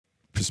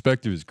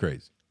Perspective is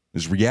crazy.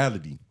 It's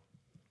reality.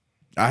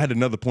 I had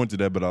another point to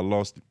that, but I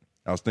lost it.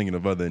 I was thinking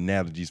of other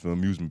analogies for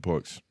amusement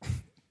parks. Oh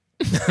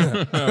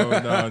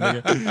no,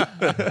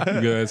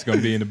 nigga. That's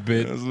gonna be in a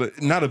bit. Like,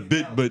 not a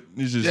bit, but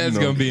it's just. That's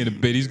gonna be in a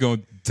bit. He's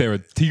gonna tell a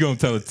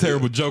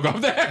terrible joke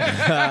off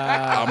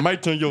that. I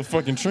might turn your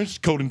fucking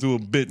trench coat into a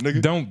bit,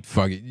 nigga. Don't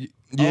fuck it.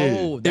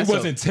 Yeah, it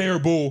wasn't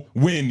terrible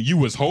when you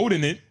was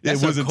holding it. It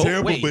wasn't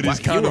terrible, but it's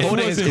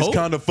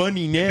kind of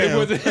funny now.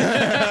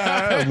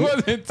 It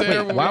wasn't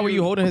terrible. Wait, why were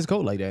you holding his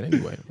coat like that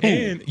anyway?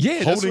 And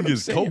yeah, holding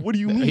his coat. What do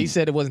you mean? He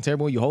said it wasn't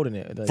terrible when you holding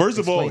it. Like, first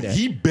of all,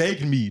 he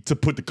begged me to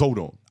put the coat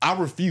on. I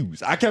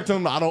refused. I kept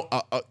telling him I don't.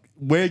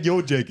 Wear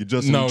your jacket,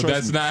 Justin. No,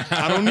 that's not.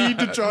 I don't need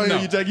to try your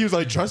jacket. He was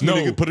like, trust me,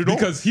 nigga, put it on.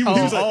 Because he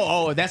was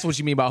like, that's what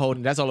you mean by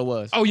holding. That's all it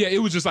was. Oh yeah, it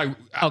was just like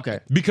okay.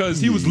 Because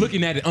he was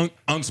looking at it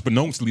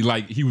unbeknownstly,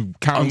 like he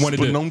kind of wanted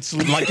to,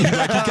 like he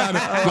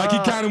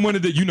kind of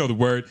wanted to, you know the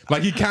word,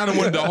 like he kind of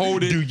wanted to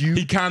hold it.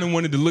 He kind of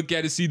wanted to look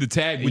at it, see the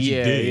tag, which he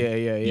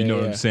did. Yeah. You know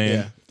what I'm saying?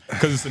 Yeah.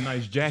 Because it's a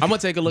nice jacket. I'm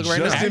gonna take a look right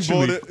now. I'm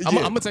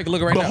gonna take a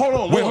look right now. But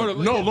hold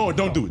on, no, Lord,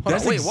 don't do it.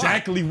 That's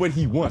exactly what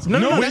he wants.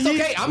 No, that's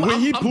okay. I'm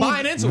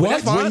buying into it.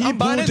 That's fine. I'm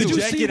buying into it. Did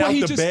you see what he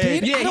just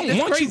did? Yeah, I don't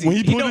want you. When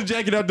he pulled the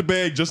jacket out the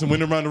bag, Justin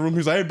went around the room. He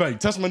was like, "Everybody,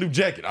 touch my new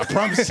jacket. I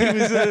promise you,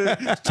 it's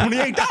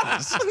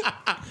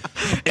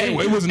 $28."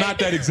 Anyway, it was not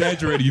that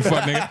exaggerated, you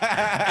fuck nigga.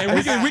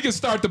 And we can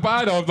start the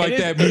buy off like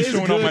that. Me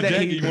showing off my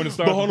jacket. You want to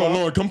start? But hold on,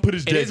 Lord, come put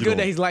his jacket on. It's good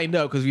that he's lightened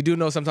up because we do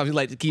know sometimes he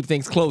like to keep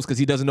things close because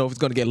he doesn't know if it's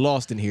going to get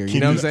lost in here. You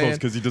know what I'm saying?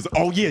 Because he does.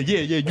 Oh yeah.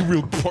 You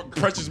real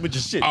precious with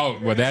your shit. Oh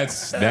well,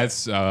 that's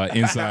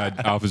inside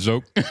alpha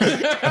joke.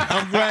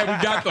 I'm glad we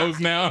got those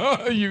now.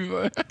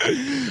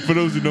 For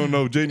those who don't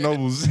know, Jay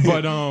Noblez,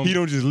 but he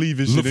don't just leave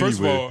his shit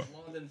first anywhere. Of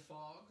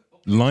all,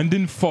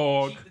 London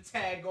Fog. Keep the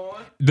tag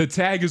on. The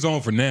tag is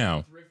on for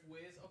now. Thrift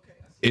Wiz. Okay.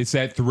 It's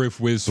at Thrift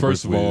Wiz.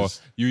 First of all,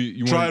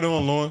 you try it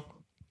on, Lauren.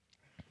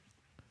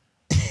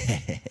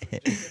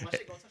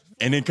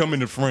 And then come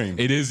in the frame.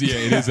 It is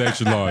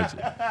extra large.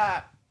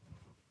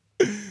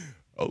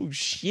 Oh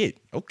shit!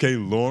 Okay,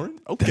 Lauren.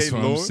 Okay, that's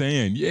what Lauren. I'm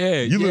saying.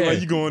 Yeah, you look like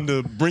you going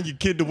to bring your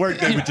kid to work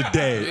day with your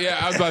dad. Yeah,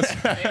 I was about to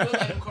say. They look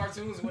like them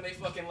cartoons when they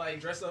fucking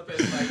like dress up as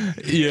like.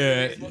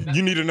 Yeah,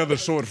 you need another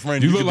short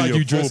friend. You look like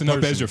you dressing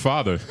up as your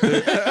father.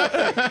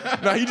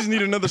 Nah, you just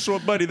need another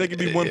short buddy. They could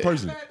be one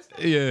person.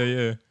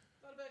 Yeah.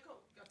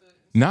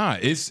 Nah,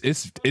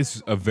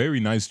 it's a very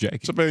nice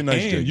jacket. It's a very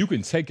nice jacket. And you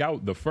can take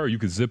out the fur. You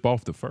can zip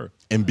off the fur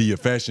and be a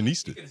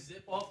fashionista. You can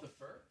zip off the fur.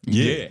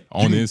 Yeah,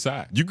 on the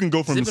inside. You can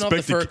go from zipping off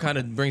the fur kind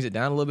of brings it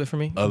down a little bit for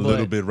me. A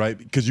little bit, right?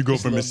 Because you go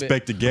from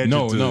Inspector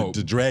Gadget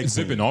to drag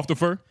zipping off the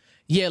fur.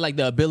 Yeah, like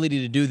the ability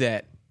to do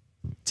that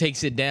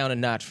takes it down a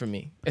notch for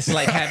me. It's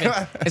like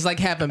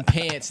having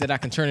pants that I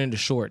can turn into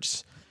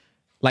shorts.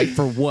 Like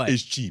for what?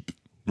 It's cheap.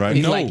 Right?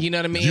 It's like, you know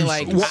what I mean?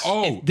 Like,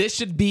 this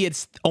should be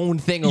its own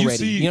thing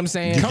already. You know what I'm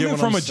saying?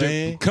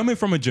 Coming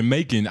from a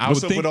Jamaican, I would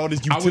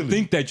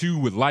think that you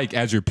would like,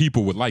 as your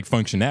people would like,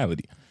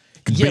 functionality.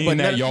 Yeah, but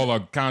that y'all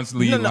are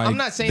constantly. No, I'm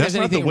not saying there's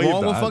anything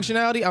wrong with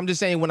functionality. I'm just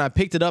saying when I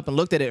picked it up and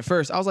looked at it at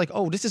first, I was like,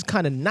 oh, this is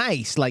kind of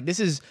nice. Like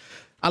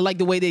I like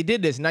the way they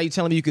did this. Now you're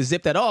telling me you could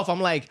zip that off. I'm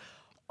like,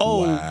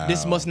 oh,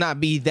 this must not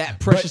be that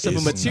precious of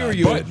a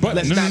material. But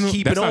let's not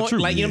keep it on.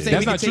 Like, you know what I'm saying?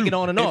 We can take it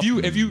on and off.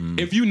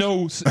 If you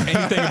know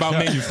anything about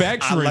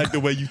manufacturing, I like the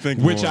way you think,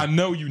 which I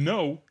know you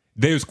know.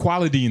 There's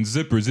quality in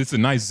zippers. It's a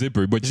nice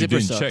zipper, but you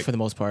didn't check for the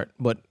most part.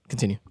 But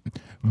continue.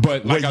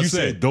 But like I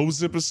said, those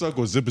zippers suck,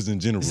 or zippers in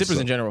general.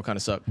 Zippers in general kind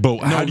of suck. But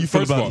how do you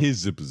feel about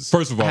his zippers?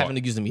 First of all, I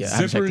haven't used them yet.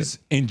 Zippers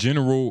in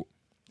general,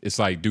 it's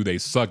like, do they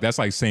suck? That's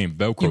like saying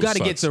Velcro. You got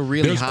to get to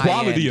really high. There's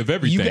quality of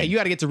everything. You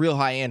got to get to real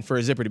high end for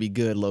a zipper to be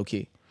by low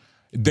key.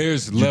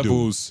 There's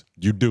levels.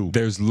 You do.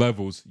 There's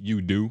levels. You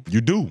do.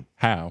 You do.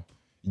 How?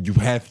 You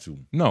have to.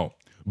 No.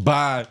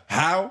 By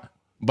how?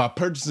 By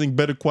purchasing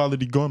better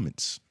quality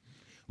garments.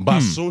 By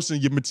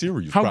sourcing your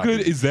materials. How good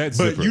is that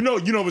zipper? But you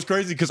know what's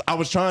crazy? Because I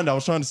was trying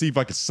to see if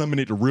I could summon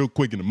it real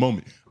quick in a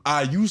moment.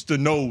 I used to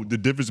know the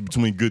difference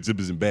between good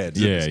zippers and bad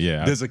zippers.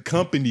 Yeah. There's a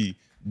company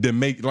that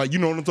make, like, you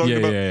know what I'm talking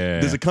about?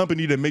 Yeah. There's a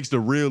company that makes the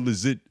real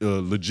legit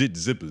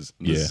zippers.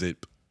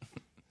 Zip.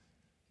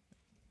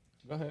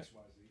 Go ahead.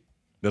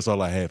 That's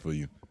all I have for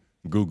you.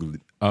 Google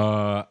it.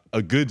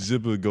 A good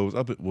zipper goes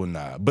up. Well,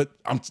 nah, but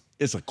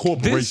it's a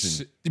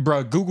corporation.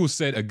 Bro, Google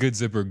said a good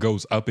zipper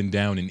goes up and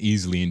down and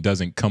easily and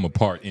doesn't come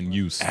apart in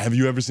use. Have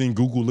you ever seen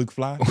Google look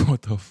fly?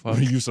 What the fuck?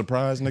 Are you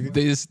surprised, nigga?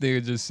 This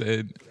nigga just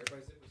said.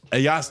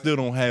 AI still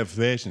don't have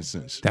fashion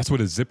sense. That's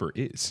what a zipper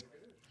is.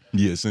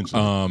 Yeah,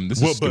 essentially.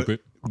 This is stupid.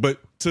 But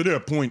to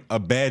their point, a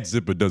bad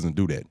zipper doesn't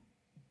do that.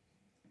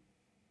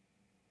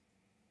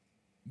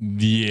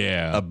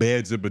 Yeah. A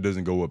bad zipper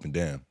doesn't go up and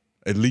down.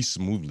 At least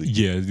smoothly.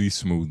 Yeah, at least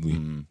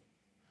smoothly.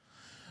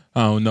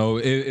 I don't know.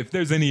 If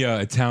there's any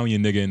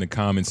Italian nigga in the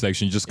comment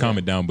section, just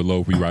comment down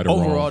below if we right or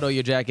wrong. Overall, though,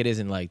 your jacket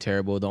isn't like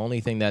terrible. The only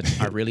thing that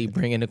I really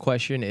bring into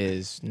question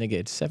is, nigga,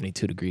 it's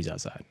 72 degrees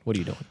outside. What are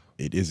you doing?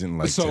 It isn't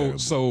like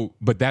terrible.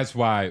 But that's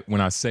why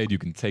when I said you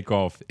can take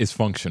off, it's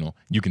functional.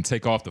 You can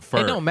take off the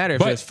fur. It don't matter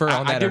if there's fur on that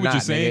or not. I get what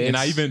you're saying,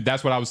 and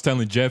that's what I was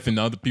telling Jeff and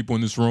the other people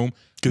in this room.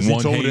 Because he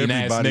told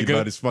everybody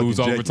about his fucking who's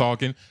over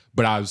talking.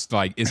 But I was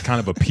like, it's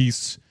kind of a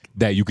piece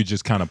that you could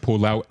just kind of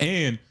pull out,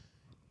 and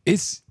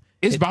it's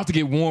about to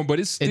get warm, but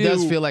it's still... It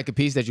does feel like a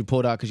piece that you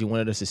pulled out because you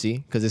wanted us to see,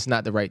 because it's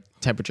not the right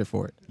temperature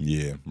for it.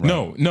 Yeah.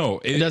 Right. No.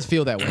 It does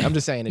feel that way. I'm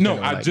just saying.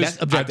 I just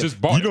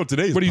bought it. You know,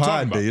 today's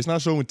Pod Day. It's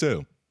not show and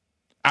tell.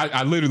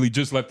 I literally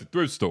just left the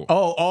thrift store.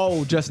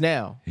 Oh, just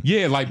now.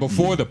 Yeah, like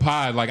before the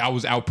pod, like I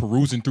was out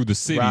perusing through the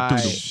city, through the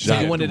so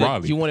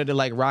you wanted to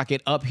like rock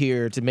it up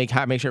here to make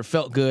sure it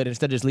felt good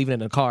instead of just leaving it in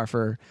the car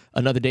for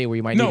another day where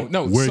you might need it.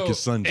 No. Where can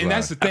sun dry? And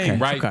that's the thing,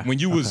 right? When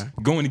you was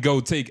going to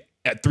go take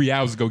 3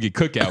 hours to go get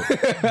cookout,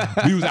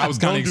 I was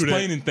kind of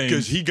explaining things.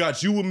 Because he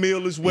got you a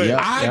meal as well.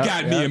 I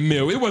got me a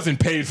meal. It wasn't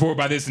paid for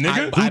by this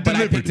nigga. But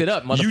I picked it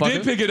up, motherfucker. You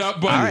did pick it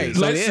up, but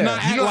let's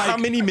not act like... how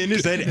many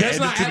minutes that let's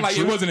not act like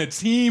it wasn't a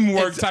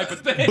teamwork type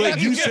of thing. But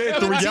you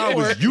said 3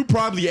 hours. You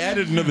probably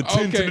added another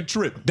 10 to the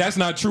trip. That's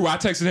not true. I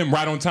texted him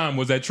right on time.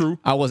 Was that true?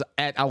 I was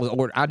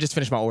ordered. I just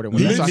finished my order.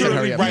 He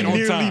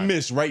nearly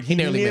missed, right? He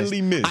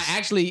nearly missed. I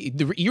actually...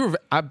 you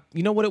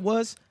know what it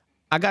was?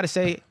 I got to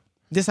say,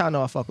 this is how I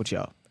know I fuck with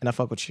y'all. And I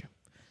fuck with you.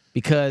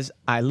 Because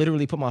I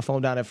literally put my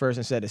phone down at first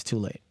and said, it's too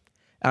late.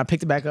 And I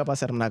picked it back up. I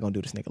said, I'm not going to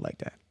do this nigga like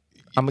that.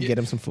 I'm going to get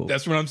him some food.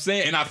 That's what I'm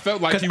saying. And I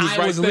felt like he was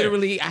right there.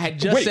 I had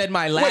just said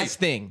my last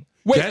thing.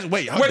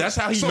 That's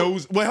how he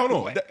knows. Wait, hold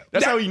on.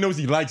 That's how he knows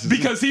he likes it.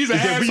 Because he's an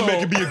asshole. We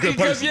make him be a good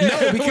person.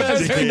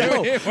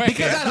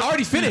 Because I'd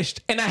already finished.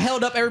 And I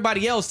held up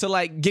everybody else to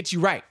like get you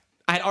right.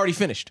 I had already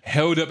finished.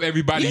 Held up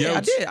everybody else?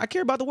 I did. I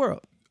care about the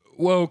world.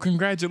 Well,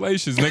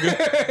 congratulations, nigga.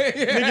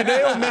 Nigga, they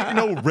don't make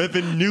no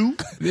revenue.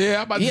 Yeah,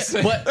 I'm about to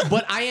say.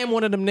 But I am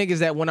one of them niggas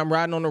that when I'm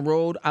riding on the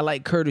road, I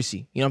like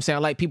courtesy. You know what I'm saying? I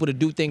like people to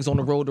do things on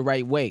the road the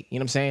right way. You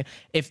know what I'm saying?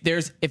 If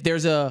you're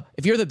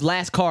the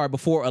last car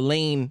before a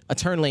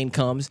turn lane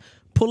comes,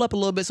 pull up a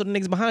little bit so the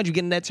niggas behind you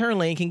getting that turn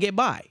lane can get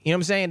by. You know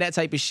what I'm saying? That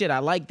type of shit. I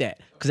like that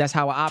because that's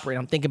how I operate.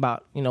 I'm thinking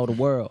about, the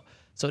world.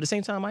 So at the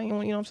same time, you know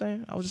what I'm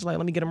saying? I was just like,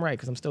 let me get him right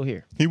because I'm still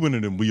here. He one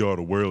of them we are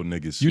the world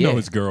niggas. You know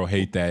his girl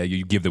hate that.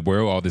 You give the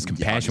world all this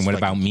compassion. What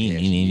about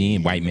me?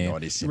 White man. All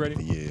this shit.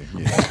 Ready?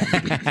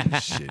 Yeah.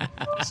 Shit.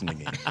 This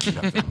nigga ain't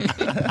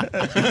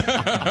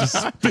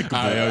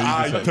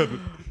despicable.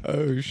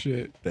 Oh,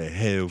 shit. The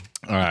hell?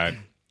 All right.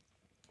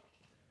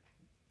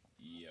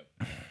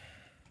 Yep.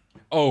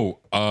 Oh,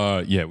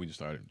 yeah, we just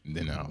started.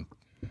 Then I'll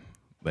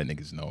let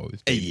niggas know.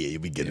 Hey, yeah,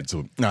 we get into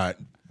it. All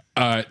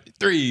right.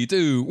 3,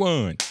 2,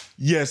 1.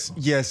 Yes.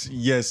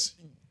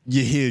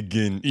 You're here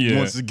again. Yeah.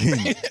 Once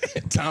again.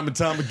 Time and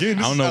time again.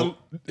 I don't know.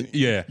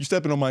 Yeah. You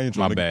stepping on my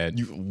intro. My bad.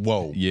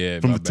 Whoa. Yeah.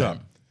 From the top.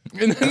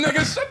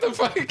 Nigga, shut the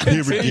fuck up.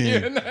 Here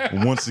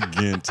again. Once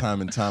again.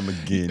 Time and time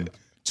again.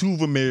 2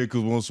 of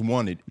America's Most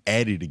Wanted.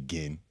 At it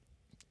again.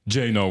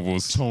 J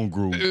Nobles. Tone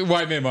Groove.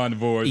 White man behind the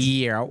boards.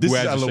 Yeah. This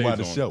is LOI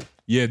the show.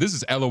 Yeah, this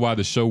is LOI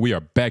the show. We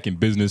are back in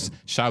business.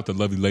 Shout out to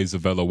lovely ladies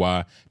of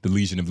LOI, the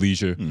Legion of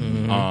Leisure.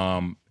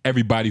 Mm-hmm.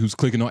 Everybody who's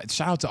clicking on it.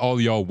 Shout out to all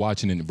of y'all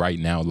watching it right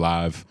now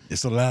live.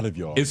 It's a lot of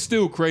y'all. It's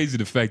still crazy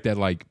the fact that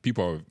like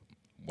people are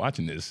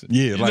watching this.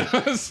 Yeah, like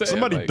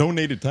somebody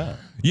donated time.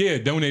 Yeah,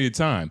 donated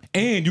time.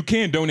 And you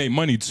can donate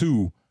money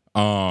too.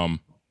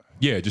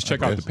 Just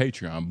check out the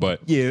Patreon.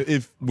 But yeah,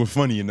 if we're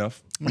funny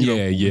enough.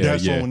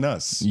 That's on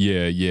us.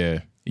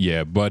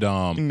 Yeah. But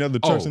any other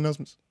church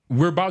announcements?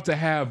 We're about to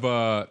have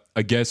a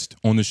guest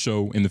on the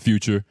show in the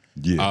future.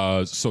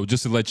 Yeah. So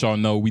just to let y'all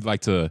know, we'd like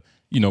to,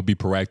 be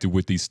proactive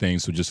with these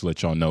things. So just to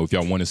let y'all know, if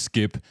y'all want to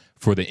skip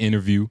for the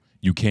interview,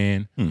 you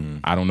can.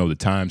 I don't know the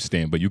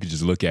timestamp, but you can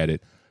just look at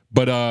it.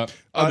 But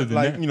other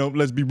than that,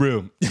 let's be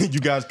real. You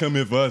guys come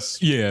in for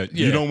us. Yeah.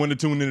 You don't want to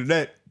tune into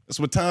that. That's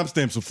what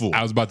timestamps are for.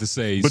 I was about to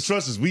say. But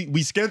trust us,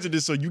 we scheduled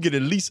this so you get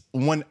at least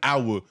 1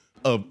 hour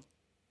of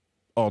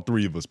all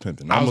 3 of us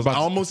pimping. I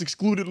almost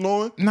excluded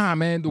Lauren. Nah,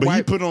 man.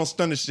 He put on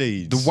Stunner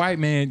Shades. The white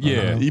man,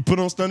 yeah. He put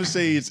on Stunner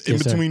Shades in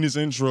between his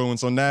intro, and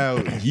so now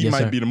he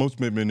might be the most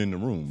pimping in the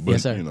room. But,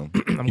 yes, sir.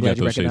 I'm glad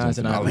you recognize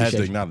it. I'll have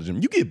to acknowledge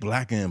him. You get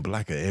blacker and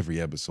blacker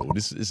every episode.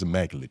 It's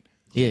immaculate.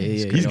 Yeah.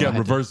 He's got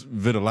reverse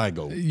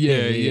vitiligo.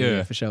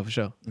 Yeah, for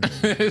sure.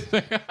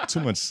 Too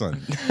much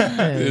sun.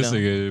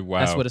 Wow.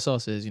 That's what the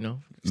sauce is,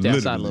 Stay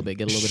outside a little bit,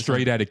 get a little bit of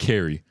straight out of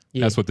Cary.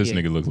 That's what this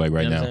nigga look like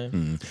right now.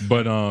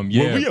 But Were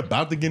we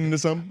about to get into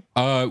something?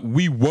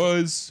 We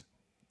was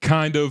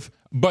kind of,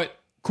 but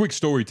quick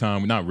story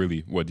time. Not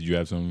really. What, did you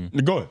have something?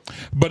 Go ahead.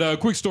 But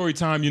quick story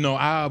time.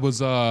 I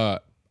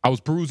was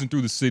perusing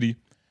through the city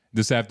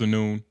this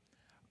afternoon.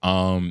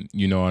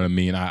 You know what I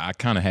mean? I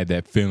kind of had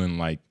that feeling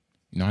like,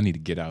 I need to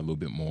get out a little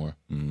bit more.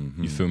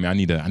 You feel me? I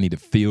need to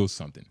feel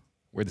something.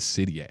 Where the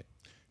city at?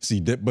 See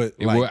that, but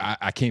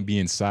I can't be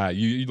inside.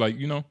 You like,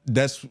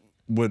 That's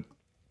what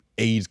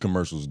AIDS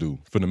commercials do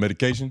for the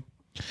medication.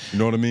 You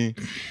know what I mean?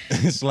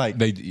 It's like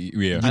I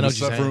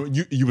know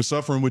you were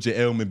suffering with your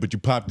ailment, but you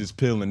popped this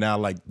pill, and now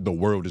like the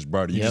world is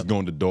brighter. You just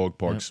going to dog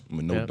parks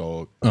with no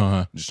dog,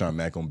 just trying to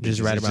mac on bitches.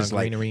 Just right around just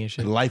greenery like, and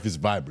shit. Life is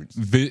vibrant.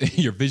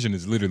 Your vision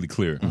is literally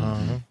clear.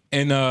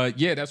 And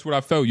yeah, that's what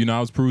I felt. You know, I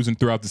was cruising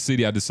throughout the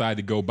city. I decided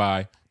to go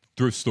by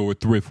thrift store,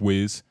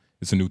 ThriftWiz.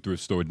 It's a new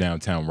thrift store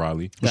downtown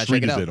Raleigh. Gotta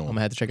check it out. I'm gonna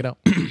have to check it out.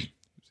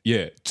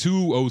 Yeah,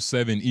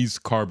 207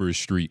 East Carver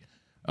Street.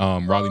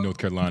 Raleigh, North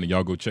Carolina.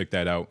 Y'all go check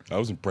that out. I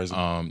was impressed.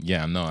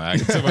 Yeah, no. Why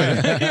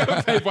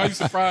you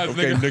surprised,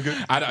 okay,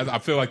 nigga? I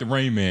feel like the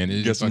Rain Man.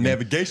 Get some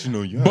navigation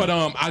on you. Huh?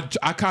 But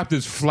I copped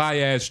this fly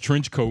ass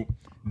trench coat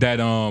that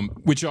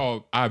which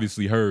y'all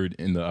obviously heard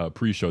in the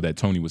pre-show that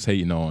Tony was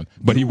hating on,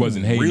 but he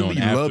wasn't hating on after.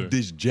 Really loved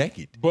this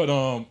jacket.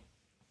 But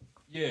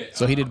yeah.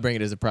 So he did bring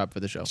it as a prop for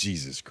the show.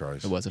 Jesus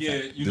Christ. It was a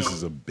fact. This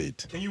is a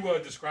bit. Can you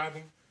describe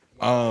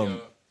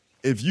him?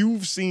 If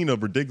you've seen a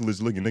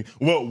ridiculous looking thing,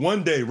 well,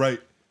 one day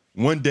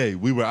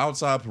we were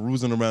outside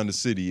perusing around the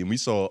city and we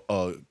saw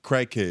a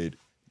crackhead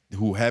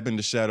who happened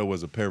to shadow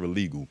as a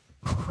paralegal,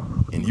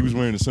 and he was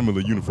wearing a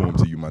similar uniform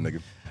to you, my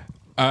nigga.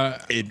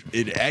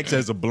 It acts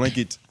as a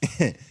blanket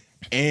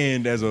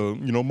and as a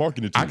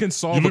marketing tool. I can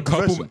solve a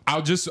couple.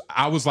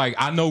 I was like,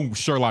 I know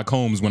Sherlock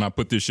Holmes when I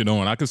put this shit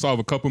on. I can solve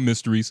a couple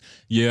mysteries.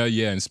 Yeah,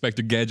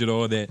 Inspector Gadget,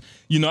 all that.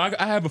 You know,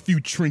 I have a few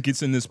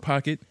trinkets in this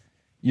pocket.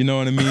 You know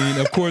what I mean?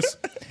 Of course.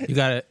 You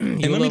got it.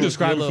 And let me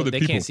describe it for the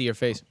people. They can't see your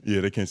face.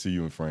 Yeah, they can't see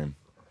you in frame.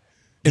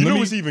 And you know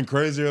what's even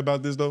crazier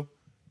about this, though?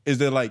 Is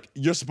that, like,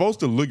 you're supposed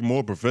to look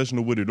more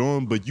professional with it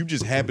on, but you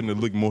just happen to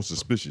look more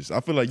suspicious. I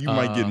feel like you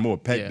might get more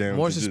packed down.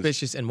 More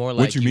suspicious and more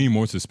like... What you mean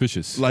more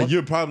suspicious? Like,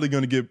 you're probably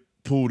going to get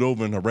pulled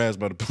over and harassed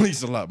by the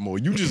police a lot more.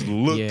 You just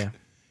look...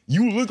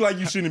 You look like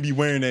you shouldn't be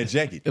wearing that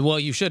jacket. Well,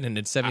 you shouldn't.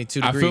 It's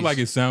 72 degrees. I feel like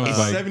it sounds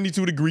like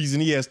 72 degrees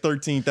and he has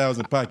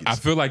 13,000 pockets. I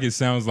feel like it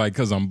sounds like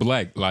because I'm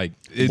black. Like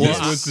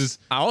I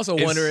also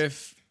wonder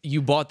if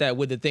you bought that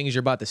with the things you're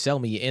about to sell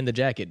me in the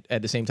jacket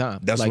at the same time.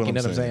 That's like, what you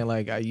know I'm what I'm saying?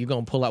 Like, are you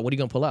gonna pull out? What are you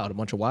gonna pull out? A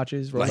bunch of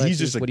watches? Rolexes? Like he's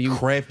just a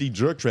crafty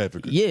drug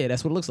trafficker. Yeah,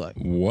 that's what it looks like.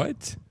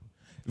 What?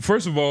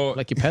 First of all,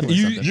 like you're peddling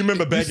something. You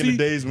remember back in the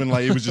days when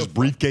like it was just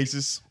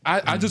briefcases?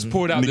 I just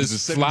pulled out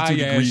this fly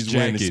ass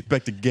jacket,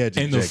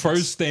 and the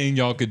first thing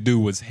y'all could do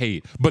was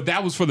hate. But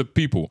that was for the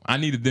people. I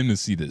needed them to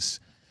see this,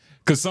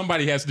 because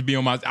somebody has to be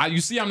on my. You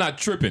see, I'm not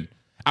tripping.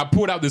 I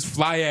pulled out this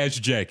fly ass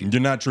jacket.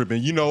 You're not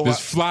tripping. You know this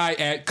fly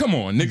ass. Come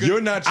on, nigga. You're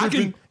not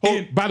tripping.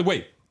 And by the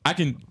way, I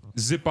can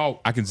zip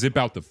out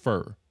the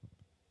fur.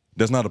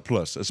 That's not a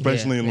plus,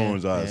 especially in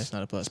Lauren's eyes. Yeah, it's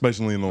not a plus.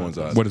 Especially in Lauren's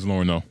eyes. What does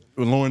Lauren know?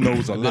 Lauren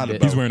knows a lot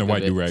about. He's wearing a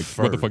white do-rag.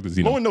 What the fuck does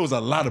he know? Lauren knows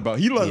a lot about.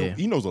 He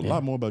knows a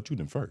lot more about you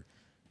than fur.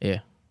 Yeah,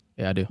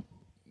 I do.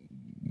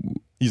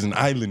 He's an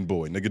island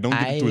boy, nigga. Don't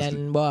get it twisted.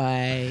 Island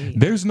boy.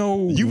 There's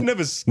no. You've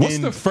never. What's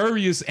the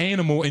furriest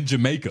animal in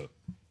Jamaica?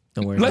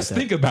 Don't worry. Let's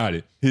think about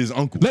it. His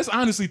uncle. Let's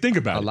honestly think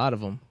about it. A lot of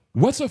them.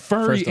 What's a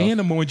furry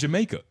animal in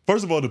Jamaica?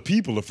 First of all, the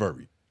people are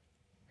furry.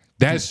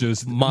 That's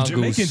just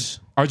mongoose.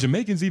 Are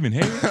Jamaicans even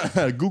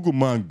hairy? Google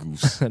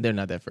mongoose. They're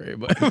not that furry,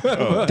 but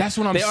that's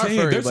what I'm saying. They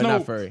are furry, There's but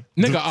not furry.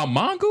 Nigga, a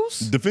mongoose?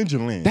 Defend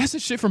your land. That's the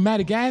shit from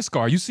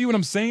Madagascar. You see what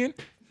I'm saying?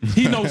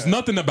 He knows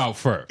nothing about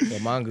fur. Yeah,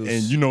 mongoose.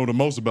 And you know the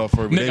most about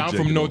fur. Nigga, I'm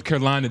from North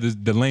Carolina,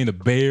 the land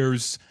of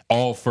bears,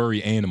 all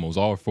furry animals,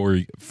 all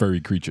furry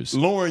creatures.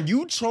 Lauren,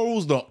 you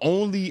chose the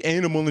only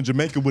animal in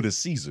Jamaica with a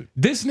Caesar.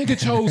 This nigga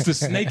chose the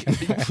snake.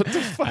 What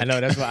the fuck? I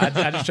know, that's why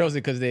I just chose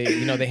it because they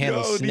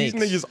handle snakes.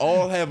 These niggas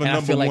all have a number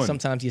one. I feel like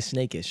sometimes you're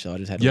snakish, so I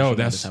just had to show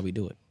that's how we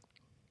do it.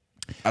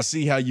 I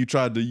see how you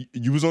tried to.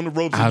 You was on the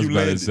ropes and you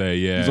landed. I was about to say,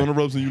 yeah. You was on the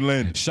ropes and you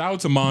landed. Shout out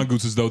to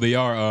mongooses, though. They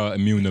are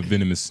immune to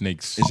venomous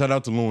snakes. And shout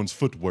out to Lauren's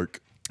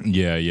footwork.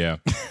 Yeah.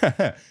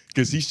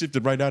 Because he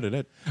shifted right out of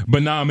that.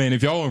 But nah, man,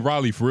 if y'all in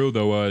Raleigh, for real,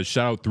 though,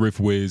 shout out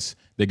ThriftWiz.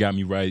 They got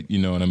me right. You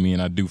know what I mean?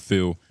 I do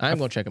feel. I'm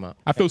going to check them out.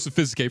 I feel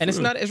sophisticated.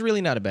 And it's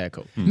really not a bad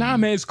coat. Nah,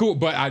 man, it's cool.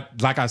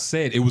 But like I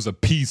said, it was a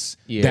piece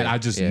that I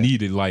just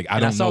needed. Like,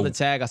 I saw the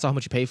tag. I saw how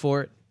much you paid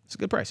for it. It's a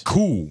good price.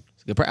 Cool.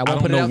 I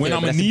won't put it out there,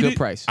 but that's a good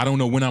price. I don't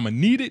know when I'm going to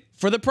need it.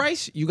 For the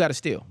price, you got to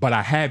steal. But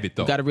I have it,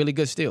 though. You got a really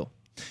good steal.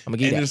 I'm going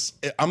to give you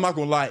that. I'm not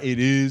going to lie. It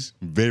is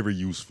very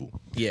useful.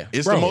 Yeah.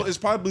 It's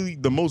probably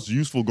the most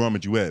useful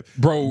garment you have.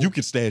 Bro. You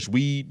could stash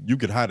weed. You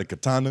could hide a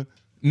katana.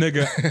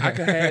 Nigga, I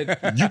could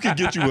hide. You could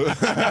get you a.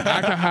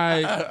 I could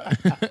hide.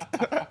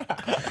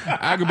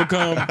 I could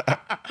become.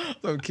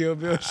 Some Kill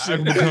Bill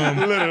shit. I could become.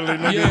 Literally,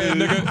 nigga. Yeah,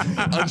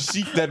 nigga.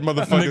 Unsheath that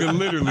motherfucker. Nigga,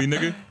 literally,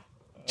 nigga.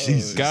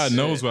 Jesus. God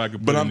knows what I could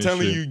put But in I'm this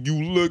telling shit.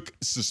 you look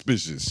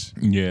suspicious.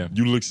 Yeah.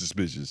 You look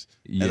suspicious.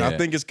 Yeah. And I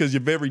think it's because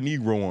you're very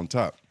Negro on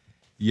top.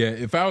 Yeah,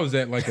 if I was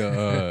at like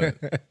a.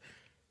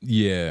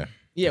 Yeah.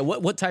 Yeah,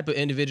 what type of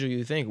individual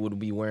you think would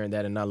be wearing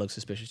that and not look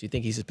suspicious? You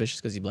think he's suspicious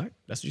because he's black?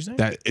 That's what you're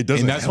saying? It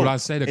doesn't. And that's help. what I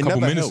said a couple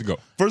minutes ago.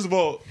 First of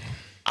all,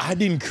 I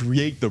didn't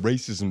create the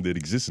racism that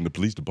exists in the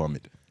police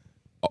department.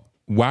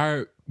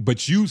 Why?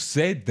 But you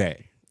said that.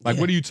 Like,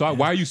 what are you talking?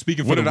 Why are you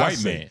speaking for the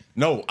white man?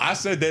 No, I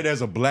said that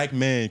as a black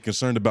man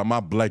concerned about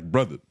my black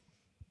brother.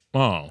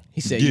 Oh,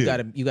 he said you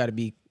gotta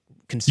be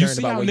concerned you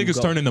see about how where niggas you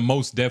go. turn into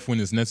most deaf when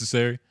it's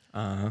necessary.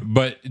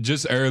 But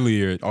just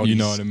earlier, you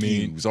know what I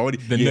mean? The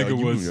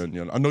nigga was.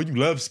 I know you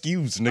love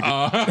skews, nigga.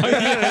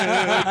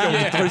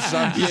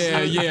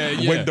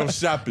 Yeah. Window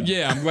shopping.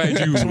 Yeah, I'm glad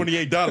you.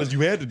 $28 you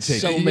had to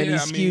take. So many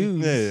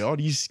skews. Yeah, all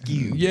these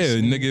skews. Yeah,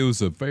 nigga, it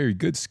was a very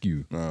good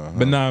skew.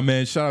 But nah,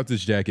 man, shout out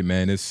this jacket,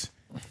 man. It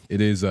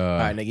is. All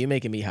right, nigga, you're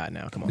making me hot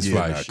now. Come on.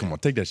 Come on,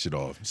 take that shit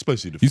off,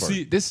 especially the. You fur.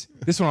 see, this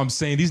is what I'm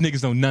saying. These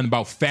niggas know nothing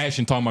about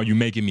fashion. Talking about you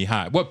making me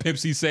hot. What Pimp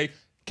C say?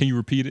 Can you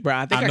repeat it? Bro,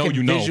 I think I know can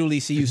you know. visually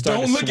see you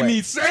starting Don't to look sweat. at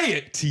me. Say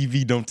it.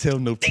 TV don't tell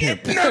no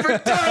temp. It never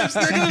does,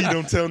 nigga. TV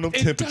don't tell no It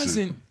temperature.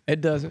 doesn't.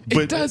 It doesn't.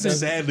 But It doesn't.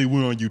 sadly,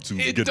 we're on YouTube.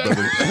 It Good doesn't.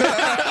 brother.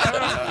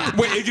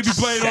 Wait, it can be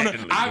played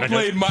on. I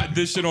played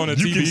this shit on a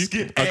You TV can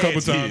skip a couple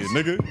ads here, times.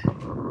 nigga.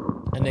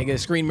 A nigga,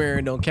 screen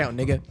mirror don't count,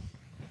 nigga.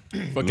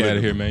 Fuck out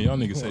of here, man. Y'all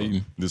niggas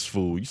say This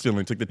fool, you still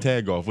ain't took the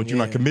tag off. What, you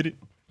not committed?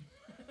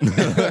 You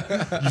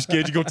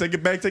scared you gonna take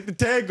it back? Take the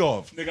tag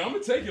off. nigga, I'm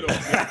gonna take it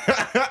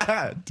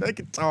off. Take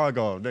the tag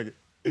off, nigga.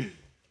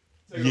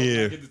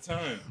 Yeah. Get the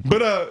time.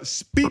 But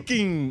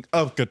speaking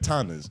of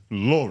katanas,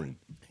 Lauren,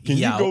 can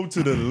you go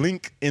to the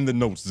link in the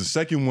notes, the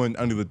second one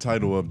under the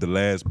title of The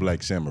Last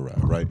Black Samurai,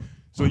 right?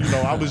 So, you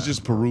know, I was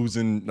just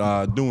perusing,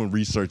 doing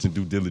research and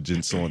due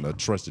diligence on a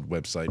trusted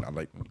website. I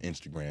like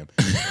Instagram.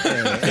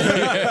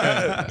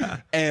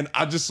 And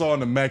I just saw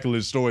an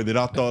immaculate story that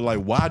I thought, like,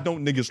 why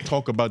don't niggas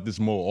talk about this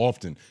more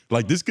often?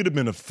 Like, this could have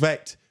been a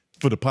fact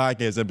for the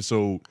podcast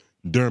episode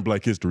during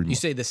Black History Month. You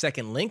say the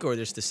second link or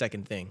just the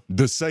second thing?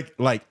 The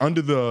like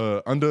under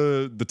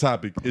the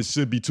topic, it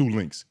should be 2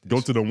 links.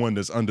 Go to the one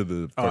that's under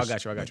the first. Oh, I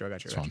got you.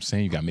 That's what I'm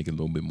saying. You gotta make it a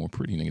little bit more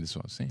pretty, nigga. That's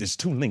what I'm saying. There's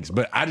 2 links,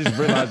 but I just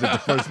realized that the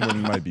first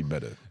one might be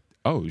better.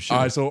 Oh shit.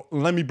 All right, so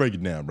let me break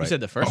it down, right? You said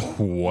the first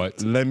one?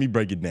 What? Let me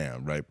break it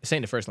down, right? This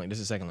ain't the first link. This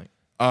is the second link.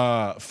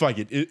 Fuck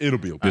it. It'll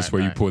be okay. This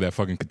where you pull that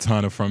fucking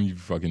katana from, you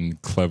fucking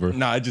clever.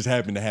 Nah, it just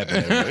happened to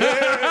happen.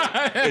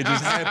 It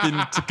just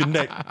happened to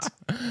connect.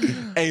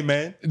 Hey,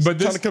 man. But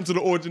trying to come to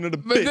the origin of the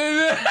bit.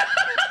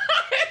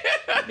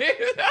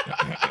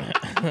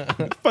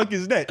 Fuck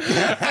is that?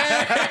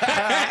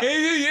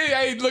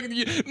 Hey, look at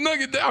you. Look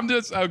at that. I'm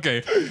just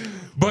okay.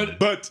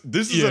 But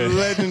this is a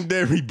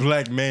legendary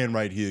black man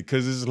right here,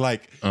 because it's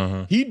like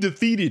he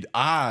defeated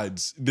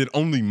odds that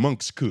only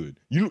monks could.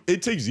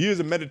 It takes years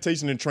of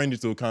meditation and training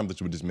to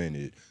accomplish what this man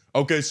did.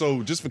 Okay,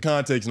 so just for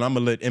context, and I'm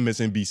gonna let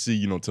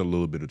MSNBC, tell a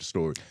little bit of the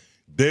story.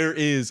 There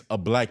is a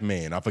black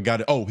man. I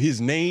forgot it. Oh,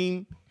 his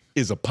name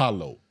is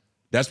Apollo.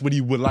 That's what he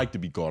would like to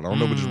be called. I don't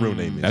know what his real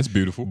name is. That's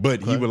beautiful.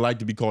 But he would like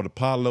to be called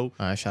Apollo. All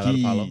right, shout out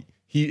Apollo.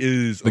 He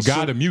is the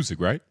god of music,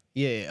 right?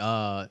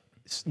 Yeah.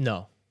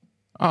 No.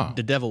 Oh.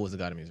 The devil was the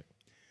god of music.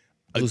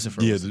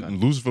 Lucifer. Yeah, was the god.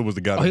 Lucifer was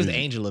the god. Oh, of he was music.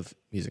 the angel of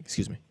music.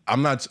 Excuse me.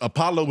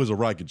 Apollo is a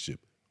rocket ship,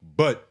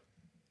 but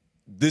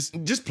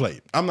just play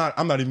it. I'm not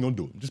even gonna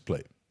do it. Just play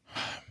it.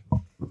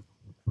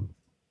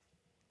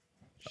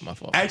 Not my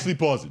fault. Actually,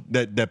 pause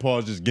it. That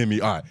pause just gave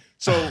me. All right.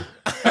 So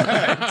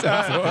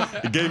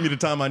it gave me the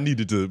time I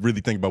needed to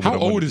really think about what I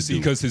wanted to do. How old is he?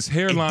 Because his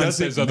hairline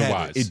says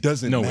otherwise. It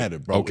doesn't matter,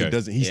 bro. Okay. It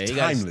doesn't. He's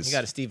timeless. He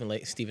got a Stephen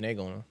A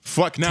going on.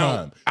 Fuck now,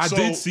 time. I So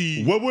did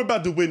see what we're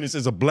about to witness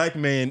is a black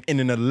man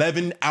in an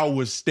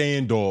 11-hour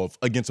standoff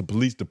against a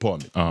police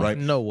department. Right?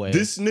 No way.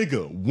 This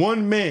nigga,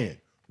 one man,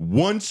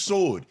 one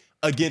sword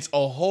against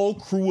a whole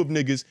crew of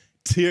niggas,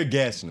 tear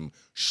gassing him,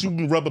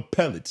 shooting rubber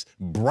pellets,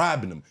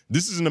 bribing him.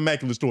 This is an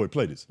immaculate story.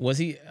 Play this. Was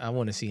he? I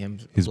want to see him.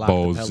 his lock the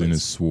balls pellets. in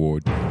his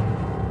sword.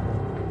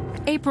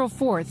 April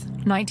 4th,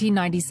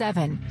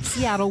 1997,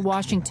 Seattle,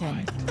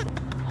 Washington.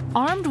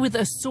 Armed with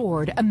a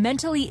sword, a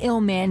mentally ill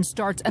man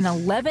starts an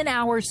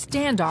 11-hour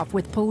standoff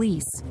with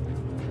police.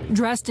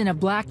 Dressed in a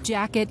black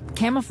jacket,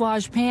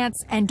 camouflage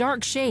pants, and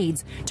dark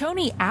shades,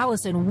 Tony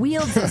Allison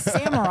wields a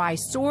samurai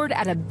sword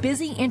at a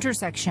busy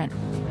intersection.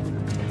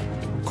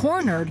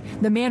 Cornered,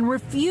 the man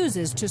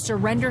refuses to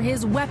surrender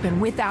his weapon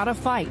without a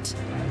fight.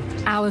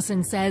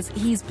 Allison says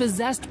he's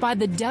possessed by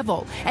the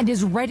devil and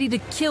is ready to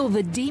kill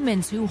the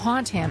demons who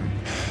haunt him.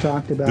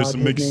 Talked about his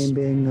name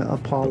being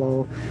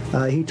Apollo.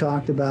 He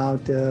talked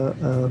about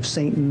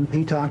Satan.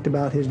 He talked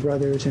about his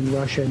brothers in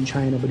Russia and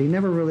China, but he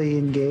never really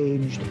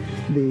engaged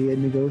the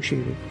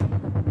negotiator.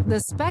 The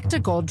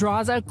spectacle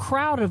draws a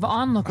crowd of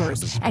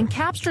onlookers and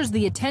captures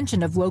the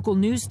attention of local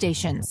news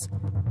stations.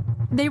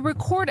 They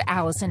record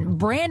Allison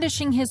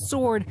brandishing his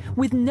sword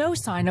with no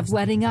sign of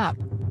letting up.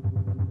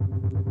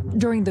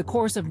 During the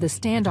course of the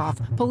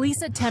standoff,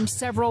 police attempt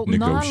several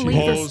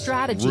non-lethal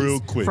strategies.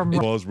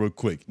 Pause real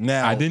quick.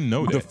 Now, I didn't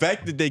know that. The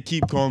fact that they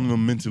keep calling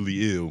him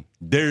mentally ill,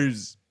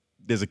 there's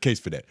a case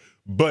for that.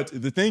 But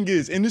the thing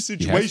is, in this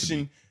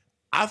situation,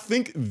 I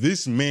think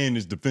this man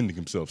is defending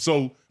himself.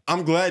 So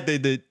I'm glad they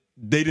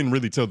didn't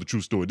really tell the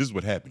true story. This is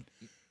what happened.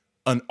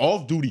 An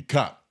off-duty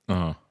cop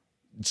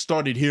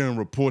started hearing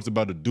reports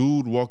about a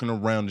dude walking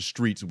around the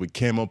streets with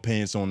camo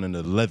pants on and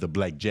a leather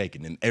black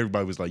jacket, and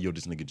everybody was like, yo,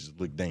 this nigga just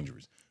looked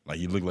dangerous. Like,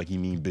 he looked like he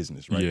mean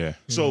business, right? Yeah.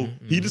 So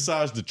he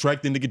decides to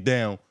track the nigga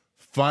down,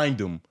 find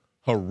him,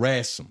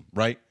 harass him,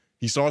 right?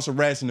 He starts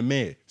harassing the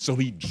man. So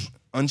he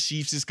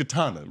unsheaths his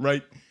katana,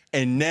 right?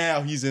 And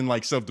now he's in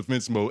like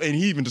self-defense mode. And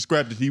he even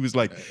described it. He was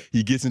like,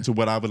 he gets into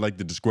what I would like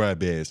to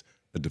describe as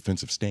a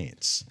defensive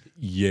stance.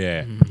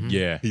 Yeah,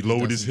 yeah. He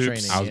lowered his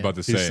hips. I was about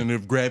to say. His center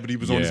of gravity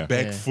was on his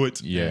back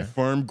foot. Yeah.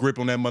 Firm grip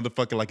on that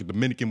motherfucker like a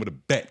Dominican with a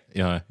bat.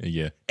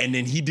 Yeah. And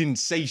then he didn't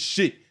say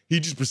shit. He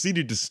just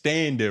proceeded to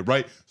stand there,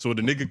 right? So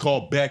the nigga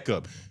called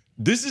backup.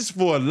 This is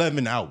for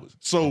 11 hours.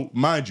 So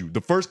mind you,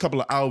 the first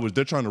couple of hours,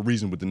 they're trying to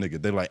reason with the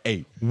nigga. They're like,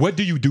 hey. What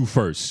do you do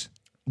first?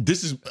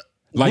 This is...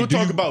 Like, we'll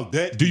talk about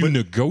that. Do you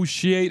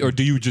negotiate or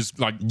do you just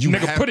like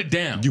nigga put it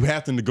down? You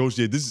have to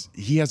negotiate.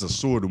 He has a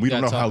sword and we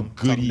don't know how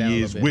good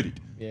he is with it.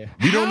 Yeah.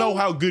 We don't know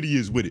how good he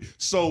is with it.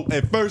 So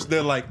at first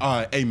they're like, all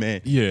right, hey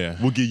man,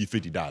 we'll give you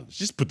 $50.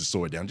 Just put the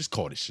sword down. Just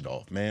call this shit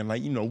off, man.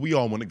 Like, you know, we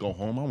all want to go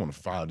home. I want to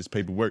file this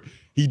paperwork.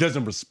 He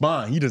doesn't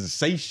respond. He doesn't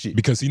say shit.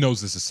 Because he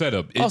knows it's a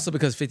setup. Also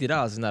because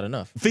 $50 is not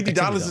enough.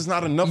 $50 is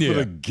not enough for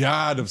the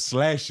god of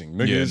slashing.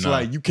 Nigga, it's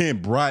like, you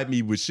can't bribe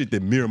me with shit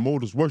that mere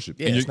mortals worship.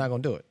 Yeah, it's not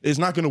going to do it. It's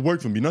not going to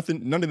work for me.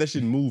 None of that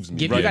shit moves me.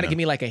 You got to give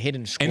me like a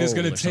hidden scroll. And it's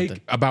going to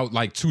take about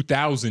like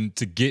 $2,000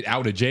 to get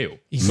out of jail.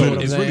 So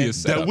it's really a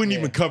setup. That wouldn't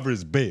even cover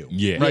his bail.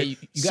 Yeah. Right?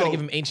 You got to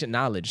give him ancient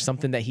knowledge,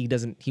 something that he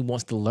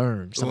wants to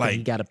learn, something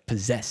he got to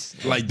possess.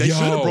 Like they should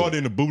have brought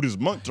in a Buddhist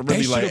monk to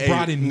really like,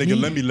 hey,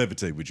 nigga, let me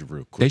levitate with you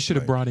real quick. They should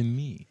have brought in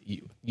me.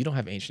 You don't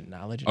have ancient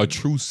knowledge. A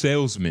true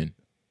salesman.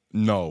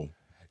 No.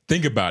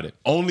 Think about it.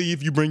 Only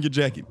if you bring your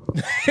jacket.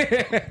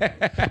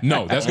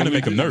 No, that's going to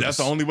make him nervous. That's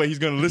the only way he's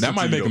going to listen to you.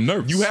 That might make him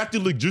nervous. You have to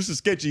look just as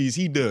sketchy as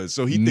he does,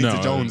 so he thinks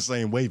that you're on the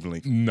same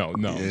wavelength. No.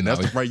 And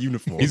that's the right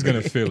uniform. He's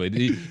going to feel it.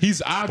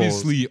 He's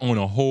obviously on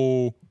a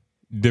whole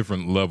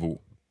different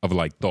level of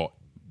like thought.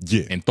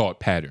 Yeah. And thought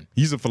pattern.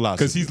 He's a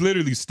philosopher. Because he's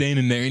literally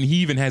standing there and he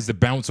even has the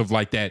bounce of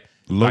like that,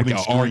 loading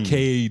like an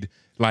arcade,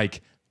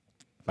 like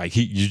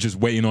you're just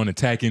waiting on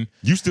attacking.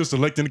 You still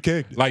selecting the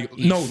character. Like,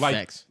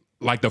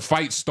 like the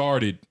fight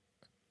started,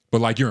 but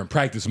like you're in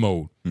practice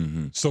mode.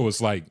 So it's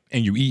like,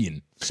 and you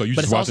eating. So you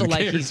just watching the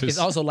characters. It's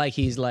also like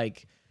he's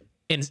like,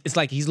 and it's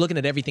like he's looking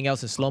at everything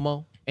else in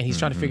slow-mo and he's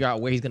trying to figure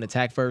out where he's going to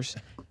attack first.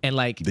 And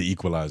like the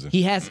equalizer.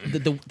 He has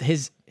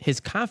his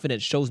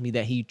confidence shows me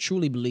that he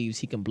truly believes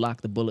he can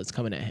block the bullets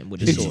coming at him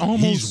with his sword.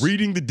 He's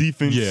reading the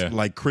defense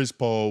like Chris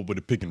Paul with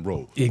a pick and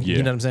roll. You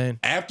know what I'm saying?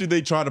 After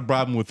they try to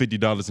bribe him with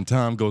 $50 and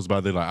time goes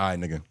by, they're like, all right,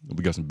 nigga,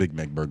 we got some Big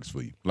Mac burgers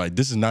for you. Like,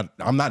 this is not,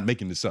 I'm not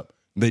making this up.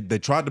 They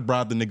tried to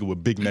bribe the nigga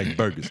with Big Mac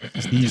burgers.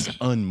 He's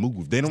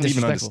unmoved. They don't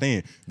even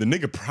understand. The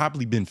nigga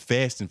probably been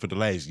fasting for the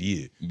last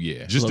year.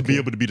 Yeah. Just to be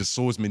able to be the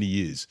swordsman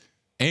he is.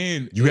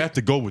 And you have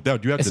to go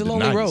without. You have to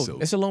deny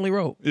yourself. It's a lonely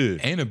road. Yeah.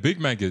 And a Big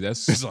Mac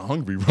it's a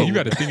hungry road. And you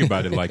got to think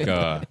about it. Like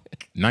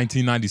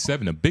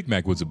 1997, a Big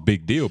Mac was a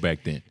big deal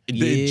back then.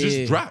 It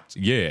just dropped.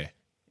 Yeah.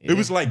 It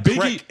was like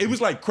crack. It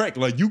was like crack.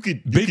 Like you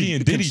could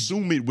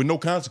consume it with no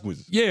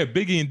consequences. Yeah,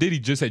 Biggie and Diddy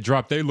just had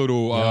dropped their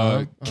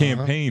little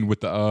campaign with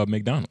the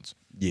McDonald's.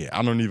 Yeah,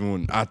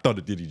 I thought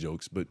of Diddy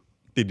jokes, but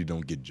Diddy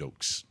don't get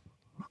jokes.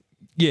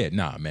 Yeah,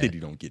 nah, man. Diddy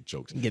don't get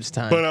jokes. He gets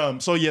time. But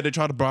so yeah, they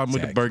try to bribe him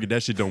with the burger.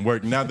 That shit don't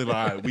work. Now they're like,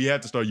 all right, we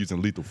have to start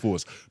using lethal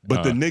force.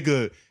 But the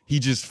nigga, he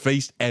just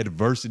faced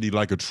adversity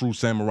like a true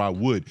samurai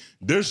would.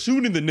 They're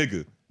shooting the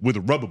nigga with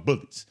rubber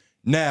bullets.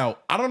 Now,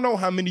 I don't know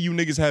how many of you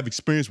niggas have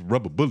experience with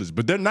rubber bullets,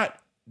 but they're not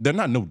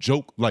no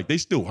joke. Like, they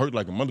still hurt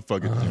like a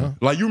motherfucker.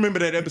 Like, you remember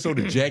that episode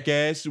of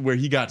Jackass where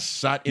he got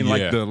shot in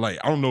I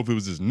don't know if it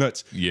was his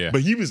nuts. Yeah.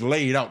 But he was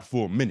laid out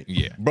for a minute.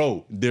 Yeah.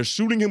 Bro, they're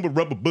shooting him with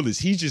rubber bullets.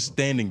 He's just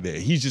standing there.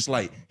 He's just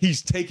like,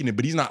 he's taking it,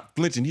 but he's not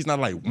flinching. He's not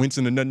like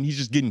wincing or nothing. He's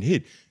just getting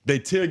hit. They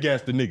tear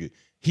gas the nigga.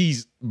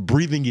 He's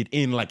breathing it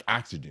in like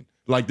oxygen.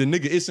 Like, the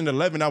nigga, it's an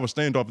 11-hour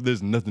standoff.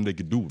 There's nothing they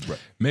could do, bro.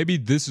 Maybe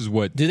this is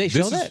what... Do they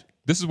show that?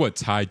 This is what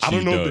Tai Chi I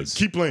don't know does.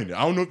 Keep playing it.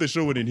 I don't know if they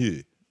show it in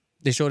here.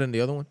 They showed it in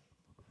the other one?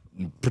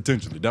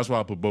 Potentially. That's why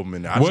I put both of them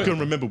in there. I just couldn't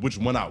remember which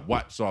one I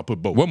watched, so I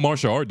put both. What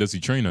martial art does he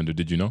train under?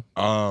 Did you know?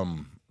 I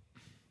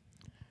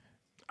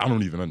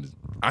don't even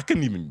understand. I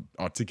couldn't even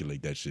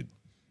articulate that shit.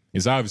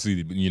 It's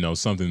obviously,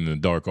 something in the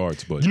dark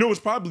arts, but... it's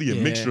probably a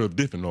mixture of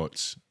different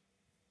arts.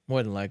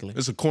 More than likely.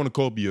 It's a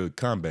cornucopia of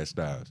combat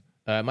styles.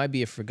 It might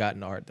be a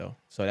forgotten art, though.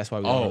 So that's why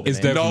we don't know it's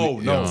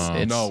definitely...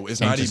 No.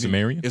 It's not even...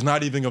 Sumerian? It's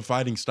not even a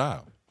fighting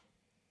style.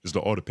 It's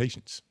the art of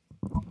patience.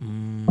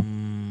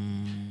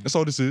 That's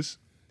all this is.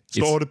 It's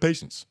the art of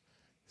patience.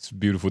 It's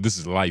beautiful. This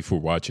is life we're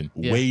watching.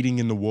 Yeah. Wading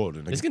in the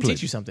water. It's going to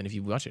teach you something if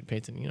you watch it. Pay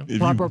attention,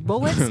 Rubber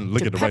bullets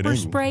to pepper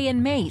spray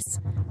and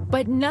mace.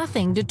 But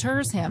nothing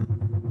deters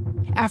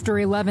him. After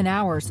 11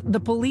 hours,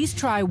 the police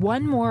try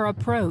one more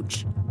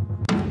approach.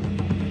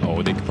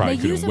 Oh, they probably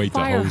couldn't wait to hose him. They use a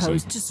fire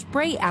hose to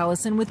spray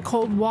Allison with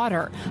cold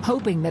water,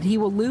 hoping that he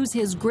will lose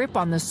his grip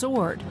on the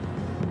sword.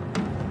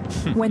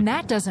 When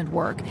that doesn't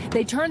work,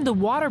 they turn the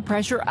water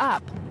pressure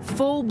up,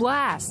 full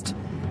blast.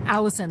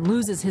 Allison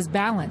loses his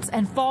balance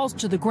and falls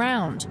to the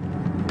ground.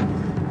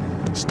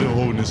 Still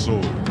holding his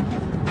sword.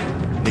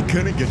 They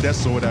couldn't get that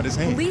sword out of his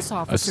hand. Police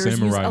officers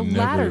use a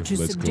ladder to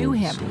subdue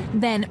him,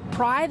 then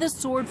pry the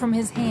sword from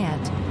his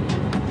hand.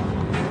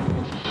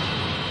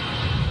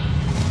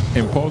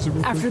 And pause it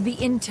real quick. After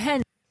the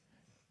intense...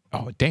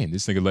 Oh, damn,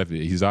 this nigga left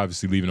it. He's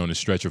obviously leaving on the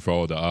stretcher for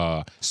all the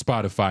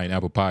Spotify and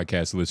Apple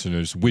Podcast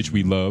listeners, which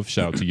we love.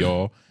 Shout out to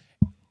y'all.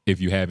 If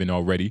you haven't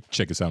already,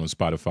 check us out on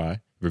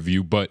Spotify,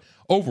 review. But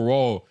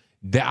overall,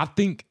 I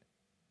think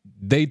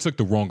they took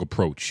the wrong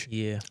approach.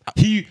 Yeah.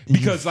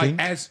 Because like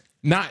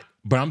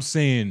but I'm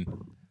saying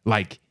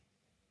like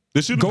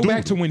go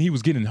back to when he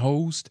was getting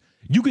hosed.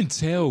 You can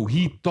tell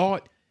he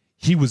thought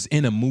he was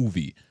in a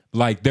movie.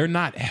 Like they're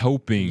not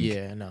helping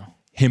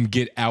him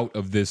get out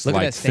of this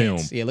like film.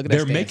 Yeah, look at that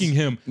They're making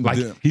him like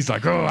he's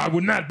like, oh, I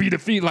would not be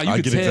defeated. Like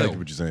you can tell exactly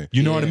what you're saying.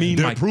 You know what I mean?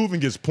 They're like, proving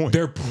his point.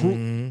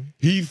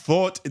 He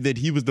thought that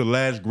he was the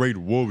last great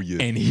warrior,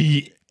 and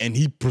he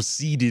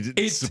proceeded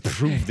to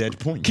prove that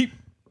point.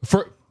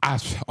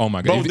 Oh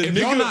my god! Bro,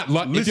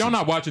 if y'all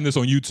not watching this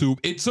on YouTube,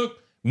 it took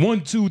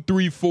 1, 2,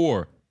 3,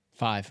 4,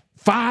 5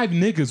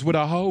 niggas with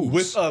a hose.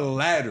 With a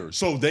ladder.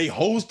 So they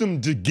hosed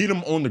him to get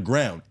him on the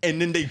ground. And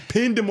then they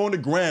pinned him on the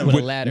ground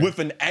with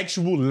an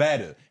actual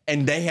ladder.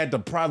 And they had to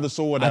pry the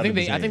sword out of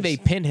his hands. I think they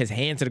pinned his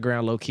hand to the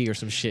ground low key or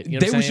some shit. You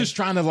know they was just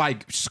trying to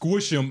like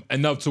squish him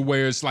enough to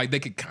where it's like they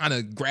could kind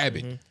of grab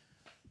it.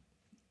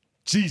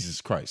 Jesus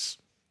Christ.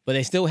 But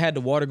they still had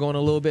the water going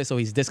a little bit, so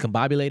he's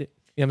discombobulated.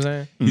 You know what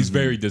I'm saying? He's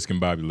very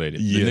discombobulated.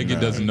 The nigga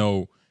doesn't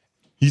know.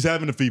 He's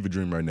having a fever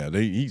dream right now.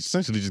 He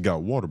essentially just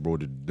got waterboarded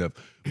to death.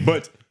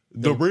 But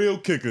the real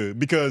kicker,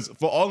 because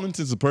for all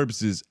intents and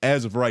purposes,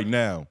 as of right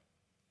now,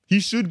 he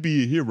should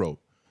be a hero.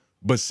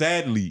 But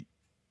sadly,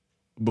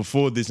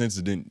 before this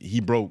incident, he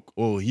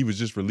was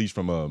just released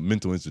from a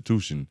mental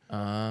institution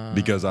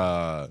because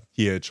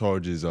he had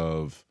charges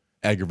of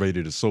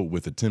aggravated assault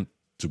with attempt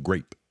to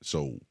rape.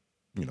 So,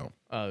 you know.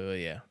 Oh,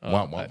 yeah.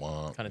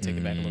 Kind of take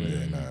it back a little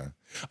bit.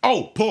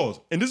 Oh, pause.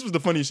 And this was the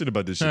funniest shit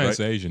about this shit, right?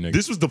 Asian nigga.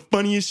 This was the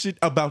funniest shit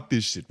about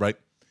this shit, right?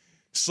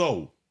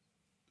 So,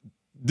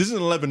 this is an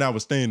 11-hour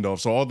standoff,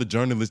 so all the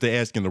journalists, they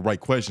asking the right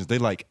questions. They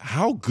like,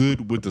 how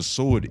good with the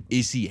sword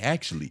is he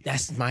actually?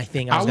 That's my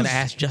thing. I was going to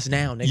ask just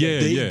now,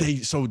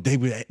 nigga. So they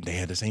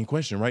had the same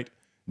question, right?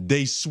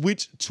 They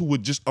switched to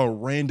just a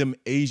random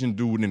Asian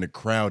dude in the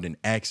crowd and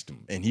asked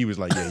him. And he was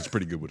like, yeah, he's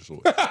pretty good with a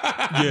sword.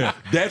 Yeah.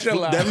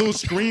 That little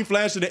screen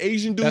flash of the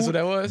Asian dude. That's what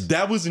that was?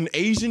 That was an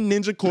Asian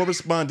ninja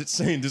correspondent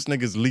saying this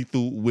nigga's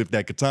lethal with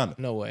that katana.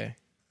 No way.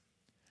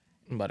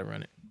 I'm about to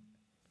run it.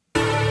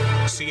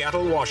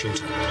 Seattle,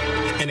 Washington.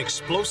 An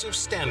explosive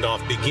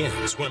standoff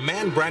begins when a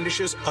man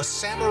brandishes a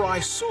samurai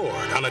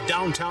sword on a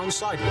downtown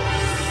sidewalk.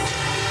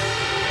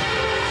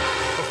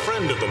 A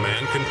friend of the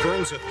man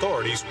confirms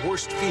authorities'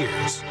 worst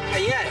fears.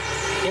 Yeah,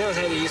 he knows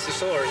how to use the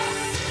sword.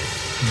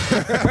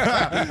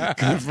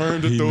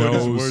 Confirmed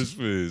authorities' worst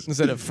fears.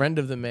 Instead of friend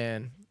of the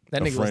man.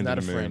 That nigga was not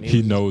a friend.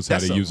 He knows how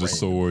to use a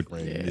sword.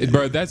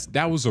 Bro,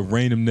 that was a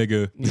random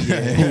nigga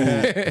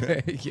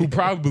who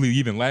probably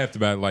even laughed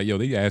about it. Like, yo,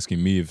 they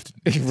asking me if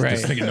this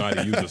nigga know how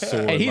to use a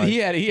sword.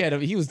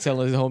 And he was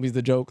telling his homies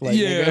the joke. Like,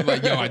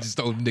 like, yo, I just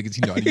told niggas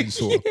he know how to use a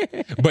sword.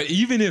 But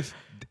even if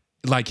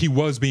like he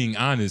was being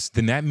honest,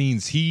 then that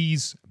means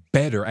he's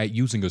better at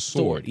using a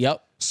sword.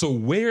 Yep. So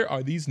where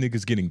are these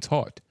niggas getting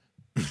taught?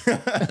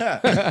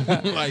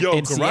 Like,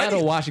 in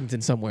Seattle, Washington,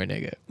 somewhere,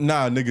 nigga.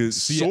 Nah, nigga,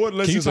 sword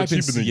lessons are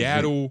cheaper than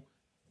Seattle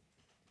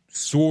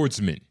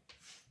swordsman.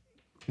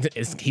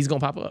 He's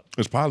gonna pop up.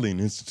 It's probably an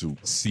institute.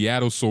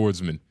 Seattle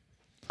swordsman.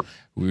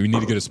 We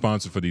need to get a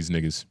sponsor for these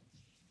niggas.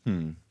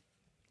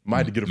 Might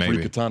have to get a free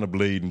katana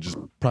blade and just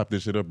prop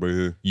this shit up right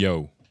here.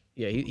 Yo.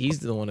 Yeah, he's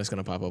the one that's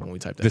gonna pop up when we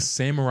type that. The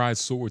samurai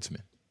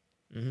swordsman.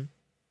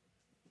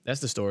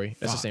 That's the story.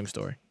 That's the same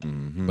story.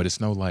 But it's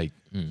no like.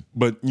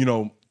 But you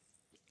know,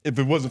 if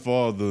it wasn't for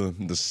all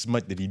the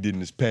smut that he did in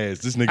his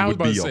past, this nigga would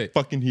be a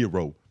fucking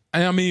hero.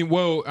 I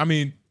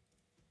mean,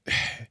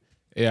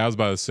 yeah, I was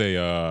about to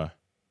say,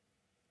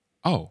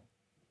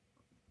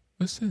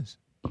 what's this?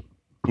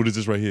 What is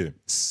this right here?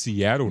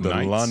 Seattle the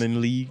Knights.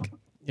 Lonin League.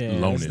 Yeah,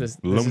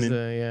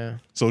 Lonin.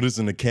 So this is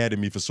an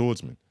academy for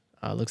swordsmen.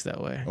 Looks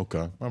that way.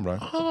 Okay, all right.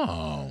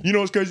 Oh. You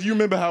know, it's because you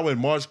remember how at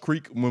Marsh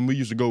Creek, when we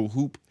used to go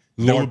hoop,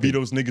 there would be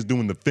those niggas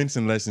doing the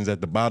fencing lessons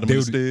at the bottom of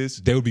the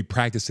stairs. They would be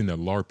practicing their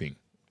LARPing.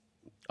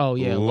 Oh,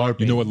 yeah.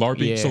 LARPing. You know what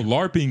LARPing? Yeah. So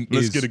LARPing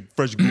Let's is... get a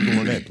fresh Google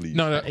on that, please.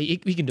 No,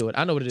 we can do it.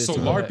 I know what it is. So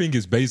LARPing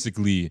is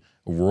basically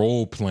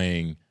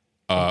role-playing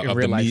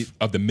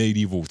of the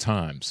medieval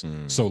times.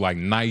 So like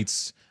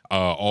knights,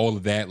 all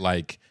of that,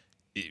 like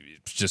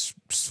just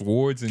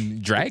swords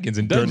and dragons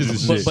and dungeons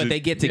and shit. But they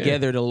get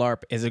together to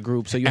LARP as a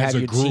group. So you have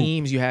your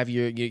teams, you have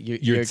your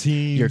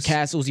teams, your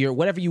castles, your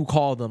whatever you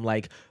call them,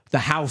 like the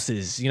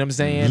houses. You know what I'm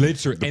saying?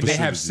 Literally, and they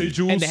have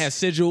sigils. And they have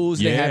sigils.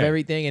 They have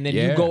everything. And then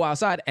you go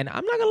outside. And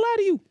I'm not gonna lie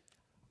to you,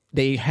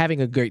 they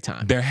having a great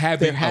time. They're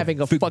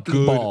having a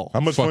fucking ball.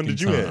 How much fun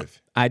did you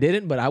have? I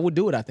didn't, but I would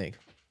do it. I think.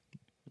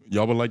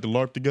 Y'all would like to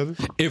LARP together?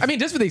 I mean,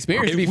 just for the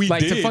experience, if we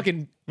like did, to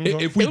fucking.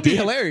 If we it would be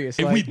hilarious.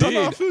 If we did,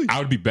 I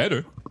would be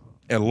better.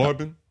 At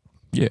LARPing?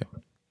 Yeah.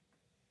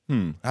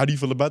 How do you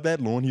feel about that,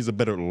 Lauren? He's a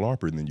better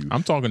LARPer than you.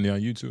 I'm talking to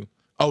you too.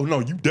 Oh no,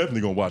 you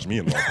definitely gonna watch me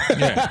in LARPing.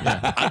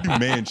 Yeah. I do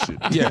man shit.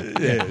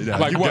 Yeah.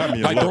 Like what?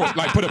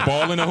 Like put a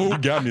ball in a hoop. You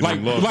got me like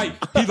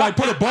he like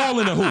put a ball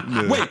in a hoop.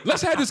 Yeah. Wait,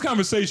 let's have this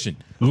conversation.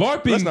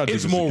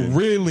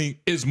 LARPing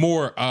is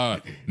more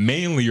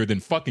manlier than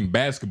fucking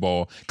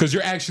basketball because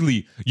you're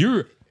actually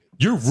you're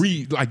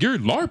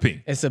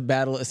LARPing. It's a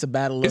battle. It's a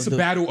battle. It's a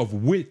battle of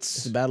wits.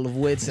 It's a battle of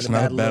wits. It's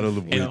not a battle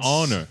of wits. And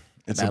honor.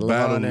 It's a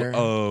battle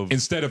of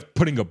instead of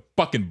putting a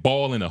fucking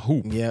ball in a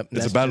hoop. Yep,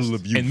 it's a battle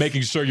of youth and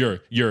making sure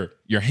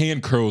your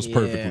hand curls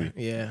perfectly.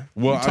 Yeah.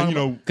 Well, you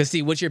know, because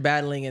see, what you're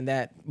battling in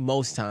that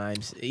most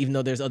times, even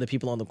though there's other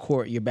people on the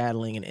court, you're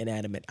battling an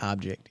inanimate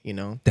object. You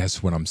know.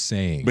 That's what I'm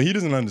saying. But he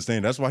doesn't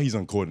understand. That's why he's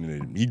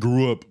uncoordinated. He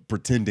grew up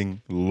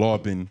pretending,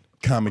 LARPing,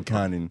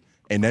 Comic-Conning,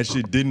 and that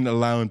shit didn't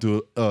allow him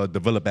to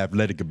develop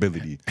athletic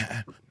ability.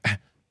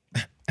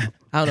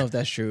 I don't know if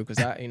that's true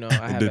because I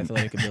have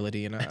athletic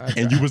ability and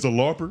and you was a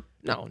LARPer?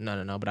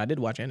 No. But I did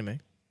watch anime.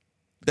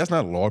 That's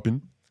not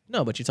LARPing.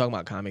 No, but you're talking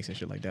about comics and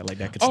shit like that. Like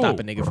that could stop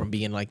a nigga from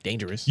being like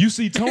dangerous. You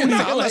see, Tony. I'm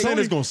not saying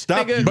it's gonna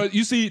stop you, but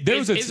you see,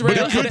 there's a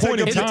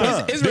point in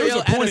time. Israel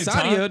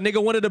Adesanya,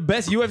 nigga, one of the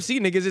best UFC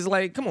niggas, is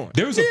like, come on.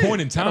 There was a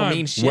point in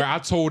time where I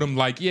told him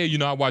like, yeah, you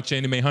know, I watch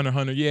anime, Hunter x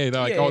Hunter. Yeah,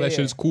 like all that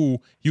shit is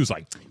cool. He was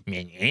like,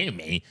 man,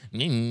 anime,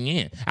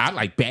 I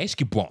like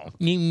basketball.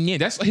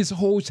 That's his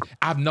whole.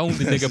 I've known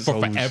the nigga for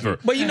forever.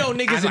 But you know,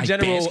 niggas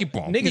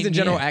in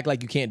general act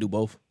like you can't do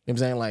both. You know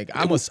what I'm saying? Like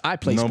I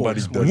play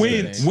sports.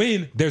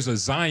 When there's a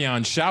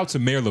Zion, shout out to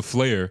Mayor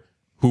LaFleur,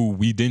 who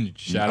we didn't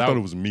shout out. I thought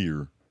it was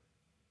Mir.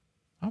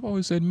 I've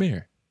always said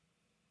Mayor.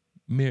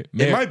 It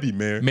might be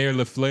Mayor. Mayor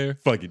LaFleur.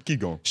 Fuck it,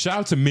 keep going. Shout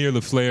out to Mayor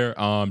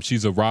LaFleur.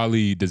 She's a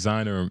Raleigh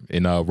designer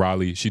in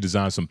Raleigh. She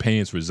designed some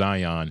pants for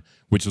Zion,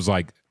 which was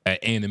like an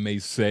anime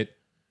set.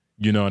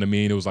 You know what I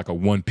mean? It was like a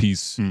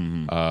one-piece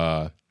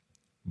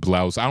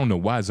blouse. I don't know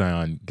why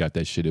Zion got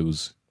that shit. It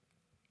was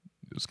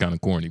kind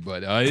of corny,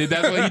 but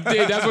that's what he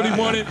did. That's what he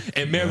wanted,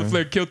 and Mayor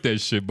LaFleur killed that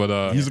shit.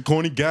 But he's a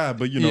corny guy,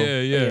 but you know,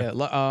 yeah.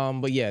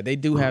 But yeah, they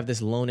do have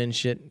this loan-in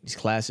shit, these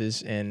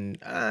classes, and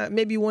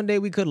maybe one day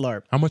we could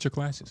LARP. How much are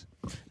classes?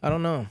 I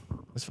don't know.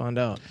 Let's find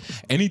out.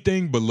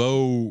 Anything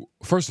below,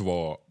 first of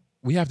all,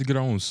 we have to get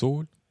our own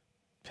sword.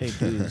 Pay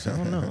dues. I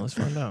don't know. Let's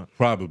find out.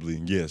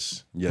 Probably,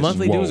 yes.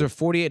 Monthly dues are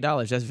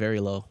 $48. That's very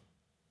low.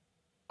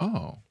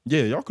 Oh,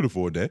 yeah, y'all could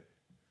afford that.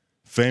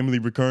 Family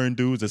recurring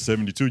dues at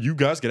 $72. You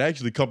guys could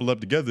actually couple up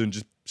together and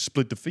just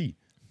split the fee.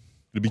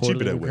 It'd be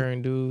cheaper that way.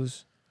 Recurring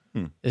dues.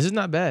 This is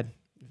not bad.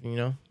 You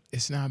know,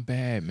 it's not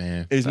bad,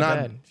 man. It's not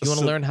bad. If you want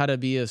to learn how to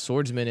be a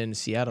swordsman in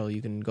Seattle,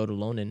 you can go to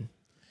Loanin'.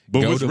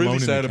 But what's really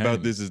sad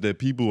about this is that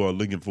people are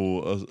looking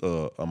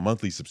for a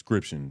monthly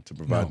subscription to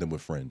provide them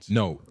with friends.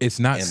 No, it's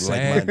not and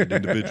sad. like-minded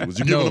individuals.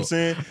 You get what I'm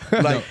saying?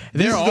 Like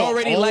they're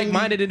already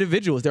like-minded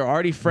individs. They're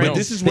already friends. But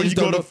this is where you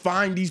go to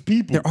find these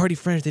people. They're already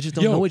friends. They just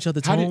don't know each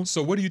other's tone.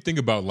 So what do you think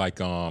about like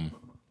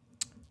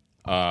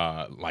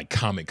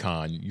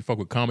Comic-Con? You fuck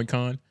with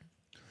Comic-Con?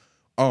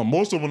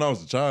 Most of when I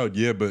was a child,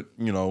 yeah, but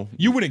you know,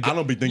 you wouldn't. I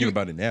don't be thinking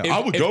about it now.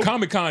 I would go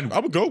Comic-Con. I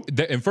would go.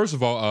 And first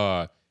of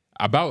all,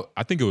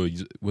 I think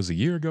it was a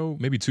year ago,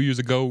 maybe 2 years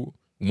ago.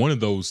 One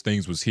of those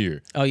things was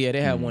here. Oh yeah,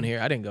 they had one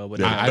here. I didn't go,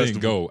 but I didn't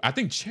go. I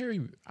think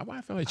Cherry. I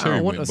felt like Cherry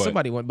went.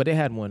 Somebody went, but they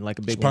had one like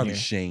a big one here. Probably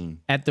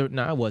Shane.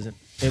 I wasn't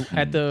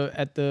at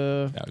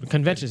the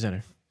convention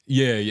center.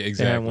 Yeah,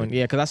 exactly. They had one.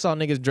 Yeah, because I saw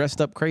niggas dressed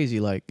up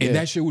crazy like. And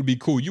that shit would be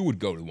cool. You would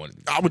go to one of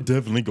these. I would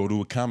definitely go to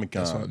a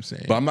Comic-Con. That's what I'm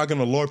saying. But I'm not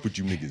gonna LARP with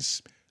you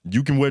niggas.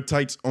 You can wear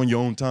tights on your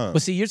own time.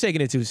 But see, you're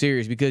taking it too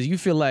serious because you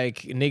feel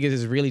like niggas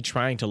is really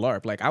trying to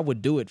LARP. Like, I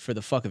would do it for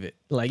the fuck of it.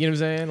 Like, you know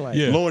what I'm saying? Like,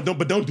 yeah. Lord,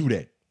 don't do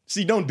that.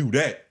 See, don't do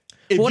that.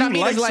 If what you I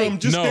mean like is like, something,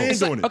 just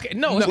stand on it. Okay,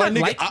 no, if I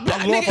like, I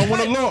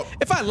want to LARP.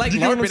 If I like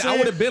LARPing, I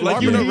would have been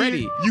LARPing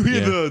already. You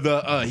hear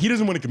the he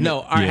doesn't want to commit.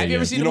 No, all right. Have you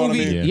ever seen the movie?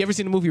 You ever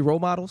seen the movie Role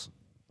Models?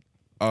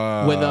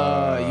 With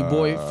your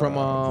boy from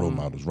Role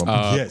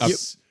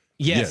Models.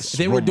 Yes,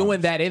 they were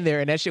doing that in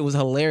there, and that shit was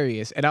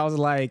hilarious. And I was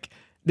like,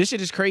 this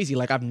shit is crazy.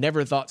 Like, I've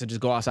never thought to just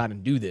go outside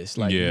and do this.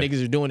 Like,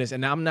 niggas are doing this.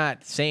 And I'm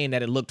not saying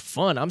that it looked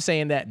fun. I'm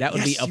saying that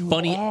would be a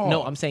funny...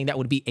 No, I'm saying that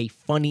would be a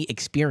funny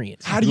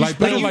experience. How do you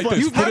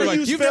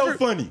spell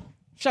funny?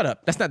 Shut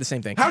up. That's not the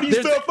same thing. How do you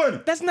spell funny?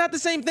 That's not the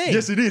same thing.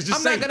 Yes, it is.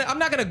 Just I'm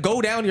not gonna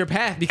go down your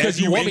path because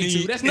you want me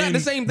to. That's not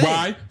the same thing.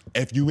 Why?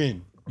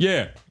 F-U-N.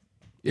 Yeah.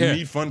 You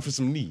need fun for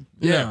some need.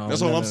 Yeah.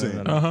 That's all I'm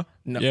saying.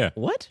 No. Yeah.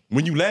 What?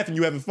 When you laughing,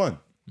 you having fun.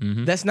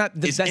 That's not.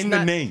 It's in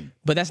the name.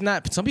 But that's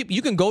not. Some people,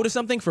 you can go to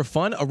something for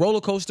fun. A roller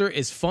coaster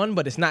is fun,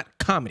 but it's not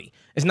comedy.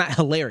 It's not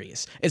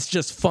hilarious. It's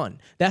just fun.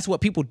 That's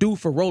what people do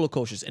for roller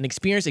coasters. An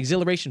experience,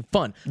 exhilaration,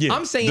 fun. Yeah,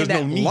 I'm saying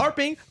that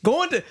LARPing,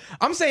 going to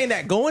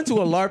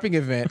a LARPing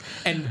event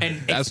and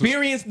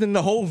experiencing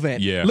the whole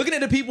event, looking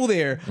at the people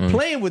there,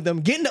 playing with them,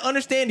 getting to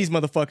understand these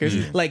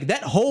motherfuckers, like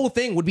that whole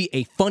thing would be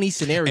a funny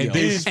scenario.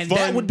 And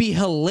that would be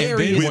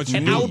hilarious.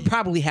 And I would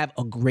probably have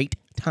a great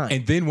time.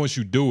 And then once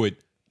you do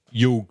it,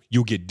 you'll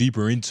get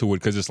deeper into it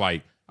because it's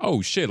like,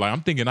 oh shit, like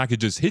I'm thinking I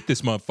could just hit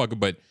this motherfucker,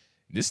 but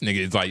this nigga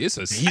is like, it's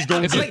a He's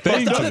gonna it's a get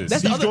thing fucked to up.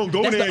 this. He's gonna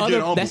go there and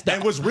get humbled.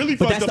 And what's really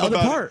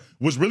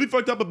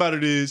fucked up about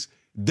it is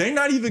they're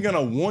not even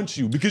gonna want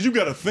you because you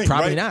gotta think,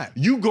 Probably right? not.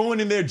 You going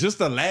in there just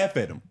to laugh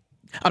at him.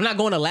 I'm not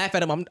going to laugh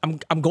at him.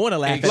 I'm going to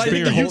laugh Like, at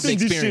the whole think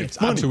this experience. shit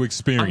funny? To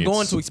experience. I'm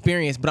going to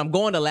experience, but I'm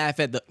going to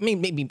laugh at the. I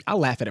mean, maybe I'll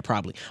laugh at it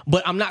probably,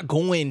 but I'm not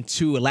going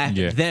to laugh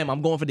at them.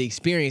 I'm going for the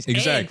experience.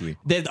 Exactly.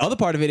 And the other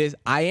part of it is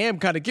I am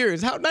kind of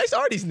curious. How nice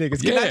are these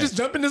niggas? Can I just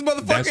jump in this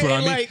motherfucker? That's what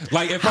I mean.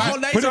 Like if how I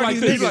nice put it are like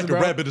these this, He's niggas, like bro?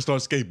 a rabbit to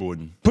start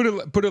skateboarding.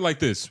 Put it like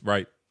this,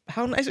 right?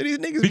 How nice are these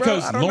niggas,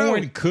 Because bro? I don't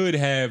Lauren know. could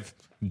have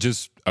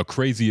just a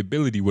crazy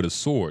ability with a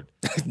sword.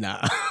 Nah.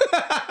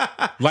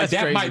 Like That's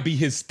that crazy. might be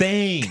his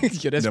thing. Yeah,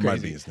 that's That crazy.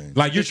 might be his thing.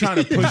 Like you're trying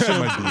to push him.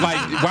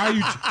 Like why are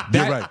you?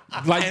 You're right.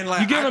 Like, And,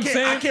 like, you get what I'm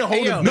saying? I can't hold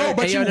Hey, yo, it No, back.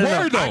 but Hey, you yo, no,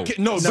 were no. though.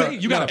 No, So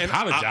you gotta and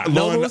apologize.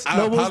 Lauren, Noblez, I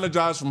Noblez.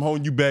 apologize from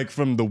holding you back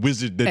from the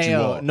wizard that you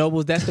are.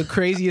 Noblez, that's the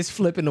craziest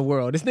flip in the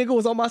world. This nigga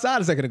was on my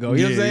side a second ago.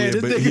 You know what I'm saying?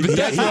 but This he, nigga,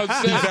 That's what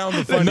I'm saying. he found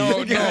the funny.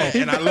 No,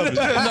 and I love it.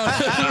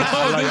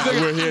 I like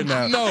it. We're here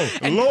now. No.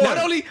 Lord.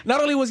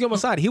 not only was he on my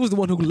side, he was the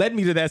one who led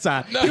me to that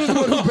side. He was the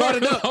one who brought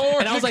it up.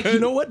 And I was like, you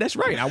know what? That's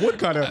right. I would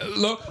kind of.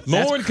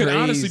 Lauren could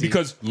honestly, crazy.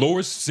 because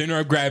Laura's center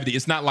of gravity,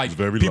 it's not like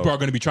very people low. are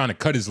going to be trying to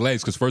cut his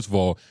legs because first of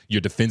all,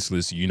 you're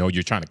defenseless. You know,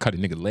 you're trying to cut a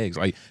nigga legs.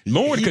 Like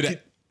Lauren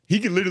He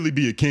could literally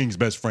be a king's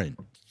best friend.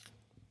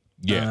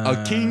 yeah.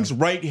 A king's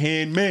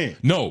right-hand man.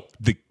 No,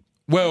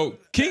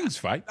 kings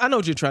fight. I know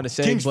what you're trying to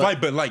say. Kings but,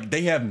 fight, but like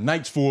they have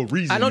knights for a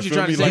reason. I know what you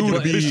you're feel trying to me? say, Like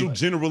but- the official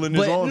general in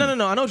his But army.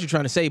 no. I know what you're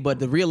trying to say, but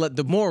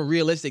the more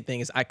realistic thing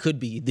is I could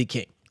be the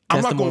king.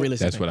 That's not the more gonna-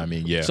 realistic That's thing. what I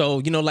mean. Yeah. So,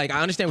 you know, like, I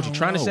understand what you're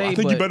trying to say. I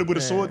think but, you're better with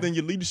a sword than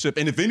your leadership.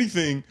 And if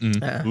anything,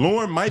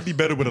 Lauren might be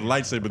better with a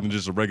lightsaber than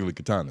just a regular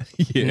katana.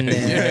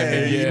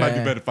 yeah. He might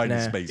be better fighting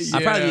in space.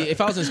 I probably,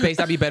 if I was in space,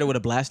 I'd be better with a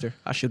blaster.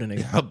 I shoot a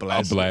nigga. A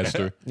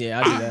blaster.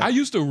 Yeah, I do that. I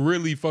used to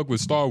really fuck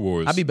with Star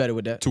Wars. I'd be better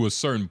with that. to a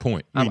certain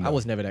point. I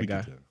was never that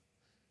guy.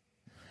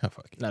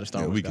 Not a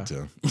Star Yeah, Wars we guy.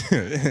 could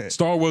tell.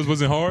 Star Wars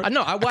wasn't hard. I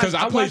know. I watched. because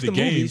I played watched the the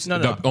movies. games No,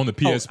 no. on the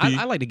PSP.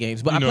 I like the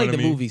games, but You I know played what the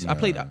I mean? movies.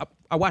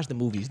 I watched the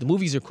movies. The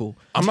movies are cool.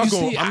 I'm not You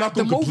going. see, I'm not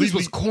the going to movies completely.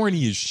 was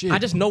corny as shit. I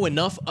just know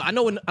enough. I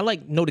know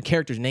the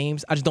characters'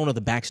 names. I just don't know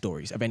the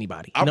backstories of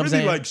anybody. You I know what I'm really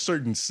saying? like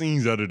certain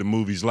scenes out of the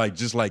movies, like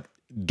just like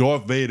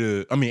Darth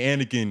Vader. I mean,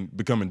 Anakin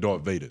becoming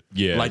Darth Vader.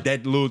 Yeah. like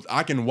that little.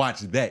 I can watch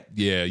that.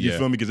 Yeah, You yeah.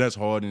 feel me? Because that's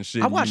hard and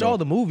shit. I watch you know. all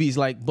the movies,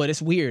 like, but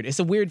it's weird. It's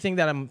a weird thing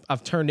that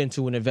I've turned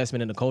into an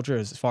investment in the culture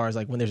as far as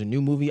like when there's a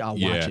new movie, I'll watch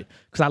Yeah. it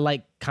because I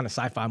like kind of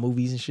sci-fi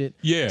movies and shit.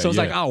 Yeah, So it's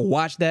like yeah. I'll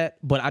watch that,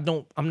 but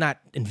I'm not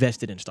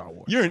invested in Star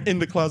Wars. You're an in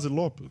the closet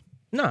LARPer.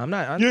 No, I'm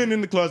not. You're an in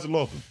the closet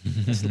LARPer.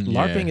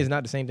 LARPing is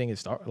not the same thing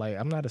as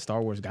I'm not a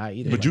Star Wars guy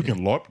either. But you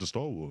can LARP to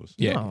Star Wars.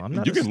 Yeah. No, I'm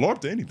not. You can LARP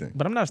to anything.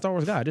 But I'm not a Star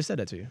Wars guy. I just said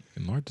that to you.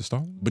 Can LARP to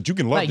Star Wars? But you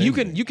can LARP Like to you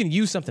anything. can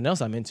use something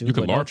else I'm into. You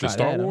can but don't LARP to try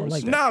Star that. I don't Wars?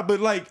 like that. Nah,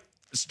 but like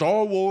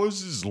Star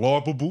Wars is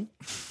LARPable.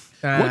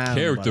 What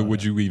character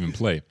would you even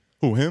play?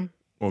 Who, him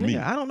or me?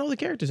 Yeah, I don't know the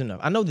characters enough.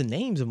 I know the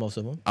names of most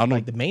of them. I know-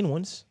 like the main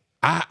ones.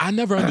 I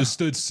never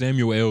understood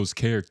Samuel L's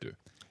character.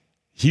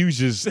 He was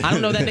just. I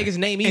don't know that nigga's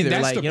name either. And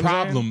that's like, the you know what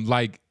I'm saying? problem.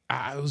 Like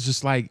I was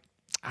just like,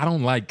 I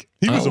don't like.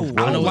 He was a I role.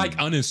 don't like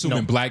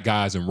unassuming black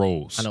guys in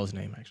roles. I know his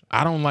name actually.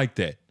 I don't like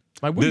that.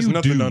 Like what There's do you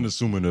nothing do?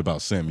 unassuming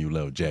about Samuel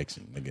L.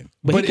 Jackson again.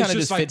 But he it's kind of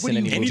just just like, fits what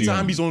in do you- any movie.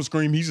 Anytime he's on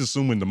screen, he's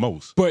assuming the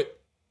most. But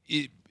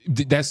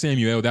that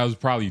Samuel, that was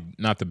probably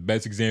not the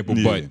best example.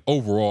 Yeah. But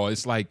overall,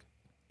 it's like,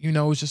 you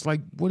know, it's just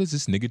like, what does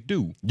this nigga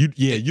do? You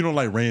don't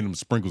like random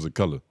sprinkles of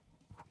color.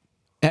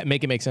 That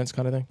make it make sense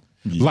kind of thing.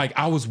 Like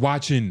I was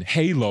watching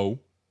Halo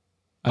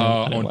I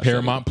didn't on watch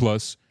Paramount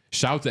Plus.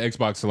 Shout out to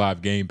Xbox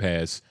Live Game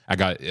Pass. I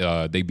got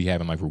they be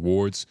having like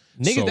rewards.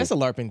 Nigga, So, that's a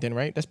LARPing thing,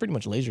 right? That's pretty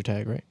much laser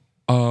tag, right?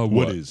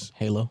 What is?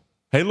 Halo.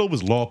 Halo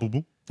was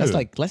LARPable. That's Yeah.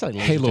 like laser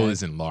Halo tag.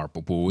 isn't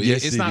LARPable.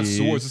 Yes, It's it not is.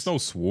 swords. It's no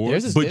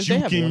swords. There's a- But They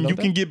you have can one, you don't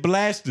can they? get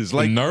blasters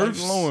like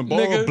Nerfs, Lauren, ball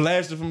nigga.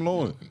 blasted from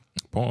Lauren.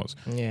 Pause.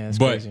 Yeah, that's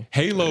But crazy.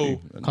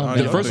 Halo. Calm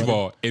down, First of brother.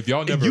 all, if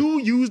y'all never, You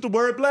used the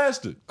word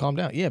blaster. Calm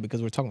down. Yeah,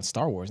 because we're talking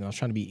Star Wars and I was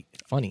trying to be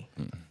funny.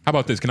 how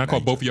about this? Can I call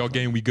both of y'all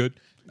game? We good?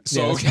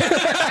 So Yeah,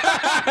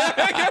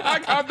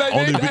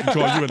 Only we can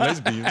call you a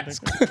lesbian.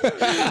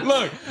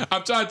 look,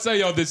 I'm trying to tell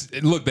y'all this.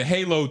 Look, the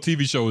Halo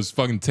TV show is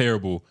fucking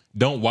terrible.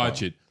 Don't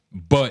watch it.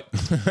 But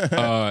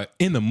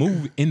in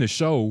the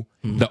show,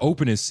 the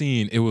opening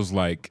scene, it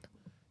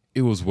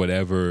was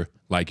whatever.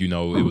 Like, you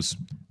know, it was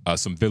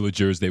some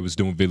villagers. They was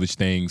doing village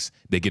things.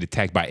 They get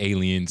attacked by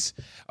aliens.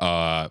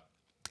 And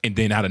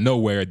then out of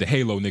nowhere, the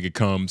Halo nigga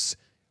comes.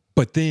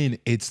 But then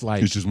it's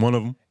like It's just one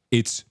of them.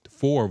 it's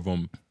 4 of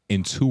them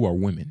and 2 are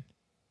women.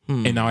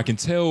 And now I can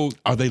tell.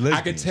 Are they I can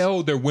lesbians?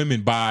 tell they're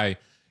women by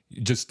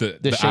just the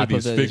shape of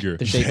obvious the- figure.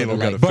 the shape of Halo the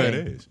got like, a But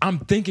fat ass. I'm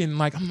thinking,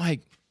 like,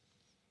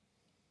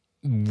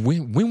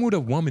 when would a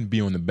woman be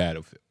on the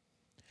battlefield?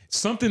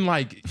 Something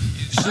like,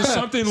 just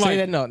something Say like,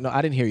 that. No,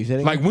 I didn't hear you. Say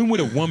that like again. when would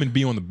a woman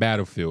be on the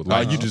battlefield?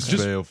 Like you just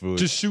fell for it.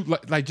 just shoot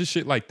like just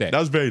shit like that. That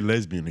was very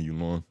lesbian of you,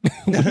 Lauren.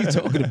 What are you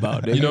talking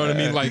about? You know what I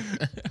mean? Like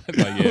What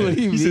yeah.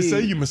 do you He said, mean?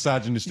 "Say you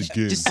misogynistic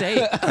again." Just say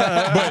it.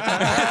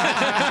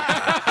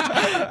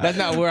 That's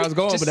not where I was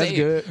going, but that's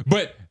good.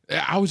 But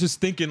I was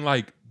just thinking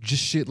like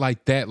just shit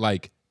like that,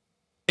 like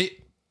it.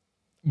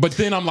 But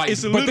then I'm like,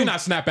 then I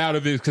snap out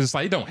of it because it's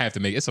like it don't have to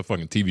make. It's a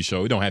fucking TV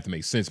show. It don't have to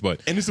make sense.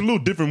 But and it's a little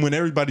different when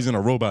everybody's in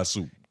a robot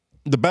suit.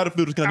 The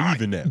battlefield is kind of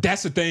even now.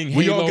 That's the thing.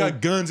 We all got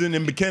guns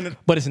in Canada.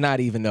 But it's not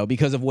even though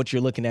because of what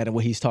you're looking at and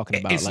what he's talking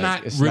about. It's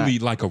not really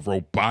like a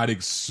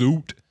robotic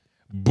suit,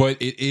 but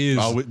it is.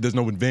 There's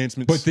no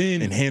advancements. But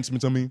then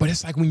enhancements. I mean, but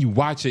it's like when you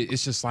watch it,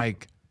 it's just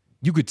like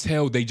you could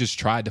tell they just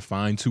tried to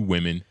find two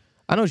women.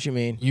 I know what you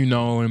mean. You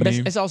know what I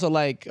mean? It's also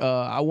like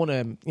I want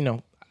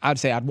to, I'd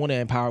say I'd want to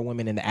empower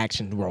women in the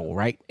action role,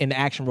 right? In the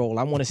action role,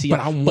 I want to see. But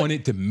I want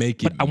it to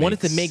make it. But I want it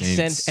to make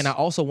sense, and I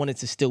also want it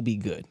to still be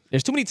good.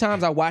 There's too many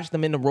times I watch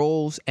them in the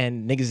roles,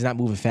 and niggas is not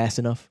moving fast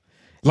enough.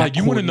 Like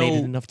you want to know,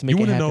 you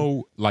want to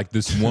know, like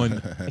this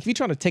one. If you're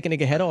trying to take a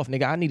nigga head off,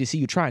 nigga, I need to see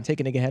you try and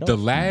take a nigga head off. The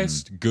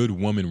last good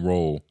woman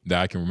role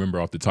that I can remember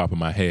off the top of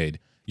my head.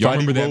 Y'all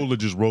remember that? Role or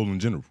just role in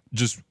general?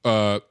 Just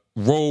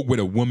role with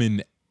a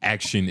woman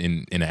action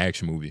in an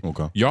action movie.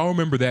 Okay. Y'all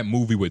remember that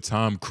movie with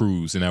Tom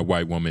Cruise and that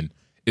white woman?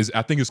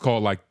 I think it's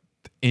called like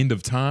End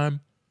of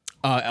Time.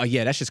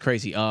 Yeah, that's just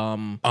crazy. I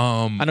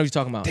know what you're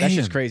talking about. Damn, that's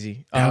just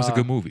crazy. That was a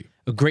good movie.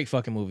 A great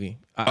fucking movie.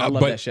 I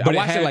love that shit. I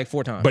watched it like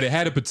 4 times. But it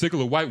had a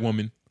particular white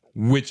woman,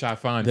 which I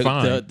find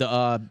fine.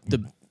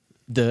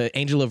 The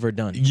Angel of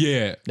Verdun.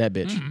 Yeah, that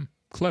bitch.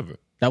 Clever.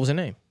 That was her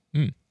name.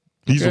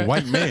 He's a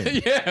white man.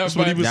 Yeah, that's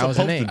what he was supposed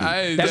to do.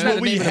 That's not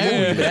the name of the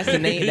movie, but that's the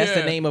name. That's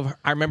the name of.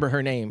 I remember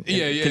her name.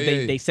 Yeah,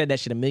 because they said that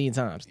shit a million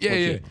times.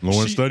 Yeah.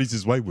 Lauren studies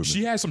his white women.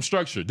 She has some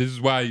structure. This is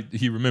why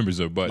he remembers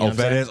her. But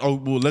fat ass. Oh,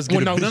 well, let's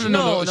get no, picture.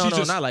 No,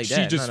 she's not like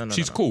that.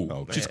 She's cool.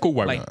 Okay. She's cool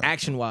white Like woman.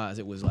 action wise,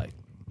 it was like.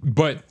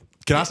 But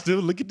can I still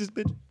look at this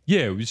bitch?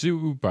 Yeah,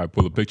 we'll probably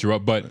pull a picture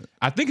up. But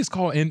I think it's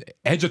called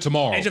Edge of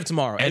Tomorrow. Edge of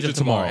Tomorrow. Edge of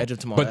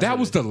Tomorrow. But that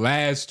was the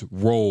last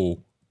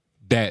role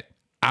that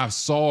I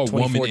saw a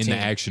woman in the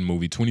action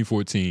movie,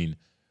 2014,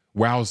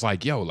 where I was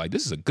like, yo, like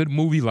this is a good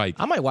movie. Like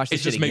I might watch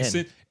this shit again. Makes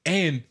sense.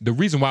 And the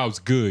reason why it was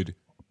good,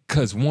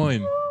 because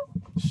one,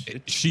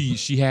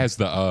 she has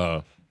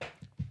the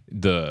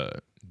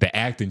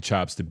acting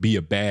chops to be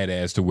a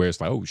badass to where it's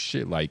like, oh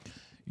shit, like,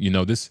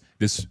 this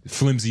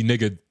flimsy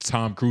nigga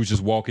Tom Cruise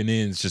just walking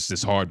in, it's just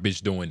this hard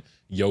bitch doing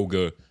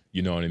yoga,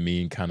 you know what I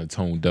mean? Kind of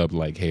toned up,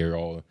 like hair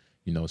all,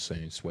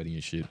 saying sweaty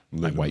and shit,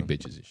 like white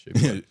bitches and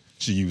shit.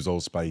 She used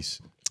Old Spice.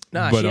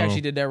 Nah, she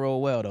actually did that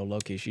role well though,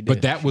 low-key. She did.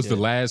 But that was the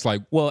last,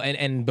 like... Well,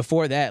 and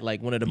before that, like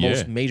one of the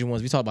most major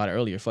ones, we talked about it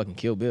earlier, fucking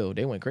Kill Bill.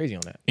 They went crazy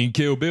on that. In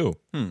Kill Bill.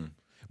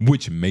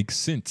 Which makes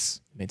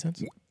sense. Made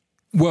sense?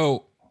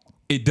 Well,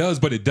 it does,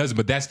 but it doesn't.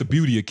 But that's the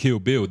beauty of Kill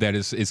Bill, that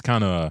it's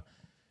kind of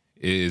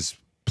is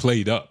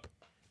played up.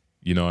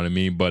 You know what I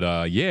mean?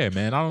 But yeah,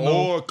 man, I don't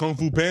know. Or Kung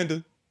Fu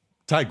Panda,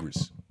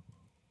 Tigress.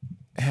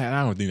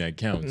 I don't think that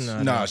counts.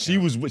 Nah, she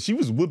was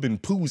whooping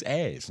Pooh's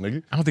ass,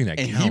 nigga. I don't think that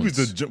counts. And he was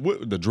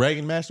the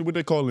Dragon Master. What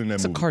they call in that movie?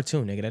 It's a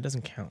cartoon, nigga. That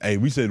doesn't count. Hey,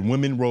 we said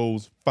women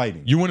roles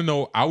fighting. You want to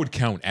know? I would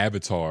count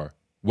Avatar.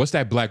 What's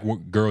that black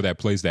girl that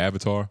plays the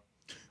Avatar?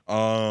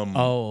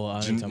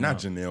 Not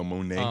Janelle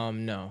Monáe.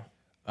 No.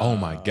 Oh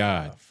my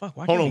God. Fuck.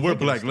 Hold on, we're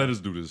black. Let us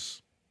do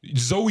this.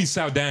 Zoe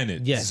Saldana.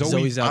 Yes,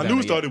 Zoe Saldana. I knew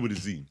it started with a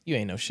Z. You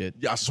ain't no shit.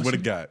 Yeah, I swear to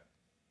God.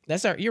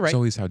 That's her. You're right.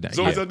 Zoe Saldana.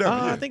 Zoe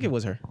Saldana. I think it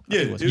was her.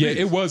 Yeah,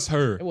 it was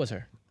her. It was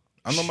her.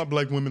 I know my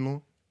black women,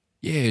 Lord.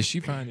 Yeah, she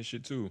fine as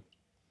shit too.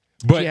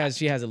 But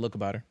she has a look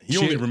about her. He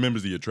only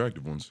remembers the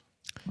attractive ones.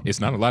 It's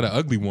not a lot of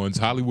ugly ones.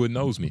 Hollywood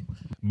knows me.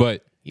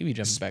 But you be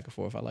jumping back and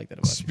forth. I like that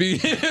about you. You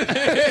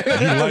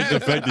like the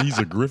fact that he's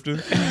a grifter?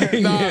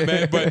 Nah,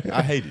 man, but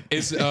I hate it.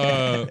 It's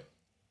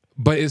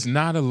but it's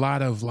not a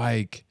lot of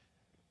like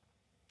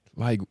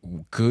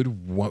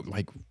good what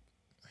like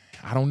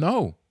I don't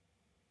know.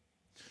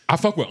 I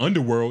fuck with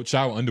Underworld,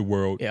 Child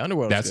Underworld. Yeah,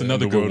 Underworld. That's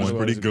another good one.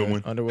 Pretty good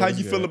one. How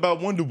you feel about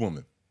Wonder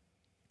Woman?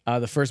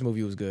 The first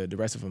movie was good. The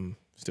rest of them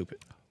stupid.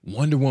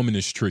 Wonder Woman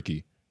is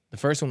tricky. The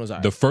first one was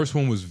alright. The first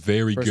one was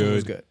very good. One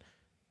was good.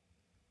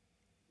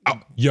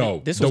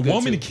 This was the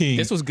Woman King.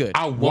 This was good.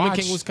 Woman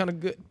King was kind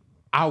of good.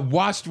 I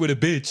watched with a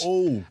bitch.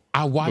 Oh,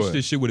 I watched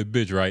this shit with a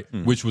bitch, right?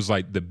 Which was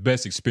like the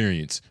best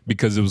experience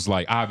because it was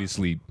like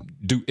obviously,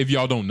 if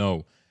y'all don't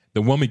know,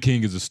 the Woman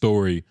King is a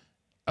story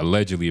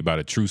allegedly about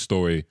a true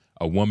story.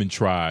 A woman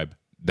tribe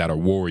that are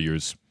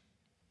warriors.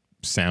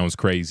 Sounds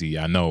crazy,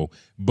 I know,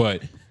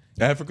 but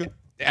Africa.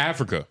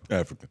 But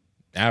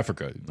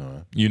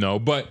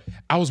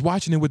I was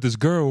watching it with this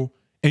girl,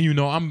 and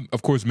I'm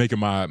of course making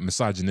my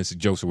misogynistic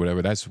jokes or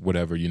whatever. That's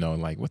whatever,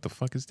 like what the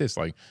fuck is this?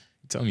 Like,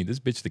 you telling me this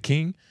bitch the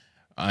king?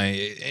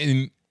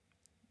 And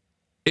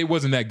it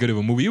wasn't that good of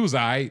a movie. It was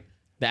alright.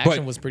 The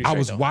action was pretty. I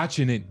was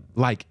watching it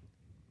like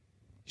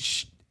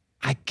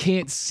I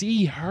can't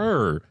see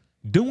her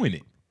doing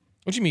it.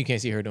 What you mean you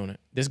can't see her doing it?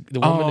 The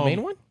woman, the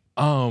main one?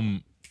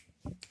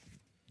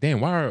 Damn,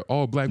 why are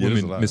all black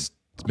women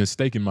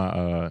mistaking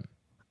my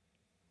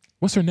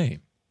what's her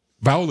name?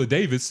 Viola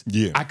Davis.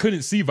 Yeah. I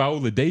couldn't see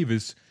Viola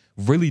Davis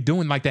really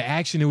doing like the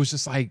action. It was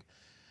just like,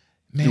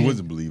 Man, it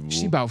wasn't believable.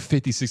 She about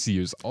 50, 60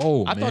 years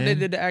old. I thought they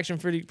did the action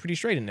pretty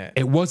straight in that.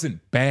 It wasn't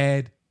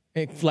bad.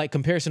 Like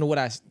comparison to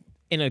what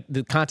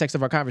the context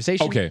of our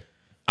conversation. Okay,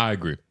 I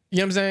agree. You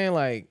know what I'm saying?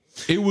 Like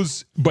it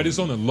was, but it's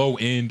on the low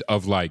end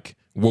of like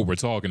what we're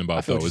talking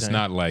about though. It's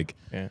not like,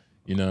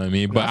 you know what I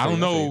mean? But I don't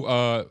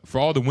know, for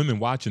all the women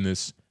watching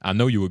this, I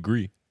know you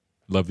agree,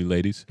 lovely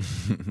ladies.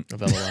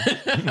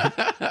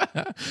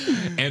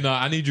 And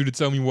I need you to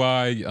tell me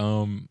why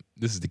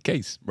this is the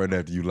case. Right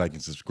after you like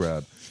and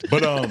subscribe.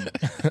 But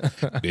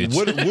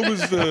what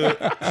was the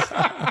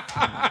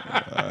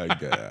oh,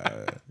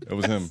 God. That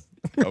was him.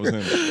 That was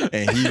him.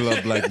 And he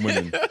loved black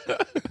women.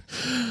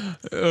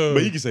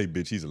 But he can say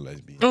bitch, he's a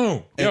lesbian.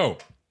 Oh, yo.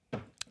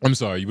 I'm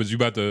sorry. Was you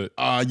about to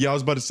yeah, I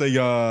was about to say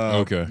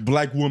okay.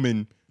 Black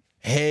woman,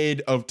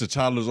 head of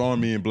T'Challa's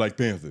army in Black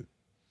Panther.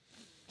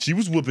 She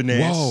was whooping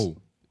ass. Whoa.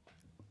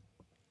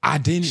 I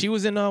didn't. She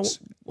was in I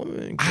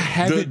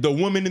haven't. The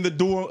woman in the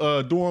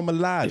Dora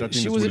Milaje. I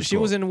think she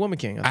was in Woman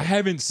King. I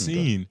haven't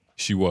seen.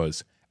 She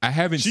was. I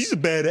haven't. She's a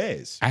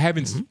badass. I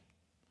haven't.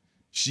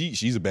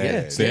 She's a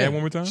badass. Say that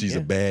one more time. She's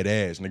a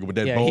badass nigga with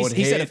that bald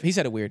head. He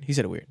said it weird. He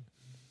said it weird.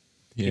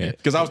 Yeah,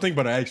 because I was thinking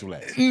about her actual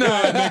ass. Nah,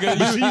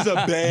 nigga, she's a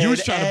badass. You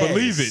was trying to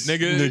believe it,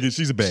 nigga. Nigga,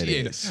 she's a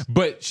badass.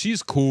 But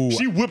she's cool.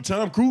 She whipped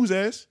Tom Cruise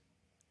ass.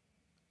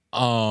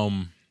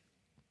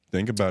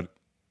 Think about it.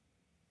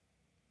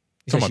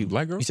 Talking about the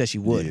black girl? You said she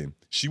would. Yeah.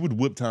 She would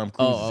whip Tom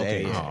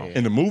Cruise's ass.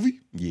 In the movie?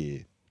 Yeah.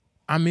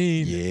 I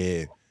mean,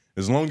 yeah.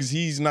 As long as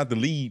he's not the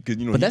lead, because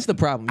you know. But that's the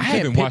problem. I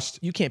haven't watched.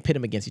 You can't pit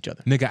them against each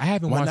other, nigga. I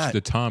haven't watched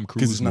the Tom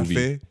Cruise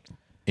movie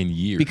in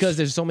years because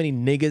there's so many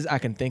niggas I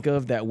can think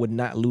of that would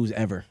not lose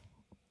ever.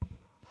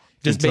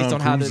 Just based Tom on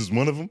how Cruise is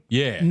one of them.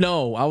 Yeah.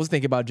 No, I was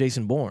thinking about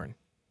Jason Bourne.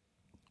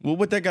 Well,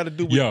 what that got to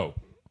do with? Yo,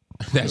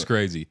 that's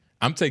crazy.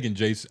 I'm taking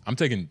Jason. I'm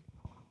taking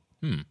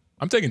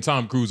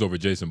Tom Cruise over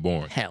Jason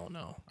Bourne. Hell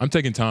no. I'm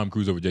taking Tom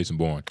Cruise over Jason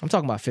Bourne. I'm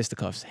talking about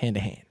fisticuffs, hand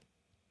to hand.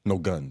 No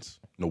guns,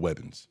 no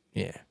weapons.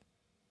 Yeah.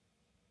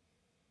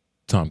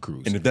 Tom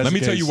Cruise. And if that's Let me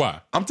tell you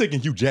why. I'm taking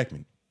Hugh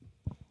Jackman.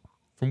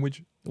 From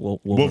which?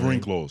 Wolverine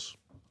claws.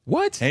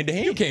 What? Hand to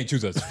hand. You can't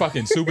choose a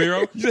fucking superhero.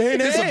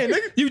 Hand to hand,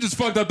 nigga. You just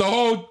fucked up the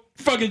whole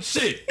fucking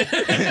shit.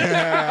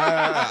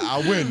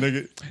 I win,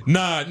 nigga.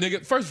 Nah,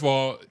 nigga. First of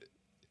all,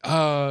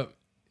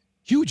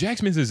 Hugh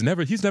Jackman he's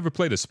never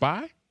played a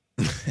spy.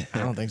 I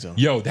don't think so.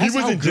 Yo, that's he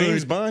wasn't how good,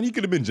 James Bond. He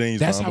could have been James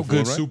That's Bond. how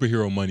before, good right?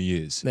 superhero money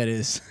is. That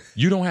is.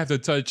 You don't have to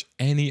touch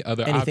any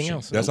other Anything option.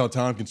 else. That's how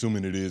time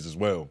consuming it is as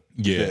well.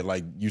 Yeah. That,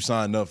 like you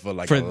signed up for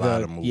like a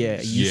lot of movies.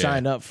 Yeah, you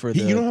signed up for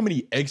You know how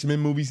many X-Men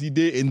movies he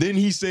did? And then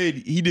he said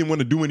he didn't want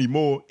to do any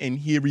more, and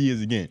here he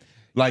is again.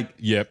 Like,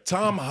 yep.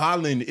 Tom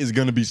Holland is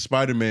gonna be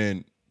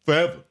Spider-Man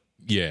forever.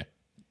 Yeah.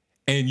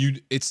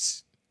 And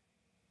it's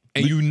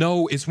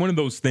one of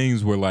those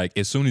things where like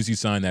as soon as he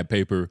signed that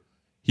paper,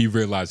 he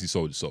realized he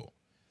sold his soul.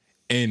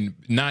 And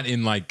not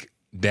in like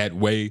that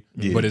way,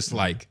 but it's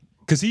like,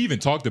 because he even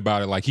talked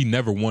about it, like he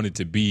never wanted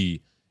to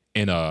be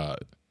in a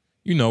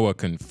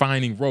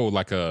confining role,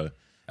 like a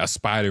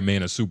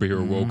Spider-Man, a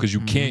superhero role, because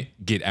you can't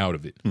get out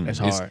of it. It's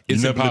hard.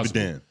 It's never live it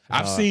impossible. down.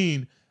 I've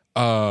seen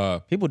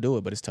people do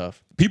it, but it's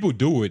tough. people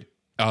do it.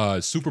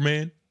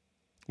 Superman,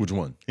 Which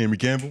one? Henry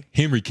Cavill?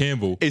 Henry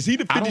Cavill. Is he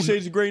the 50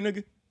 Shades of Grey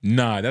nigga?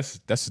 Nah, that's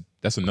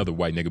another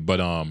white nigga. But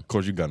Of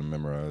course, you got to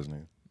memorize,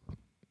 nigga.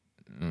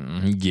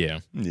 Yeah.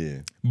 Yeah.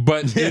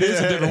 But it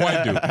is a different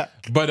white dude.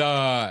 But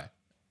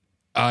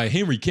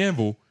Henry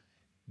Cavill,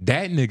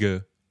 that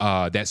nigga,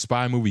 that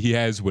spy movie he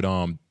has with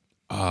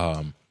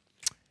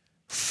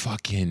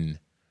fucking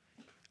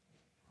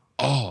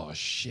oh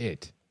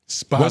shit.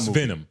 What's movie.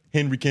 Venom?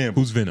 Henry Cavill.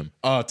 Who's Venom?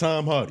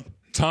 Tom Hardy.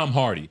 Tom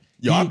Hardy.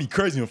 Yo, I'd be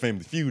crazy on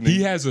Family Feud, nigga.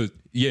 He has a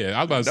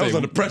I was about to say was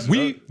under pressure.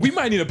 we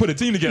might need to put a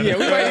team together. Yeah,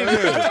 we might need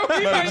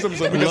to.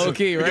 Low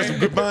key, We got some right?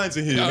 good minds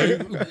in here,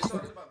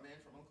 nigga.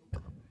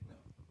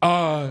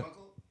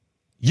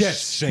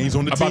 Yes, Shane's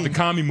on the team. about the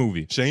commie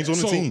movie. Shane's on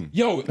the team.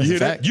 Yo, You hear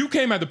that? you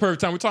came at the perfect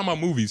time. We're talking about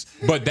movies,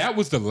 but that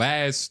was the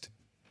last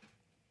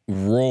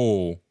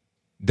role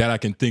that I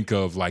can think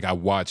of. Like I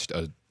watched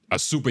a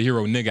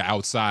superhero nigga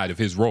outside of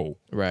his role.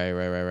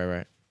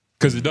 Right.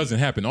 Because it doesn't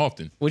happen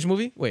often. Which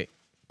movie? Wait.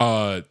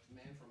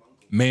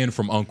 Man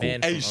from Uncle.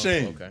 Hey,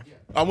 Shane, Okay.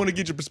 I want to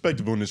get your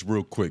perspective on this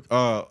real quick.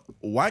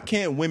 Why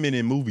can't women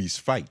in movies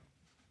fight?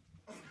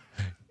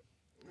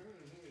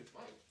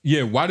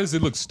 Yeah, why does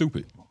it look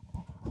stupid?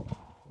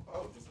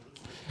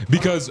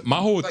 Because my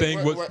whole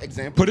thing was,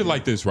 put it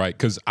like this, right?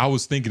 Because I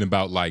was thinking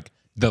about like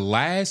the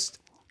last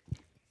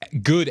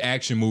good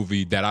action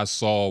movie that I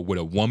saw with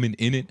a woman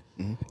in it,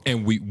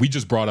 and we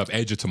just brought up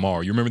Edge of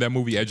Tomorrow. You remember that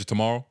movie, Edge of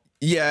Tomorrow?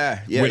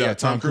 Yeah. With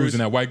Tom Cruise and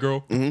that white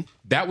girl?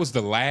 That was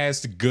the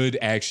last good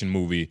action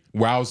movie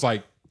where I was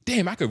like,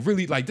 damn, I could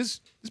really, like, this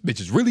bitch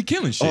is really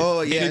killing shit.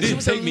 Oh, yeah. And it She didn't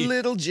was take a me,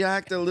 little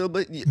jacked, a little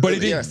bit. but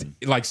it yes.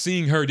 didn't, like,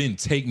 seeing her didn't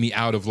take me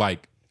out of,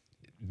 like,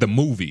 the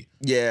movie.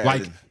 Yeah.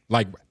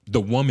 Like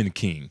The Woman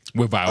King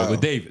with Viola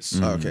Davis.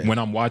 Okay. When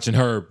I'm watching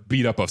her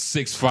beat up a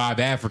 6'5"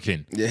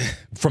 African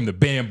from the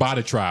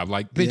Bambaataa tribe.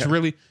 Like, bitch,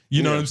 really?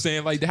 You know what I'm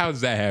saying? Like, how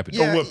does that happen?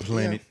 Yeah, On what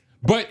planet?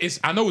 But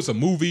I know it's a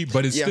movie,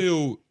 but it's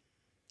still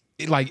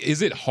like,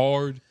 is it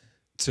hard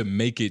to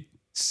make it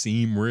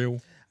seem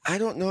real? I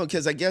don't know,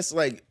 because I guess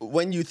like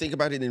when you think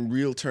about it in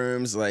real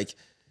terms, like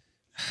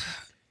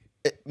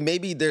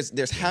maybe there's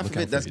half of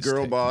it that's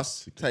girl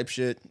boss type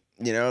shit,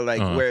 you know, like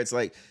where it's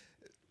like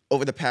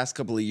over the past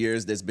couple of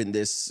years, there's been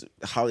this,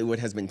 Hollywood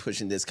has been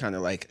pushing this kind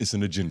of like, it's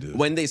an agenda.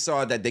 When they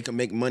saw that they could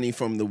make money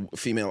from the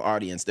female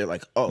audience, they're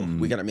like, oh,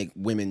 we got to make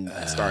women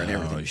star in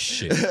everything. Oh,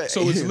 shit.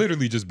 So it's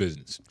literally just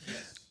business.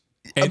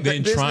 And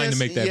then trying to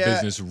make that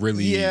business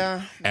really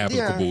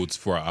applicable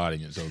for our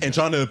audience. Okay. And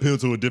trying to appeal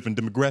to a different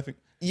demographic.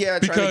 Yeah,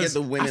 because trying to get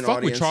the women I fuck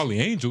audience. with Charlie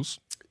Angels.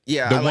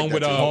 Yeah, the I one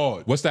like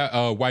with what's that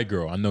white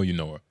girl? I know you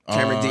know her.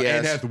 Cameron Diaz.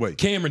 Anne Hathaway.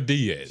 Cameron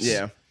Diaz.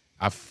 Yeah.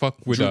 I fuck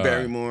with Drew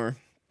Barrymore.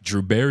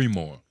 Drew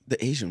Barrymore.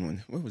 The Asian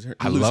one. What was her?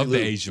 I love the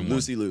Asian one.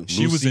 Lucy Liu.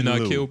 She was in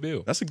Kill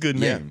Bill. That's a good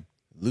name.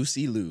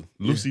 Lucy Liu.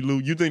 Lucy Liu.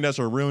 You think that's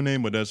her real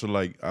name, or that's her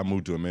like I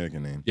moved to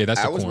American name? Yeah,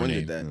 that's a porn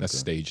name. That's a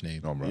stage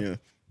name. Oh, right. Yeah.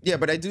 Yeah,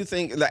 but I do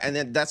think, like, and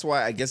then that's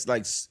why I guess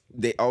like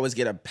they always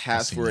get a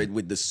pass for it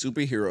with the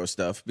superhero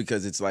stuff,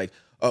 because it's like,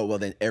 oh well,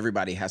 then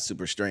everybody has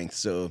super strength,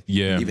 so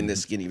even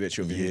this skinny bitch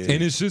over here.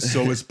 And it's just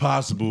so it's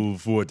possible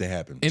for it to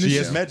happen. And she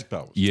has magic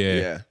powers.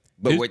 Yeah.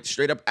 But with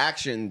straight up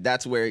action,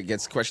 that's where it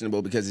gets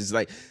questionable, because it's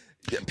like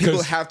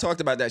people have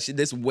talked about that shit.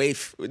 This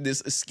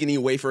skinny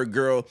wafer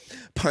girl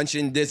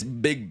punching this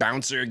big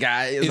bouncer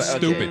guy. It's like,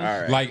 stupid. Okay,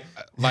 all right.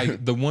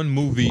 Like the one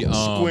movie,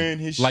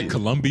 like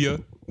Columbia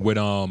with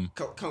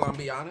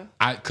Colombiana.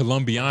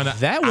 Colombiana.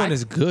 That one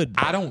is good.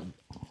 I don't.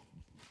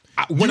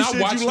 When I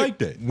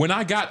watched it, when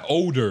I got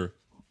older,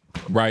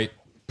 right,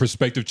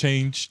 perspective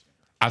changed.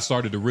 I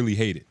started to really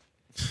hate it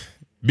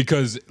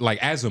because, like,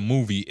 as a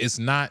movie, it's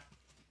not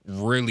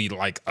really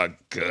like a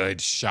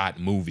good shot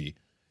movie.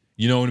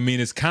 You know what I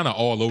mean? It's kind of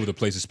all over the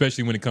place,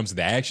 especially when it comes to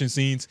the action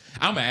scenes.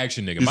 I'm an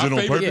action nigga. Is it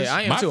on purpose? Yeah,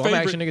 I am too. I'm an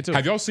action nigga too.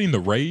 Have y'all seen The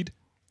Raid?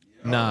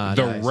 Nah.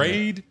 The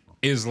Raid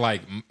is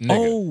like,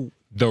 nigga,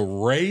 The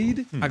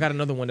Raid. I got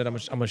another one that I'm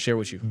gonna share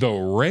with you. The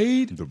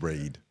Raid. The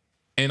Raid.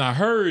 And I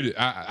heard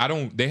I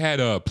don't. They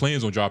had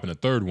plans on dropping a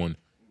third one.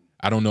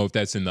 I don't know if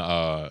that's in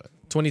the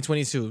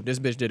 2022. This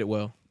bitch did it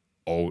well.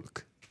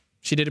 Old.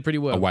 She did it pretty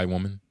well. A white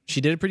woman. She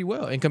did it pretty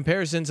well in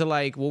comparison to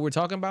like what we're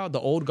talking about.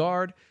 The old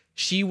guard.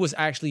 She was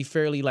actually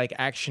fairly like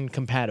action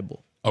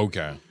compatible.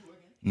 Okay.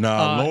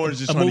 Nah, Lauren's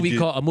just a movie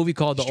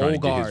called The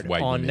Old Guard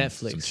on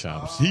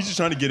Netflix. He's just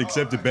trying to get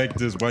accepted back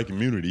to his white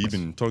community. He's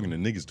been talking to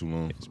niggas too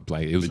long.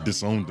 It was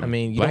disowned them. I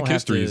mean, Black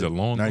history is a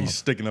long. Now he's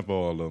sticking up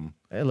all of them.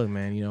 Hey, look,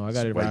 man. You know, I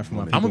got it right from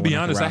my people. I'm gonna be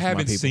honest. I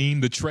haven't seen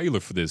the trailer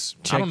for this.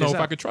 I don't know if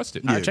I could trust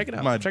it. Yeah, check it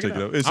out. Might check it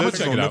out. It's I'm gonna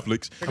check on it out.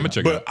 Netflix. I'm gonna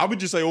check it out. But I would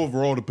just say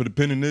overall, to put a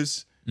pin in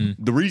this,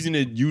 the reason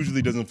it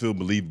usually doesn't feel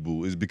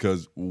believable is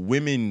because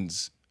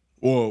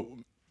or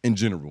in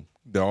general,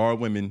 there are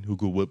women who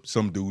could whip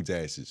some dudes'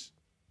 asses,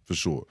 for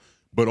sure.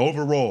 But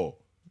overall,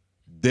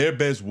 their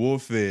best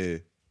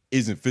warfare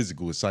isn't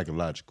physical, it's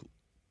psychological.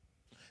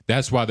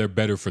 That's why they're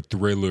better for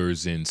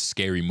thrillers and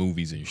scary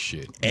movies and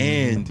shit.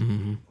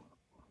 And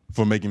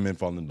for making men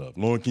fall in love.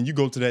 Lauren, can you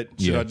go to that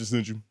shit I just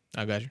sent you?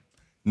 I got you.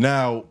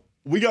 Now,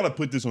 we got to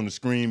put this on the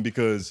screen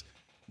because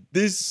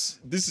this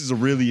is a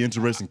really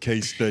interesting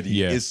case study.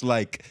 Yeah. It's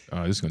like...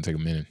 this is going to take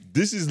a minute.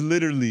 This is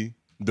literally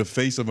the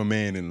face of a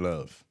man in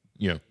love.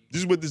 Yeah. This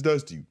is what this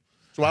does to you.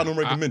 So I don't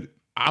recommend it.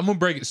 I'm going to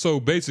break it.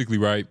 So basically,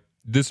 right,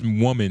 this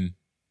woman...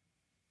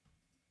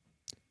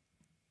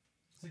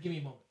 So give me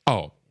a moment.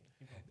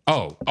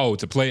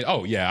 To play it?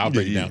 Oh, yeah, I'll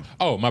break it down.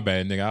 Oh, my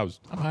bad, nigga.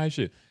 I'm high as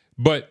shit.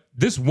 But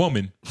this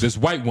woman, this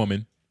white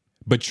woman,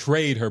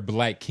 betrayed her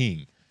black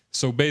king.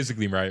 So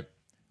basically, right,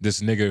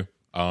 this nigga,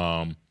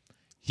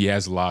 he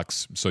has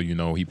locks. So, you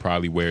know, he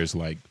probably wears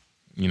like,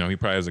 you know, he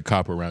probably has a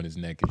copper around his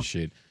neck and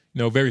shit. You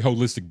know, very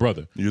holistic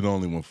brother. You're the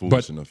only one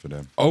foolish enough for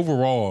that.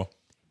 Overall,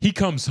 he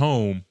comes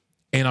home,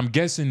 and I'm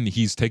guessing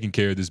he's taking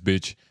care of this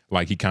bitch.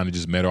 Like, he kind of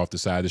just met her off the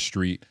side of the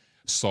street,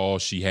 saw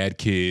she had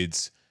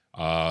kids,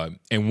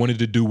 and wanted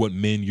to do what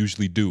men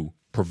usually do,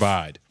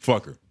 provide.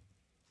 Fuck her.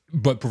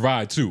 But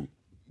provide, too.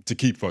 To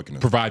keep fucking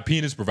her. Provide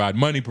penis, provide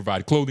money,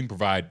 provide clothing,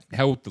 provide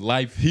health,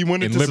 life, he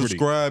wanted and to liberty.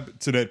 Subscribe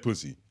to that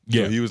pussy.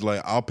 Yeah. So he was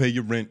like, I'll pay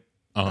your rent.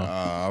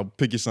 I'll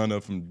pick your son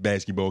up from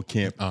basketball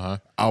camp.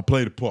 I'll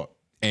play the part.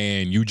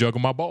 And you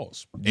juggle my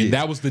balls. And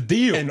that was the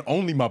deal. And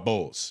only my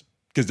balls.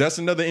 Because that's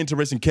another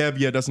interesting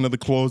caveat. That's another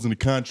clause in the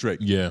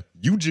contract. Yeah.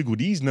 You jiggle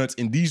these nuts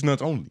and these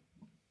nuts only.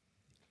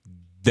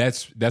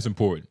 That's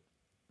important.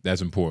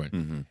 That's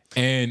important.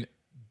 And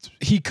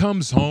he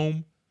comes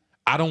home.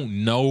 I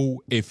don't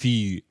know if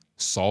he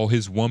saw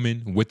his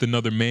woman with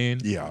another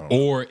man. Yeah.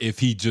 Or if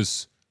he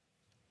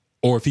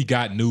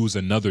got news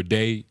another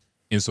day.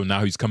 And so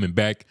now he's coming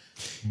back.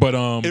 But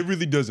it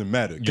really doesn't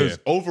matter. Because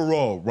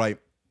overall, right,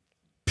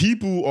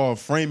 people are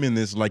framing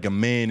this like a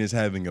man is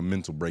having a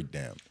mental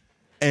breakdown.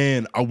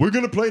 And we're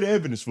going to play the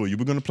evidence for you.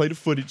 We're going to play the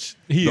footage,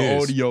 the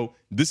audio.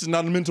 This is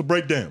not a mental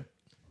breakdown.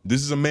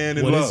 This is a man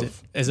in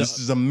love. This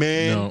is a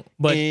man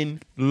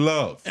in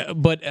love.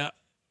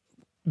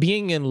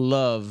 being in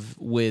love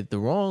with the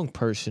wrong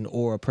person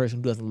or a person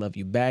who doesn't love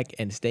you back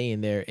and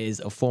staying there is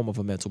a form of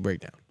a mental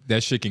breakdown.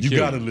 That shit can kill you.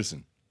 You gotta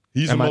listen.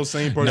 He's the most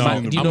sane person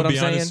in the Do you know what I'm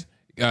saying?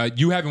 Honest,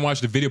 you haven't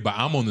watched the video, but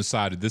I'm on the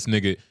side of this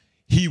nigga.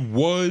 He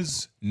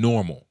was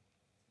normal.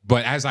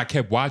 But as I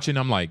kept watching,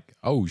 I'm like,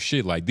 oh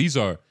shit, like these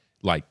are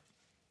like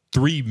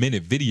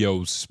 3-minute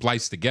videos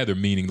spliced together,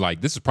 meaning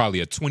like this is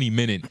probably a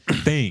 20-minute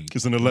thing.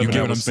 It's an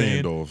 11-hour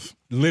standoff.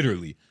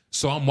 Literally.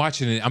 So I'm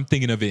watching it, I'm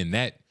thinking of it in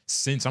that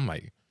sense. I'm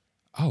like,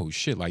 oh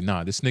shit, like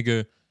nah, this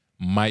nigga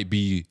might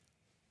be,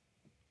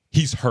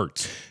 he's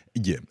hurt.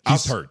 Yeah,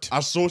 he's hurt. I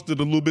sourced it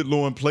a little bit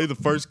low and play the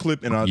first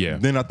clip, and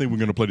then I think we're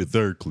gonna play the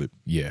third clip.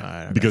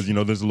 Yeah, right, because you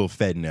know there's a little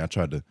fat in there. I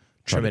tried to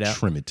trim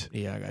it.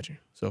 Yeah, I got you.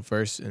 So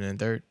first and then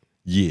third.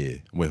 Yeah.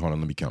 Wait, hold on,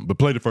 let me count. But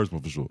play the first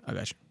one for sure. I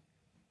got you.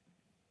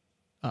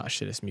 Ah,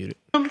 shit, it's muted.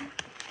 To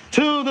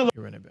the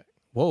You're running back.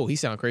 Whoa, he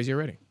sound crazy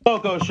already.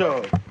 Loco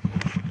Show.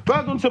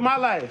 Welcome to my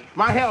life,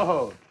 my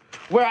hellhole,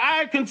 where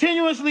I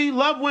continuously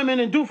love women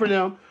and do for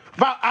them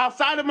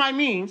outside of my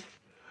means,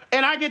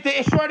 and I get the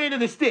short end of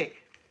the stick.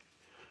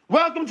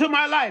 Welcome to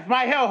my life,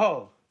 my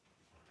hellhole.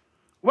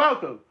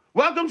 Welcome.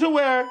 Welcome to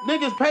where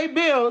niggas pay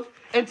bills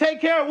and take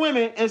care of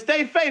women and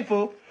stay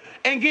faithful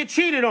and get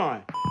cheated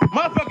on.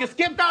 Motherfucker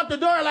skipped out the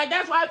door like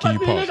that's why I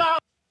put me nigga.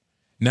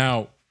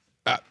 Now,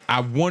 I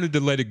wanted to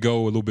let it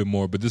go a little bit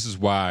more, but this is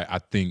why I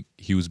think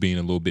he was being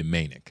a little bit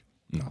manic.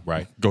 No,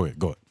 right? Go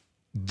ahead.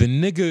 The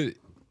nigga,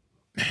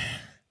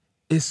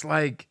 it's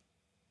like,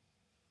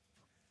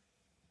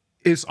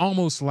 it's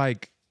almost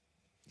like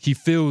he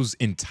feels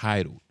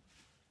entitled.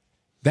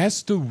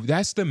 That's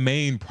the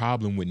main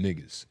problem with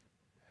niggas.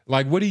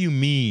 Like, what do you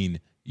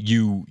mean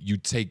you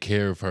take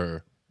care of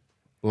her?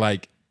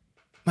 Like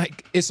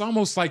it's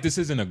almost like this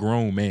isn't a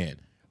grown man.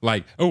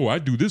 Like, oh, I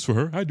do this for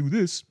her. I do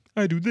this.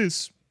 I do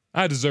this.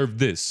 I deserve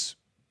this.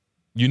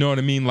 You know what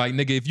I mean? Like,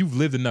 nigga, if you've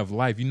lived enough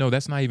life, you know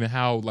that's not even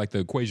how like the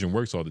equation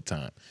works all the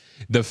time.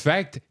 The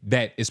fact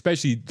that,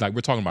 especially like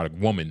we're talking about a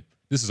woman,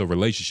 this is a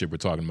relationship we're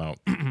talking about,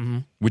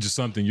 which is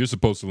something you're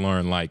supposed to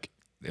learn like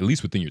at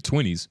least within your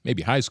 20s,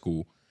 maybe high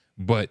school.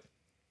 But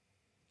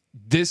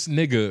this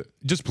nigga,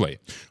 just play.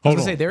 I was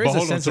gonna say there is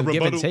a sense of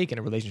give and take in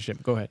a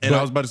relationship. Go ahead. And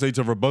I was about to say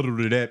to rebuttal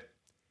to that,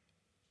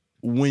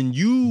 when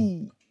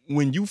you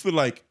feel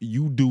like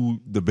you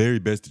do the very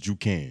best that you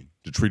can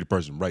to treat a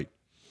person right,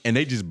 and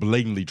they just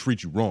blatantly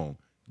treat you wrong,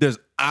 there's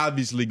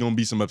obviously gonna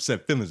be some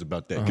upset feelings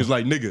about that. Cause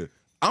like, nigga,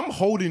 I'm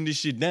holding this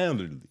shit down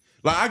literally.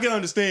 Like, I can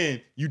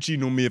understand you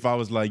cheating on me if I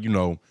was like, you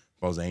know,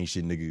 if I was an ain't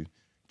shit nigga,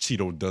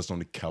 Cheeto dust on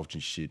the couch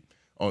and shit.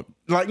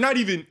 Like,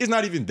 it's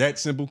not even that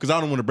simple, because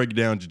I don't want to break it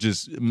down to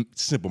just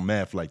simple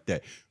math like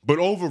that. But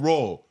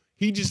overall,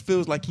 he just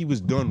feels like he was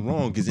done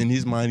wrong, because in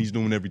his mind, he's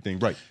doing everything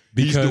right.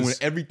 He's doing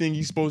everything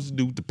he's supposed to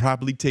do to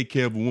properly take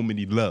care of a woman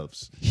he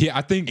loves. Yeah,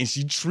 I think. And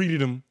she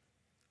treated him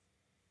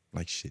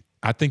like shit.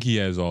 I think he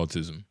has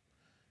autism.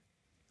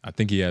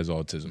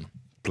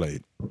 Play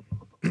it.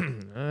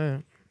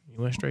 You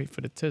went straight for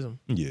the tism.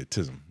 Yeah,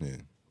 tism, yeah.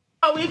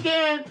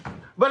 Weekend,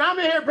 but I'm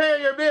in here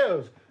paying your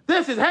bills.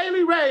 This is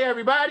Haley Ray,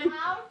 everybody.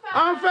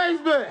 On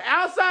Facebook,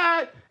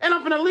 outside, and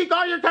I'm gonna leak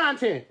all your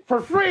content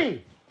for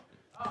free.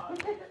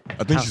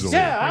 I think she's over.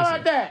 Yeah, I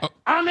like that.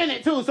 I'm in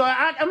it too, so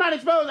I'm not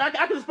exposed. I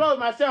can expose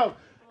myself.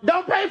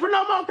 Don't pay for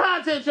no more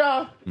content,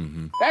 y'all.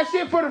 That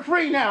shit for the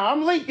free now.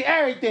 I'm leaking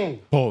everything.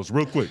 Pause,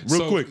 real quick.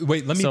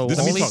 Wait, let me. This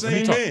is the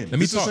same man.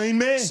 This is a sane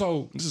man.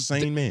 So this is a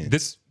sane man.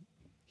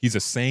 He's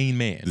a sane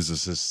man. This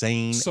is a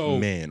sane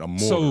man. A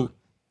mortar. So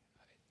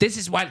this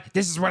is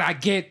what I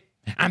get.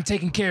 I'm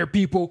taking care of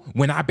people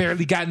when I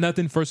barely got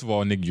nothing. First of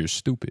all, nigga, you're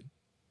stupid.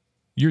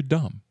 You're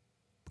dumb.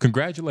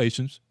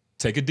 Congratulations.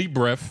 Take a deep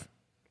breath.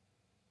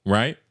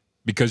 Right?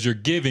 Because you're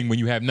giving when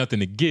you have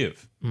nothing to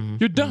give.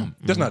 You're dumb.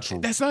 That's not true.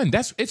 That's not.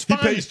 It's fine.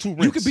 He pays 2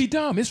 rents. You could be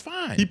dumb. It's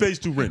fine. He pays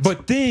 2 rents.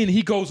 But then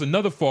he goes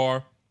another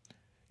far,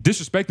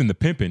 disrespecting the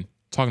pimping,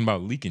 talking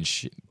about leaking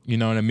shit. You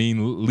know what I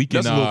mean? Leaking.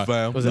 That's a little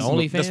foul. Was it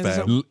OnlyFans? That's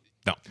foul.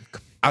 No.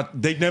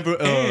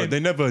 They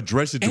never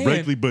addressed it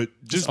directly, but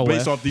just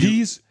based off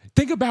the.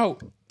 Think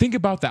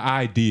about the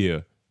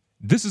idea.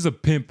 This is a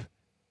pimp.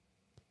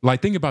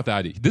 Like, think about the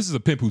idea. This is a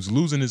pimp who's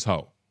losing his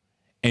hoe,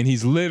 and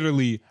he's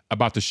literally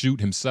about to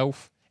shoot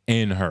himself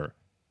and her.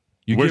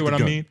 You get what I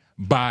mean?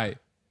 By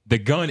the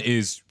gun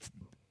is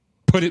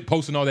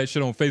posting all that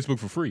shit on Facebook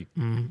for free.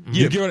 Yeah,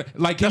 you get what,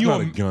 like, that's not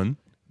a gun.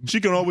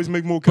 She can always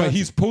make more content. But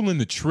he's pulling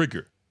the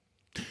trigger.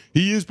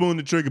 He is pulling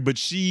the trigger, but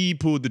she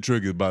pulled the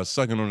trigger by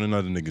sucking on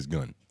another nigga's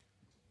gun.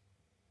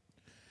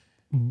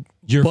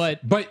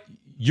 But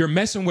you're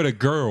messing with a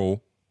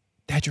girl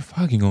that you're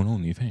fucking on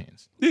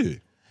OnlyFans. Yeah.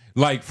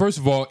 Like, first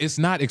of all, it's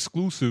not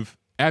exclusive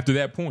after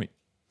that point.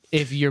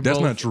 If you're that's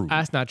both, not true.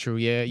 That's not true.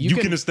 Yeah, you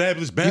can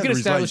establish boundaries. You can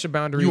establish like, a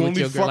boundary with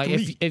your girl. Like,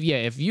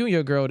 if you and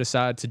your girl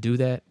decide to do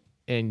that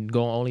and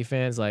go on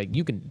OnlyFans, like,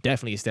 you can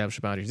definitely establish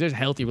boundaries. There's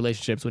healthy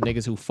relationships with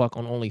niggas who fuck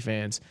on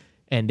OnlyFans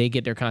and they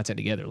get their content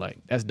together. Like,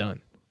 that's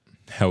done.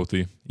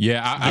 Healthy.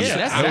 Yeah,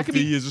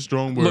 healthy is a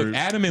strong word. Look,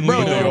 Adam and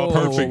Lena, they're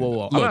perfect.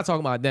 I'm not talking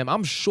about them.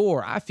 I'm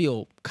sure, I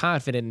feel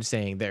confident in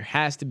saying there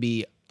has to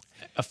be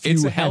a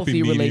few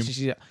healthy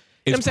relationships.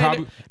 I'm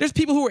saying there's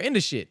people who are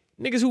into shit.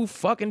 Niggas who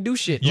fucking do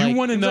shit. You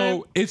want to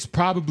know? It's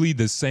probably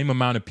the same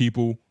amount of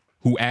people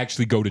who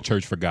actually go to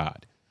church for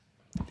God.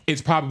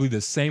 It's probably the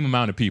same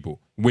amount of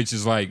people, which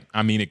is like,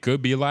 I mean, it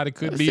could be a lot. It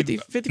could be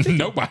 50,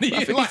 nobody.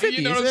 50, like,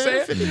 you know what I'm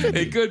saying? 50.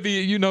 It could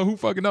be, you know, who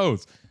fucking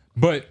knows.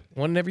 But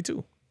one in every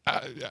two.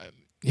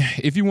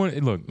 If you want,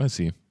 look, let's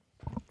see.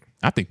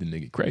 I think the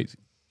nigga crazy.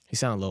 He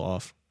sound a little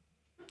off.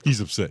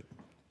 He's upset.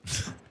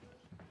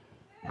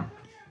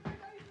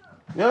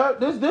 Yeah,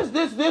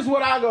 this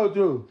what I go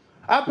through.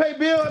 I pay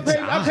bills.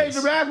 I pay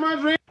the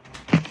last rent.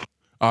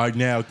 All right,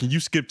 now can you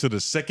skip to the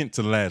second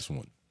to last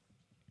one?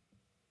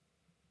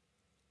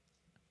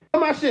 Throw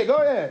my shit. Go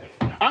ahead.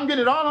 I can get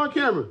it all on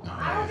camera.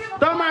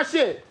 Throw my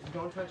shit.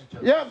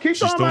 Yeah, keep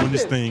throwing my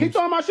shit. Keep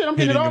throwing my shit. I'm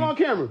getting it all on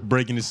camera.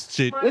 Breaking his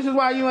shit. This is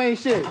why you ain't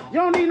shit. You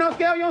don't need no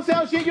scale. You don't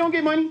sell shit. You don't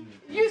get money.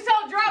 You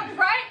sell drugs,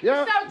 right?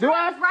 Yeah. You sell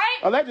drugs, right?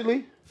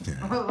 Allegedly.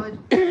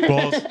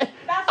 Boss.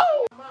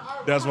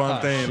 That's why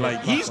I'm saying,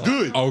 like, he's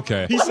good.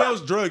 Okay. He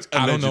sells drugs.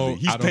 Allegedly. I don't know.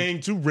 He's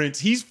paying 2 rents.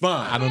 He's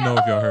fine. I don't know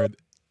if y'all heard.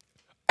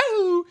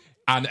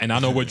 And I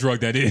know what drug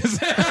that is.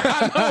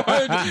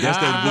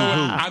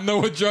 I know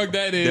what drug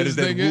that is.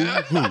 That is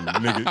nigga.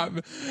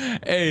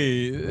 nigga.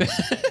 Hey.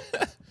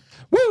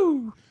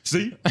 Woo.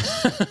 See?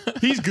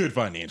 He's good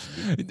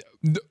financially.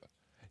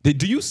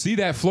 Do you see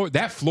that floor?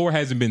 That floor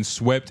hasn't been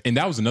swept. And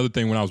that was another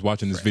thing when I was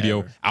watching this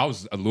video. I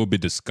was a little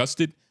bit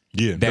disgusted.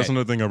 Yeah, that's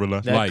another thing I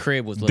realized. That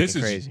crib was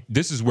looking crazy.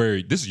 This is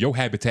your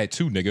habitat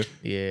too, nigga.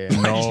 Yeah.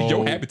 No,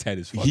 your habitat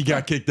is fucked. He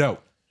got kicked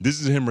out. This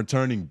is him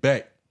returning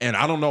back. And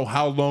I don't know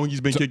how long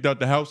he's been kicked out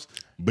the house,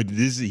 but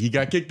he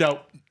got kicked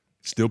out,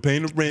 still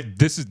paying the rent.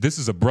 This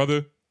is a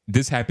brother.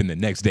 This happened the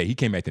next day. He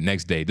came back the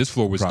next day. This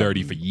floor was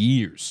dirty for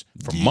years,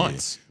 for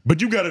months.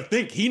 But you got to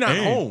think, he not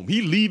home.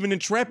 He leaving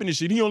and trapping and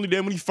shit. He only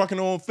there when he fucking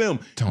on film.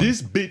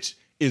 This bitch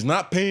is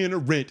not paying the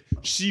rent.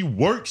 She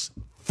works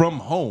from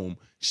home.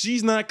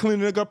 She's not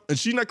cleaning up.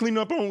 She's not cleaning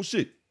up her own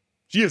shit.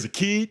 She has a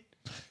kid.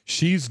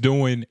 She's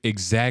doing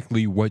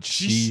exactly what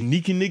she's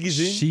sneaking niggas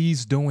in.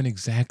 She's doing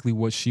exactly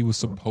what she was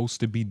supposed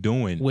to be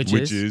doing. Which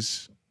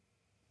is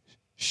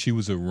she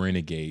was a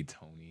renegade,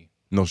 Tony.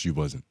 No, she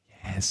wasn't.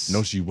 Yes.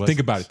 No, she wasn't.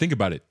 Think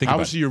about it. How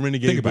was she a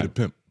renegade with a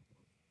pimp?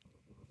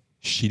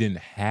 She didn't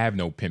have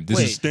no pimp. This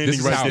Wait, is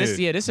standing right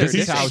there. This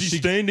is how she's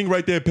standing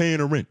right there paying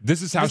her rent.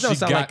 This is how she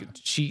got. Like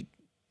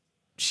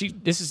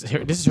this is her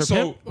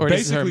pimp, or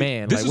this is her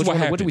man. This is what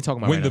happened. What are we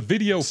talking about when right the now?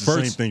 video first?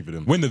 Same thing for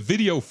them. When the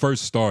video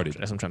first started,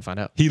 that's what I'm trying to find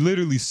out. He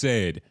literally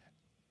said,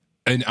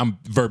 and I'm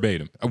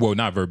verbatim. Well,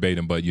 not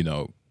verbatim, but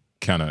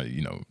kind of,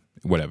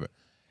 whatever.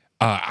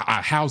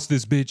 I house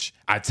this bitch.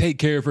 I take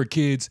care of her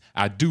kids.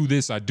 I do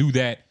this. I do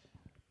that.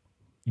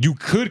 You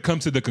could come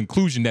to the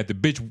conclusion that the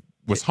bitch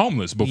was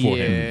homeless before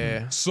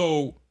him.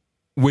 So,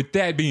 with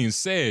that being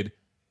said,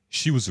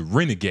 she was a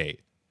renegade,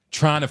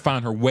 trying to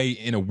find her way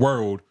in a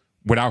world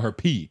without her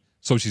pee.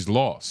 So she's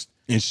lost.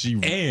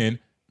 And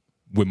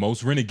with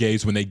most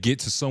renegades, when they get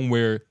to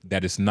somewhere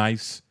that is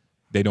nice,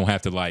 they don't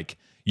have to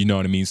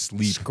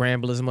sleep.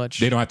 Scramble as much.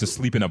 They don't have to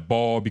sleep in a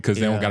ball because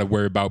they don't got to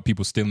worry about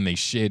people stealing their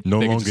shit.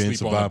 No they longer can in just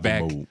sleep on survival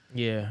their back. mode.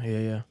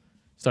 Yeah.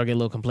 Start getting a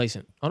little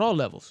complacent on all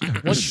levels.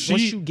 Once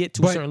you get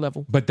to a certain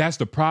level. But that's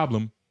the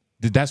problem.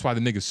 That's why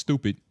the nigga's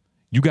stupid.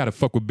 You got to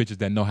fuck with bitches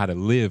that know how to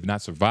live,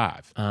 not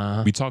survive.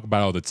 We talk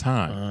about it all the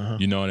time.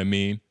 You know what I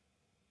mean?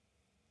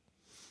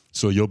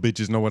 So your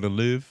bitches know how to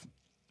live?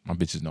 My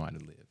bitches know how to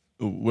live.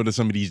 What are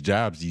some of these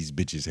jobs these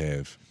bitches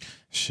have?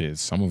 Shit,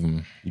 some of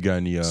them. You got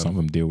any? Some of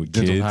them deal with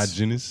dental kids.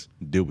 hygienists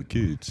deal with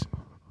kids.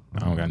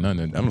 I don't got none of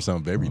that. That don't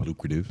sound very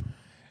lucrative.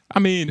 I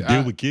mean,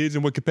 deal with kids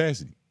in what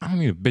capacity? I don't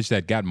need a bitch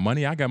that got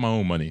money. I got my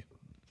own money.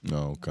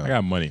 No, okay. I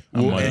got money.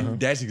 And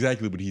that's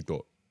exactly what he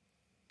thought.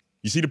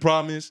 You see, the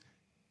problem is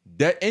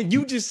that, and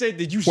you just said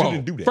that you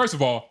shouldn't do that. First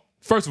of all,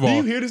 do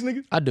you hear this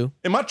nigga? I do.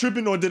 Am I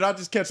tripping, or did I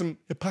just catch some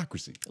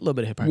hypocrisy? A little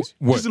bit of hypocrisy.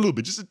 Just a little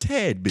bit, just a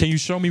tad bit. Can you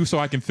show me so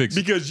I can fix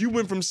it? Because you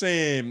went from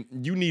saying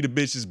you need a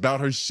bitch that's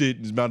about her shit,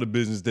 it's about a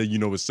business that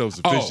is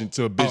self-sufficient,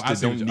 to a bitch that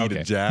don't need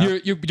a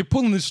job. You're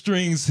pulling the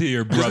strings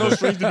here, brother. No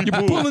strings to be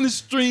pulled. You're pulling the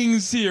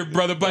strings here,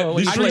 brother. But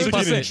these strings are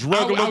getting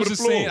dragged all over the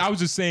floor. I was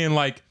just saying,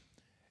 like,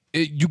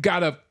 you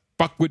gotta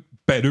fuck with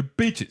better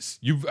bitches.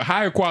 You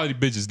higher quality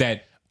bitches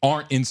that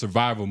aren't in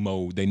survival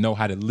mode. They know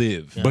how to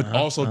live, but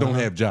also don't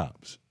have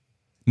jobs.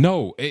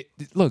 No,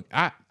 look,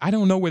 I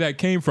don't know where that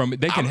came from.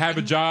 They can have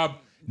a job,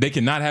 they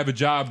cannot have a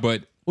job,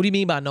 but what do you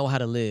mean by know how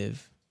to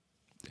live?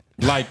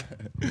 Like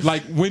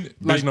when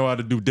bitch know how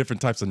to do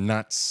different types of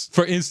knots.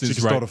 For instance, she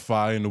can start a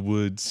fire in the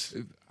woods.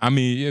 I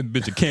mean, yeah,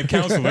 bitch, a camp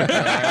counselor.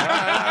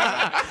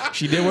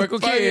 She did work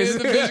with kids.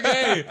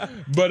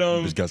 But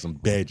bitch got some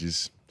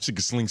badges. She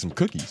could sling some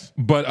cookies.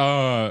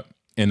 But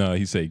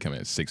he said he come in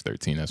at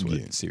 6:13. That's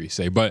what Siri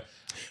say. But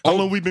how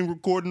long we been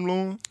recording,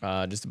 Lauren?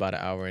 Just about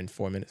an hour and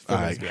 4 minutes.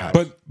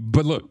 But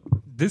look,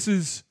 this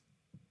is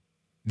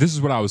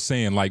what I was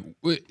saying. Like,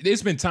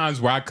 it's been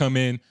times where I come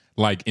in,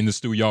 like in the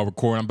studio, y'all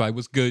record. I'm like,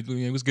 what's good?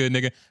 What's good,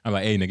 nigga? I'm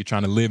like, hey, nigga,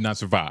 trying to live, not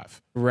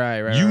survive.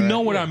 Right. You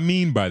know what I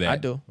mean by that? I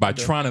do. By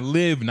trying to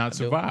live, not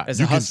survive. There's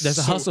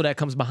a hustle that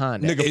comes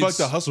behind that. Nigga, fuck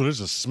the hustle. There's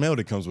a smell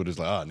that comes with it. It's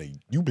like, nigga,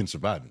 you've been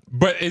surviving.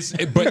 But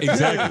exactly.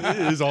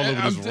 It's all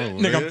over this room.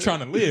 Nigga, I'm trying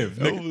to live.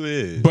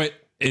 Nigga. But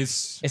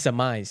it's a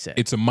mindset.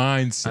 It's a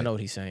mindset. I know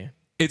what he's saying.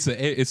 It's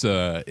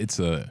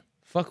a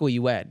fuck where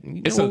you at.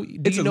 It's a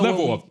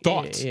level of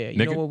thought. Yeah,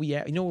 you know where we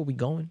at. You know where we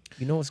going.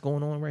 You know what's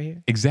going on right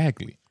here.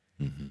 Exactly.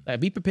 Like,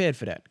 be prepared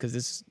for that because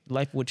this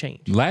life will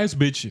change. Last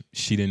bitch,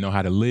 she didn't know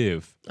how to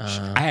live.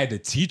 I had to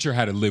teach her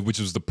how to live, which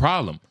was the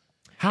problem.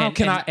 How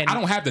can I? I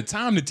don't have the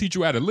time to teach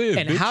you how to live.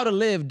 And bitch. how to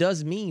live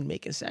does mean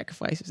making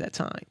sacrifices at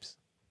times.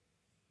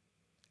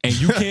 And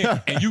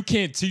you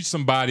can't teach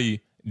somebody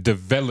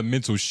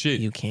developmental shit.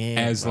 You can't,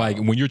 as like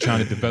when you're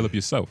trying to develop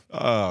yourself.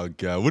 Oh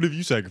God, what have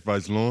you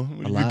sacrificed, Lauren?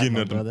 You getting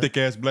at them thick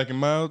ass black and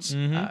milds?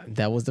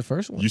 That was the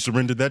first one. You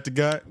surrendered that to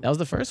God? That was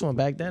the first one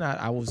back then.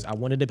 I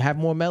wanted to have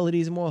more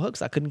melodies and more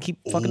hooks. I couldn't keep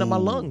fucking up my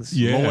lungs.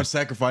 Yeah. Lauren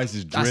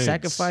sacrifices dreads. I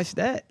sacrificed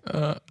that.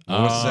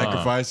 Lauren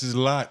sacrifices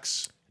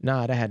locks.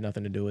 Nah, that had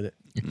nothing to do with it.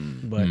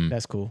 But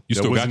that's cool. You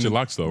still got your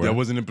locks though, right? That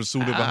wasn't in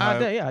pursuit of a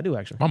high. Yeah, I do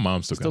actually. My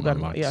mom still got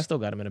my locks. Yeah, I still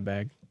got them in a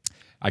bag.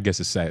 I guess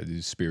it's sad.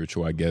 It's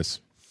spiritual. I guess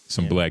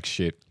some black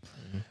shit.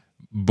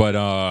 But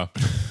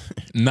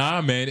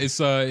nah, man,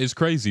 it's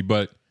crazy.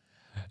 But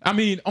I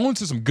mean, on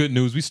to some good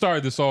news. We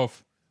started this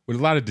off with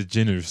a lot of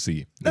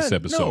degeneracy this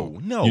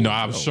episode. No, you know,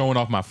 I was showing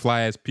off my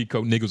fly ass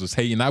peacoat. Niggas was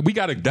hating. We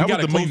gotta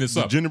clean this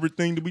up. Degenerate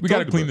thing that we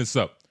gotta clean this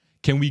up.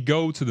 Can we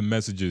go to the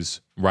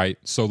messages? Right.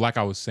 So, like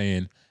I was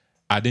saying,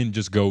 I didn't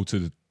just go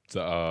to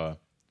the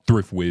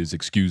Thrift Wiz,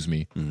 excuse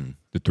me,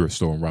 the thrift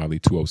store in Raleigh,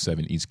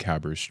 207 East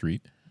Cabot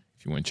Street.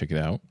 If you want to check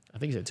it out. I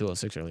think you said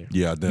 206 earlier.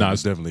 Yeah,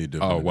 it's definitely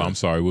different. Oh, well, I'm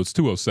sorry. Well, it's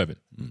 207.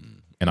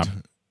 And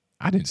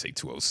I didn't say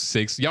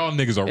 206. Y'all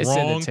niggas are it's wrong.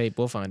 in the tape.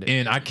 We'll find it.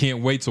 And I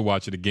can't wait to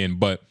watch it again.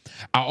 But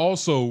I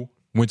also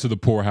went to the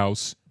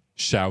poorhouse.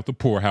 Shout out the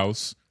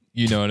poorhouse.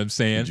 You know what I'm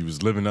saying? You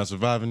was living, not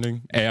surviving,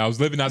 nigga? Hey, I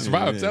was living, not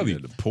surviving. I'm telling you.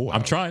 The poorhouse.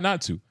 I'm trying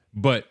not to.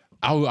 But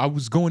I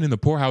was going in the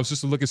poorhouse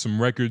just to look at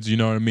some records. You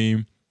know what I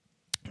mean?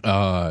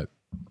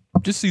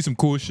 Just see some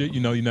cool shit. You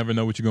know, you never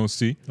know what you're going to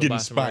see. Get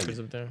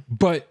inspired.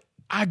 But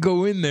I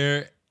go in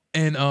there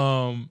and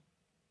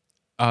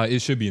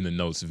it should be in the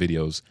notes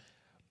videos.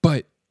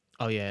 But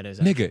oh yeah, it is.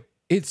 Nigga,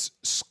 it's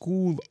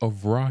School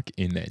of Rock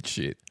in that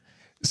shit.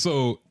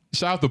 So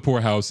shout out to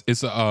Poorhouse.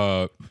 It's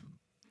a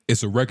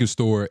record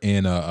store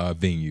and a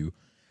venue.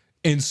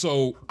 And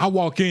so I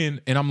walk in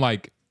and I'm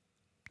like,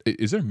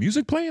 is there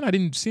music playing? I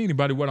didn't see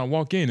anybody when I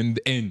walk in.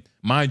 And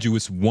mind you,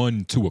 it's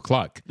 1, 2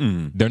 o'clock.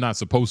 They're not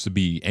supposed to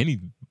be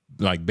any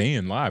like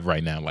band live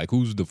right now. Like,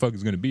 who's the fuck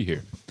is gonna be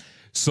here?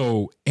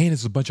 So, and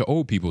it's a bunch of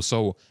old people.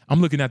 So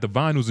I'm looking at the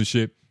vinyls and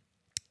shit.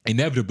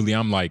 Inevitably,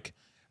 I'm like,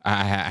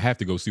 I have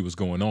to go see what's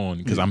going on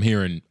because I'm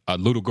hearing a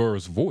little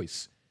girl's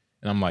voice.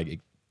 And I'm like, it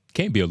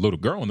can't be a little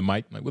girl on the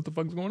mic. Like, what the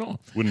fuck is going on?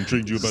 What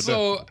intrigued you about that?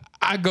 So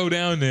I go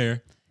down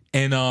there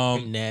and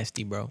You're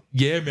nasty, bro.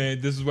 yeah,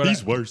 man, this is what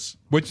He's worse.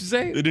 What you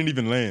say? It didn't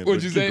even land.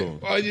 What'd you say?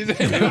 What'd you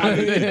say?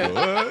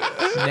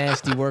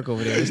 Nasty work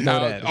over there. Just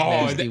know that.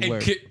 Oh, Nasty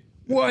work.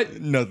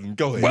 What? Nothing.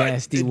 Go ahead.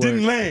 Nasty it work.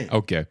 didn't land.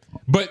 Okay.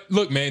 But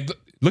look, man,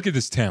 look at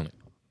this talent.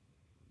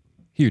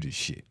 Hear this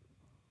shit.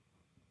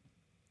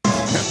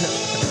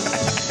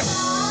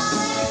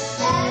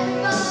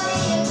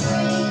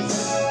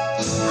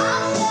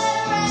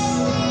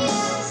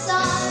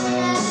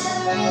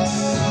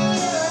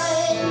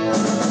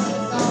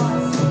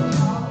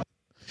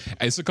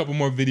 It's a couple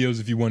more videos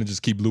if you want to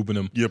just keep looping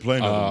them. Yeah, play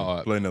another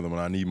one. Play another one.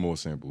 I need more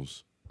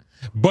samples.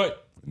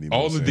 But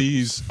all of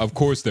these, of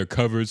course, they're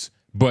covers.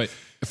 But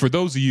for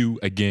those of you,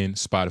 again,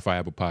 Spotify,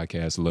 Apple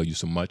Podcasts, I love you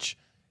so much.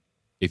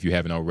 If you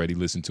haven't already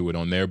listened to it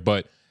on there.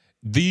 But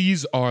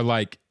these are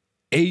like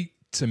 8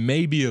 to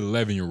maybe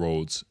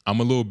 11-year-olds. I'm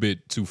a little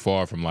bit too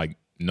far from like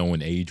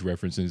knowing age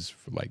references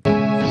for like for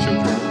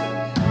children. Look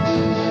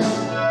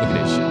at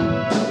that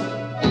shit.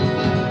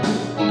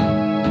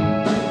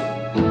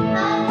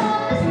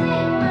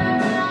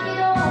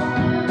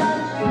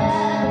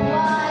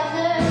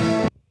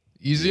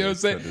 You see what I'm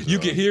saying? You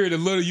can hear it a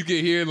little. You can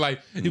hear like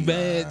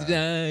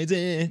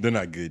they're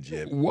not good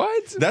yet.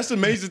 What? That's the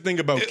amazing thing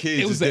about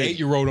kids. It was an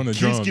 8-year-old on the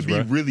drums. Kids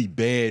can be really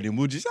bad, and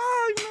we'll just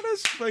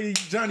that's like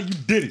Johnny, you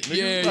did it.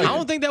 Yeah, I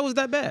don't think that was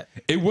that bad.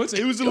 It was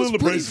a little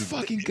abrasive.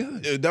 Fucking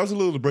good. That was a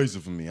little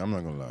abrasive for me. I'm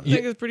not gonna lie. I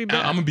think it's pretty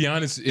bad. I'm gonna be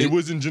honest. It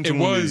wasn't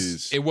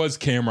gentleman's. It was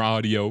camera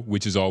audio,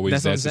 which is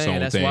always that's its own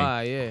that's thing.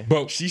 Why, yeah.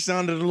 But she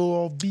sounded a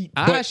little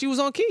offbeat. She was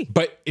on key.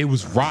 But it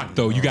was rock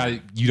though. You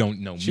don't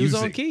know music. She was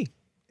on key.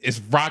 It's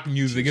rock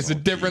music. It's a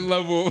different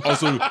level.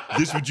 Also,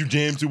 this what you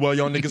jam to while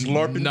y'all niggas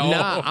LARPing? No,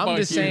 Nah, I'm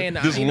just saying.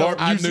 This LARP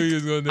I music. knew you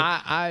was gonna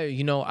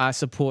do. I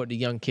support the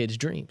young kids'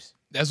 dreams.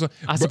 That's what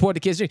I support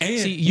the kids' dreams. And-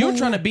 See, you're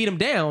trying to beat them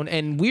down,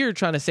 and we're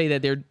trying to say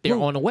that they're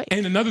on the way.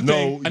 And another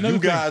thing, you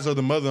guys are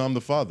the mother. I'm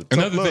the father.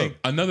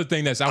 Another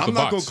thing that's out the I'm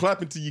not box. gonna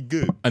clap until you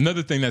good.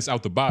 Another thing that's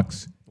out the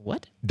box.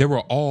 What? They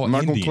were all I'm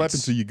not Indians. gonna clap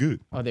until you good.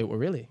 Oh, they were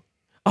really.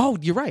 Oh,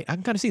 you're right. I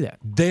can kind of see that.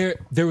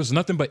 There was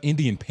nothing but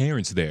Indian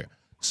parents there.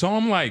 So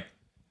I'm like,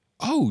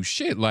 oh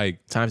shit,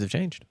 like times have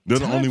changed. They're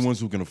the only ones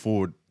who can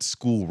afford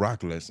school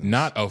rock lessons.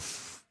 Not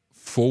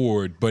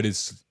afford, but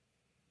it's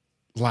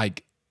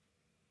like,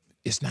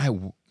 it's not,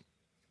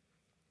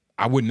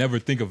 I would never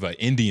think of an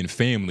Indian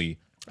family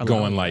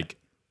going like,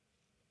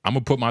 I'm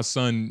gonna put my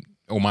son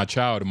or my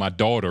child or my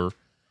daughter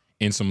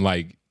in some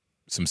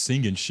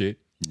singing shit.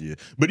 Yeah.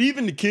 But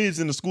even the kids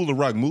in the School of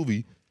Rock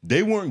movie,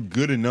 they weren't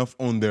good enough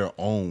on their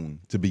own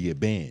to be a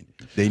band.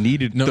 They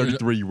needed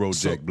 33-year-old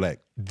Jack Black.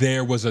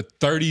 There was a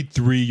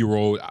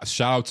 33-year-old,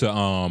 shout out to,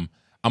 I'm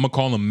going to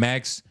call him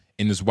Max,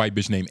 and this white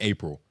bitch named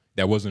April.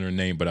 That wasn't her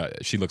name,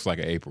 but she looks like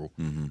an April.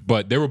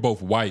 But they were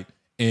both white.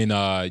 And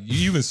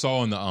you even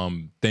saw in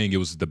the thing, it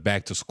was the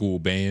back to school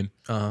band.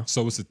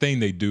 So it's a thing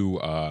they do,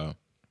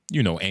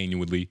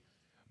 annually.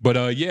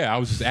 But yeah, I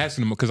was just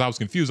asking him because I was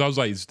confused. I was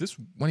like, is this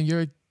one of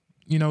your,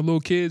 little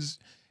kids?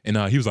 And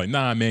he was like,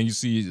 nah, man, you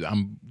see,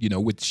 I'm,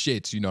 with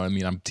shits, you know what I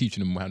mean? I'm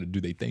teaching them how to do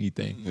their thingy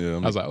thing. Yeah, I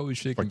was like, oh,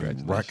 shit,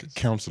 congratulations. Rock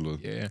counselor.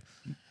 Yeah.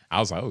 I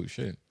was like, oh,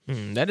 shit.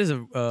 That is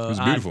a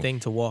odd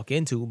thing to walk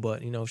into,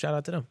 but, shout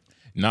out to them.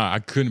 Nah, I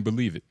couldn't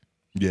believe it.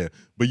 Yeah,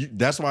 but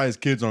that's why his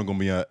kids aren't going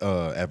to be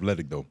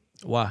athletic, though.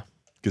 Why?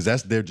 Because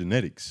that's their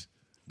genetics.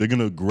 They're going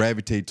to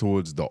gravitate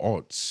towards the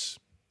arts.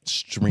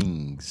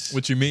 Strings.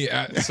 What you mean?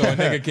 So a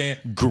nigga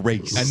can't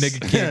grace. A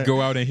nigga can't go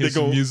out and hear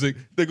some music.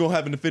 They're gonna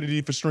have an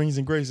affinity for strings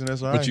and grace, and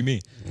that's all right. What you mean?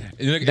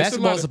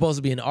 Basketball is supposed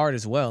to be an art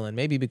as well, and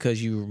maybe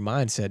because your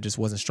mindset just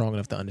wasn't strong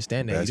enough to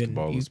understand that,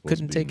 you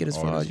couldn't take it as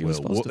far as you were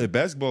supposed to. If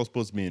basketball is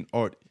supposed to be an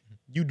art,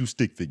 you do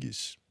stick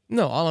figures.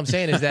 No, all I'm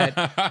saying is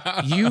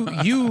that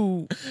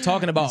you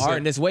talking about art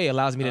in this way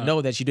allows me to know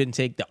that you didn't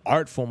take the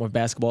art form of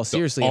basketball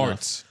seriously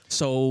enough.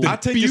 So I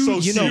take it so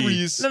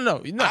serious.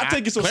 No. I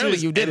take it so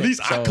serious. You did At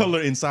least I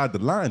color inside the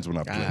lines when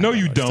I play. No,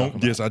 you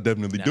don't. Yes, I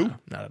definitely do.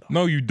 Not at all.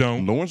 No, you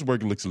don't. Lauren's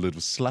work looks a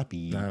little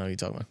sloppy. I know what you're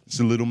talking about. It's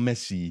a little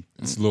messy.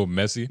 It's a little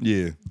messy.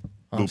 Yeah.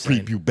 A little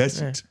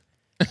prepubescent.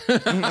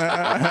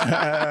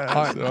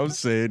 That's what I'm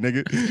saying,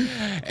 nigga.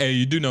 Hey,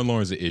 you do know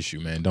Lauren's an issue,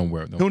 man. Don't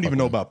worry. Don't even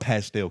know about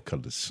pastel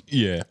colors.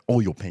 Yeah.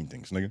 Oil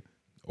paintings, nigga.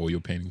 Oil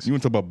paintings. You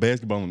want to talk about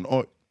basketball and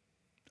art?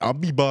 I'll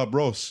be Bob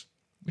Ross.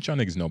 What y'all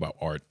niggas know about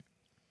art?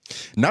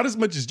 Not as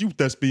much as you,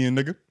 thespian,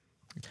 nigga.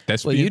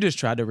 Well, you just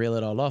tried to reel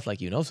it all off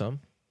like you know something.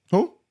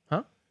 Who?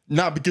 Huh?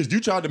 Nah, because you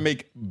tried to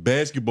make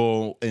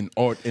basketball and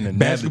art an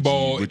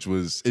analogy, which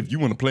was, if you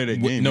want to play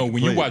that game. No,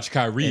 when you watch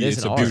Kyrie,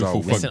 it's a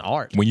beautiful It's an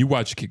art. When you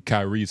watch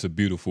Kyrie, it's a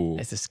beautiful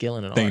It's a skill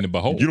and an thing art. to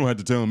behold. You don't have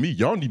to tell me.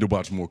 Y'all need to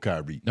watch more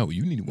Kyrie. No,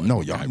 you need to watch No,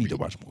 more y'all Kyrie. need to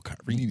watch more Kyrie.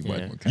 You need to watch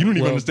more Kyrie. You don't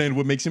even understand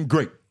what makes him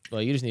great.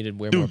 Well, you just need to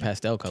wear more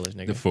pastel colors,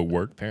 nigga. The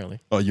footwork. Apparently.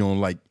 Oh, you don't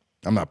like,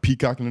 I'm not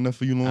peacocking enough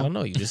for you, Lauren? I don't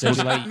know. You just said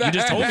you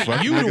just told me.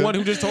 Fuck, You nigga. the one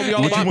who just told me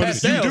all What about you wanna-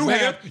 pastels.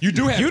 You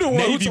do have You the one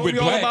who navy told with me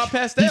all black. about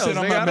pastels. He said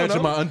I'm nigga, not I don't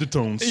matching know. my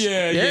undertones.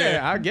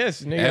 Yeah, I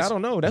guess, nigga. I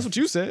don't know. That's what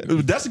you said.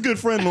 That's a good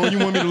friend, Lauren. You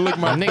want me to look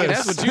my Nigga,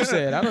 best. that's what you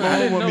said. I don't know. I Lauren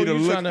didn't want know me to you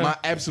look trying to. my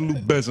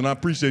absolute best, and I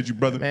appreciate you,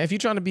 brother. Man, if you're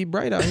trying to be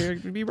bright out here,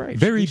 be bright.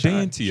 Very Be shy,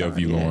 dainty of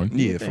you, yeah. Lauren.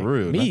 Yeah, for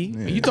real. Me?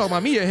 Yeah. You talking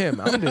about me or him?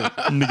 I'm the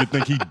Nigga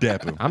think he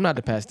dapper. I'm not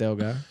the pastel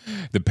guy.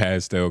 The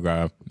pastel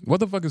guy.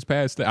 What the fuck is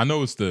pastel? I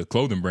know it's the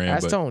clothing brand,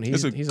 but Tone.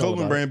 It's a He's all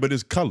clothing about brand, but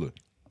it's color.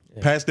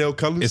 Pastel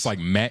colors. it's like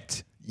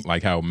matte,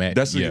 like how matte.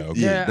 That's yeah, a- okay.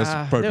 yeah. that's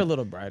perfect. They're a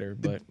little brighter,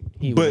 but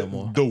he was a But little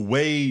more. the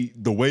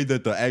way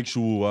that the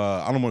actual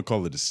I don't want to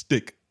call it a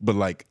stick, but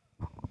like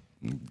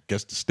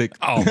guess the stick.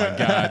 Oh my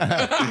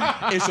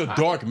god. It's a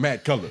dark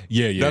matte color.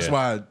 Yeah. That's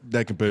why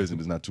that comparison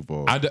is not too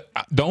far.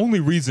 The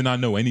only reason I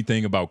know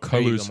anything about There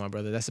you colors. go, my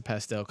brother. That's a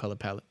pastel color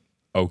palette.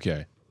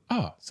 Okay.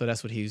 Oh, So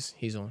that's what he's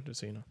on,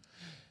 just so you know.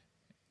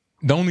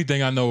 the only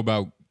thing I know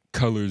about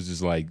colors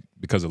is like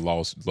because of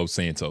Los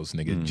Santos,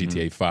 nigga.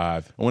 GTA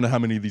 5. I wonder how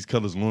many of these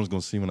colors Lauren's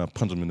gonna see when I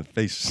punch him in the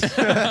face. You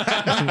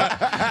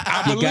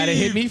gotta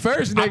hit me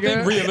first, nigga. I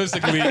think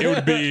realistically it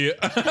would be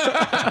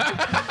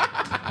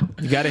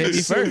You gotta hit me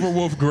first. silver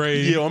wolf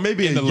gray. Yeah, or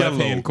maybe in a the yellow.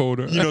 left hand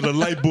quarter. You know, the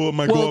light bulb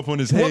might go off on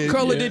his head. What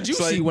color Yeah. did you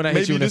It's like, see when I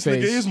hit you in the maybe this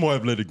nigga face? is more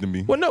athletic than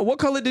me. Well, no. What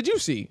color did you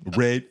see?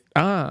 Red.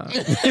 Yeah.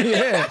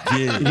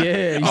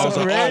 Yeah. You I was saw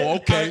like, red? oh,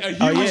 okay.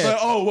 Oh, I was yeah. like,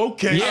 oh,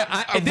 okay.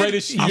 Yeah, I'm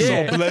reddish. I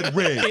saw blood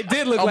red. It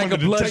did look I like a wanted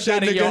to bloodshot take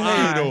that in your nigga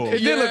head eye. off. It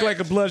did look like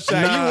a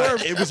bloodshot. Nah,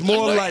 You it was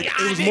more like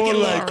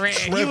red.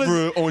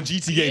 Trevor on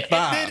GTA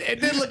 5. It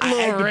did look a I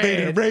little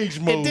activated red. rage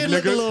mode, It did nigga.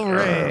 look a little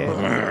red.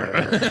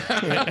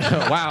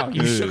 Wow,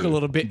 you shook a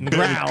little bit and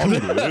growled.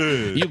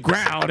 You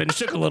growled and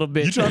shook a little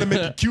bit. You trying to make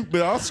it cute,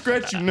 but I'll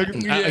scratch you,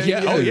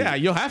 nigga. Oh yeah,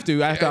 you'll have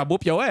to after I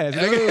whoop your ass.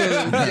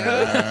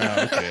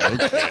 Nigga.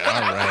 Okay.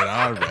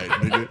 All right,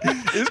 nigga.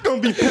 It's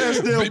gonna be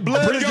pastel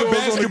blood. Bring up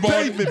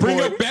basketball.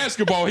 Bring up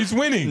basketball. He's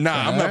winning.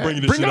 Nah, I'm not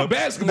bringing this Bring shit up up.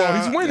 basketball.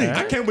 He's winning.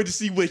 I can't wait to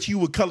see what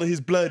hue of color his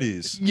blood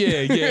is.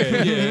 Yeah.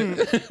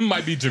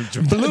 Might be Blue,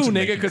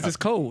 nigga, because it's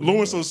cold.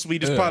 Lauren's so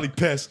sweet, it's probably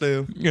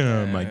pastel.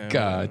 Oh my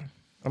god.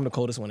 I'm the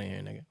coldest one in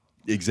here, nigga.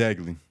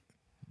 Exactly.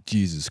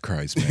 Jesus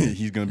Christ, man.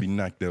 He's gonna be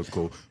knocked out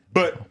cold.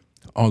 But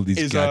All these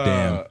is,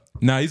 goddamn.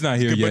 Nah, he's not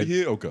here good yet. buddy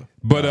here? Okay.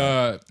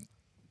 But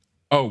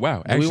Oh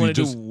wow! Actually, we want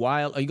to do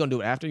wild. Are you gonna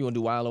do it after? You want to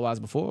do wild LOIs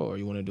before, or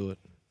you want to do it?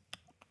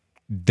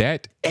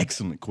 That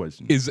excellent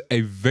question is a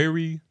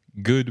very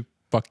good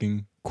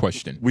fucking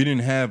question. We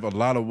didn't have a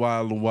lot of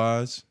wild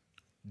LOIs.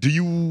 Do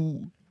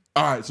you?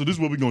 All right. So this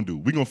is what we're gonna do.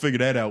 We're gonna figure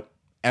that out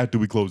after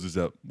we close this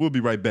up. We'll be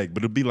right back,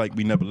 but it'll be like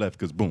we never left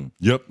because boom.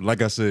 Yep.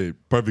 Like I said,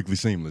 perfectly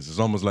seamless. It's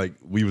almost like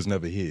we was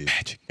never here.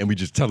 Magic. And we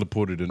just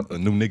teleported a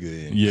new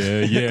nigga in.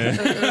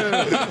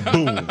 Yeah.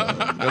 Boom.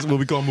 That's what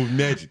we call movie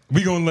magic.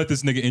 We gonna let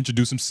this nigga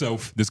introduce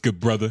himself. This good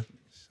brother.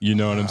 You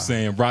know what I'm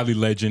saying? Riley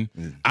Legend.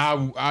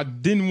 I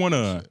didn't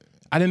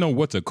know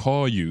what to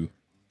call you,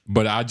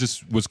 but I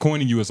just was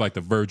coining you as like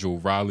the Virgil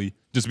Riley,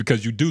 just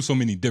because you do so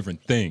many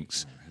different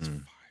things.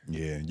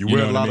 Yeah, you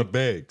wear a lot of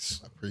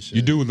bags. I appreciate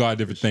you do a lot of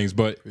different things,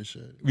 but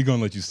we're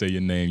gonna let you say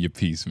your name, your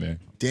piece, man.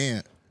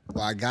 Damn.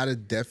 Well, I gotta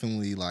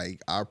definitely I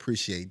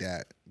appreciate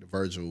that, the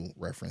Virgil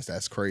reference.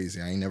 That's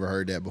crazy. I ain't never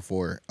heard that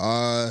before.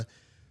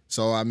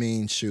 So I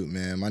mean, shoot,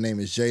 man. My name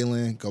is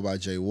JWard, go by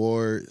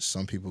JWard.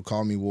 Some people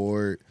call me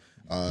Ward,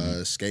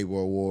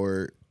 skateboard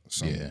Ward.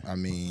 I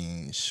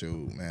mean,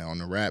 shoot, man, on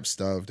the rap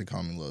stuff, they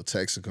call me Lil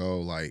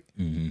Texaco. Like,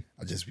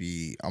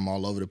 I'm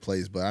all over the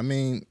place. But I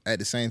mean, at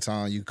the same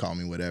time, you call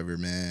me whatever,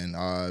 man.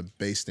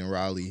 Based in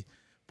Raleigh,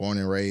 born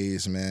and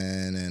raised,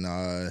 man. And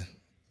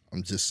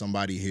I'm just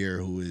somebody here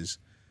who is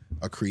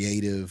a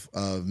creative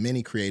of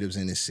many creatives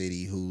in this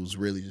city who's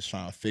really just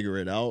trying to figure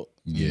it out,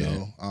 you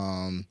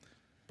know?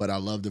 But I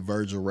love the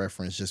Virgil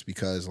reference just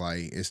because,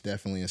 like, it's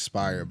definitely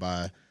inspired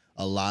by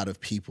a lot of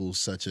people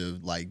such a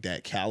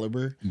that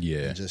caliber,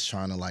 and just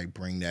trying to like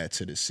bring that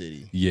to the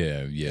city.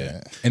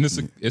 And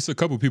it's a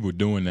couple people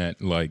doing that,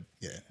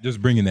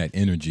 just bringing that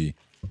energy.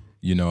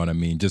 You know what I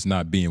mean? Just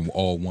not being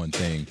all one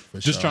thing.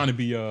 Trying to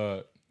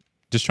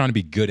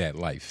be good at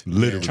life.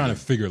 Literally trying to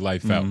figure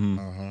life out.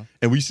 And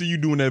we see you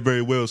doing that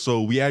very well,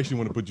 so we actually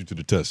want to put you to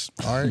the test.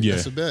 All right,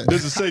 that's a bet.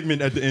 There's a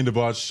segment at the end of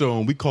our show,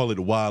 and we call it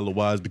Wild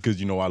LOIs because,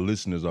 you know, our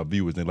listeners, our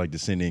viewers, they like to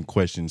send in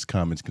questions,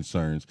 comments,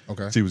 concerns.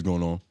 See what's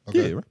going on.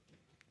 Okay. Right?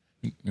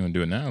 You want to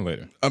do it now or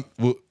later?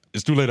 Well,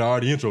 it's too late. I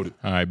already introed it.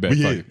 All right, bet.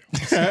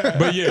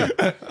 But yeah.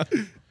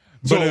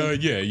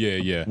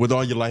 With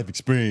all your life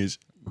experience,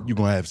 you're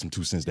going to have some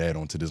 2 cents to add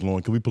on to this.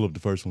 Lauren, can we pull up the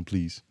first one,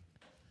 please?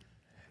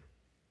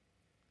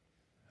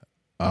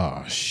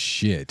 Oh,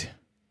 shit.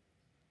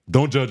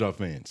 Don't judge our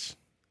fans.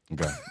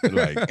 Okay.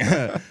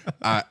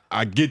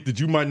 I get that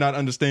you might not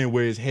understand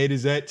where his head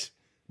is at,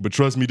 but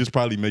trust me, this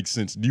probably makes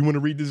sense. Do you want to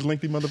read this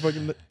lengthy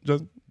motherfucking,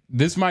 Justin?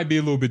 This might be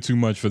a little bit too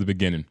much for the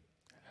beginning.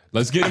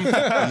 Let's get him.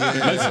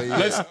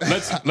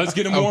 Let's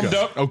get him warmed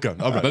up. Okay,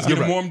 all right. Let's get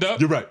him warmed up.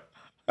 You're right.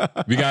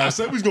 I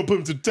said we was gonna put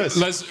him to the test.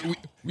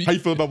 How you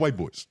feel about white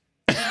boys?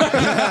 I'm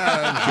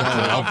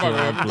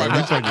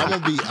gonna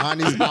be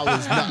honest. I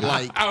was not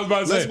like. I was about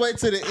to say. Let's wait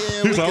till the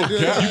end. He's like, okay.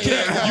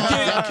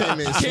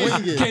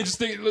 You can't just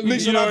think.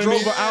 You know, I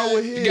drove an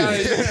hour here.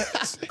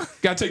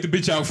 Gotta take the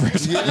bitch out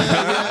first.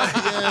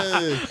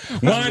 Yeah.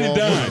 Wine and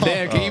dine.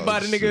 Damn, can you buy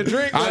the nigga a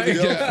drink?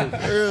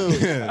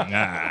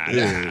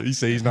 Nah. He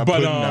say he's not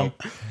putting out.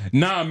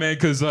 Nah, man,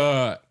 because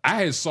I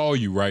had saw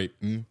you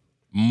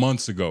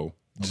months ago.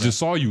 Just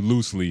saw you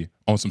loosely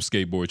on some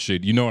skateboard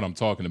shit. You know what I'm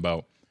talking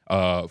about.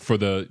 For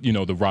the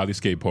the Raleigh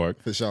skate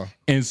park. For sure.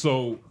 And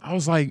so I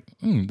was like,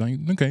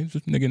 okay,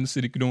 just nigga in the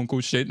city doing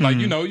cool shit. Like,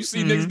 you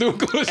see niggas doing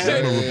cool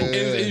shit.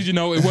 And,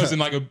 it wasn't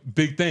like a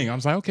big thing. I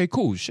was like, okay,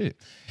 cool, shit.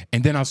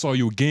 And then I saw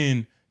you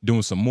again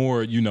doing some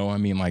more,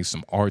 like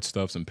some art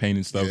stuff, some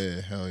painting stuff.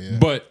 Yeah, hell yeah.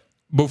 But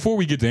before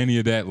we get to any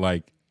of that,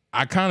 like,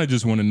 I kind of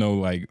just want to know,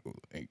 like,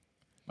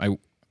 what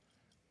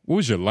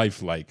was your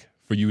life like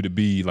for you to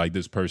be like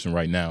this person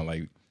right now?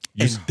 Like,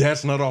 and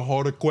that's not a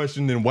harder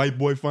question than white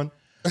boy fun.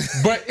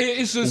 But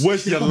it's just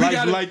what's your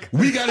life like?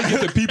 We gotta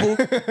get the people.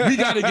 We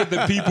gotta get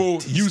the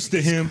people used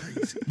to him.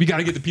 We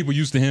gotta get the people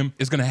used to him.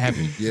 It's gonna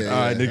happen. Yeah.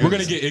 All right, nigga, we're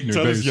gonna get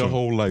ignorant. Tell us your soon.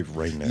 whole life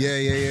right now.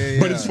 Yeah.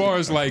 But as far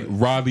as like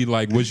Riley,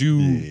 like, was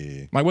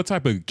you like what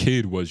type of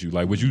kid was you?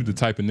 Like, was you the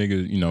type of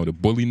nigga, the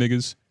bully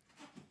niggas?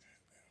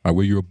 Like,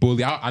 were you a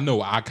bully? I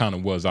know I kind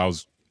of was. I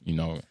was,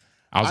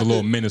 I was a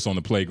little menace on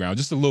the playground,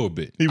 just a little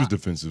bit. He was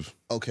defensive.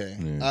 Okay,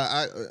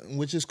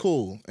 which is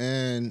cool.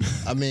 And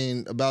I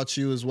mean, about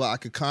you as well, I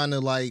could kind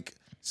of like,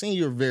 seeing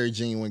you're a very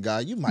genuine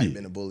guy, you might have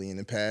been a bully in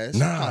the past.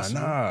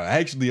 Nah.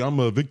 Actually, I'm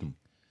a victim.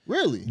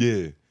 Really?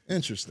 Yeah.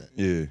 Interesting.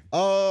 Yeah.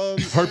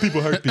 Hurt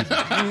people. Yo,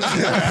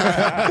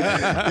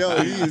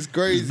 he is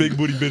crazy. Big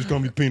booty bitch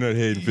called me Peanut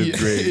Head in 5th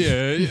grade.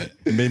 Yeah.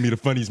 It made me the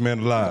funniest man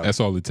alive. That's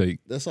all it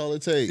takes. That's all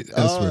it takes.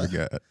 I swear to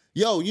God.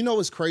 Yo, you know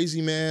what's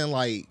crazy, man?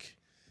 Like,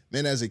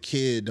 man, as a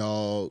kid,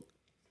 dog,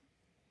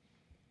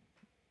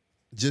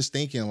 just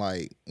thinking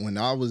like when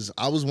I was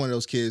one of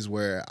those kids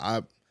where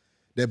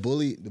the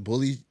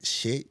bully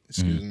shit,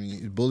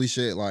 bully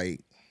shit,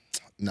 like,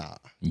 nah.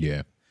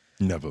 Yeah.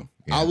 Never.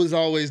 Yeah. I was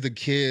always the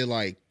kid,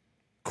 like,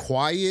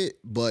 quiet,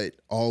 but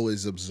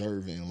always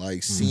observing,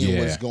 like seeing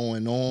what's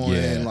going on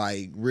and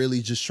like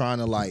really just trying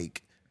to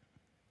like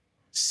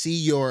see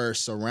your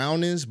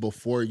surroundings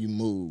before you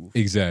move.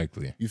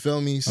 Exactly. You feel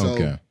me?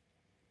 So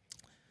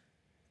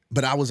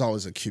but I was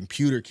always a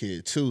computer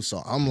kid too.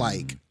 So I'm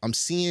like, I'm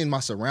seeing my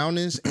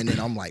surroundings, and then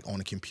I'm like on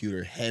the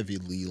computer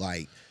heavily,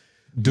 like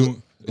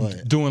doing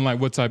like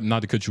what type?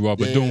 Not to cut you off,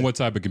 but doing what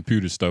type of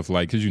computer stuff?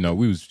 Like, because you know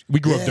we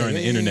grew up during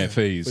the internet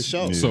phase, for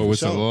sure. So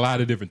it's a lot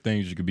of different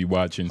things you could be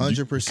watching.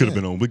 100%. Could have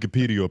been on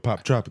Wikipedia or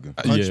Pop Tropica.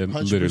 Yeah,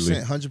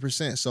 literally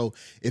 100%. So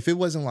if it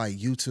wasn't like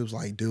YouTube's,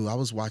 like, dude, I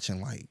was watching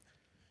like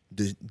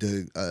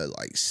the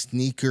like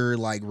sneaker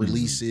like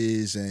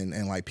releases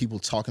and like people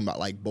talking about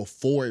like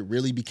before it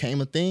really became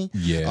a thing.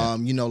 Yeah.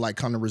 You know, like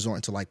kind of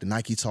resorting to like the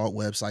Nike Talk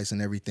websites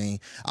and everything.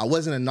 I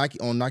wasn't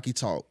on Nike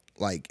Talk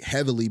like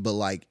heavily, but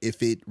like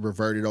if it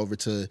reverted over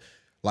to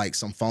like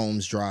some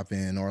foams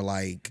dropping or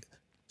like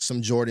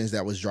some Jordans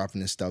that was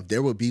dropping and stuff,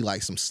 there would be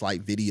like some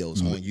slight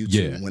videos on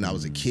YouTube when I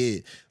was a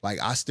kid. Like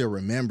I still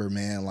remember,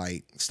 man,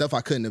 like stuff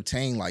I couldn't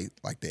obtain, like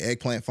the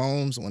eggplant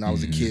foams when I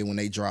was a kid when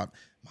they dropped.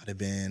 Might have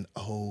been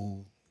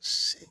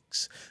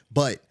 06,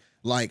 but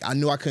like I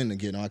knew I couldn't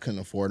get them, I couldn't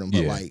afford them,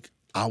 but like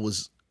I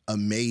was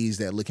amazed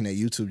at looking at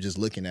YouTube, just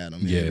looking at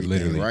them. Yeah,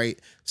 literally, right.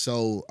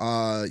 So,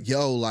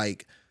 yo,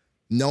 like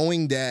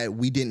knowing that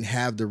we didn't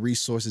have the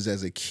resources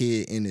as a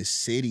kid in the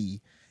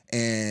city,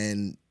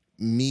 and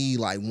me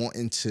like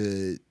wanting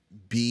to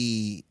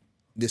be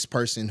this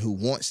person who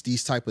wants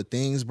these type of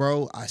things,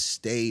 bro, I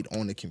stayed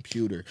on the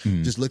computer,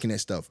 just looking at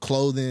stuff,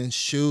 clothing,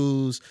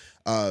 shoes,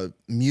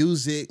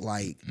 music,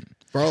 like.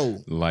 Bro,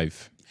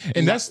 life,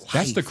 and that's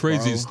the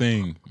craziest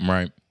thing,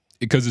 right?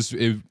 Because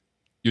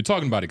you're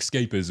talking about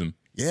escapism.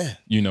 Yeah,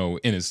 you know,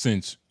 in a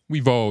sense,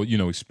 we've all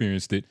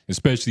experienced it,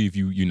 especially if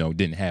you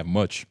didn't have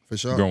much for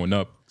sure growing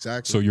up.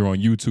 Exactly. So you're on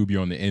YouTube,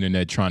 you're on the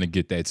internet, trying to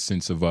get that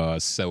sense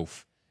of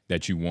self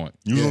that you want.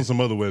 You was on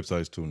some other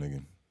websites too,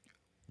 nigga.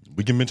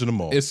 We can mention them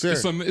all. It's a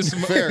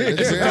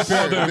couple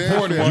other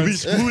important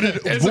ones. You excluded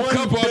it's a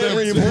couple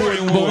other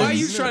important ones. Why are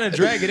you trying to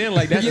drag it in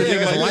like that's the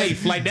nigga's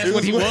life? Like that's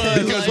what he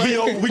was. Because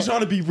we trying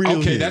to be real.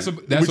 Okay, here. that's a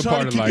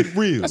part of life.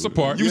 Real. That's a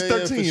part. You was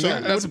 13.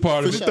 That's a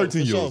part of it.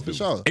 13 years old. For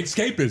sure.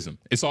 Escapism.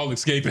 It's all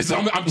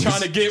escapism. I'm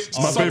trying to get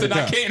something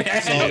I can't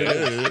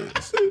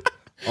have.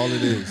 All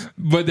it is.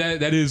 But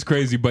that is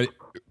crazy. But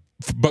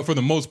for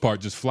the most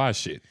part, just fly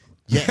shit.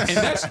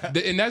 Yes.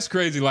 And that's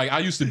crazy. Like I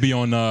used to be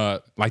on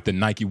like the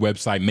Nike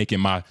website making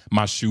my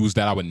shoes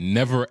that I would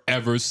never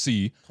ever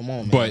see. Come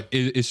on, man. But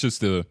it's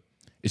just the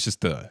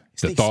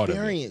thought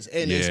experience, of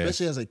it. and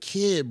especially as a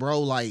kid, bro.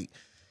 Like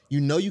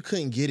you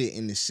couldn't get it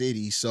in the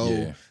city,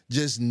 so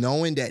just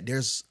knowing that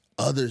there's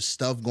other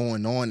stuff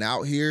going on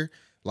out here.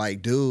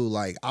 Like, dude,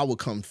 like I would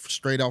come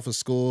straight off of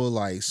school.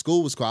 Like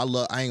school was cool.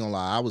 I ain't gonna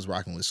lie, I was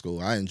rocking with school.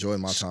 I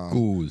enjoyed my time.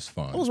 School was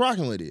fun. I was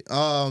rocking with it.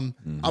 I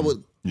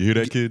would. You hear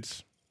that,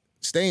 kids?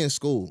 Stay in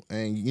school,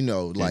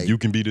 and like you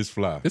can be this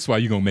fly. That's why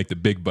you gonna make the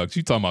big bucks.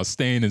 You talking about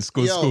staying in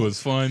school? School is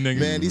fun, nigga.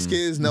 Man, these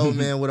kids know,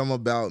 man, what I'm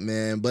about,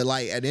 man. But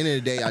like at the end of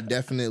the day, I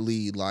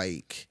definitely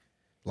like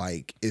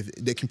if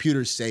the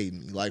computer saved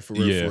me, like for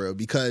real,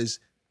 because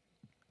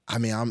I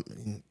mean I'm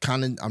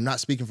not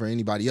speaking for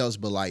anybody else,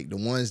 but like the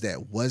ones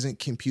that wasn't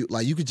compute,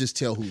 like you could just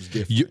tell who's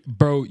different.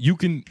 Bro, you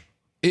can.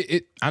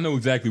 I know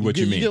exactly what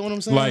you mean. You get what I'm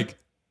saying? Like.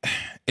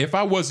 If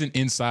I wasn't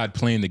inside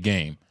playing the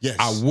game,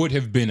 I would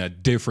have been a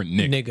different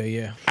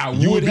nigga. I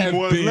would have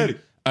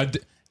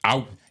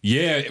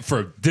been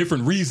for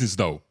different reasons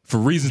though. For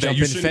reasons that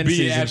you shouldn't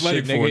be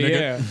athletic for,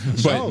 nigga.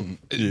 But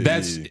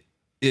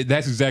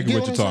that's exactly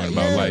what you're talking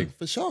about. Like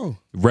for sure.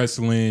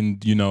 Wrestling,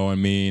 you know what I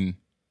mean?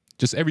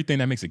 Just everything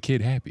that makes a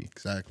kid happy.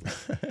 Exactly.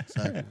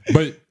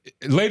 But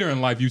later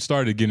in life, you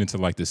started to get into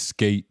like the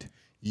skate.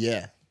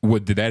 Yeah.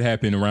 What did that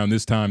happen around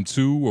this time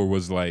too, or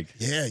was like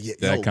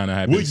that kind of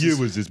happened? What year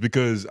was this?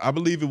 Because I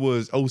believe it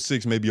was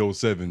 06, maybe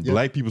 07.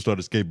 Black people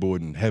started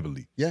skateboarding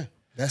heavily. Yeah,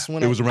 that's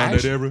when it was around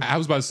that era. I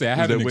was about to say I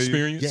have an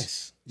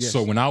experience. Yes.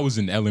 So when I was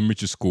in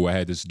elementary school, I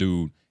had this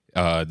dude,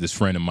 this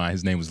friend of mine.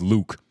 His name was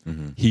Luke.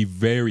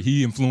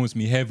 He influenced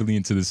me heavily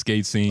into the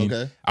skate scene.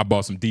 Okay. I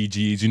bought some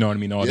DGs, you know what I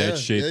mean, all that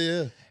shit.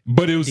 Yeah.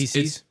 But it was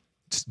DCs.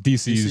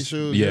 DCs.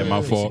 shoes, Yeah,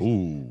 my fault.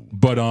 Ooh.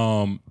 But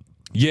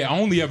yeah, I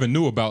only ever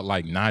knew about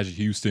like Nigel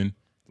Houston,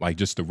 like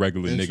just the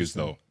regular niggas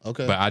though.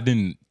 Okay. But I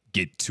didn't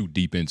get too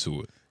deep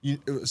into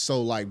it.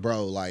 So like,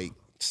 bro, like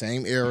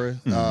same era,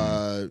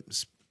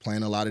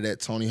 playing a lot of that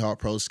Tony Hawk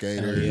Pro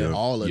Skater,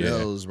 all of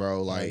those,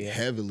 bro, like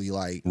heavily,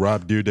 like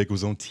Rob Dyrdek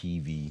was on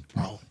TV,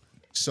 bro.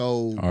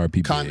 So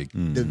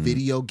the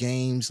video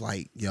games,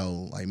 like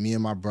like me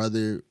and my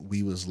brother,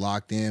 we was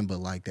locked in, but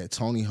like that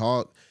Tony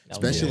Hawk,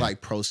 especially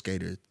like Pro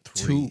Skater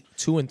 3.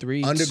 2 and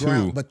 3.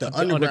 Underground, but the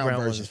underground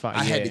version. Fine.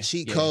 I had the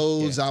cheat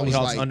codes. I was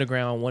like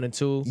Underground 1 and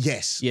 2.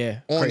 Yes.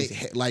 Yeah. On crazy.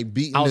 it, like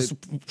beating. I was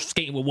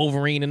skating with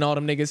Wolverine and all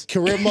them niggas.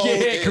 Career mode.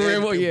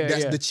 Career mode. Yeah.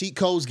 That's the cheat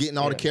codes, getting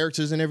all the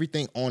characters and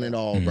everything on it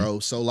all, bro.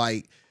 So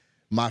like.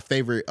 My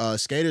favorite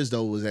skaters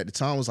though was at the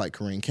time was like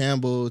Kareem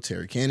Campbell,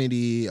 Terry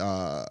Kennedy,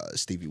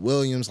 Stevie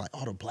Williams, like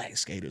all the black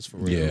skaters for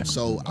real. Yeah.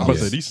 So I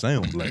was say these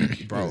sound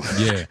black, bro.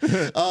 Yeah.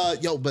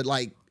 But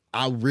like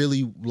I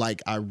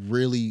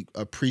really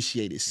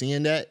appreciated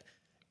seeing that,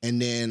 and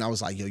then I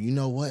was like, you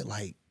know what?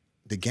 Like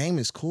the game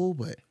is cool,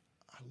 but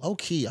low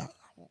key, I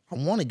I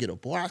want to get a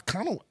boy. I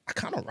kind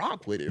of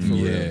rock with it for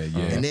real.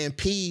 Yeah. And then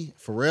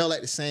Pharrell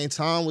at the same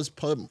time was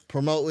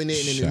promoting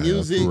it in Shout the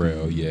music. out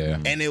Pharrell, yeah.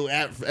 And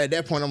at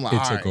that point, I'm like, It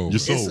all took right, over.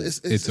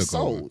 it's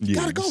sold. You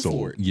gotta go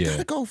for it. Yeah.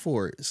 Gotta go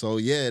for it. So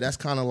yeah, that's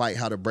kind of like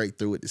how the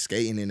breakthrough with the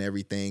skating and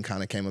everything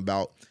kind of came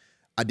about.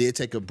 I did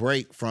take a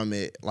break from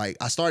it. Like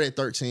I started at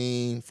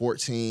 13,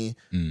 14,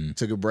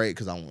 took a break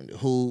because I wanted to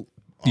hoop.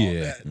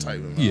 That type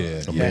of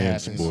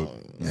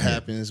it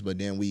happens. But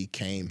then we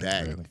came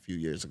back a few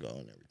years ago and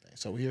everything.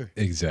 So we're here.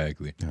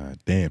 Exactly. God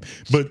damn.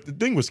 But the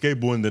thing with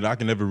skateboarding that I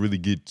can never really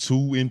get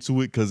too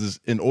into it, because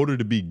in order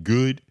to be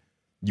good,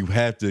 you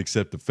have to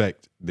accept the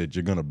fact that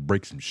you're gonna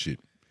break some shit.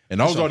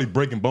 And I was already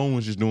breaking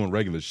bones just doing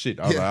regular shit.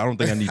 I was like, I don't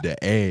think I need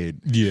to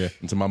add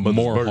into my mother's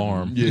more burden.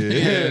 harm.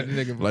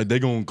 Yeah. Like they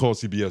gonna call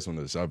CPS on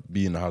this. I'll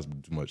be in the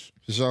hospital too much.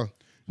 For sure.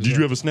 Did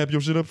you ever snap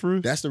your shit up for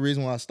real? That's the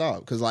reason why I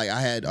stopped. Cause like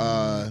I had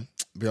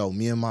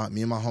me and my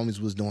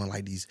homies was doing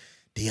like these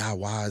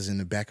DIYs in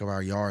the back of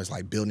our yards,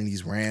 like building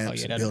these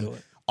ramps, building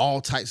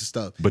all types of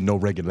stuff. But no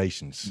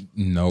regulations.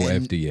 No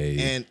FDA.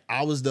 And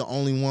I was the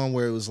only one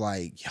where it was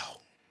like, yo,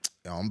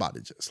 I'm about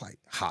to just like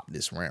hop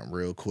this ramp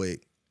real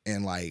quick.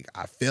 And like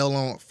I fell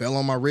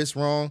on my wrist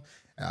wrong.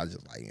 And I was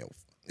just like, yo,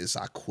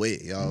 I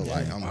quit, yo.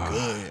 Like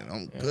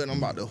I'm good. I'm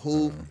about to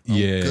hoop.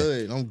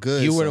 I'm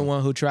good. You were the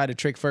one who tried the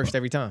trick first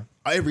every time.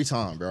 Every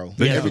time, bro.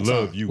 Every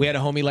love you. We had a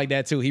homie like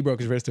that too. He broke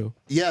his wrist too.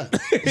 Yeah.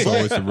 It's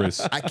always the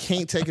risk. I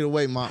can't take it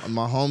away. My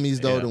homies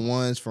though, the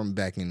ones from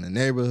back in the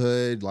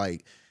neighborhood,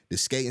 like the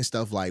skating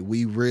stuff, like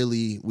we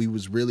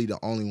was really the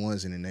only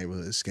ones in the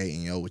neighborhood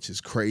skating, yo, which is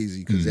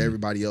crazy because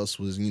everybody else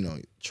was,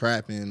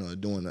 trapping or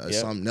doing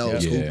something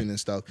else, hooping and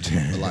stuff.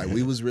 But like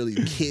we was really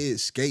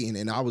kids skating,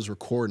 and I was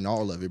recording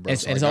all of it, bro.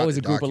 And it's always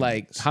a group of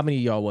like, how many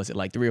of y'all was it?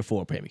 Like 3 or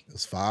 4, maybe? It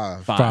was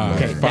 5.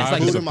 Okay. That's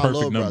like is a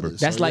perfect number.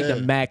 That's like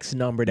the max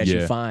number that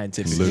you find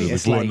typically.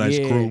 It's like nice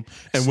crew.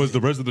 And was the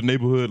rest of the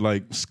neighborhood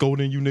like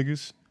scolding you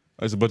niggas?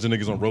 There's a bunch of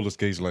niggas on roller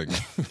skates, like,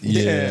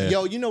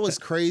 Yo, you know what's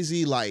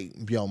crazy?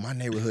 Like, yo, my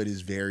neighborhood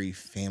is very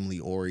family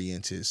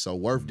oriented. So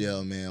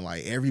Worthdale, man,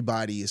 like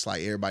everybody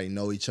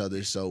know each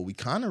other. So we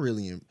kind of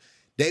really,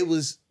 they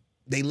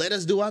let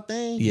us do our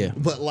thing. Yeah.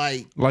 But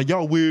like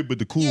y'all weird, but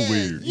the cool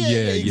weird.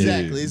 Yeah,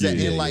 exactly.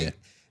 And like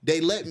they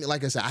let me,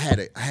 like I said, I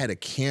had a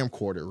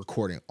camcorder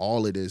recording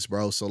all of this,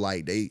 bro. So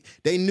like they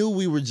knew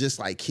we were just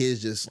like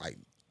kids, just like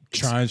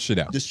trying shit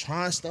out. Just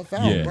trying stuff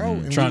out, bro.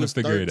 And trying we to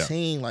figure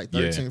 13, it out. Like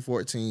 13,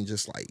 14,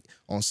 just like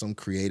on some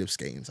creative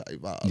skating type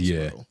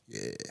vibes, bro.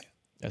 Yeah.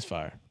 That's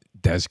fire.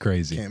 That's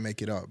crazy. Can't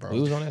make it up, bro.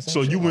 We was on that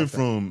so you went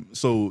from,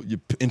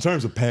 in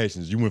terms of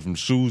passions, you went from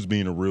shoes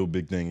being a real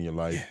big thing in your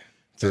life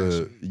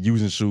to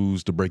using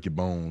shoes to break your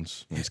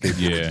bones.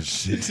 Yeah.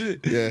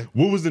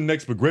 What was the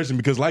next progression?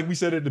 Because like we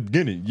said at the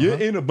beginning, you're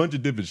in a bunch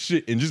of different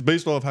shit, and just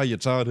based off how your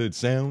childhood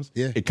sounds,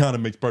 it kind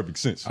of makes perfect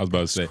sense. I was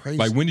about to say,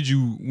 like, when did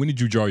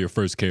you draw your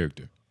first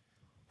character?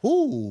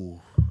 Ooh,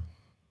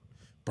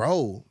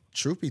 bro.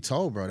 Truth be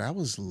told, bro, that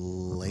was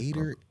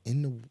later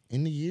in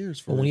the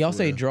years. When y'all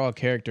say draw a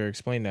character,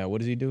 explain that. What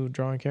does he do?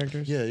 Drawing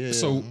characters? Yeah.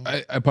 So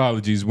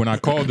apologies. When I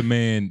called the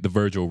man the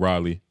Virgil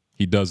Raleigh,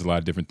 he does a lot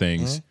of different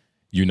things.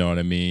 You know what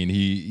I mean?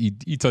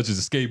 He touches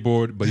a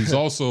skateboard, but he's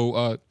also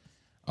an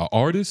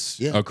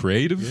artist, a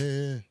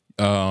creative.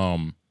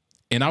 And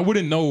I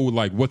wouldn't know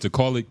like what to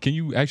call it. Can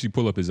you actually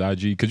pull up his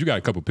IG? Because you got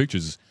a couple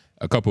pictures,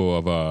 a couple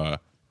of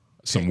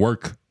some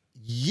work.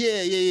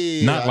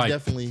 Yeah. Not like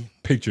definitely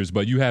pictures,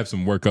 but you have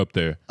some work up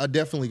there. I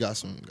definitely got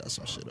some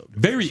shit up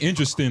there. Very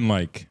interesting,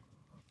 like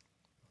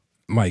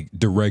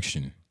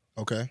direction.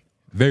 Okay.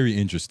 Very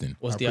interesting.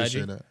 What's the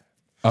IG? That.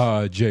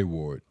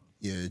 JWard.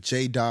 Yeah,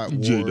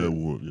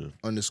 JWard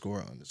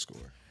underscore.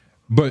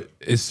 But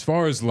as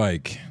far as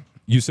like,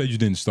 you said you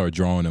didn't start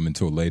drawing them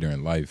until later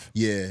in life.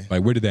 Yeah.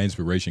 Like, where did that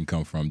inspiration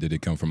come from? Did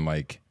it come from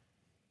like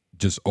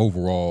just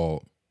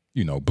overall,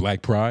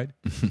 Black pride?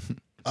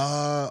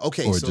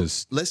 Okay, or so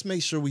just, let's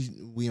make sure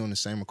we on the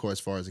same accord as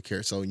far as a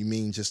character. So you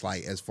mean just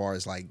like as far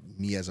as like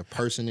me as a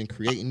person and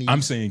creating these?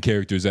 I'm saying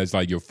characters as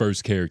like your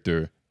first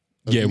character.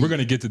 Yeah, we're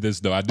gonna get to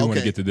this though. I do want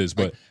to get to this,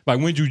 but like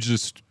when did you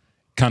just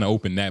kind of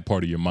open that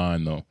part of your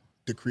mind though?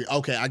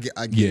 Okay, I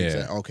get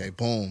it. Okay,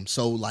 boom.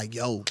 So like,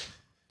 yo,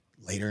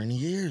 later in the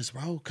years,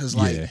 bro, because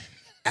like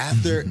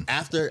after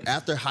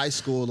high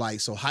school, bro,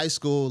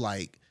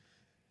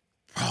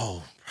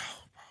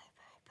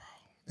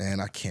 man,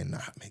 I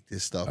cannot make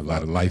this stuff. A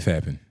lot of life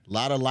happened. A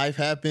lot of life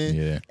happened.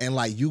 Yeah, and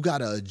like you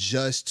gotta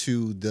adjust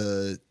to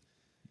the.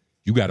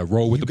 You gotta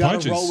roll with the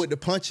punches. You gotta roll with the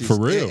punches for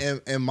real.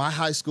 And my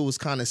high school was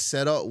kind of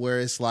set up where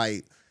it's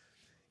like,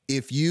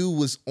 if you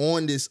was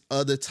on this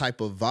other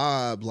type of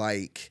vibe,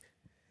 like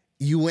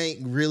you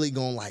ain't really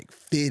gonna like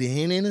fit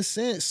in a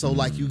sense. So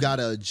like you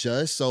gotta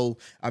adjust. So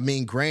I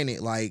mean,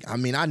 granted, like I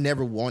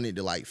never wanted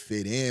to like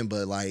fit in,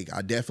 but like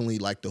I definitely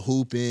like the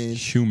hooping.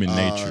 Human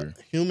nature.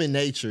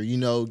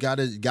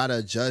 Gotta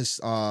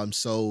adjust.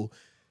 So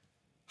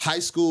high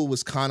school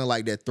was kind of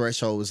like that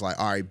threshold was like,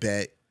 all right,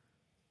 bet.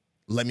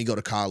 let me go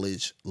to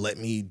college. Let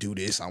me do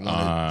this. I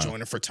want to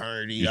join a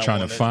fraternity. You're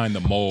trying to find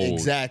the mold.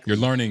 Exactly. You're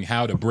learning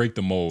how to break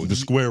the mold. The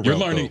square root. You're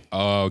learning.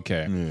 Oh,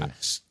 okay.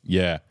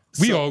 Yeah.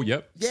 We all.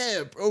 Yep.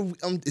 Yeah, bro.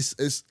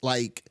 It's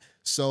like,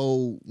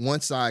 so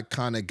once I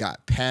kind of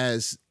got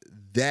past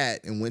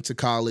that and went to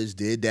college,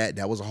 did that.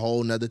 That was a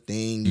whole nother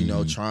thing, you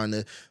know, trying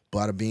to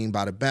bada bing,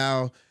 bada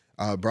bow.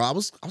 Bro, I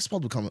was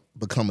supposed to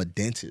become a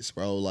dentist,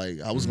 bro.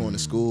 Like, I was going to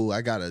school.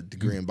 I got a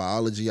degree in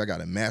biology. I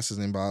got a master's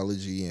in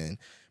biology, and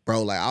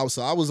bro, like I was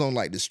on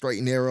like the straight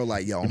and narrow.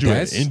 Like, yo, you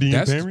had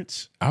Indian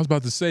parents? I was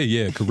about to say,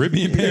 yeah,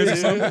 Caribbean parents or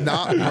something.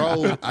 Nah,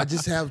 bro. I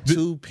just have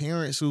two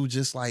parents who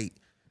just like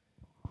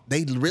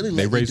they really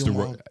let me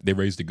do they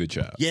raised a good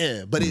child.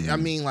 Yeah, but I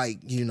mean, like,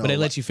 you know, but they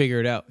let you figure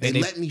it out. They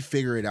let me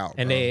figure it out,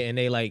 and bro.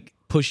 they like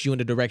push you in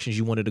the directions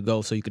you wanted to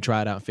go, so you could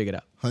try it out and figure it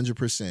out.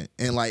 100%.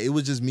 And like, it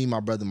was just me, my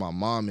brother, my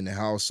mom in the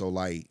house. So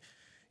like,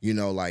 you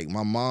know, like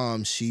my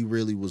mom, she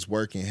really was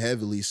working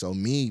heavily. So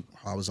me,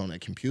 I was on that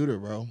computer,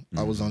 bro.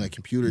 I was on that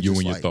computer. You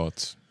and your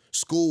thoughts.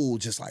 School,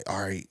 just like,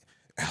 all right,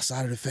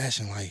 outside of the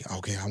fashion, like,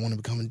 okay, I want to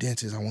become a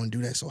dentist. I want to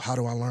do that. So how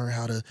do I learn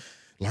how to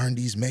learn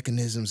these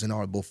mechanisms and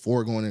all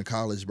before going to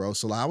college, bro?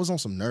 So like, I was on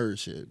some nerd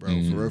shit,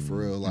 bro, for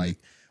real. Like,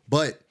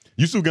 but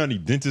you still got any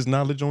dentist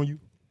knowledge on you?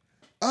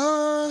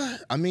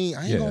 I mean,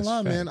 I ain't gonna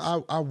lie, man.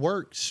 I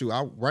work,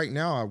 right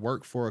now I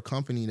work for a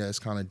company that's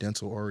kind of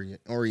dental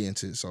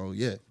oriented. So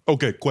yeah.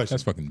 Okay, question.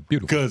 That's fucking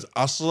beautiful. Because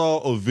I saw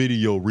a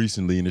video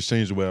recently and it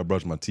changed the way I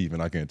brush my teeth,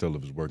 and I can't tell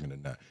if it's working or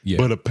not. Yeah.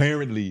 But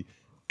apparently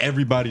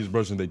everybody's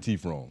brushing their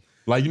teeth wrong.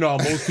 Like, you know how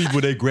most people,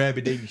 they grab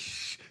it, they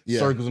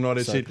circles and all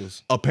that shit.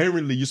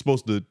 Apparently you're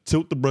supposed to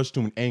tilt the brush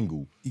to an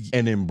angle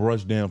and then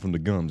brush down from the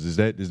gums. Is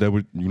that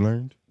what you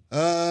learned?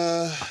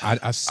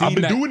 I've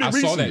been doing it recently.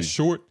 I saw that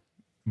short,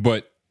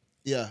 but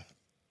yeah,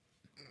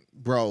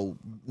 bro,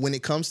 when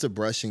it comes to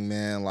brushing,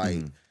 man, like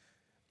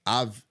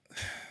I've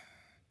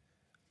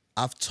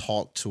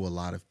talked to a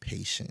lot of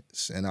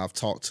patients, and I've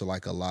talked to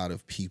like a lot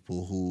of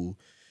people who,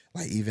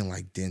 like, even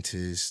like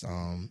dentists,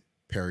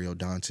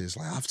 periodontists,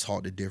 like I've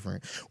talked to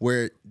different,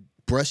 where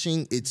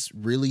brushing, it's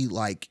really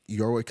like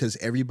because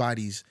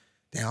everybody's,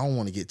 I don't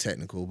want to get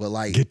technical, but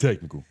like, get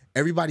technical.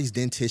 Everybody's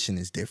dentition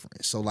is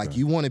different. So like,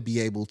 you want to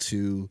be able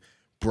to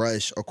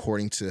brush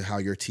according to how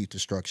your teeth are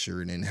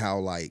structured and how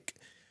like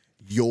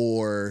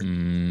your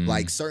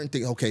like certain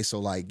things. Okay, so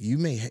like you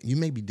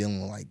may be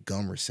dealing with like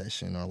gum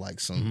recession or like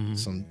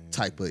some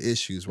type of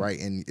issues, right?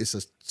 And it's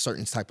a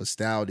certain type of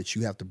style that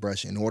you have to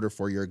brush in order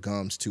for your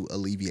gums to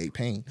alleviate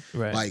pain.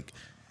 Right. Like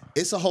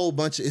it's a whole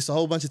bunch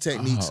of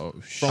techniques.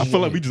 I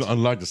feel like we just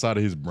unlocked the side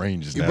of his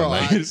brain just now. Bro,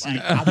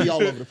 I'll be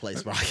all over the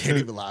place, bro. I can't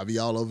even lie. I'll be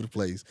all over the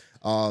place.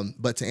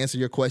 But to answer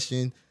your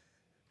question,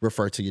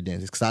 refer to your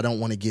dentist, because I don't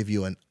want to give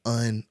you an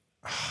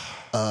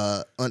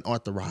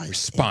unauthorized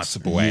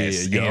responsible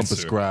ass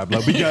unprescribed.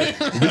 Like we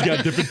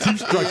got different teeth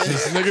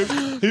structures,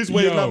 nigga. His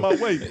way, not my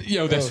way.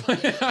 Yo, that's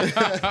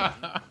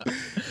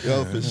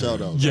yo, for sure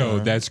though. Yo,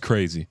 that's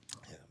crazy.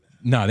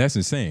 Nah, that's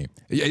insane.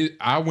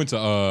 I went to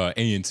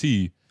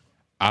A&T.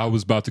 I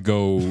was about to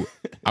go.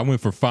 I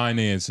went for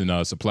finance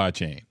and supply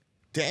chain.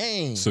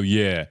 Dang. So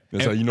yeah,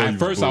 that's how you know. At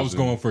first, I was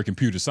going for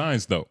computer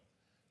science though.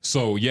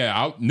 So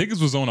yeah,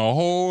 niggas was on a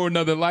whole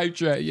nother life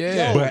track.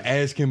 Yeah, but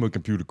ask him a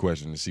computer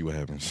question and see what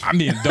happens. I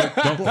mean,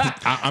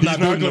 I'm not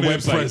building the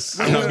website.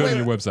 I'm not building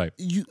your website.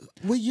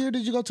 What year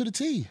did you go to the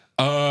T?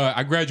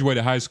 I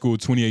graduated high school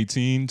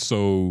 2018.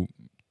 So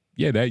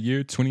yeah, that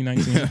year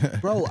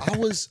 2019. Bro, I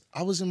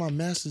was in my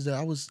master's there.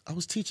 I was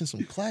teaching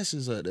some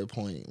classes at that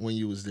point when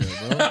you was there,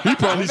 bro. He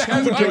probably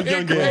schooled your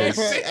young ass.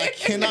 I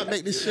cannot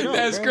make this shit up.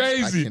 That's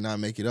crazy. I cannot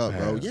make it up,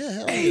 bro. Yeah,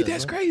 hell hey, yeah,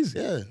 that's bro. crazy.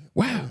 Yeah.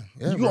 Wow.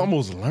 Yeah, you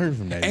almost learned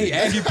from that. Hey,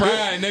 Aggie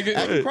pride, nigga.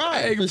 Aggie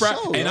pride.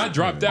 Sure, and I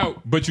dropped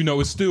out, but you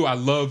know, it's still, I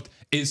loved,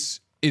 it's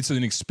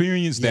an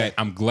experience that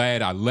I'm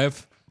glad I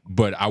left,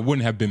 but I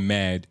wouldn't have been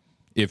mad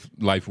if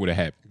life would have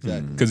happened.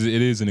 Exactly. Because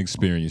it is an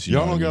experience.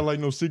 Y'all don't got like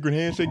no secret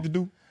handshake to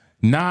do?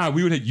 Nah,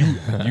 we would have you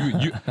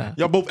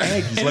y'all both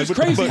Aggies. And like, it's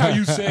crazy how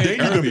you said they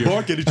didn't even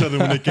bark at each other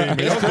when they came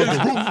in.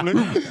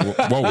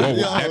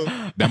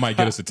 Whoa. That might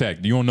get us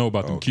attacked. You don't know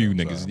about them Q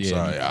niggas. Yeah,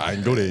 sorry, I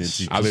didn't go there.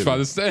 I was about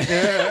to say.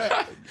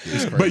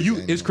 But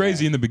it's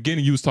crazy. In the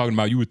beginning, you was talking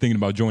about you were thinking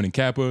about joining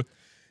Kappa.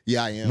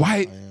 Yeah, I am. Why? I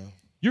am.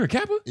 You're a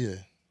Kappa? Yeah.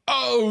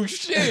 Oh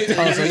shit.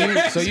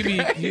 So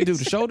you do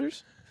the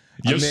shoulders?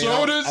 Your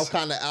shoulders? I'm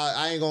kind of.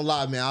 I ain't gonna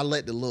lie, man. I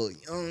let the little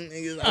young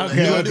niggas. Okay. I'm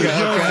in the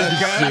cut,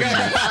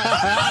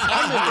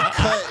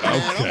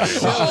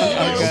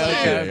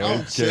 man.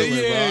 I'm chilling.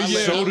 Yeah.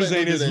 Shoulders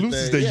ain't as loose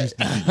as they used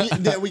to be.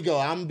 There we go.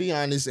 I'm gonna be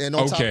honest, and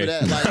on top of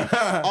that, like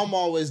I'm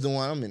always the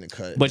one. I'm in the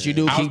cut. But you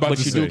do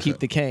keep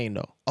the cane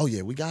though. Oh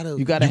yeah, we gotta.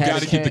 You gotta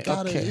keep the cane.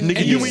 Okay.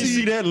 Nigga, you ain't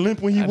see that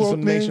limp when he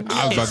walked in?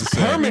 I was about to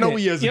say. Permanent.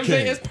 You know what I'm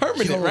saying? It's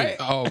permanent, right?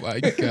 Oh my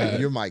god.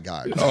 You're my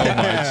guy. Oh my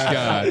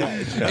god.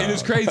 And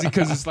it's crazy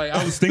because it's like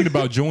I was thinking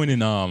about joining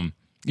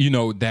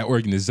that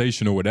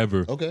organization or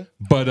whatever. Okay.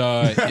 But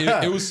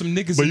it was some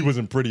niggas. But he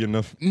wasn't pretty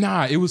enough.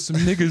 Nah, it was some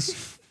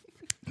niggas.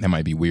 That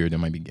might be weird. That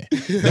might be gay.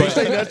 They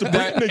say that's the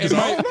brick niggas.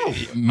 I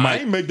don't know. I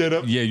ain't make that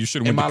up. Yeah, you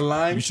should have went. Am I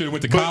lying? You should have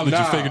went to college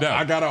and figured out.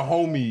 I got a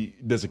homie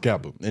that's a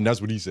Kappa, and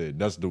that's what he said.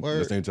 That's the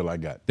until I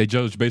got. They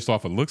judged based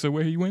off of looks at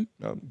where he went.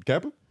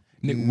 Kappa.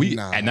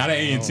 Not an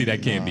ANC.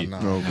 That can't be.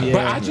 Okay.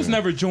 But I just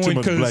never joined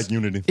because black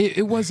unity.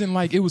 It wasn't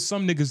like it was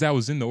some niggas that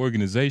was in the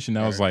organization.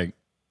 I was like,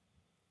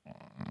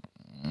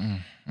 I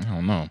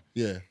don't know.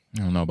 Yeah, I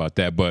don't know about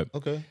that. But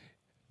okay.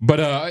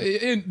 But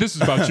this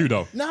is about you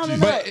though. No.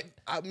 But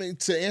I mean,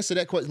 to answer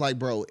that question, like,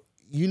 bro,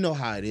 you know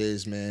how it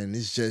is, man.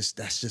 It's just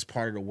that's just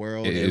part of the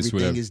world.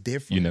 Everything is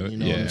different. You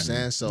know what I'm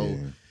saying? So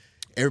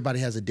everybody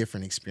has a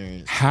different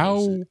experience.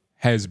 How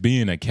has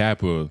being a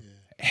Kappa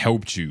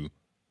helped you?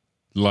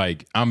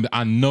 Like I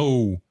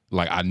know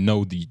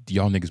the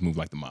y'all niggas move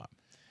like the mob.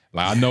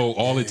 Like I know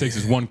all it takes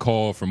is one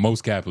call from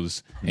most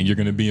Kappas, and you're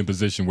gonna be in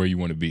position where you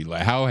want to be.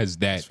 Like how has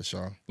that for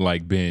sure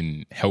like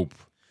been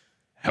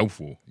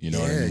helpful? You know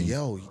what I mean?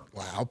 Yo,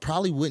 I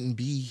probably wouldn't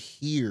be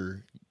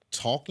here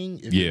talking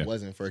if it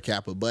wasn't for a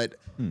Kappa. But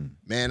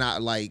man,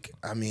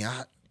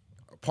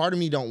 part of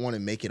me don't want to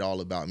make it all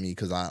about me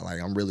because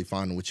I'm really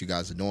finding what you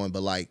guys are doing.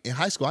 But like in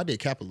high school, I did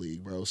Kappa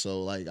League, bro.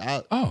 So like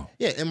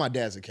and my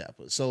dad's a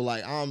Kappa. So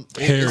like I'm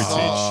heritage.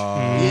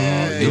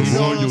 You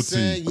know what I'm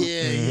saying?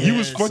 Yeah. You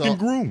was fucking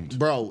groomed,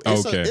 bro.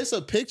 It's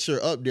a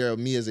picture up there of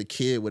me as a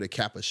kid with a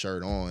Kappa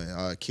shirt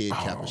on,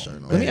 Kappa shirt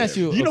on. Let me ask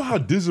you. You know how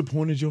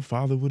disappointed your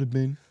father would have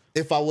been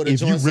if I would have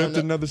joined. If you ripped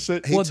another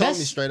set. He told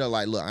me straight up,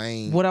 like, look, I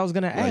ain't. What I was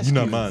gonna ask.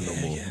 You're not mine no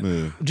more.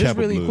 Man. Just Kappa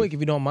really blood. quick, if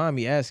you don't mind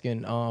me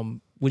asking,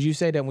 would you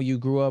say that when you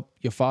grew up,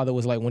 your father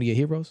was like one of your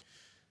heroes?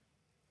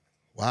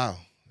 Wow,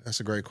 that's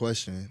a great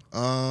question.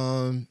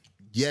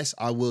 Yes,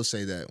 I will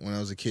say that when I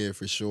was a kid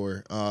for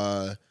sure.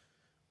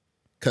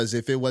 Because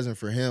if it wasn't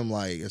for him,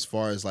 like as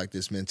far as like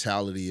this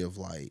mentality of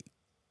like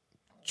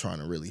trying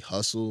to really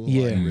hustle,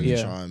 really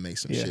trying to make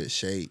some shit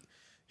shake,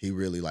 he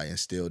really like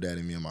instilled that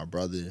in me and my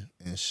brother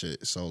and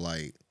shit. So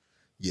like,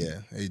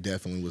 yeah, it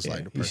definitely was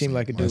like the person. You seem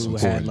like a dude who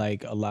had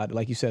like a lot,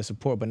 like you said,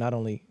 support, but I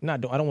don't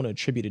want to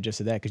attribute it just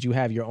to that because you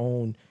have your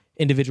own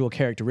individual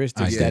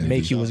characteristics that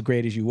make you as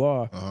great as you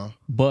are.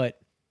 But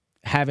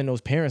having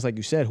those parents, like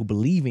you said, who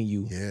believe in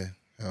you. Yeah.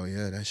 Hell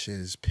yeah, that shit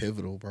is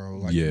pivotal, bro.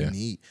 Like you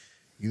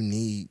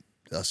need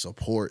a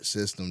support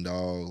system,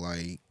 dog.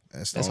 Like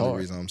that's the only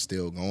reason I'm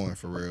still going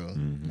for real.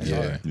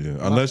 Yeah.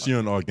 Unless you're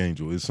an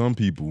archangel, it's some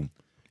people, and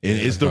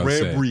it's the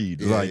rare breed.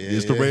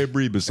 It's the rare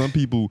breed, but some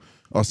people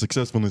are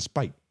successful in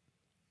spite.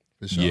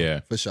 For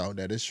sure. For sure,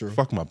 that is true.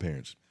 Fuck my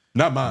parents,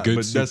 not mine.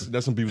 But that's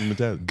some people's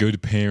mentality.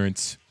 Good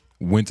parents,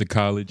 went to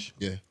college.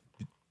 Yeah.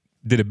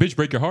 Did a bitch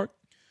break your heart?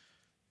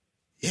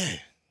 Yeah.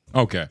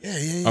 Okay.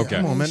 Yeah. Okay.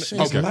 Come on, man. It's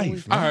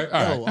life. Man.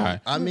 All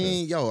right. I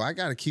mean, I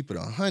gotta keep it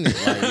 100.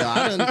 Like,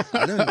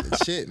 I done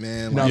shit,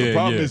 man. Now the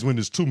problem is when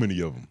there's too many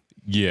of them.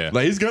 Yeah.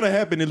 Like it's gonna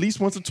happen at least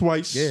once or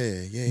twice.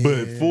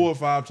 But 4 or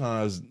 5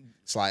 times,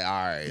 it's like, all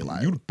right,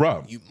 like you the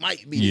problem. You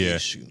might be the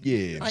issue.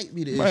 Yeah. Might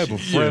be the issue. I have a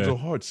fragile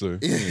Yeah. heart, sir.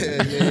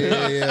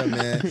 Yeah,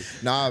 man.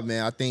 Nah,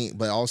 man. I think,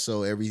 but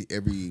also every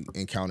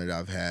encounter that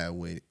I've had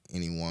with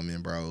any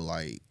woman, bro,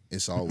 like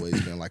it's always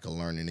been like a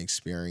learning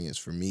experience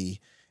for me.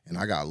 And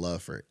I got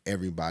love for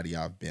everybody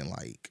I've been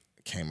like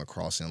came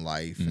across in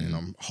life, and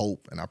I'm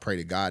hope and I pray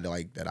to God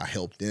that I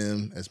help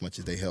them as much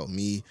as they help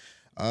me.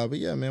 But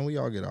yeah, man, we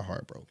all get our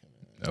heart broken.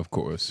 Man. Of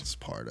course, it's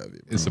part of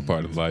it. Bro. It's a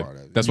part of life.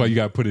 That's why you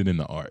got to put it in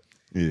the art.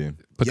 Yeah,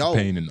 put the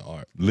pain in the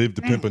art. Live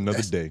to pimp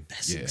another day.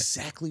 That's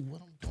exactly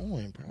what I'm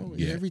doing, bro.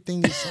 Yeah.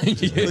 Everything is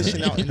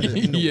pushing out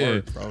in the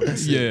work, bro.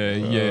 That's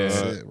it, bro.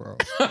 That's it, bro.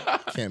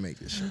 Can't make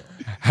this shit.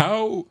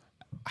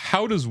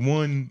 How does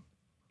one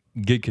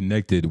get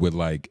connected with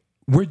like?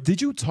 Where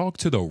did you talk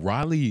to the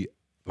Raleigh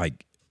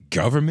like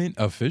government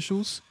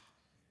officials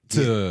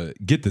to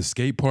get the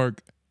skate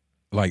park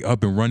like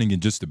up and running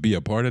and just to be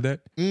a part of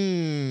that?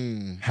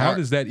 How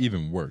does that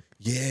even work?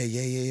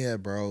 Yeah,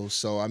 bro.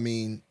 So I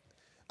mean,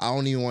 I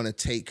don't even want to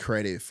take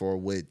credit for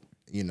what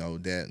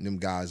them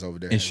guys over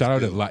there. And shout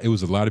out a lot. It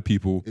was a lot of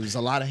people. It was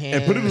a lot of hands.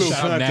 And put a little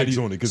context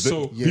on it because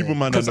people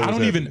might not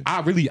know.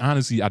 I really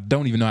honestly, I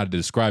don't even know how to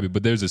describe it.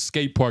 But there's a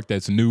skate park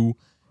that's new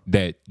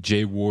that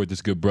JWard,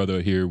 this good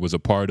brother here, was a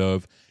part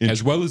of,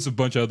 as well as a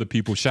bunch of other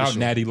people. Shout out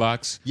Natty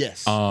Locks.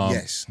 Yes.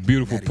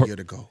 Beautiful. Year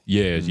to go.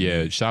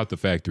 Yeah. Shout out the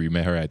factory.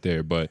 Met her out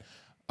there. But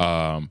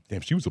damn,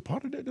 she was a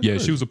part of that? That's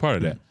crazy. She was a part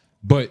of that.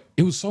 But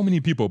it was so many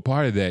people a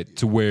part of that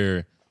to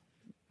where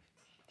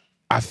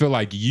I feel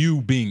like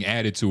you being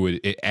added to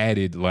it, it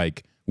added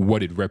like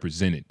what it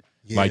represented.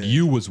 Like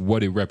you was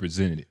what it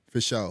represented. For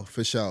sure.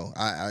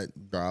 I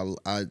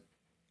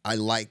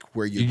like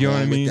where you're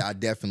going with it. I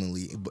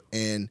definitely,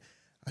 and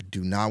I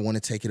do not want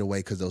to take it away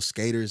because those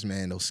skaters,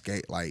 man, those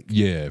skate like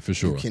for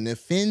sure. You can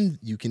offend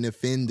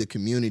the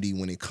community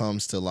when it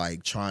comes to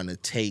like trying to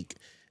take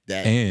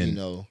that.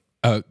 And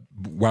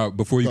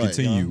before you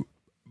continue,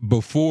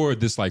 before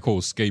this like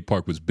whole skate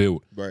park was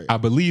built, I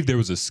believe there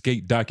was a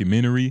skate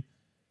documentary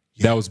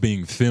that was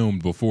being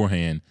filmed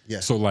beforehand. Yeah.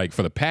 So like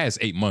for the past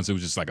 8 months, it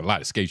was just like a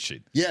lot of skate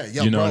shit. Yeah,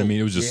 you know what I mean?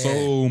 It was just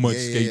so much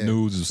Yeah, skate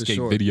news and skate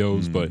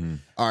videos. But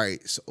all right,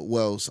 so,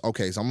 well,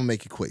 okay, so I'm gonna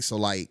make it quick. So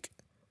like,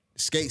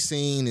 skate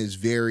scene is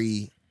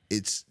very,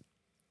 it's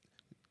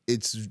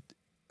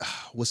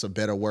what's a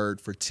better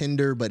word for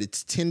tender? But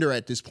it's tender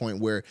at this point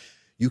where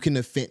you can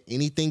offend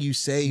anything you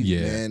say.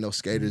 Man, those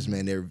skaters,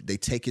 man, they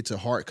take it to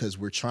heart because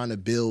we're trying to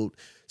build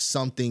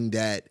something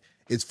that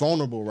it's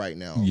vulnerable right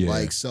now.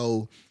 Like,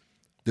 so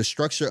the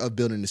structure of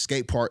building the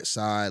skate park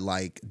side,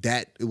 like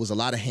that, it was a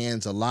lot of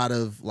hands, a lot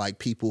of like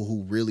people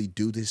who really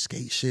do this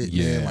skate shit,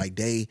 man. Like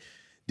this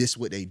is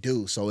what they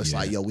do. So it's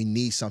like, yo, we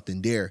need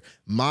something there.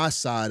 My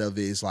side of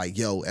it is like,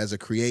 yo, as a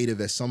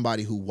creative, as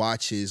somebody who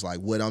watches like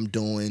what I'm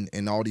doing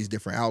and all these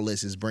different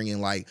outlets is bringing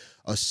like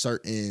a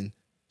certain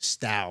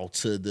style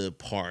to the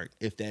park,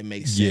 if that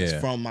makes sense,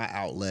 from my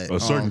outlet. A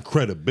certain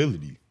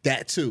credibility.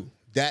 That too.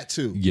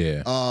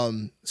 Yeah.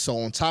 So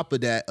on top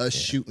of that, us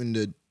shooting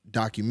the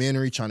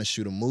documentary, trying to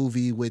shoot a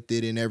movie with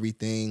it and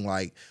everything,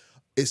 like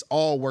it's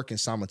all working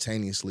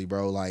simultaneously,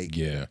 bro. Like,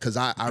 because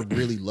I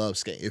really love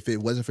skating. If it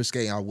wasn't for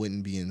skating, I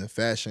wouldn't be in the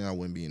fashion, I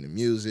wouldn't be in the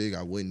music,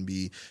 I wouldn't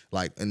be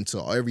like into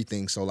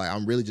everything. So like,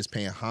 I'm really just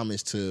paying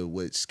homage to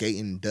what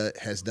skating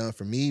has done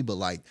for me, but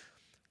like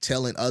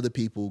telling other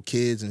people,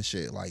 kids and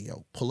shit, like,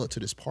 yo, pull up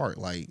to this park.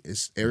 Like,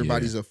 it's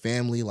everybody's a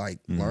family. Like,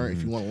 learn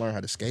if you want to learn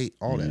how to skate,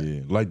 all that.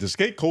 Yeah, like the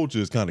skate culture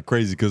is kind of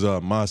crazy because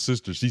my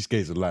sister, she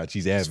skates a lot.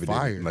 She's avid.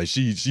 Like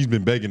she's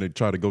been begging to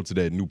try to go to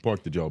that new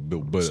park that y'all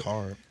built, but it's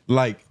hard.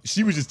 Like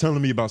she was just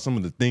telling me about some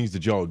of the things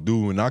that y'all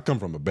do, and I come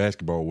from a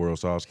basketball world,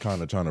 so I was kind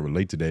of trying to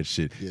relate to that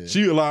shit.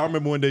 She, like, I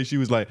remember one day she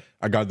was like,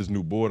 "I got this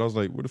new board." I was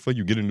like, "Where the fuck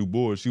you get a new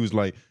board?" She was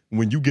like,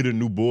 "When you get a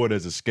new board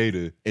as a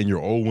skater and your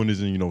old one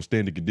is in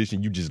standard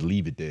condition, you just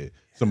leave it there.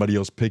 Somebody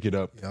else pick it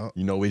up.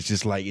 You know, it's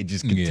just like it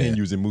just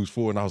continues and moves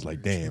forward." And I was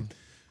like, "Damn, I'm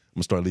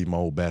gonna start leaving my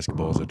old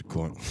basketballs at the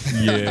court."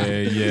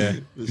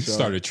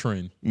 Start a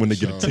trend when they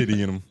get a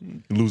titty in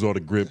them, lose all the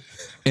grip.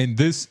 And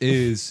this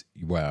is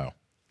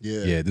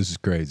yeah, this is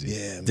crazy.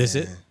 Yeah, man. This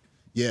it?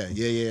 Yeah.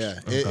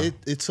 Okay.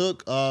 It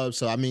took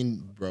so I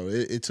mean, bro,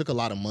 it took a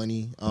lot of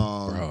money.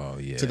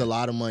 Took a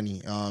lot of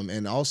money.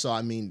 And also,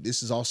 I mean,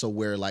 this is also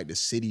where like the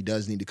city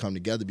does need to come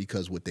together,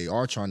 because what they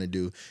are trying to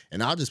do,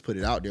 and I'll just put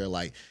it out there,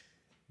 like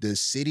the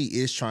city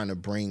is trying to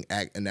bring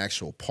an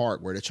actual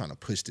park where they're trying to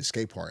push the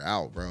skate park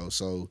out, bro.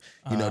 So,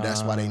 you know,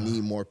 that's why they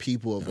need more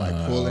people of like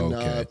pulling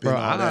up. Bro, and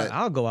all that.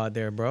 I'll go out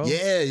there, bro.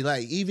 Yeah,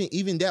 like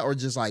even that, or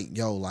just like,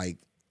 yo, like,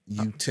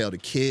 you tell the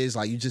kids,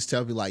 like, you just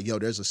tell me like, yo,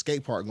 there's a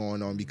skate park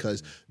going on,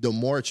 because the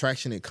more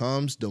attraction it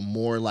comes, the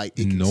more like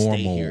it can normal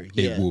stay here.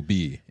 it will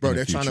be. Bro,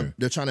 they're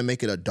trying to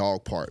make it a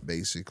dog park,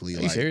 basically.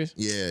 Are you serious?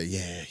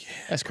 Yeah.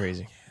 That's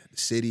crazy. The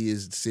city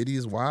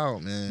is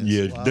wild, man.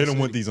 Yeah, they don't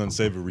want these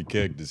unsavory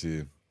characters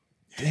here.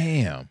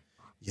 Damn.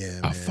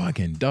 Yeah, a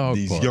fucking dog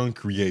These park. young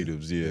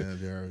creatives,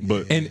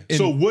 but and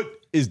so what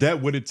is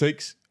that? What it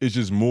takes is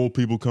just more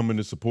people coming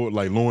to support.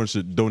 Like Lauren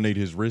should donate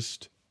his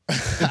wrist.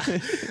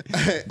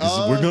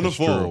 We're gonna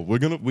fall.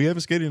 We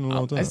haven't skated in a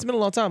long time. It's been a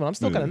long time, but I'm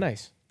still kind of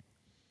nice.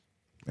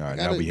 All right,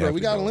 now we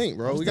got a link,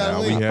 bro. We got a I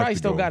link. probably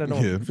still got it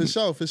on. Yeah. For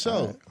sure.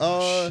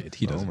 Shit,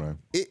 he doesn't. Man.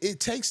 It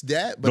takes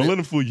that, but Don't let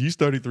him fool you. He's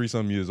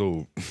 33-something years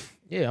old.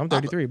 Yeah, I'm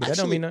 33, but that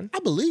don't mean nothing. I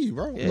believe you,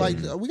 bro. Yeah. Like,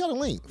 we got a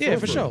link. Yeah,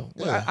 for sure.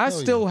 Yeah, I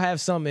still have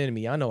some in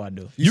me. I know I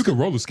do. You can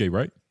roller skate,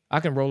 right? I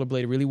can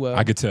rollerblade really well.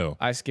 I could tell.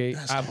 I skate.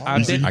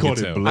 You said you called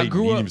it blading. I You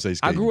grew didn't up. even say I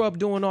skating. grew up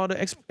doing all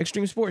the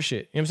extreme sports shit.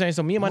 You know what I'm saying?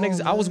 So me and my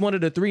niggas, I was one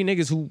of the 3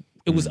 niggas who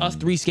it was us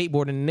 3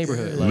 skateboarding in the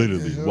neighborhood. Like,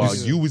 Literally, while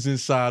you was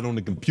inside on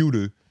the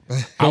computer,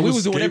 we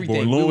was doing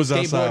everything. Lauren We was was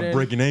outside skateboarding.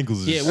 breaking ankles.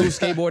 And Yeah, shit. we was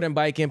skateboarding,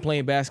 biking,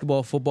 playing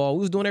basketball, football.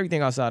 We was doing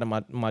everything outside of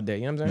my day.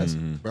 You know what I'm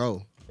saying?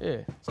 Bro.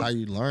 Yeah. That's how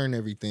you learn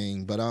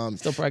everything. But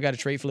Still probably got a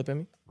tray flip in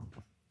me.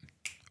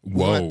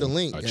 Whoa, have to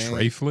link, a gang.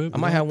 tray flip? I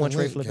might have one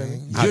tray flip in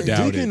me. I You're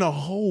doubt digging it. a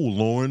hole,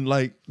 Lauren.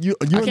 Like you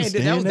I can't do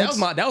understand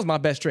that was my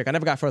best trick. I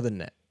never got further than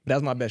that. That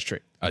was my best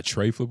trick. A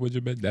tray flip with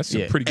your bed? That's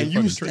Yeah. a pretty good And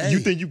fucking trick. you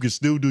think you can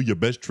still do your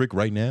best trick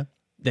right now?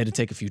 That'd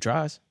take a few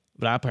tries,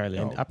 but I probably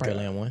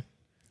land one.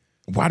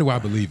 Why do I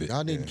believe it?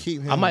 y'all need to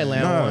keep him. I might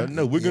land one.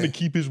 No, we're gonna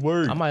keep his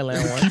word. I might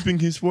land We're one. keeping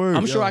his word.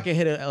 I'm sure I can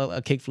hit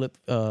a kick flip,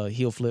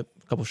 heel flip,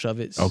 a couple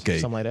shove-its, Okay.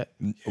 something like that.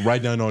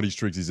 Write down all these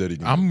tricks he said he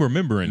can. I'm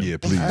remembering them. Yeah,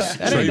 please.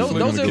 Hey, Trade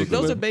flip and a kick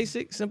those flip. are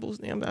basic, simple.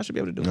 I should be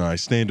able to do All it. right,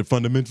 standard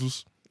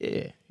fundamentals. Yeah,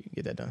 you can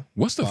get that done.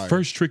 What's the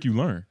first trick you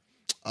learned?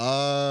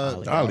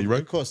 Ollie,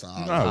 right? Of course,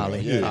 Ollie. Ollie,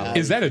 yeah.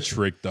 Is that a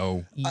trick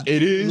though?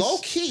 It is. Low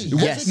key.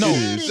 Yes. No,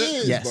 it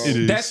is. yes. Bro. It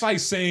is. That's like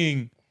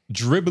saying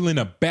dribbling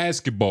a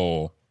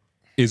basketball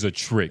is a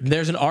trick.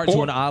 There's an art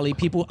to an ollie.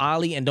 People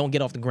ollie and don't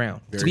get off the ground.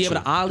 To be able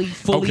to ollie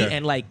fully Okay.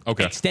 and like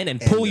Okay. extend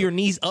and pull your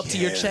knees up to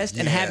your chest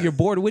and have your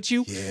board with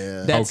you.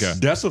 Yeah. That's, Okay.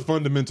 That's a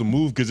fundamental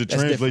move because it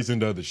That's translates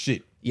into other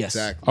shit. Yes.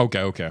 Exactly.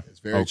 Okay. It's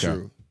very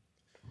true.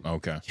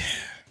 Okay.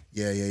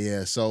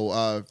 Yeah.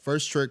 So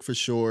first trick for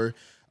sure.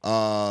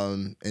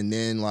 And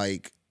then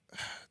like I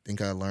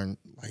think I learned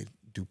like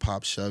do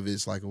pop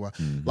shove-its like a while.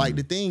 Like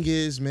the thing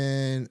is,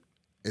 man,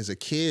 as a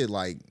kid,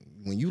 like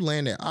when you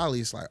land at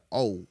Ollie, it's like,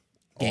 oh,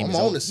 Game I'm is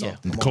on over. to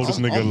something. Yeah. Coldest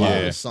nigga I'm alive.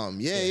 on to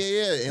something. Yeah.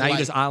 And now like, you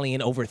just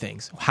ollieing over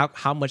things.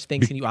 How much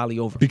things can you ollie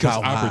over? Because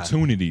How high?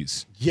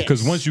 opportunities. Yes.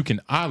 Because once you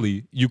can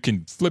ollie, you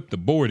can flip the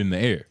board in the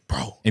air.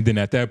 Bro. And then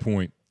at that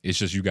point, it's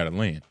just you got to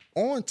land.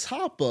 On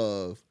top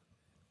of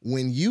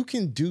when you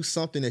can do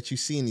something that you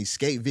see in these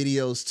skate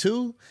videos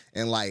too,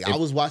 and like I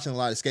was watching a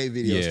lot of skate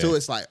videos too,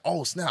 it's like,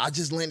 oh snap, I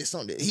just landed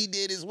something that he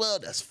did as well.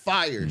 That's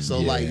fire. So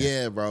like,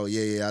 yeah, bro,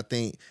 yeah. I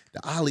think the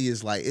ollie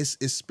is like it's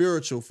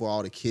spiritual for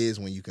all the kids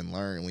when you can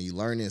learn. When you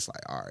learn it, it's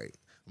like, all right,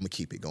 I'm gonna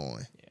keep it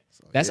going. Yeah.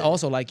 So, That's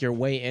also like your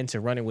way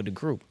into running with the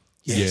group.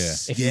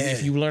 Yes.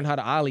 If you learn how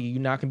to ollie,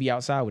 you're not gonna be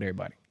outside with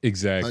everybody.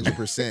 Exactly.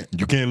 100%.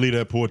 You can't leave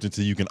that porch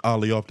until you can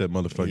ollie off that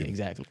motherfucker. Yeah,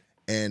 exactly.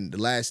 And the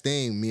last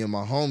thing, me and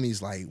my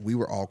homies, like we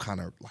were all kind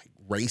of like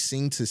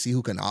racing to see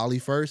who can ollie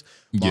first.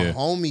 My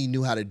homie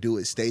knew how to do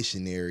it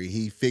stationary.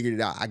 He figured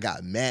it out. I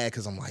got mad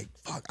because I'm like,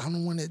 fuck, I'm the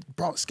one that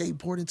brought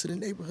skateboarding to the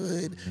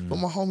neighborhood. But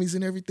my homies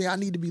and everything, I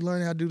need to be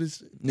learning how to do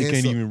this. They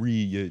can't even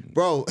read yet.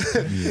 Bro.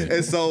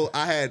 And so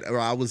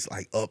I was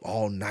like up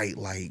all night,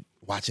 like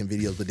watching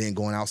videos, but then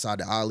going outside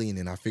the ollie, and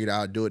then I figured out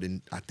how to do it.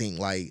 And I think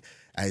like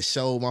I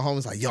showed my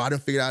homies like, yo, I done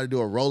figured out how to do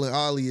a rolling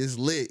ollie. It's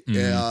lit. And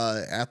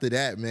after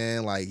that,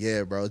 man, like,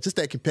 yeah, bro, just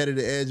that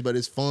competitive edge, but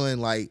it's fun.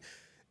 Like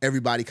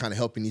everybody kind of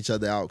helping each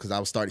other out because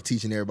I started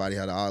teaching everybody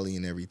how to ollie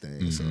and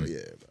everything. So yeah,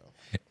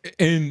 bro.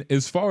 And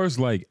as far as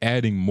like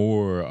adding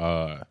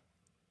more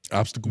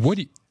obstacles, what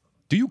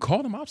do you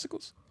call them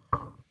obstacles?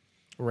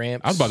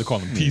 Ramps. I was about to call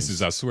them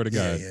pieces. I swear to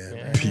God,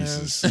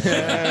 Pieces.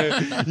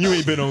 You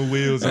ain't been on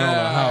wheels. I don't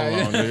know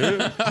how long.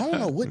 Dude. I don't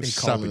know what they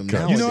call them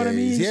cut. nowadays. You know what I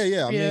mean? Yeah.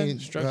 I Yeah, mean,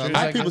 structures.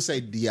 I Like- people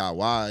say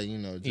DIY, you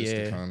know, just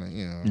to kind of,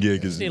 you know. Yeah,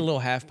 because Need a little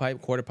half pipe,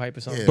 quarter pipe,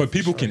 or something. but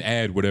people can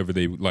add whatever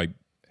they like.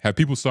 Have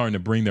people starting to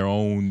bring their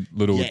own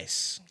little?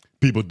 Yes.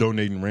 people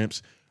donating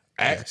ramps.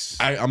 Yes.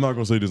 I'm not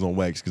gonna say this on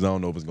wax because I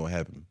don't know if it's gonna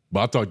happen. But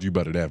I'll talk to you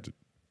about it after.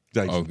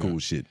 Like some cool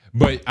shit.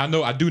 But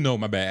I do know,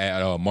 my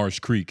bad, at Marsh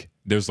Creek,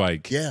 there's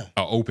like Yeah.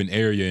 an open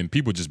area and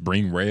people just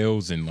bring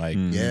rails and like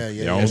Yeah.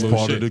 their own That's little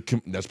part shit.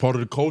 of that's part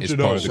of the culture It's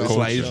though. part of the It's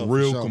like it's culture.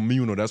 real For sure.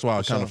 communal. That's why I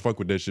kind sure. of fuck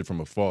with that shit from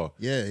afar.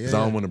 Yeah. Because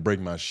I don't want to break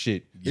my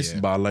shit.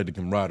 But I like the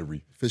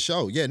camaraderie. For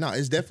sure. Yeah, no,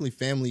 it's definitely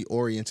family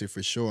oriented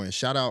for sure. And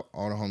shout out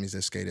all the homies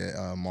that skate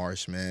at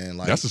Marsh, man.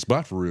 Like That's the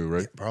spot for real,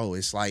 right? bro,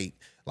 it's like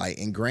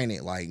and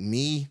granted, like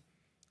me,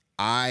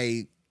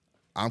 I'm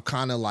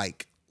kind of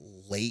like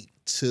late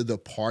to the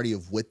party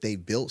of what they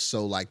built.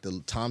 So like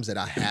the times that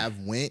I have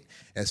went,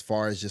 as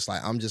far as just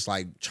like I'm just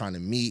like trying to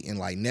meet and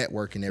like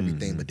network and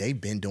everything, but they've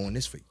been doing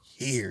this for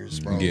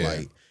years, bro. Yeah.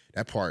 Like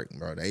that park,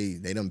 bro, they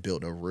done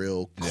built a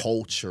real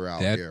culture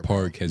out That there.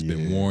 park has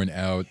been worn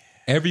out.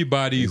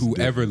 Everybody who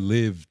ever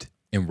lived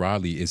in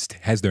Raleigh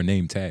has their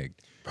name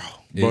tagged. Bro,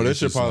 that It's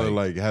shit just probably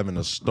like having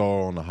a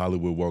star on the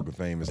Hollywood Walk of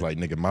Fame. It's like,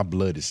 nigga, my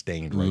blood is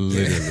stained right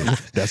Literally. there.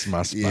 That's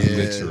my spot. Yeah.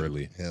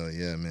 Literally. Hell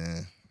yeah,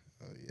 man.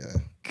 Oh yeah.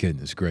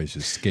 Goodness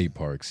gracious, skate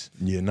parks.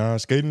 Yeah, nah,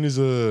 skating is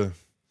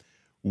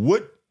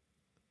what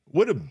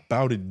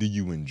about it do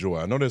you enjoy?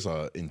 I know that's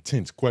an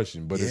intense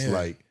question, but it's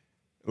like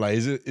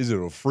is it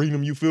a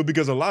freedom you feel?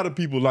 Because a lot of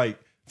people, like,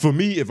 for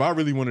me, if I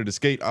really wanted to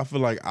skate, I feel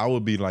like I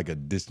would be like a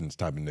distance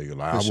type of nigga.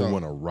 Like I would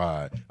want to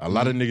ride. A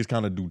lot of niggas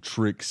kind of do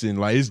tricks and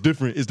like it's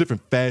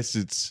different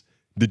facets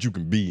that you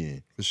can be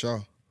in. For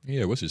sure.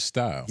 Yeah, what's your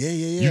style? Yeah.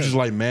 You just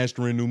like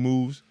mastering new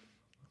moves,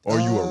 or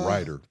you a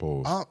writer?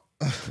 Pause.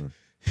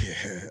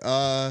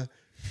 The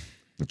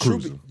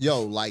cruiser.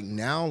 Like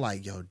now,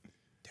 like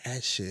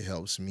that shit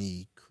helps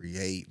me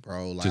create,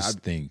 bro. Like Just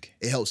think.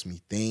 It helps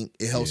me think.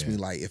 It helps me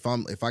like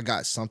if I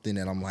got something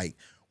that I'm like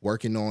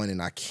working on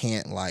and I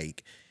can't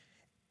like,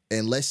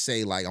 and let's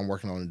say like I'm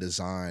working on a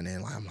design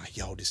and like, I'm like,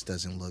 yo, this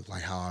doesn't look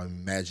like how I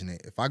imagine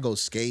it. If I go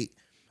skate,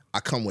 I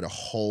come with a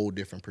whole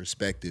different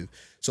perspective.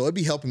 So it'd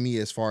be helping me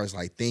as far as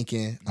like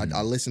thinking.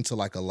 I listen to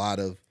like a lot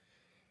of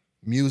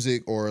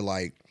music or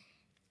like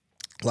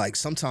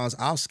sometimes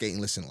I'll skate and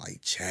listen to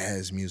like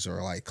jazz music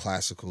or like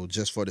classical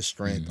just for the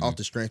strength, off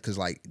the strength, because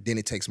like then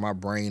it takes my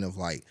brain of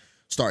like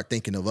start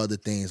thinking of other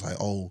things like,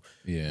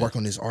 work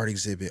on this art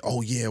exhibit.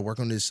 Oh yeah, work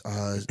on this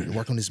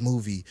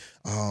movie.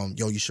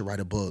 Yo, you should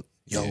write a book.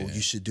 Yo,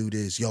 you should do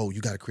this. Yo,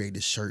 you got to create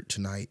this shirt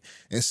tonight.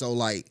 And so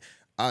like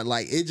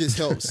it just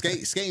helps.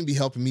 Skating be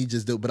helping me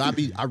just do. But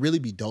I really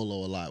be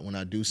dolo a lot when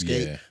I do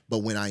skate. Yeah. But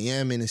when I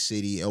am in the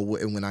city or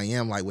when I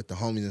am like with the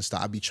homies and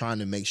stuff, I be trying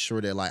to make sure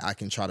that like I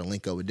can try to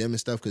link up with them and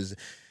stuff because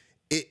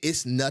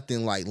it's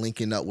nothing like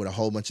linking up with a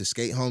whole bunch of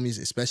skate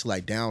homies, especially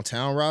like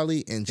downtown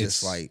Raleigh, and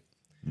just like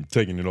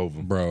taking it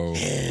over, bro.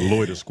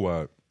 Loiter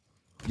squad.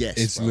 Yes,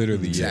 it's bro.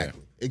 literally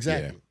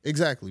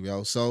Exactly,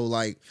 yo. So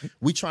like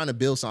we trying to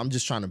build. So I'm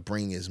just trying to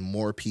bring as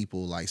more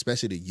people, like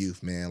especially the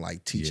youth, man,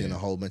 like teaching a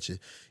whole bunch of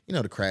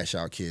the crash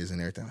out kids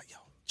and everything. Like, yo,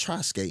 try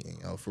skating,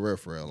 yo, for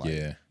real.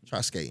 Like,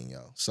 try skating,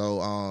 yo.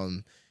 So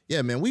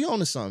yeah, man, we on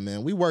to something,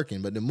 man. We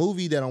working, but the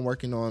movie that I'm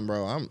working on,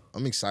 bro,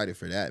 I'm excited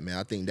for that, man.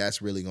 I think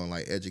that's really gonna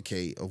like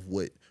educate of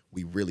what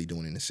we really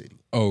doing in the city.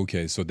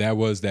 Okay, so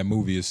that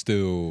movie is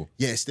still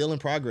it's still in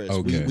progress.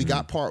 Okay. We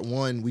got part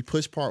one. We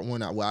pushed part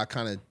one out. Well, I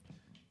kind of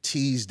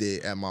teased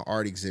it at my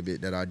art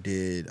exhibit that I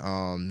did.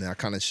 And I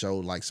kind of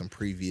showed like some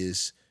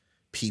previous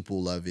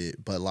people of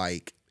it, but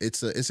like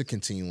it's a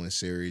continuing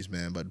series,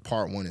 man. But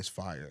part 1 is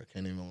fire. I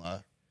can't even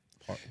lie.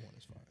 Part 1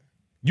 is fire.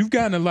 You've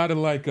gotten a lot of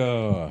like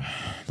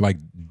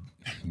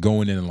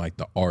going in like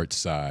the art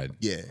side.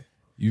 Yeah.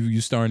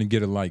 You starting to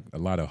get a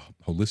lot of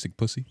holistic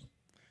pussy.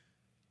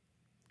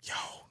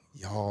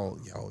 Yo.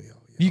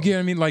 You get what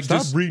I mean? Like, stop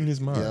just reading his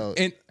mind.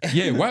 And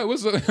yeah, why?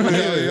 What's up?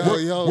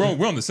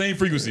 We're on the same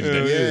frequency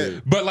today. Yeah.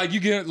 But like,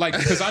 you get like,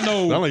 because I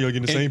know, not like you're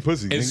getting the same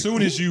pussy. As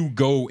soon as you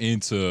go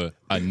into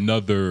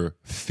another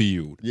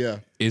field,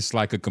 it's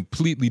like a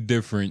completely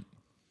different.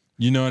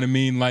 You know what I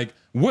mean? Like,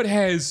 what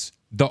has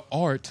the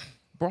art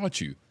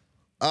brought you?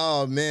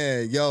 Oh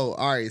man, yo,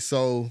 all right.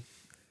 So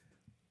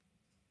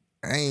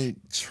I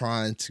ain't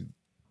trying to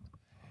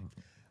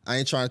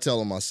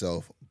tell on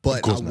myself.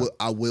 But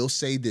I will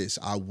say this.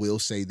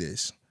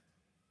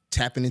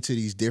 Tapping into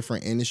these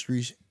different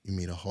industries, you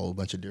meet a whole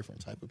bunch of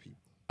different type of people.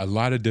 A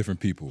lot of different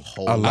people.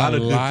 A lot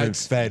of different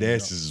fat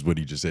asses is what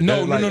he just said.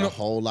 No. A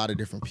whole lot of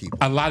different people.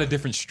 A lot of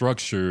different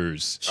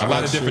structures. A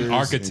lot of different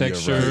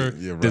architecture,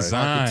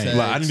 design.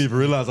 Like, I didn't even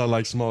realize I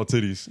like small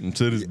titties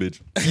until this bitch.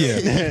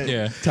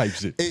 Yeah. Type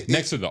shit.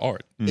 Next to the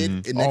art.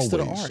 Next to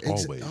the art.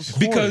 Always.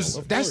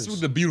 Because that's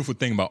the beautiful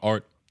thing about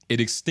art. It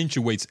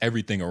accentuates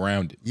everything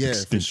around it. Yeah,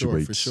 for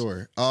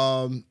sure.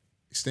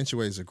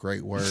 Accentuate is a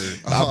great word.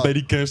 I bet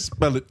he can't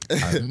spell it.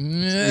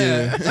 And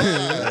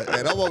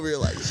I'm over here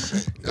like,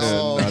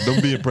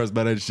 don't be impressed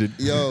by that shit.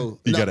 Yo,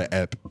 you got an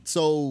app.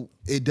 So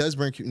it does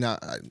bring you. Now,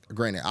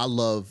 granted, I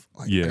love.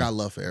 I got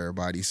love for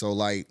everybody. So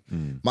like,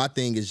 my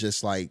thing is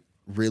just like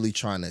really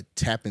trying to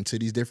tap into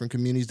these different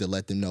communities to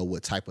let them know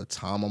what type of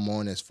time I'm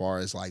on. As far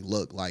as like,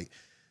 look, like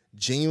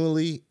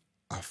genuinely,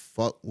 I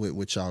fuck with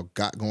what y'all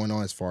got going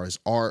on as far as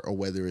art or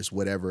whether it's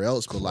whatever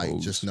else, but like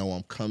just know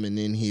I'm coming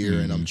in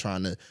here and I'm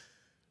trying to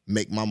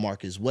make my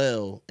mark as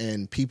well.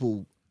 And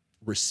people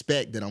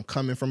respect that I'm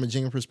coming from a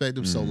genuine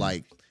perspective. So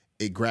like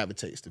it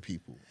gravitates to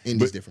people in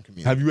these different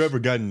communities. Have you ever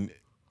gotten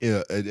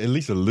at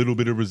least a little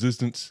bit of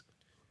resistance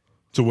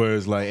to where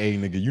it's like, hey,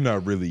 nigga, you're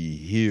not really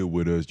here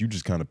with us. You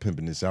just kind of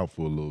pimping this out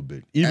for a little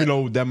bit. Even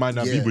though that might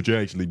not be what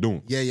you're actually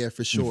doing. Yeah,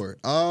 for sure.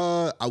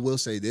 I will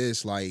say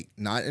this, like,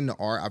 not in the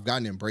art. I've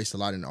gotten embraced a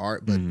lot in the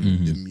art, but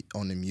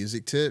on the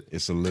music tip.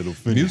 It's a little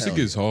music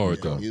is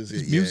hard, though.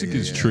 Music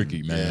is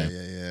tricky, man.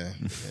 Yeah.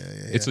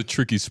 It's a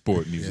tricky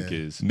sport, music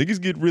is.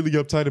 Niggas get really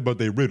uptight about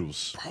their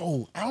riddles.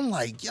 Bro, I'm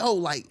like, yo,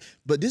 like,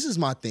 but this is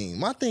my thing.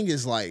 My thing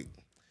is like,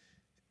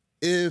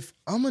 if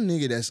I'm a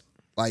nigga that's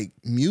like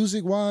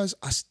music wise,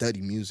 I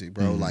study music,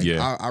 bro. Like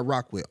I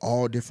rock with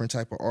all different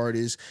type of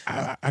artists.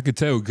 I could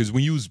tell because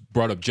when you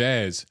brought up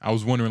jazz, I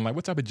was wondering like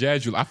what type of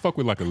jazz you. I fuck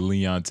with like a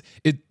Leon.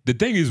 The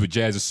thing is with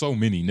jazz, there's so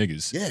many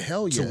niggas. Yeah,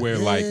 hell yeah. To where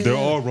like they're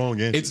all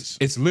wrong answers.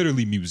 It's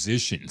literally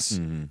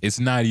musicians. It's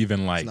not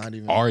even like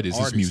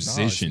artists. It's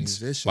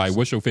musicians. Like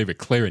what's your favorite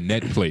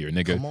clarinet player,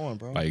 nigga? Come on,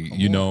 bro. Like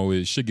you know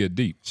it should get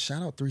deep.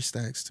 Shout out 3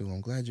 Stacks too. I'm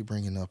glad you're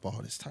bringing up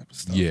all this type of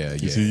stuff. Yeah.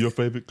 Is he your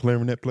favorite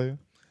clarinet player?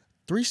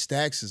 3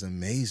 Stacks is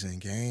amazing,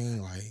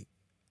 gang. Like,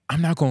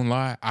 I'm not gonna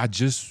lie, I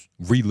just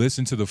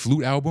re-listened to the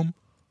Flute album.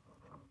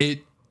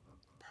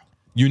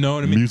 You know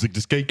what I mean? Music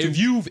to skate to.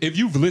 If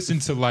you've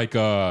listened to like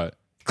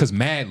cause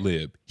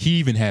Madlib, he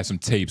even had some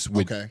tapes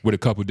with a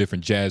couple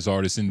different jazz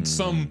artists and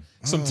some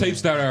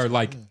tapes that are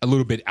like a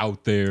little bit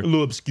out there, a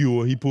little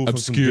obscure. He pulled from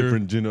some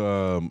different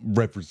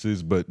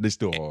references, but they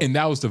still hard. And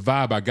that was the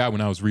vibe I got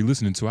when I was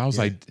re-listening to it. I was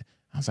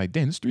like,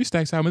 damn, this 3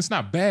 Stacks album, it's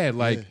not bad.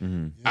 Like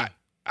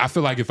I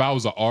feel like if I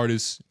was an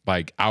artist,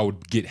 like I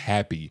would get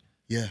happy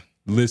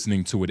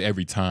listening to it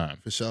every time.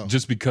 For sure.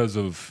 Just because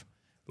of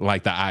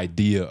like the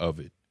idea of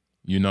it,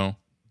 you know?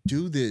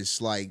 Do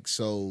this like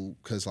so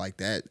because like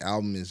that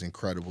album is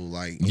incredible.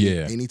 Like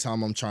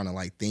anytime I'm trying to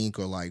like think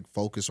or like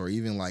focus or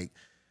even like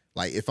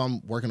if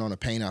I'm working on a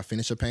painting, I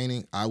finish a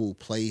painting, I will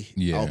play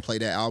I'll play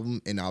that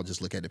album and I'll just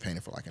look at the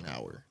painting for like an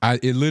hour.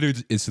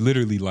 It's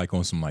literally like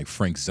on some like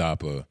Frank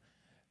Zappa,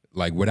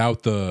 like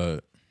without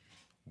the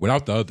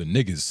other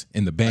niggas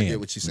in the band. I get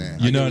what you're saying.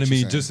 You know what I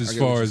mean? Just as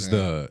far as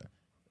the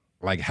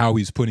like how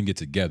he's putting it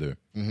together.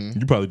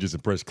 You probably just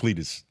impressed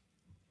Cletus.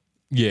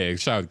 Yeah,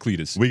 shout out to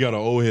Cletus. We got an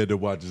old head that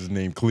watches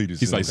named Cletus.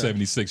 He's like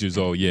 76 years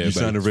old. Yeah, you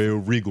sounded real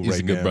regal right now. He's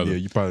a good brother. Yeah,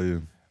 you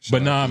probably.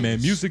 But nah, man,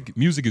 music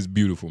is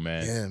beautiful,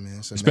 man. Yeah,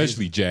 man,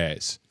 especially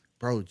jazz.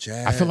 Bro,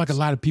 jazz. I feel like a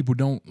lot of people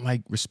don't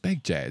like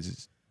respect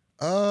jazz.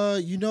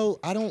 You know,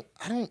 I don't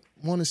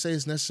want to say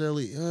it's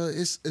necessarily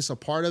it's a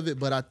part of it,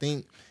 but I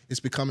think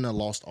it's becoming a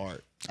lost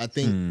art. I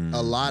think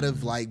a lot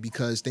of like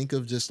because think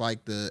of just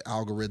like the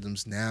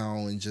algorithms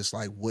now and just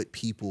like what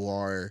people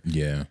are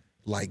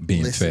like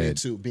being listening fed.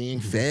 to,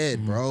 being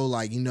fed, bro.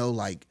 Like, you know,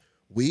 like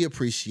we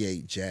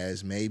appreciate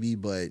jazz maybe,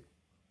 but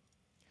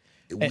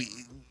we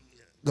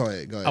go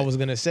ahead. I was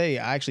gonna say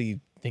I actually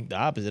think the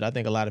opposite. I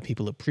think a lot of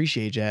people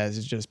appreciate jazz.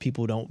 It's just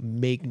people don't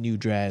make new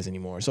jazz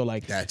anymore. So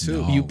like that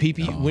too.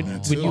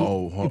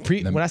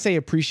 When I say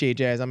appreciate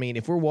jazz, I mean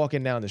if we're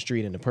walking down the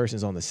street and the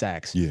person's on the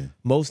sax,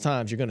 most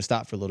times you're gonna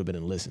stop for a little bit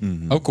and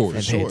listen. Of course,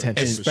 and pay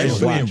attention.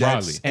 Especially in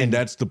Raleigh. And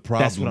that's the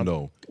problem,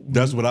 though.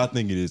 That's what I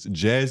think it is.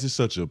 Jazz is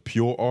such a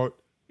pure art.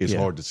 It's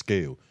hard to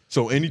scale.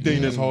 So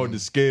anything that's hard to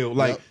scale,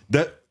 like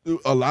that.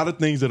 A lot of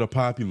things that are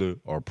popular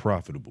are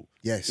profitable.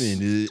 Yes.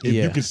 And if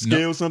you can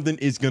scale something,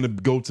 it's going to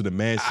go to the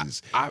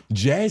masses.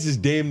 Jazz is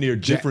damn near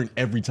different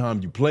every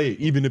time you play it,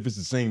 even if it's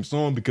the same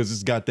song, because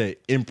it's got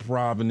that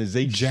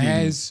improvisation.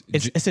 Jazz,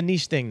 it's a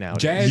niche thing now.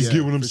 Jazz, you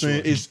get what I'm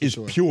saying? It's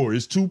pure.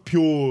 It's too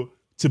pure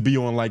to be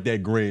on like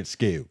that grand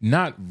scale.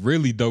 Not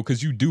really, though,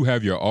 because you do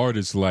have your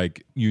artists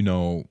like, you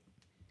know,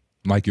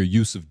 like your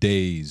Yusuf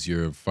Days,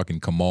 your fucking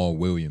Kamal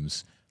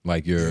Williams,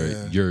 like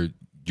your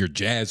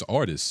jazz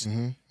artists.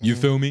 You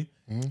feel me?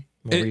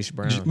 Maurice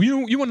Brown. You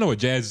want to know what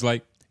jazz is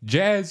like?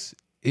 Jazz,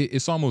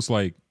 it's almost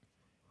like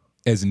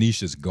as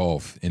niche as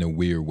golf in a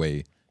weird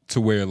way,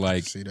 to where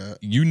like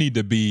you need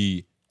to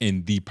be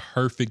in the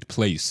perfect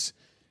place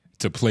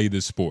to play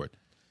this sport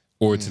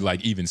or to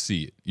like even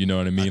see it. You know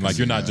what I mean? Like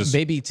you're not just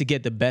maybe to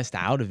get the best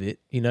out of it.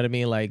 You know what I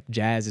mean? Like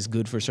jazz is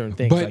good for certain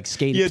things, but, like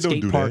skate don't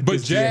do park. That.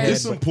 But jazz,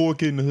 there's some poor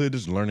kid in the hood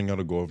that's learning how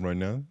to golf right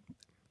now.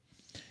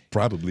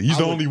 Probably. He's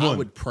the only one. I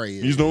would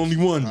pray. He's the only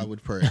one. I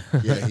would pray.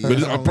 Yeah,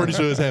 but I'm pretty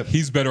sure it's happening.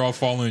 He's better off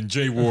following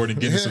JWard and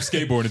getting some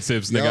skateboarding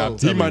tips.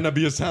 Nigga, he might not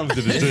be as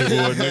talented as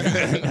JWard,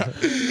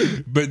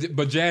 nigga.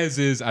 but jazz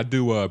is, I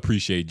do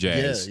appreciate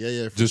jazz.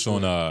 Yeah. Just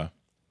on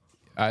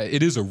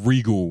it is a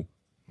regal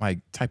like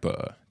type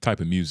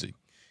of music.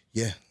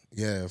 Yeah.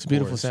 It's a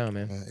beautiful sound,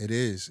 man. It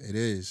is.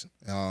 It's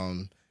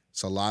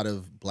a lot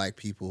of black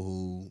people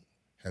who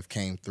have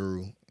came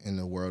through in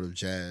the world of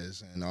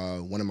jazz,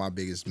 and one of my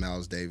biggest,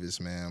 Miles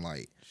Davis, man,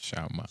 like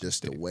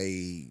just the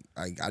way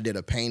I did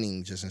a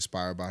painting just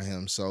inspired by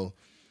him. So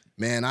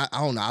man, I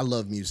don't know, I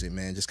love music,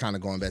 man. Just kind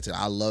of going back to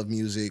I love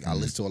music. I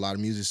listen to a lot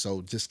of music,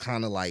 so just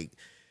kind of like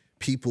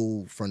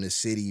people from the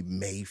city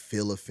may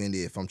feel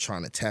offended if I'm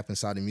trying to tap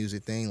inside the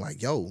music thing.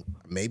 Like, yo,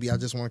 maybe I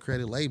just want to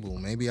create a label.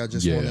 Maybe I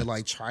just want to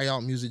like try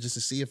out music just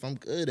to see if I'm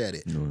good at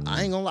it.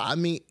 I ain't gonna lie. I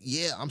mean,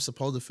 yeah, I'm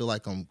supposed to feel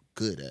like I'm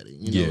good at it,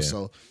 you know?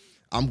 So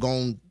I'm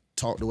going to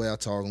talk the way I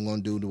talk. I'm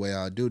going to do the way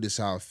I do. This is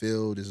how I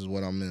feel. This is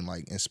what I'm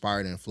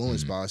inspired and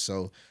influenced by.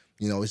 So,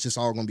 you know, it's just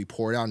all going to be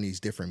poured out in these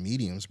different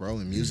mediums, bro.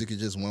 And music is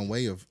just one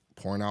way of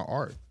pouring out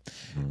art.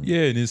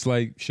 Yeah, and it's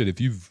like, shit, if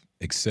you've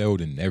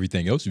excelled in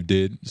everything else you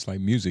did, it's like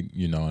music,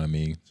 you know what I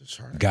mean?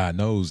 God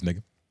knows,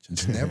 nigga.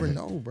 Just never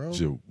know, bro.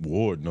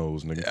 JWard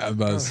knows, nigga. Yeah, I was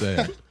about to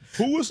say.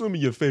 Who are some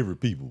of your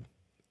favorite people?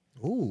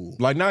 Ooh.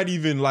 Like not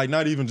even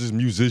just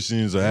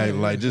musicians or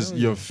like just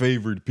your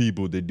favorite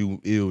people that do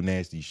ill,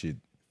 nasty shit.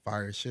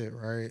 Fire shit,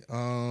 right?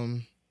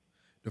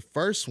 The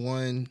first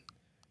one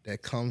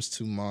that comes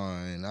to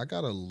mind, I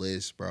got a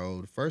list,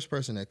 bro. The first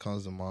person that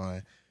comes to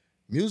mind,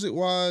 music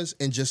wise,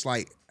 and just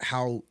like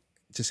how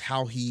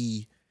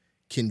he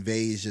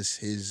conveys just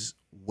his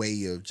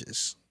way of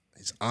just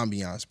his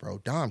ambiance, bro.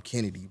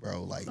 𝙿𝙾𝚃,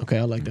 bro. Like, okay,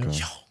 I like that.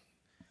 Yo,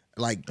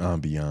 like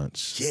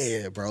ambiance.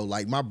 Yeah, bro.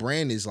 Like my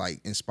brand is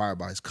like inspired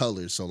by his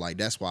colors, so like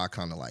that's why I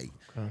kind of like,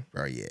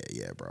 bro.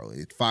 Yeah, bro.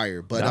 It's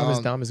fire. But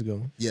𝙿𝙾 is a good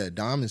one. Yeah,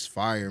 𝙿𝙾 is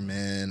fire,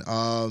 man.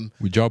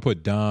 Would y'all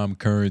put Dom,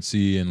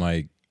 Currency, and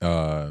like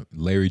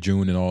Larry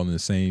June and all in the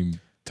same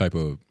type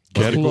of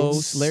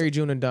close? Larry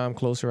June and Dom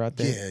closer out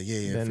there.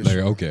 Yeah.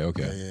 Larry, okay.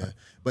 Yeah.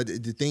 But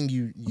the thing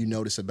you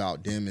notice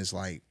about them is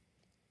like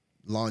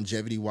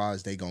longevity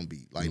wise, they gonna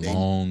be like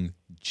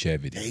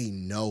longevity. They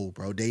know,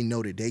 bro. They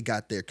know that they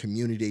got their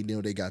community. They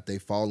know they got their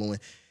following,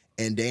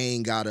 and they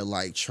ain't gotta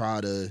like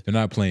try to. They're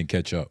not playing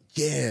catch up.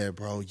 Yeah,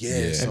 bro.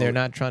 Yeah. And they're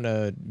not trying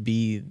to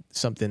be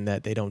something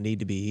that they don't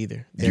need to be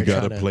either. You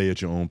gotta play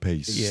at your own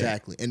pace.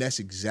 Exactly, and that's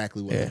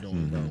exactly what I'm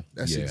doing, bro.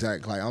 That's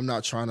exactly like I'm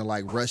not trying to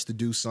like rush to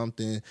do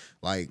something.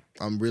 Like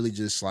I'm really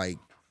just like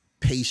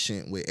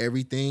patient with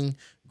everything.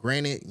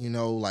 Granted, you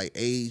know, like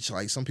age,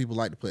 like some people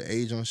like to put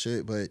age on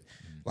shit, but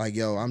like,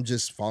 yo, I'm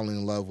just falling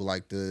in love with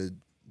like the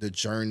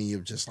journey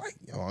of just like,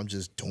 yo, I'm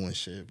just doing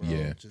shit, bro.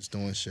 Yeah. Just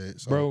doing shit.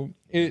 So. Bro,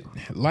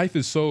 life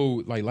is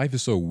so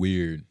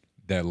weird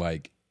that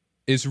like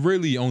it's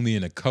really only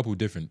in a couple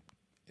different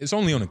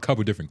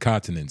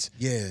continents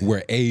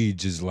where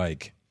age is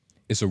like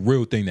it's a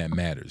real thing that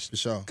matters. For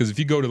sure. Because if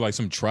you go to like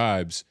some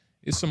tribes,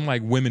 it's some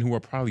like women who are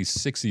probably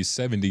 60,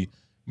 70,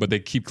 but they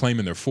keep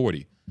claiming they're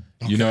 40.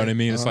 You know what I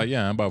mean? It's like,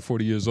 yeah, I'm about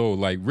 40 years old.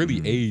 Like,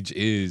 really, age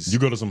is... You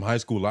go to some high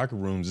school locker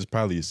rooms, it's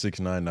probably a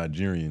 6'9"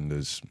 Nigerian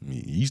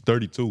he's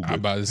 32. I'm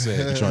about to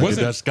say.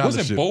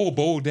 Wasn't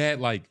Bowl Dad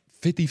like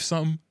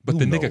 50-something? But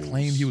the nigga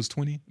claimed he was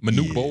 20?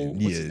 Manute Bowl?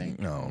 What's his name?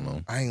 I don't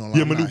know. I ain't gonna lie.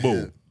 Yeah, Manute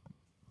Bowl.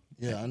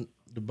 Yeah,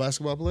 the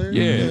basketball player?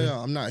 Yeah.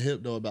 I'm not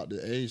hip, though, about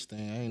the age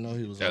thing. I didn't know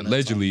he was on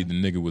allegedly, the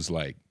nigga was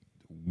like,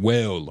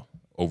 well...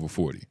 over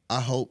 40. I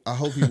hope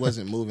he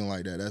wasn't moving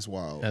like that. That's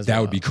wild. That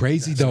would be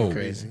crazy though.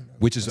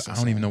 Which is I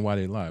don't even know why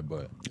they lie,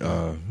 but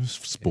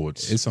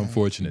sports. It's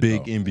unfortunate.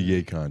 Big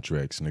NBA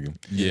contracts, nigga.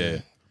 Yeah.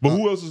 But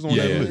who else is on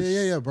that list?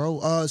 Yeah,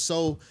 bro.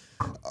 So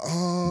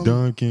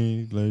Dom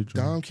Kennedy,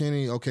 Dom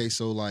Kennedy. Okay,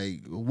 so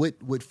like,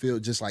 what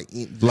field? Just like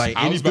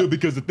any field,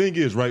 because the thing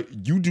is, right?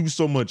 You do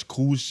so much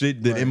cool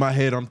shit that in my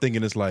head I'm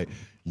thinking it's like,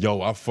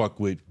 yo, I fuck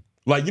with,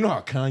 like, you know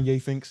how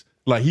Kanye thinks.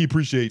 Like, he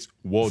appreciates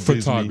Walt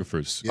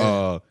photographers,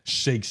 Disney,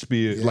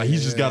 Shakespeare. Like,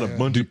 he's just got a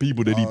bunch of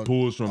people that he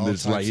pulls from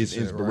this, like, his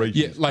inspiration. Right?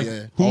 Yeah, like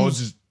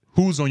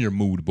who's on your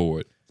mood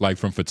board? Like,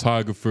 from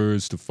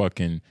photographers to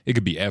fucking, it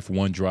could be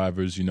F1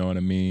 drivers, you know what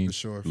I mean? For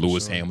sure.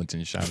 Lewis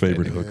Hamilton shot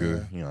favorite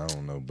hooker. You know, I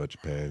don't know, bunch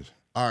of pads.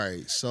 All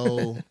right,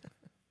 so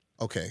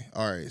okay,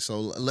 all right, so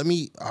let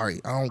me. All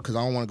right, I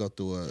don't want to go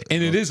through a.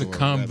 And it is a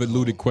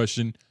convoluted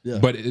question,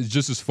 but it's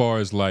just as far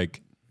as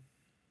like,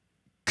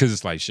 because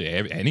it's like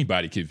shit.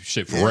 Anybody can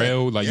shit for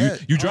real. Like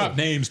you drop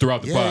names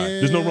throughout the pod.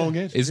 There's no wrong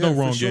answer. It's no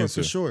wrong answer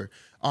for sure.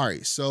 All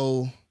right,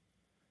 so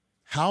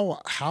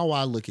how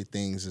I look at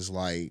things is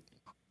like,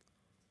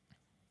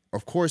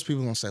 of course,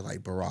 people are gonna say like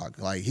Barack,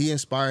 like he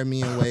inspired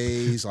me in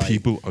ways. Like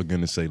people are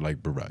gonna say like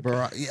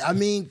Barack. Yeah, I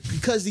mean,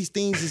 because these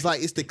things is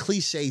like, it's the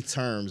cliche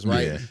terms,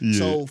 right?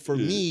 So for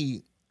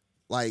me,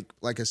 like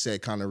I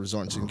said, kind of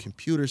resorting to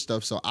computer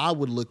stuff. So I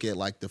would look at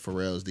like the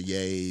Pharrells, the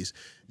Ye's,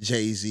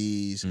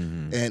 Jay-Z's,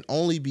 and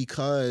only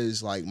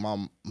because like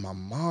my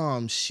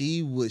mom,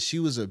 she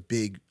was a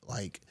big,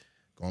 like,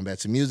 going back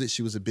to music,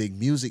 she was a big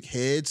music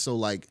head. So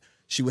like,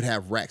 she would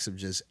have racks of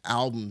just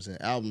albums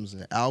and albums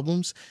and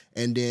albums.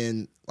 And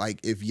then like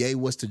if Ye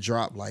was to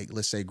drop, like,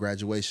 let's say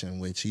Graduation,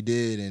 which he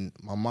did, and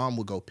my mom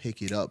would go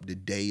pick it up the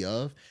day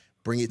of,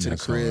 bring it to the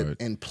crib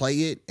and play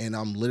it. And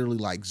I'm literally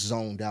like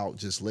zoned out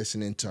just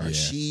listening to her. Yeah.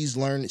 She's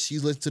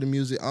listening to the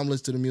music. I'm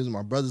listening to the music.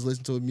 My brother's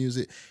listening to the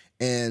music.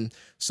 And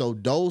so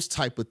those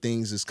type of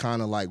things is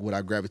kind of like what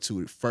I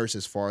gravitated first,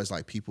 as far as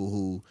like people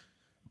who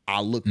I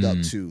looked up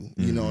to,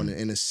 you know,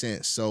 in a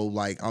sense. So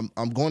like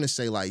I'm going to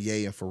say like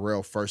Ye and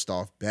Pharrell first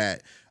off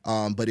bat.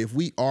 But if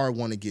we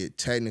want to get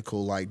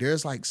technical, like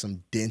there's like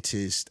some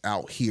dentists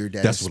out here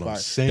that's what I'm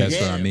saying.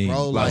 That's what I mean.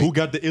 Bro, like who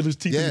got the illest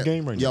teeth in the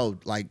game right now? Yo,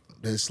 like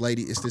it's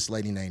this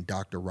lady named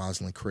Dr.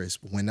 Rosalind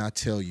Crisp. When I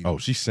tell you,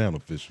 she sound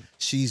official.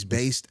 She's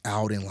based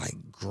out in like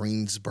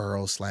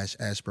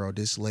Greensboro/Asheboro.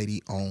 This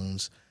lady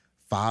owns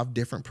 5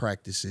 different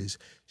practices.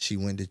 She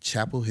went to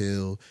Chapel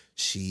Hill.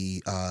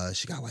 She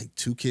got like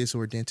 2 kids who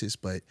are dentists,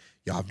 but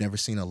y'all, I've never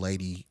seen a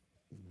lady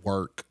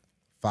work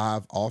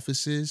 5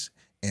 offices.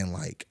 And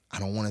like, I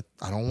don't want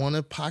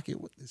to pocket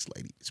what this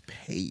lady is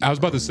paid. I was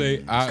about to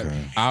say,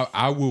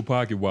 I will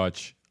pocket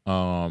watch.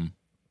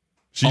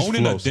 She's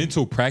owning a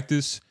dental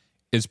practice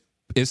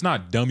it's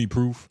not dummy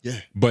proof.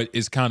 But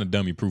it's kind of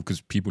dummy proof because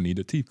people need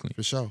their teeth cleaned.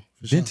 For sure.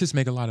 Dentists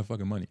make a lot of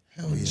fucking money.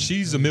 Hell yeah.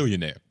 She's a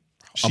millionaire.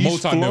 She's a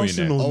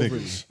multi-millionaire.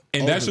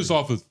 And that's just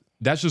off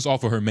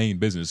of her main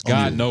business.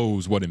 God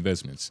knows what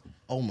investments.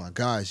 Oh my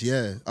gosh,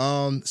 yeah.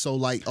 So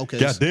like, okay.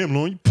 Goddamn,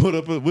 Lauren, you put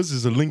up what's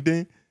this, a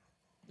LinkedIn?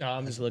 No,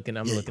 I'm just looking.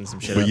 I'm looking some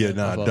shit. But yeah,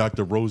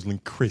 Dr.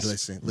 Rosalind Crisp.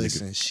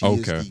 Listen, she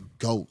is the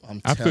GOAT.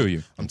 I feel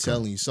you. I'm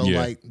telling you. So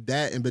like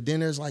that, but then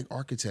there's like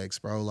architects,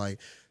 bro. Like,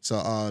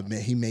 so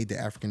man, he made the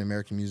African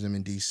American Museum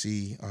in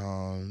DC.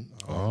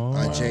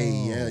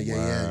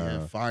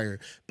 Jay, fire.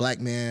 Black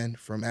man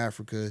from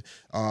Africa.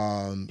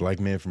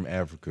 Black man from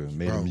Africa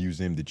made a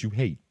museum that you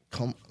hate.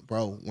 Come,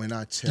 bro. When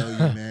I tell you,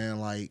 man,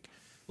 like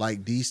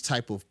these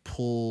type of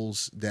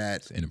pulls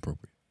that it's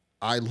inappropriate.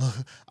 I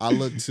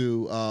look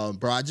to,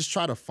 bro. I just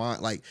try to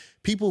find like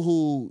people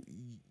who.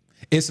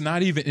 It's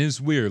not even.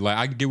 It's weird. Like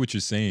I get what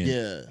you're saying.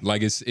 Yeah.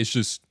 Like it's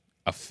just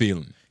a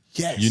feeling.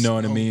 Yes. You know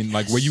what I mean?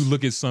 Like where you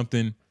look at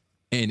something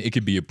and it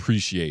could be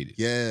appreciated.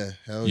 Yeah.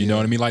 Hell you know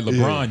what I mean? Like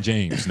LeBron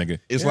James, nigga.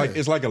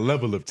 It's like a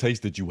level of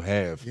taste that you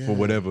have for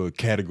whatever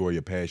category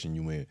of passion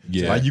you in.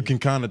 Yeah. Like you can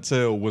kind of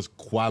tell what's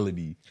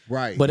quality.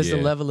 Right. But it's the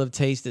level of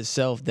taste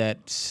itself that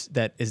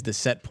is the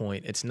set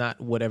point. It's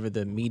not whatever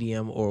the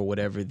medium or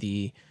whatever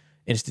the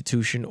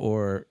institution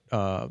or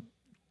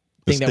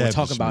thing that we're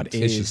talking about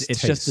is.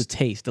 It's just the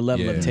taste, the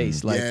level of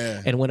taste. Like,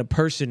 and when a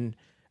person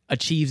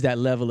achieves that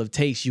level of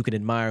taste, you can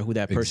admire who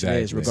that person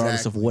is,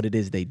 regardless of what it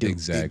is they do.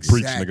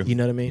 Exactly. Preach, nigga. You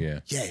know what I mean? Yeah.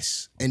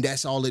 Yes. And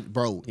that's all it,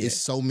 bro. It's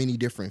so many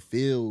different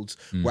fields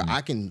where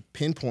I can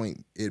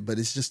pinpoint it, but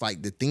it's just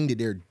like the thing that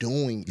they're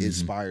doing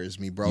inspires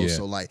me, bro.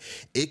 So like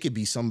it could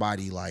be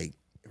somebody like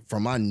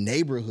from my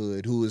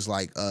neighborhood who is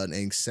like an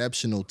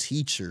exceptional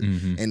teacher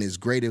and is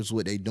great at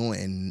what they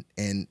doing.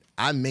 And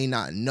I may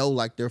not know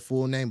like their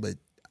full name, but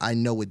I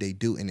know what they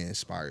do and it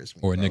inspires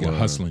me. Or a nigga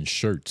hustling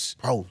shirts.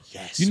 Bro,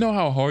 yes. You know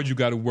how hard you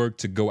got to work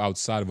to go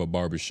outside of a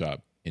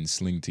barbershop and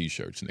sling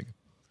t-shirts, nigga.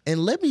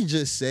 And let me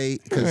just say,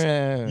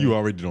 because you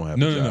already don't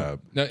have a job.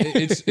 No,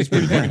 it's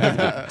pretty fucking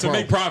difficult to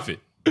make profit.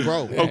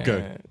 Bro,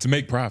 okay. To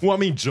make profit. Well, I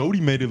mean,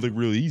 Jody made it look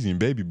real easy in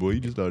Baby Boy. He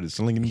just started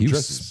slinging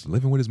dresses.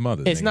 Living with his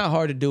mother. It's not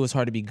hard to do. It's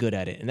hard to be good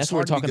at it. And that's what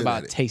we're talking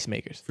about,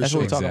 tastemakers. That's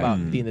what we're talking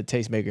about, being the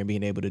tastemaker and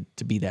being able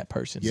to be that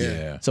person.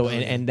 Yeah. So,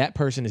 and that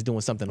person is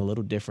doing something a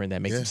little different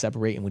that makes him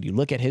separate. And when you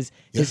look at his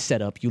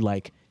setup, you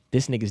like,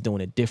 this nigga's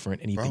doing it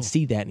different. And you can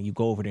see that and you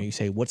go over there and you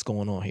say, what's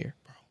going on here?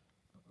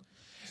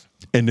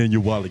 And then your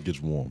wallet gets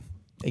warm.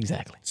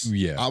 Exactly.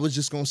 Yeah. I was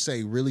just gonna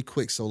say really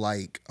quick. So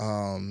like,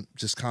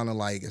 just kind of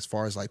like as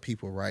far as like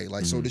people, right?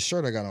 Like, so this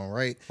shirt I got on,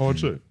 right? Oh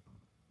shit,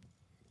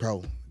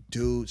 bro.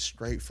 Dude,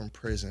 straight from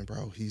prison,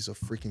 bro. He's a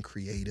freaking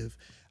creative.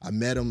 I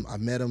met him.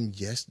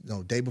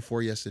 Day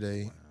before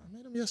yesterday. I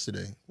met him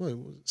yesterday. What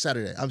was it?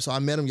 Saturday. I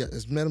met him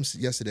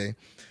yesterday.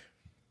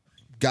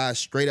 Guy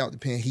straight out the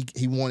pen.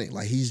 He wanted,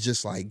 like, he's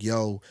just like,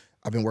 yo,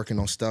 I've been working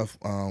on stuff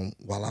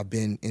while I've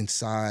been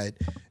inside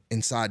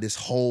this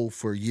hole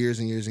for years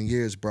and years and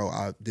years,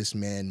 bro. This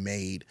man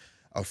made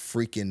a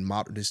freaking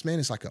model. This man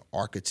is like an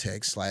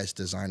architect /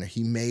 designer.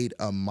 He made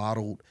a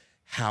modeled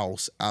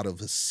house out of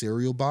a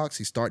cereal box.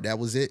 That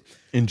was it.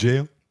 In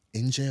jail?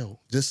 In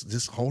jail.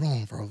 Just hold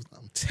on, bro.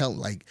 I'm telling,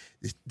 like,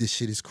 this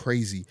shit is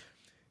crazy.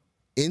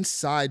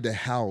 Inside the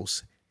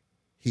house,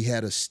 he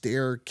had a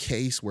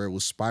staircase where it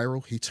was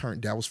spiral.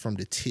 That was from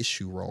the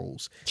tissue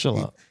rolls. Chill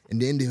out.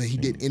 And then he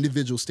did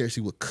individual stairs.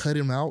 He would cut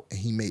him out and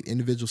he made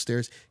individual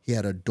stairs. He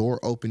had a door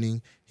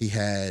opening. He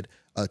had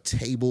a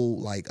table,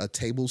 like a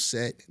table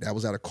set that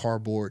was out of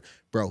cardboard.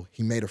 Bro,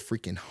 he made a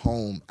freaking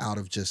home out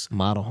of just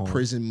model home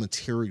prison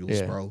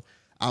materials, bro.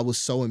 I was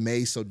so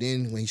amazed. So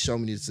then when he showed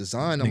me this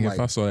design, I'm like, if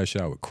I saw that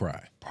shit, I would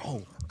cry.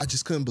 Bro, I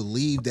just couldn't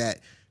believe that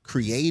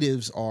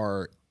creatives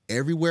are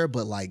everywhere,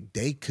 but like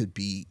they could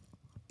be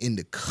in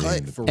the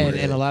cut for real.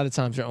 And a lot of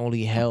times they're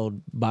only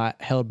held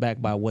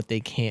back by what they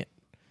can't,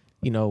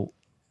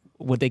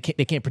 what they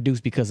can't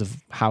produce because of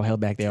how held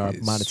back they are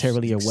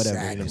monetarily or whatever.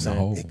 You know what I'm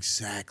saying?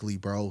 Exactly,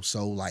 bro.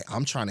 So like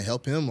I'm trying to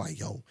help him, like,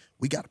 yo,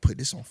 we got to put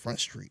this on Front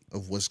Street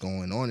of what's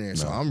going on there.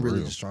 So I'm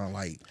really just trying to,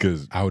 like,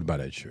 because I would buy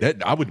that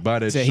shirt. I would buy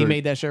that shirt. He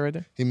made that shirt right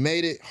there? He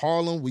made it.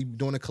 Harlem. We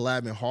doing a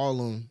collab in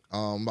Harlem.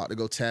 About to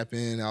go tap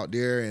in out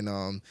there,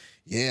 and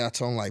yeah, I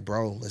told him, like,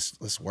 bro,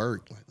 let's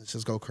work. Like, let's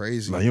just go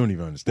crazy. Like, you don't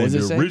even understand.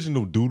 The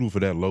original doodle for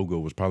that logo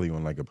was probably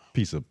on like a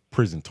piece of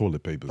prison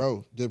toilet paper.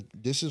 Bro,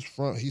 this is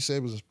from, he said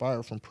it was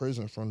inspired from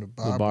prison, from the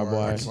barbed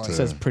wire. It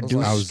says produce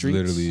like, I was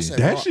literally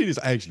that shit is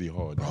actually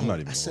hard. Bro, I'm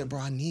not even. I said, bro,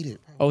 I need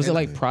it. Bro. Oh, is it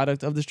like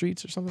product of the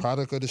streets or something?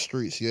 Product of the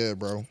streets, yeah,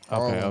 bro.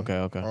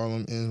 Okay.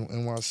 Harlem,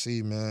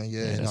 NYC, man.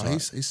 Yeah, no,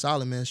 he's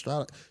solid, man.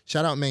 Shout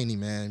out Manny,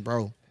 man,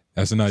 bro.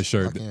 That's a nice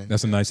shirt.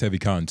 That's a nice heavy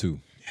cotton too.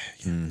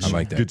 I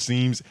like that. Good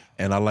seams,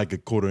 and I like a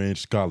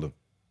 1/4-inch collar.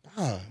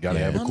 Gotta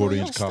have a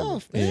 1/4-inch collar.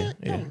 Stuff, man.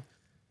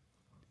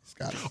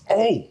 Yeah.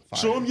 Oh,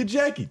 show him your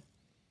jacket.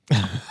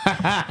 Bitch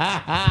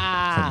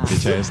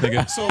ass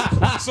nigga. So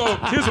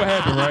here's what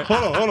happened, right?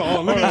 Hold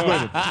on. Let me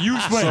explain it. You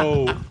explain.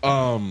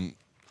 So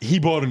he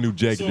bought a new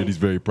jacket that he's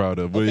very proud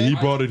of, but he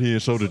brought it here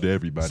and showed it to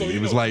everybody. So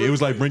it was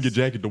like bring your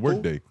jacket to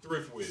work day.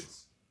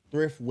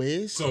 Thrift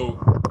Wiz. So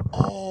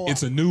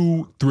it's a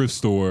new thrift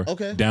store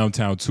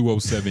downtown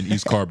 207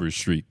 East Carver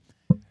Street.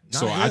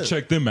 So I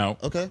checked them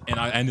out. Okay. And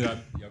I ended up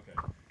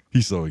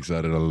He's so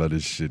excited. I love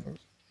this shit.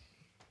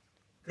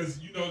 Because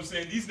you know what I'm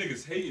saying? These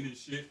niggas hating this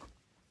shit.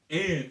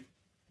 And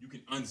you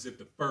can unzip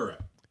the fur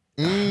out.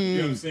 You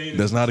know what I'm saying?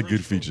 That's not a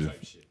good feature.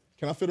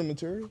 Can I feel the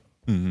material?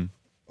 Mm-hmm.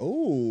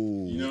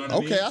 Oh, you know what I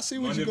mean? I see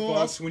where you're going.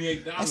 I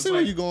see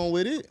where you're going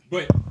with it.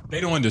 But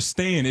they don't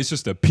understand. It's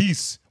just a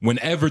piece.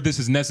 Whenever this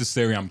is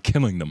necessary, I'm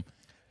killing them.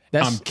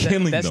 I'm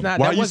killing them.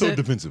 Why are you so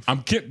defensive?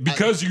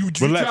 Because you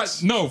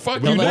relax. No,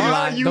 fuck don't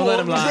you. Don't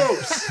let him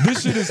lie.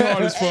 This shit is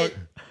hard as fuck.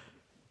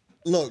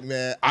 Look,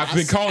 man. I've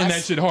been calling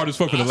that shit hard as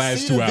fuck for the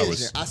last 2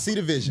 hours. I see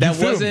the vision.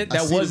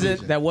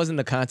 That wasn't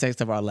the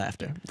context of our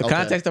laughter. The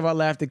context of our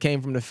laughter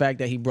came from the fact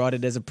that he brought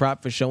it as a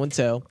prop for show and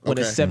tell. When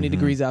it's 70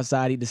 degrees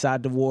outside, he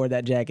decided to wear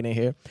that jacket in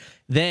here.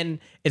 Then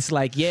it's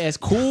like, yeah, it's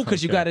cool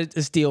because you got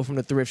to steal from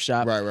the thrift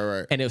shop.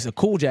 Right. And it was a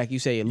cool jacket. You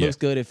say it looks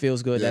good, it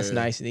feels good, that's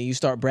nice. And then you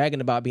start bragging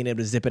about being able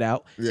to zip it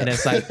out. And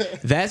it's like,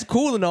 that's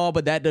cool and all,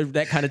 but that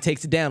kind of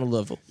takes it down a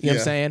level. You know what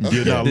I'm saying?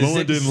 Yeah,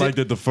 Lauren didn't like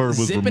that the fur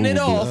was zipping removable.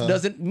 it off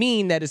doesn't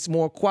mean that it's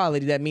more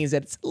quality. That means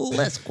that it's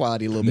less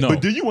quality a little bit. No, but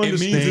do you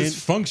understand? It means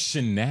it's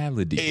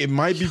functionality. It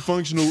might be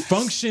functional.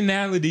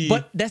 Functionality,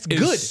 but that's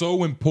good. Is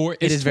so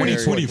important. It's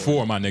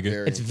 2024, my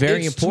nigga. It's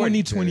very important.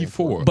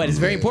 2024. But it's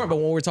very important. But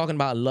when we're talking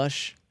about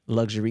lush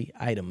luxury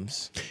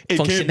items,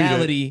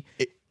 functionality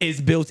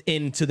is built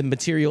into the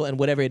material and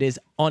whatever it is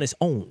on its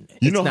own.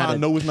 You know how I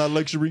know it's not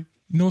luxury?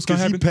 You know what's gonna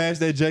happen? He passed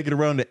that jacket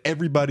around to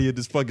everybody at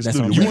this fucking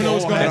studio. You wanna know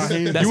what's gonna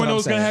happen? You wanna know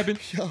what's gonna happen?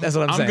 That's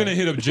what I'm saying. I'm gonna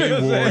hit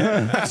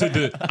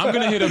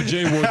up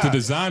JWard to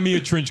design me a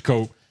trench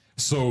coat.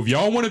 So if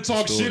y'all want to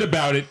talk shit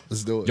about it,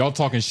 let's do it. Y'all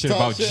talking shit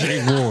about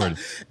JWard.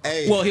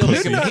 Hey, well, he'll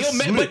make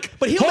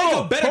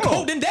a better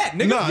coat than that,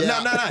 nigga.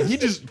 Nah. He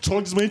just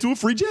talked his way into a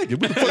free jacket.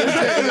 What the fuck is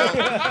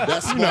that?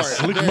 That's smart. Not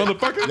slick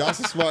motherfucker. Y'all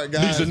some smart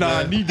guys. He said,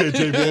 I need that,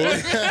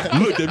 JWard.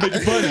 Look, they make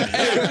it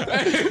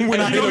funny.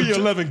 When I know you're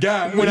 11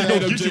 guy, when I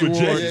don't get you a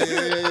jacket.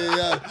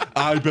 Yeah.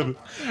 All right, baby.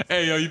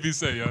 Hey, yo, you be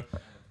saying, yo.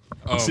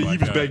 Oh, see, he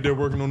was back there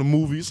working on the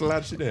movie. It's a lot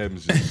of shit that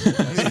happens. I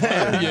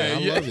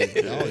love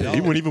it. He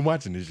wasn't even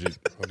watching this shit.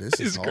 Oh, this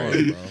is hard,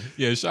 crazy. bro.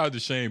 Yeah, shout out to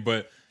Shane,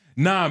 but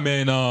nah,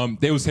 man.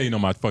 They was hating on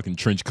my fucking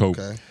trench coat.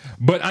 Okay.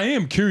 But I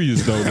am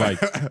curious though,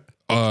 like,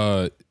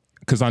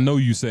 because I know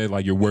you said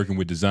like you're working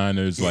with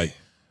designers. Like,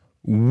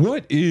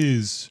 what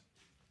is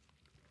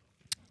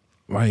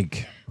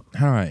like,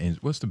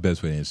 what's the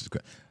best way to answer this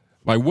question?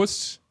 Like,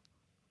 what's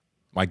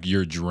like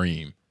your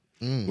dream?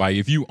 Like,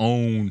 if you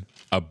own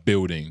a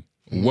building,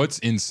 what's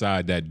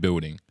inside that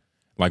building?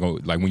 Like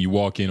when you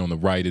walk in on the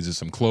right, is it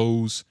some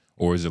clothes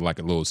or is it like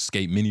a little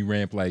skate mini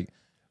ramp? Like,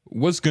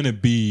 what's gonna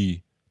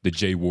be the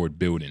JWard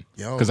building?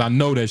 Because I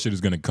know that shit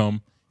is gonna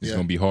come. It's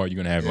gonna be hard.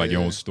 You're gonna have like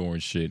your own store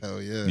and shit.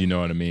 Hell yeah. You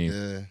know what I mean?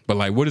 Yeah. But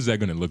like, what is that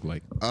gonna look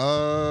like?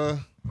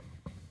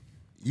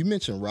 You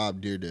mentioned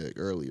Rob Dyrdek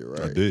earlier,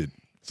 right? I did.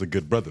 It's a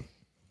good brother.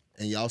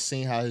 And y'all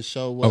seen how his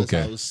show was, how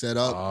it was set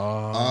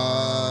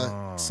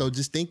up. So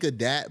just think of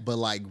that, but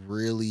like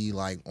really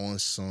like on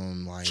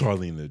some like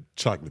Charlie and the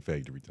Chocolate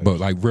Factory type. But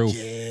like real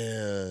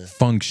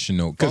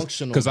functional.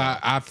 Because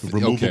I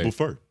removable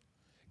fur.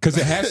 Because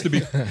it has to be,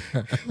 it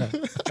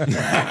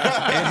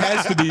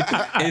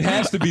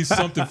has to be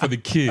something for the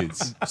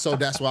kids. So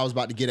that's what I was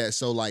about to get at.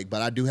 So like,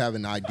 but I do have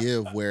an idea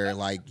of where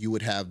like you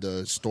would have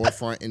the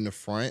storefront in the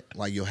front,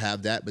 like you'll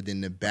have that, but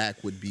then the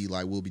back would be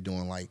like we'll be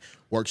doing like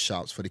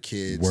workshops for the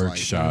kids,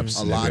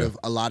 workshops, like,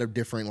 a lot of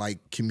different like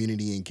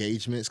community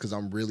engagements because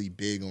I'm really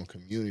big on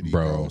community,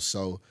 bro.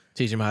 So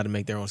teach them how to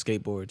make their own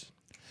skateboards.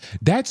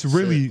 That's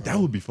really that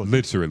would be fun.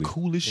 Literally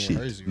cool as shit.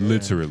 Crazy,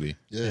 literally,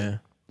 yeah.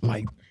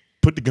 Like.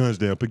 Put the guns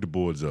down, pick the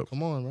boards up.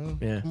 Come on, bro.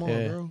 Yeah, come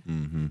on, bro.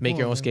 Make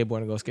your own skateboard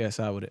and go skate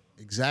outside with it.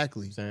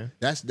 Exactly.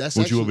 That's Want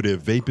actually, you over there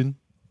vaping?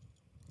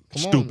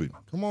 Stupid.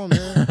 Come on,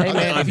 man. Hey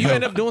man, if you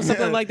end up doing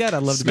something like that,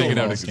 I'd love to be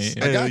involved.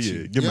 I got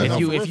you.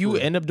 If you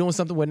end up doing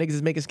something where niggas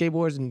is making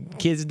skateboards and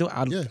kids is doing,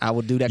 I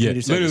would do that.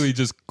 Community service. Literally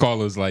just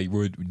call us. Like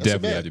we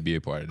definitely have to be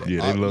a part of that.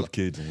 Yeah, they love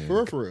kids.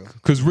 For real.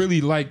 Because really,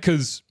 like,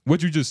 because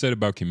what you just said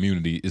about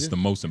community is the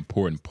most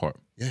important part.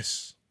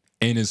 Yes.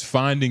 And it's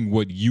finding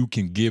what you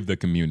can give the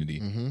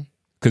community.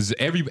 Because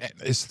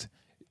it's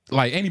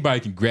like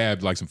anybody can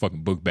grab like some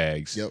fucking book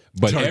bags,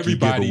 but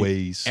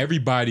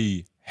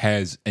everybody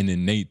has an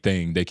innate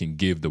thing they can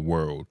give the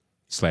world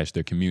 /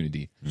 their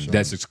community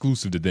that's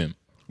exclusive to them.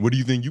 What do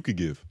you think you could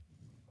give?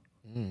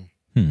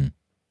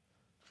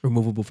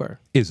 Removable fur.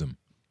 Ism.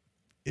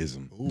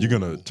 You're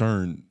gonna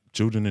turn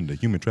children into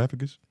human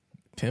traffickers?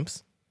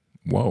 Pimps.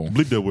 Whoa.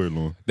 Bleep that word,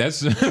 Lauren.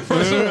 That's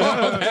first of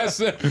all, that's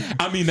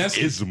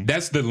ism.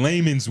 That's the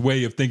layman's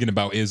way of thinking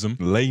about ism.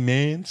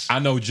 Layman's? I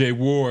know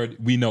JWard,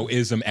 we know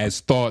ism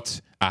as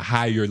thought, a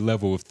higher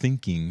level of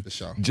thinking.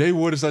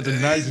 JWard is such a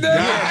nice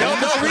guy.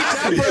 Don't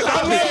reach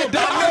out.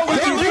 Don't know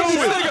what you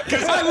doing.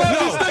 Because I love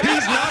this thing.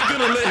 He's not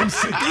gonna let him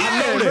sit. I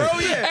know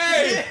that.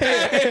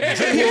 Hey,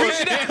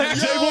 JWard.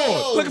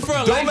 Looking for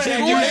a Don't let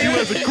him use you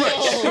as a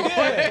crutch.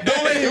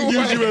 Don't let him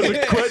use you as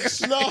a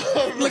crutch. No,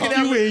 looking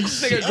at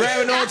nigga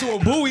grabbing onto a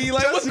buoy.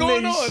 Like, what's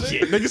going on?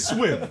 Nigga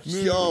swim.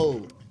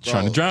 Yo.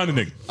 Trying to drown a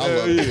nigga. I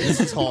love this. This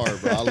is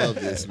hard, bro. I love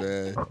this,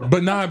 man.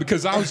 But nah,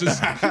 because I was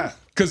just,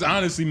 because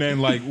honestly, man,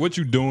 like what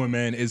you doing,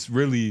 man, it's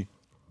really,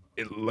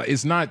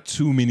 it's not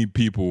too many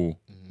people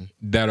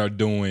that are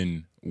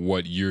doing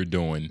what you're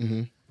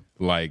doing.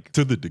 Like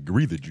to the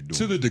degree that you're doing.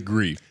 To the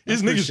degree.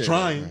 These niggas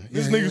trying.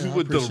 These niggas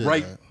with the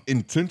right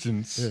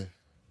intentions.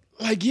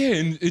 Like, yeah,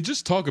 and it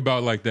just talk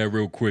about like that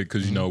real quick,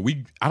 because you know,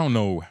 I don't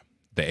know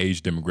the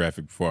age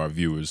demographic for our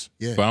viewers,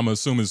 but I'm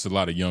assuming it's a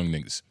lot of young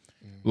niggas.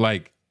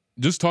 Like,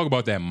 just talk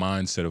about that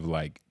mindset of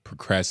like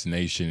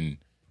procrastination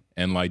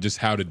and like just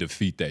how to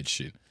defeat that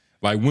shit.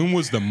 Like, when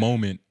was the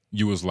moment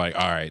you was like,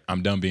 all right,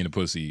 I'm done being a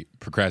pussy.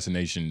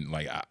 Procrastination,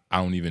 like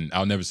I'll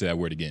never say that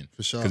word again.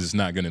 For sure. Because it's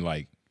not gonna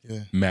like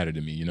matter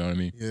to me. You know what I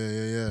mean?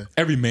 Yeah.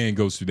 Every man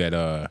goes through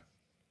that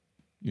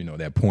you know,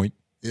 that point.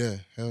 Yeah,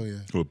 hell yeah.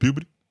 Or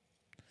puberty?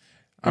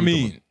 I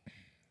mean,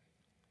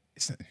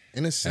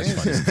 in a sense,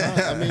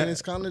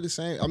 it's kind of the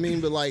same. I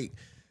mean, but like,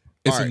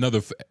 it's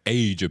another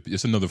age.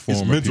 It's another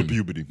form of mental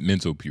puberty.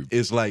 Mental puberty.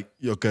 It's like,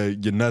 okay,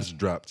 your nuts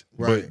dropped,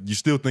 but you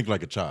still think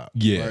like a child.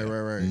 Yeah.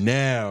 Right.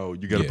 Now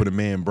you got to put a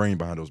man brain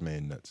behind those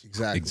man nuts.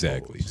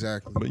 Exactly.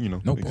 But you know,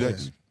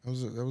 exactly.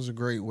 That was a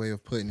great way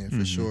of putting it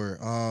for sure.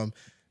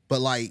 But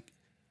like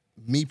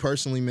me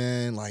personally,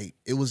 man, like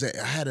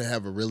I had to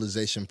have a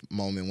realization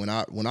moment when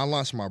I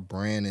launched my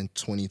brand in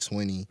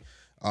 2020.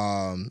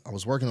 I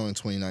was working on it in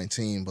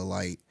 2019, but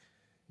like,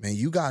 man,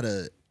 you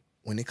gotta,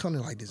 when it comes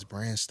to like this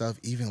brand stuff,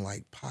 even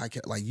like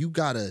podcast, like you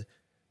gotta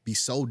be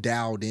so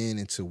dialed in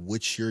into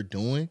what you're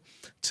doing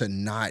to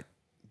not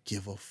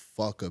give a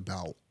fuck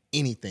about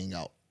anything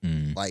out,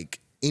 like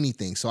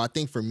anything. So I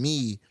think for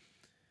me,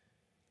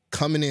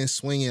 coming in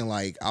swinging,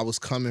 like I was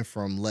coming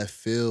from left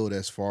field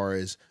as far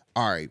as,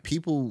 all right,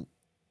 people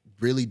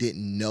really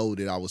didn't know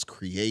that I was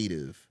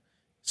creative.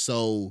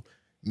 So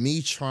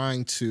me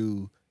trying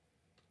to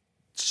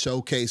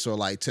showcase or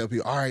like tell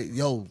people, all right,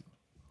 yo,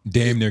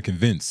 damn, they're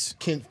convinced.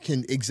 Can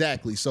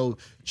exactly. So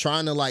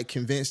trying to like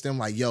convince them,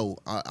 like, yo,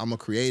 I'm a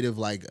creative,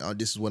 like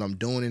this is what I'm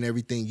doing and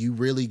everything. You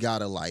really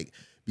gotta like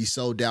be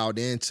so dialed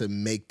in to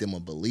make them a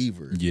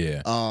believer.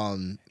 Yeah.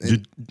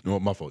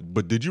 My fault.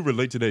 But did you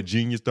relate to that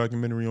Genius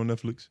documentary on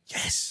Netflix?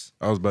 Yes.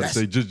 I was about to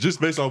say,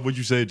 just based off what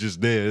you said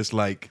just there, it's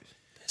like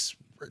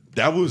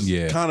that was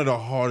kind of the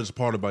hardest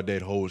part about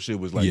that whole shit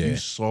was like you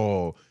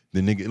saw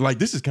the nigga, like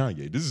this is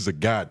Kanye. This is a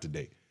god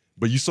today.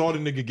 But you saw the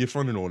nigga get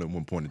fronted on at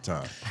one point in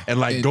time. And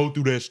like go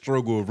through that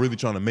struggle of really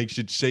trying to make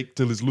shit shake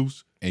till it's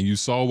loose. And you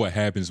saw what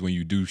happens when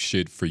you do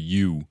shit for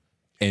you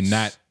and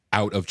not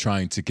out of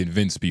trying to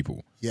convince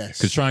people. Yes.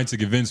 Because trying to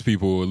convince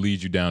people will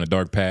lead you down a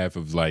dark path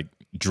of like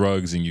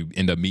drugs and you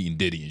end up meeting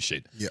Diddy and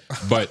shit. Yeah.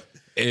 But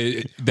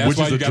that's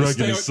why you gotta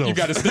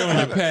stay on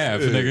your path,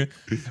 nigga.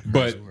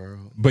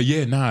 But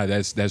yeah, nah,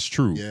 that's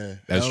true. Yeah.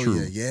 That's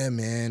true. Yeah,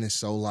 man. And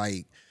so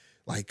like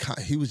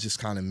he was just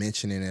kind of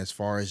mentioning as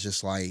far as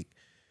just like,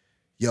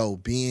 yo,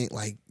 being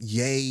like,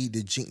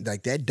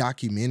 like that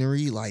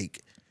documentary,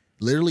 like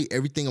literally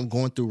everything I'm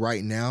going through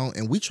right now,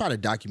 and we try to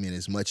document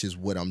as much as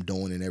what I'm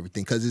doing and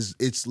everything, because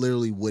it's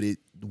literally what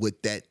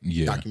that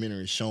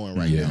documentary is showing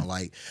right now.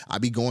 Like I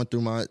be going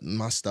through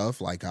my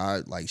stuff, like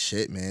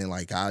shit, man.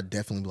 Like I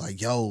definitely be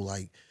like, yo,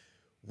 like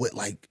what,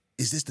 like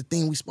is this the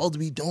thing we supposed to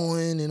be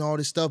doing and all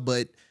this stuff?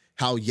 But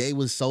how Ye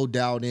was so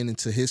dialed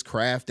into his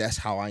craft, that's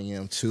how I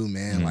am too,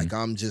 man. Like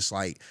I'm just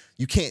like,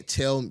 you can't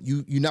tell,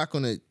 you're not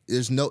gonna,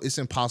 it's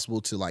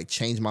impossible to like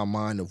change my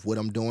mind of what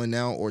I'm doing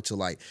now, or to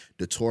like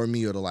detour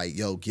me, or to like,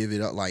 yo, give it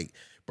up. Like,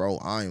 bro,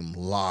 I am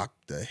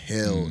locked the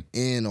hell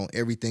in on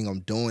everything I'm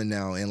doing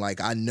now. And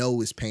like, I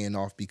know it's paying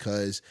off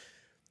because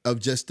of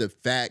just the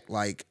fact,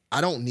 like,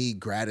 I don't need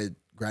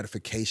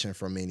gratification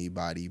from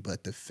anybody,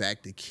 but the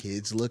fact that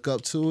kids look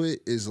up to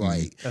it is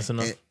like, that's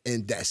enough.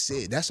 And that's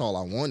it. That's all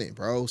I wanted,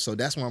 bro. So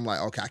that's why I'm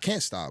like, okay, I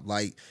can't stop.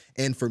 Like,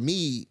 and for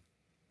me,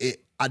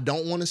 I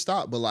don't want to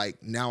stop, but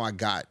like now I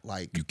got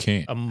like, you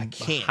can't. I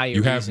can't.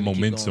 You have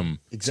momentum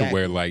to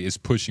where like it's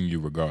pushing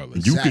you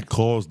regardless. You could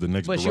cause the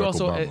next. But Barack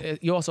Obama.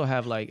 you also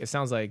have like, it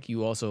sounds like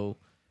you also,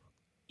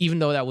 even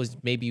though that was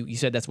maybe you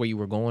said that's where you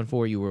were going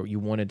for, you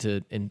wanted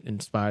to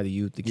inspire the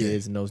youth, the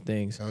kids, and those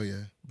things. Oh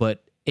yeah.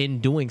 But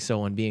in doing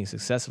so and being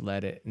successful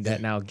at it,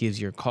 that now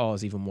gives your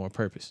cause even more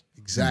purpose.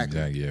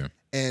 Exactly. Yeah.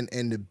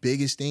 And the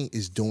biggest thing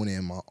is doing it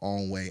in my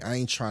own way. I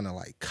ain't trying to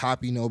like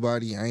copy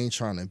nobody. I ain't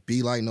trying to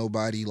be like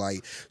nobody.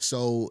 Like,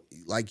 so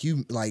like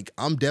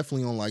I'm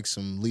definitely on like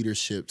some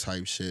leadership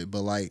type shit,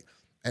 but like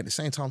at the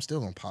same time, I'm still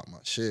gonna pop my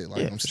shit.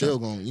 Like I'm still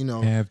gonna, you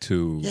know. Have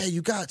to. Yeah,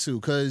 you got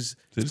to, cause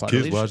there's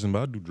kids watching,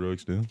 but I do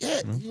drugs still.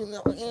 Yeah, you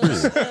know. I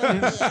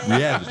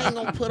ain't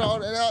gonna put all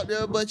that out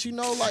there, but you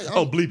know, like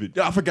bleep it.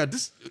 I forgot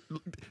this.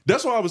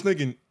 That's why I was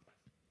thinking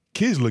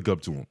kids look up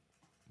to him.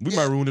 We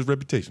might ruin his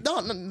reputation.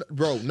 No,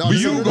 bro. No,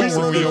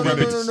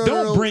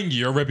 don't bring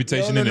your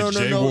reputation into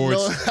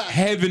JWard's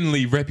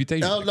heavenly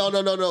reputation. No.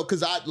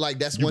 Because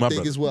that's one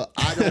thing as well.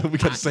 I don't. We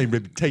got the same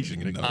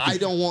reputation. I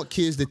don't want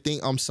kids to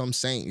think I'm some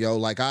saint, yo.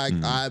 Like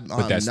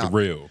but that's the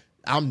real.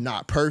 I'm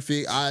not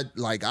perfect.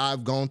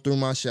 I've gone through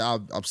my shit.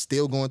 I'm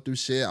still going through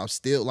shit. I'm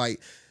still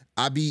like,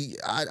 I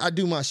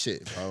do my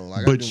shit, bro.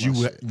 Like, but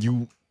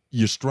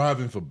you're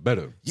striving for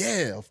better.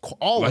 Yeah, of course.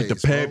 Always. Like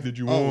the path that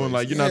you on.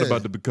 Like you're not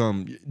about to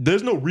become.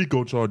 There's no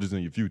RICO charges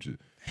in your future,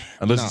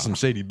 unless it's some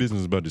shady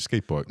business about the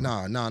skate park.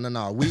 Nah.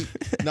 We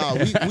trying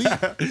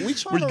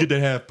to get that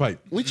half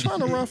pipe. We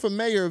trying to run for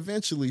mayor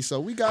eventually, so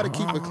we got to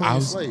keep a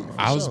clean slate.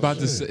 I was about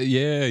to say,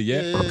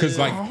 yeah, because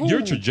like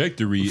your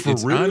trajectory,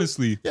 it's real?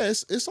 honestly,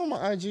 it's on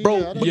my IG, bro.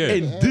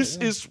 And this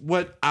is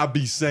what I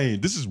be saying.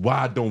 This is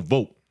why I don't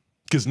vote,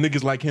 because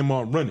niggas like him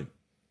aren't running.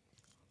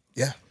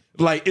 Yeah.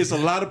 Like, it's a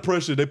lot of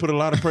pressure. They put a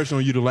lot of pressure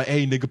on you to like,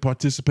 hey, nigga,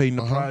 participate in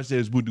the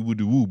process,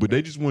 woo. But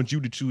they just want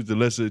you to choose the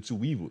lesser of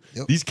two evils.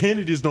 Yep. These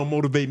candidates don't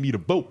motivate me to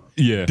vote.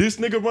 Yeah. This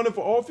nigga running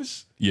for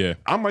office? Yeah.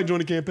 I might join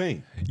the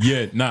campaign.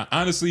 Yeah, nah,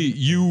 honestly,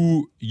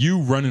 you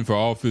running for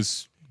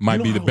office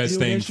might be the best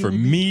thing for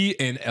me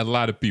and a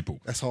lot of people.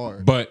 That's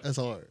hard. That's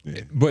hard.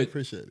 Yeah. But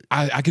appreciate it.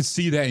 I could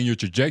see that in your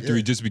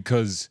trajectory just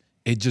because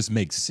it just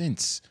makes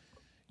sense.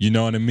 You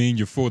know what I mean?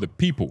 You're for the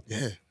people.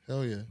 Yeah.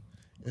 Hell yeah.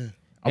 Yeah.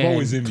 I've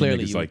always envied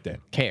niggas like that.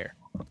 Care.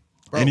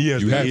 Bro, and he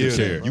has you the have ear to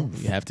care. You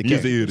have to he care.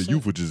 has the ear to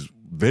youth, which is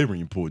very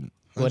important.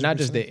 Well, not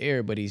just the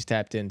ear, but he's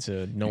tapped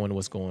into knowing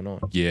what's going on.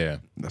 Yeah.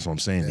 That's what I'm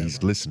saying.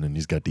 He's listening.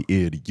 He's got the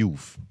ear to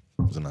youth.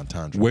 It was an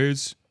entendre.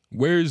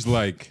 Where's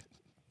like,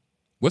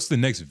 what's the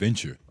next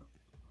venture?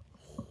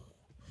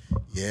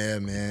 Yeah,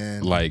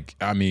 man. Like,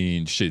 I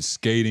mean, shit,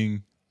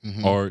 skating,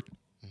 art.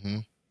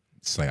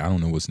 It's like, I don't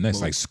know what's next.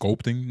 Like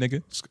sculpting,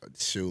 nigga.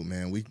 Shoot,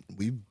 man. We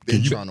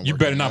been trying to work. You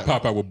better not that.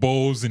 Pop out with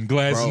bowls and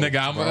glasses,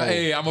 nigga. I'm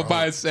gonna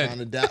buy a set.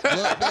 Look,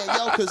 man,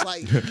 yo, cause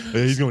like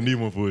he's gonna need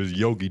one for his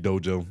yogi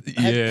dojo.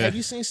 Have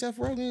you seen Seth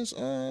Rogen's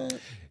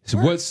So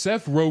what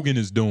Seth Rogen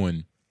is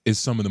doing is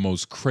some of the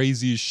most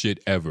craziest shit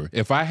ever.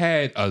 If I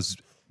had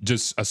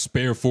just a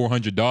spare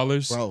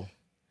 $400, bro,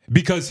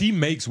 because he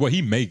makes what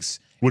he makes.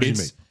 What does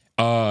he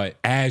make?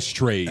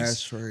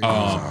 Ashtrays.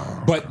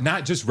 But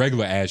not just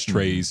regular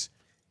ashtrays.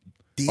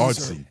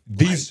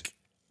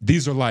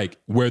 These are like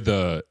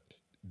where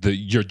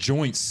your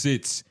joint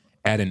sits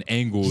at an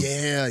angle.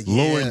 Yeah.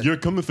 Lauren, you're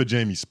coming for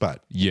Jamie's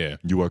spot. Yeah.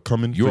 You are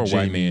coming You're for a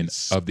white man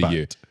Jamie's of the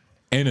year.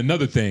 And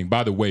another thing,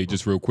 by the way,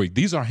 just real quick,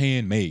 these are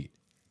handmade,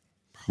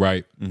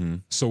 right?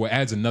 So it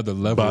adds another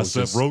level. By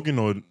Seth Rogen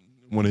or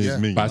one of his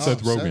minions? By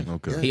Seth Rogen.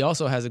 Okay. He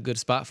also has a good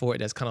spot for it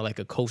that's kind of like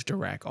a coaster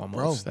rack almost.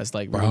 Bro. That's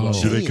like Bro.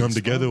 Do they come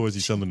together or is he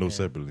selling those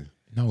separately?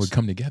 No, it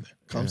come together.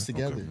 Comes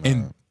together.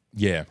 And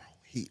yeah.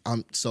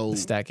 So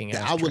stacking.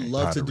 I would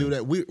love to do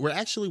that. We're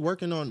actually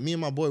working on, me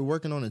and my boy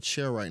working on a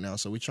chair right now.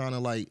 So we're trying to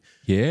like,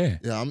 yeah,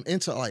 I'm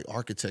into like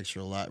architecture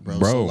a lot, bro.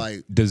 So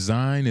like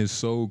design is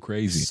so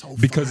crazy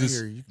because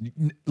it's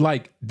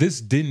like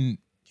this didn't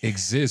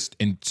exist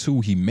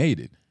until he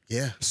made it.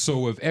 Yeah.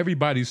 So if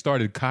everybody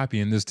started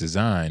copying this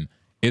design,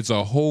 it's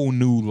a whole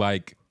new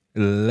like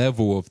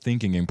level of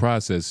thinking and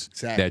process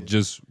that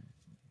just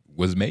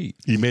was made.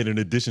 He made an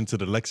addition to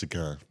the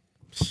lexicon,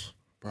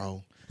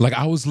 bro. Like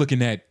I was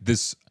looking at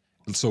this,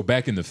 so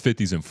back in the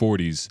 50s and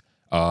 40s,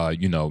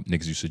 you know,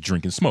 niggas used to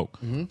drink and smoke.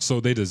 So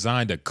they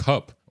designed a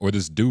cup, or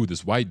this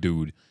white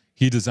dude,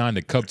 he designed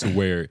a cup to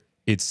where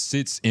it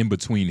sits in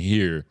between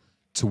here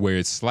to where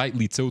it's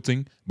slightly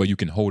tilting, but you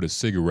can hold a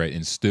cigarette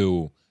and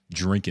still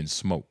drink and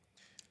smoke.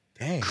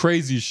 Dang.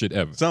 Craziest shit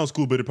ever. Sounds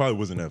cool, but it probably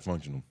wasn't that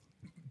functional.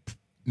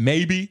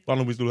 Maybe. Why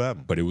don't we still have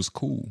them? But it was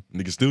cool.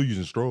 Niggas still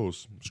using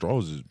straws.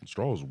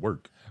 Straws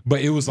work.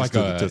 But it was like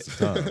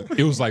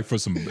it was like for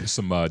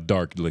some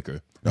dark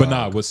liquor. But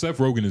nah, what Seth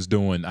Rogen is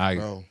doing,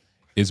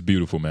 it's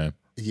beautiful, man.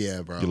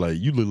 Yeah, bro.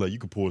 You look like you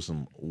could pour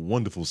some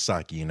wonderful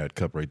sake in that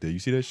cup right there. You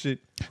see that shit?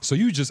 So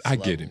you just, I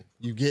get it.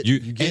 You get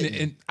me.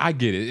 And I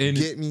get it. And,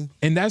 you get me.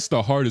 And that's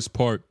the hardest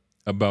part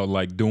about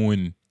like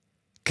doing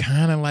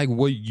kind of like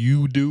what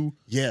you do.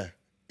 Yeah.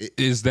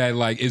 Is that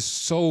like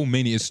it's too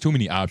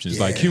many options.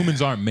 Like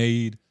humans aren't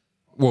made,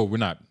 well, we're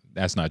not,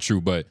 that's not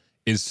true, but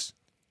it's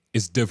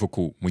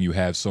difficult when you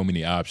have so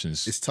many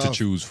options to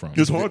choose from.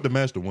 It's hard to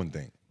master one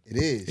thing. It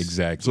is.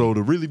 Exactly. So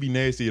to really be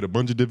nasty at a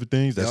bunch of different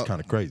things, that's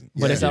kind of crazy.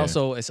 But it's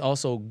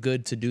also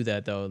good to do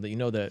that though. You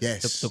know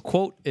the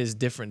quote is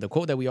different. The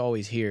quote that we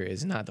always hear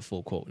is not the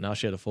full quote. And I'll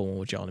share the full one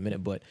with y'all in a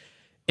minute. But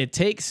it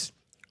takes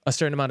a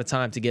certain amount of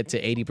time to get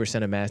to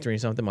 80% of mastering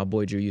something. My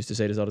boy Drew used to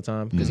say this all the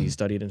time because he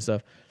studied and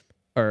stuff.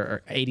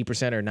 Or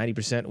 80% or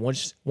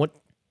 90%.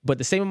 But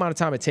the same amount of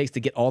time it takes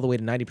to get all the way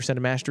to 90%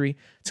 of mastery,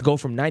 to go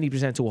from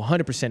 90% to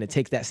 100%, it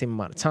takes that same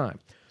amount of time.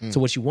 So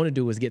what you want to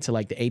do is get to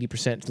like the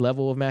 80%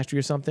 level of mastery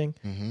or something,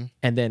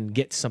 and then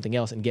get to something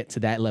else and get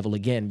to that level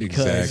again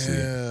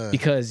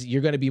because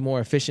you're going to be more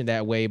efficient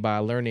that way by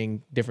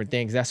learning different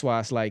things. That's why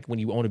it's like when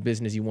you own a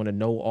business, you want to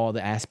know all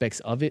the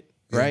aspects of it,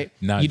 right?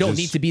 You don't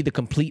need to be the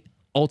complete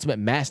ultimate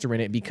master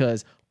in it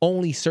because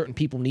only certain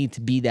people need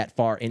to be that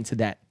far into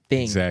that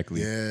thing.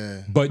 Exactly.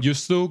 Yeah. But you're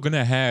still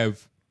gonna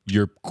have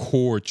your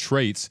core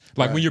traits.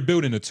 Like when you're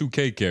building a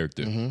 2K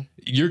character,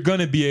 you're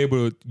gonna be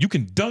able to, you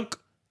can dunk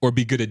or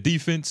be good at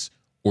defense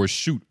or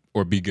shoot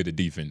or be good at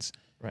defense.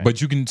 Right.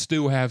 But you can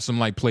still have some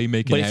like playmaking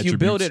attributes. But if you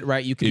build it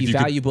right, you can be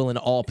valuable in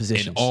all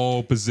positions. In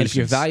all positions. And if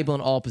you're valuable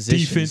in all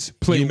positions, defense,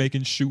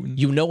 playmaking, shooting,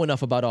 you know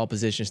enough about all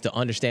positions to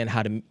understand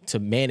how to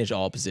manage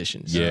all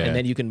positions. Yeah. And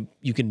then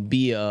you can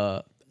be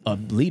a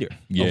leader,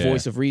 a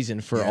voice of reason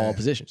for all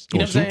positions. You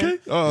know what I'm saying?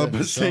 I thought we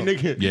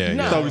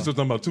were still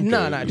talking about 2K.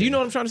 Nah. Do you know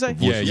what I'm trying to say?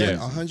 Yeah.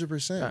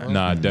 100%.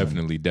 Nah,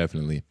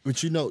 definitely.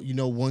 But you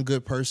know, one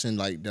good person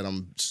like that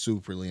I'm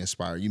superly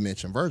inspired. You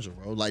mentioned Virgil,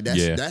 bro. Like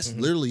that's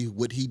literally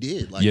what he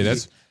did. Like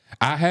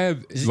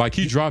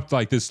he dropped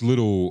like this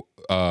little.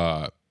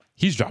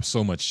 He's dropped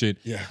so much shit.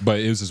 Yeah. But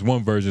it was this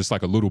one version. It's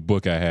like a little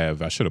book I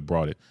have. I should have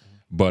brought it.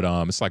 But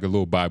it's like a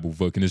little Bible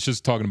book, and it's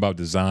just talking about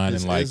design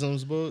and like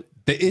isms book.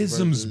 The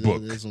isms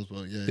book. The isms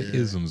book.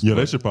 Yeah,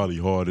 that shit probably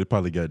hard. It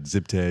probably got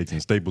zip tags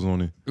and staples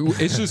on it.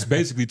 It's just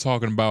basically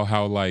talking about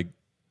how like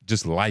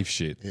just life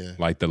shit,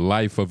 like the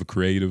life of a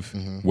creative,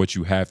 what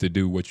you have to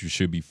do, what you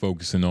should be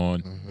focusing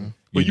on.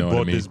 But you know bought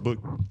what I mean? this book?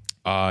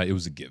 It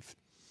was a gift.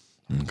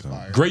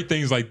 Okay. Great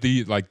things like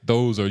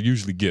those are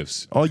usually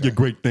gifts. All your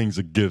great things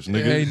are gifts,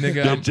 nigga. Hey,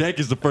 nigga, that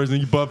jacket's the first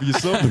thing you bought for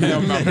yourself. I'm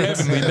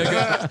heavenly,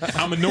 nigga.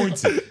 I'm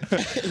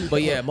anointed.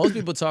 But yeah, most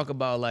people talk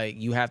about like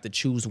you have to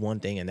choose one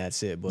thing and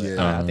that's it. But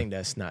I think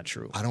that's not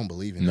true. I don't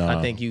believe in that. I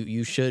think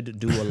you should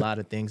do a lot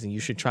of things and you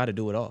should try to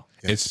do it all.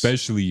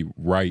 Especially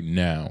right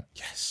now.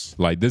 Yes.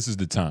 Like this is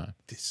the time.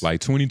 Like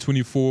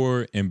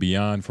 2024 and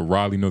beyond for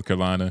Raleigh, North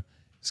Carolina,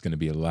 it's gonna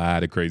be a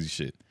lot of crazy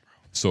shit.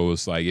 So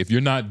it's like, if you're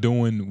not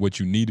doing what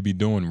you need to be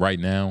doing right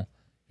now,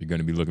 you're going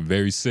to be looking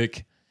very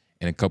sick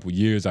in a couple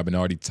years. I've been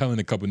already telling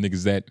a couple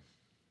niggas that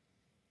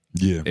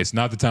it's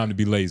not the time to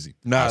be lazy.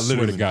 Nah, I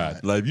swear to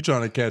God. Like, if you're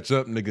trying to catch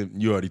up, nigga,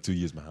 you're already 2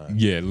 years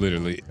behind. Yeah,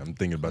 literally. I'm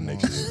thinking about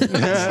next year.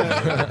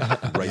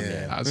 Right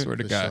now. I swear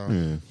to God.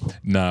 Sure.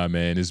 Nah,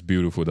 man, it's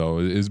beautiful, though.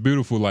 It's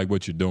beautiful, like,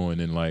 what you're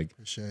doing. And, like,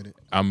 appreciate it.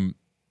 I'm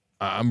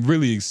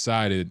really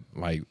excited,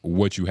 like,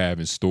 what you have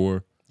in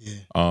store.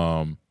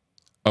 Yeah.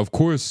 Of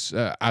course,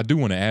 I do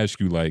want to ask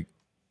you, like,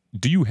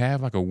 do you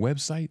have like a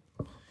website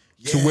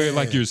to where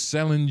like you're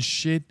selling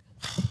shit?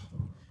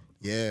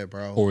 Yeah,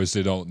 bro. Or is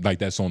it like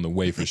that's on the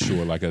way for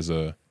sure? Like as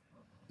a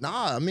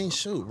Nah, I mean,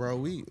 shoot, bro.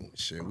 We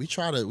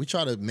try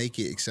to make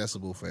it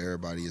accessible for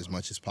everybody as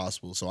much as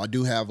possible. So I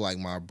do have like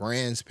my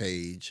brands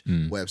page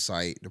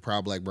website,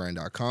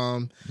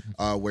 theproudblackbrand.com,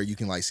 where you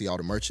can like see all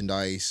the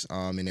merchandise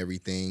and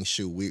everything.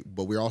 Shoot,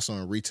 but we're also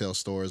in retail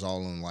stores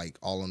all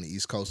on the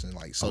East Coast and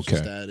like Social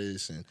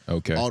Status and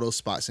all those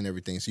spots and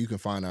everything. So you can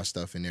find our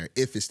stuff in there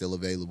if it's still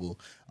available.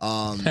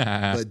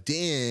 But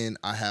then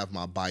I have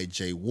my by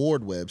JWard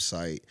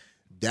website.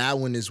 That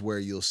one is where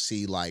you'll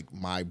see like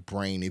my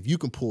brain. If you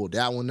can pull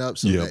that one up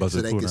so they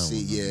can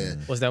see,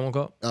 What's that one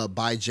called?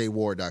 By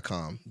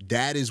JWard.com.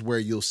 That is where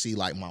you'll see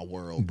like my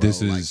world, bro.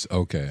 This is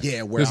okay.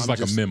 Yeah, where this is like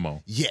a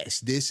memo.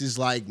 Yes, this is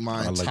like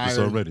my entire. Like this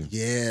already.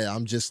 Yeah,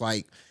 I'm just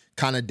like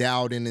kind of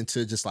dialed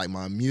into just like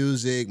my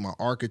music, my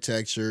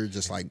architecture,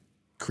 just like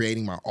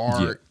creating my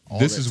art. Yeah.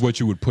 This is what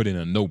you would put in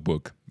a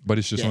notebook. But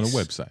it's just on the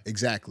website.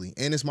 Exactly.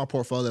 And it's my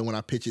portfolio when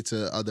I pitch it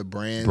to other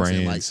brands.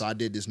 And like, so I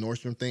did this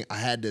Nordstrom thing. I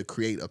had to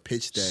create a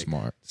pitch deck,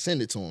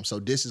 send it to them. So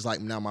this is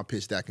like now my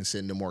pitch deck I can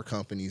send to more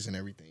companies and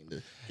everything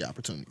to get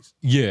opportunities.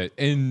 Yeah.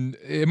 And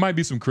it might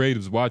be some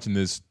creatives watching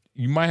this.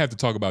 You might have to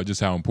talk about just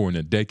how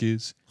important a deck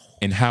is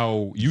and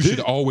how you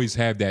should always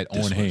have that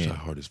on hand. This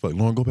hard as fuck.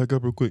 Lauren, go back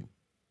up real quick.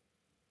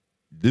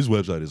 This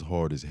website is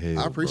hard as hell.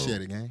 I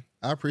appreciate it, gang.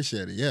 I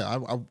appreciate it. Yeah,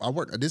 I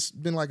worked. This has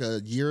been like a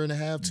year and a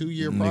half, 2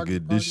 year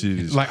project. This shit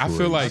is like crazy. I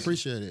feel like I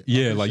appreciate it.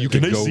 Yeah, like you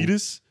can go, see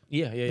this?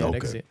 Yeah. Okay. They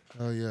can see it.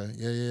 Oh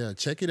yeah.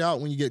 Check it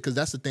out when you get, because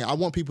that's the thing. I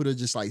want people to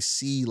just like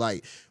see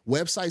like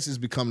websites is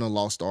becoming a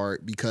lost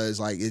art because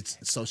like it's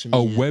social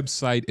media. A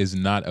website is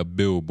not a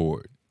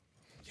billboard.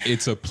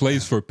 It's a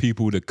place for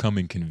people to come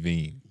and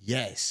convene.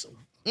 Yes.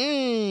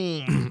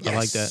 I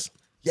like that.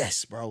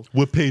 Yes, bro.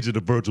 What page of the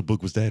Virgil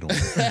book was that on?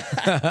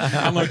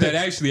 I learned that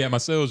actually at my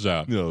sales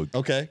job.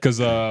 Okay. Because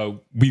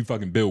we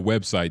fucking build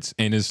websites,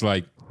 and it's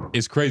like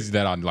it's crazy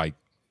that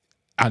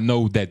I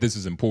know that this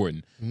is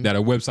important. That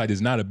a website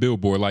is not a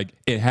billboard. Like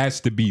it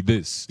has to be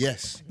this.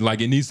 Yes.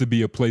 Like it needs to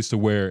be a place to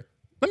where.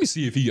 Let me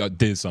see if he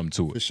did something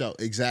to it. For sure,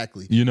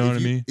 exactly. You know what I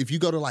mean? If you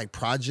go to like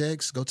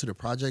projects, go to the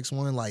projects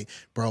one. Like,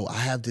 bro, I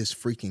have this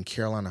freaking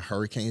Carolina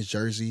Hurricanes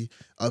jersey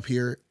up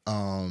here.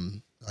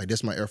 Like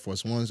this my Air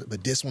Force Ones,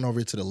 but this one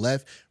over to the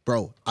left,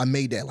 bro, I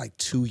made that like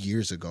 2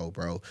 years ago,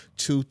 bro.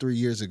 2-3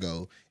 years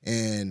ago.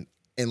 And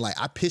like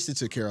I pitched it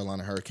to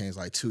Carolina Hurricanes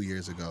like 2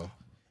 years ago.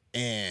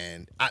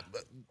 And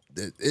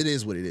it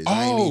is what it is.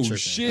 I ain't even tripping.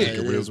 Shit.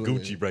 Like, real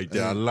Gucci right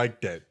there. I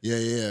like that.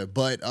 Yeah.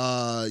 But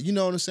you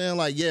know what I'm saying?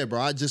 Like, yeah,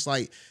 bro. I just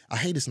like I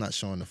hate it's not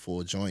showing the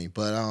full joint.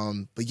 But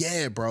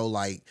yeah, bro,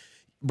 like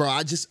bro,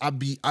 I just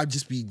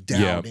be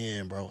dialed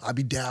in, bro. I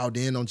be dialed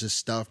in on just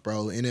stuff,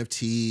 bro.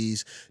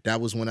 NFTs. That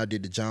was when I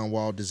did the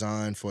JWard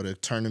design for the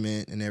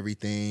tournament and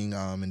everything.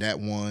 And that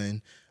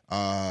one.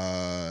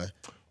 Oh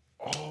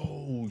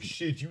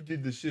shit! You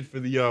did the shit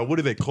for the what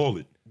do they call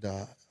it?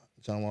 The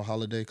JWard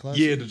Holiday Classic.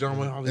 Yeah, the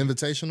JWard Holiday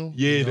Invitational.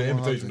 Yeah, the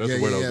Invitational. That's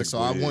the word I was looking So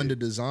for. I wanted to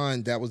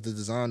design. That was the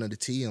design of the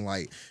tee, and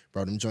like,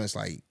 bro, them joints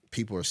like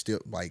people are still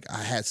like.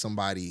 I had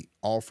somebody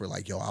offer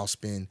like, yo, I'll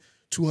spend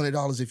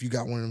 $200 if you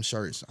got one of them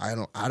shirts. I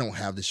don't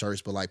have the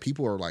shirts, but like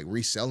people are like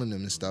reselling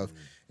them and stuff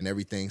and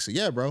everything. So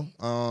yeah, bro.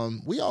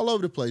 We all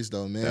over the place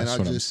though, man. That's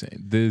what I'm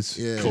saying. This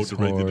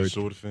co-directed the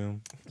short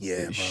film.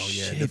 Yeah, bro.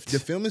 Yeah,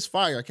 the film is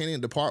fire. I can't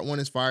even. The part 1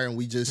 is fire, and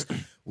we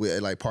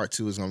like part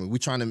 2 is gonna be. We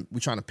trying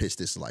to pitch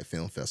this to like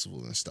film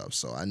festivals and stuff.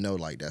 So I know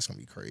like that's gonna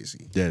be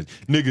crazy. Yeah,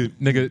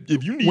 nigga.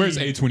 If you need, where's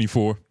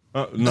A24?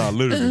 Nah,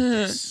 literally,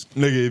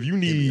 nigga. If you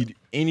need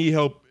any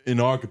help in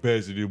our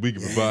capacity that we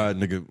can provide,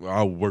 nigga,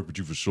 I'll work with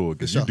you for sure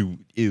because you do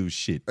ill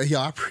shit. Yo,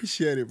 I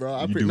appreciate it,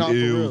 bro. You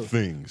do ill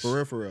things.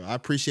 For real. I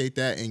appreciate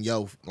that, and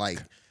yo,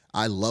 like,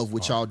 I love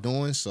what y'all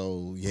doing.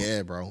 So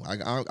yeah, bro.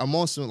 I'm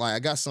also like I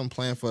got something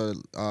planned for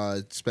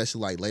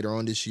especially like later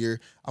on this year.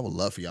 I would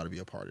love for y'all to be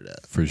a part of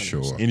that. For 100%.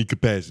 sure. Any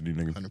capacity,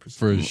 nigga. 100%.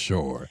 For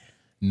sure.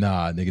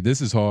 Nah, nigga,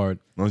 this is hard.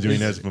 As long as you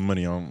ain't asking for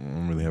money, I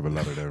don't really have a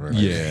lot of that right now.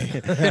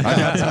 Yeah. I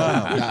got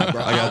time.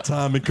 I got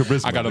time and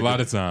charisma. I got a lot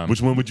of time.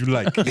 Which one would you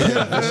like?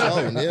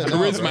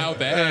 Charisma out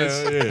the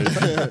ass.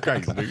 Yeah.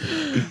 Christ,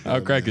 nigga.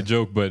 I'll crack a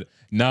joke, but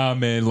nah,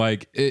 man,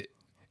 like it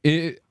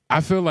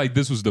I feel like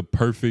this was the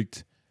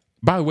perfect.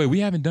 By the way, we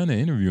haven't done an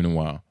interview in a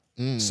while.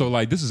 So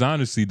like this is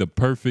honestly the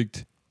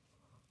perfect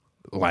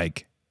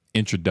like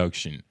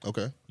introduction.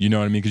 Okay. You know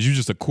what I mean? Because you're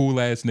just a cool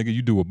ass nigga.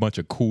 You do a bunch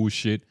of cool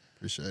shit.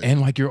 Appreciate it. And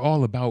like you're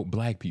all about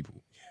black people.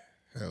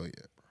 Hell yeah,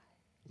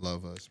 bro.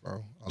 Love us,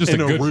 bro. Just in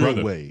a a good real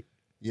brother. way.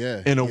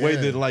 Yeah. In a way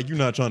that like you're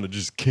not trying to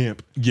just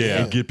camp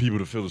and get people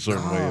to feel a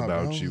certain way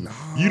about you.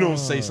 You don't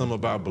say something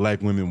about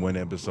black women one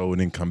episode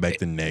and then come back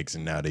the next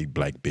and now they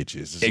black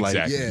bitches. It's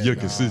like you're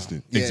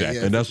consistent. Exactly.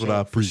 And that's what I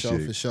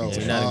appreciate. For sure.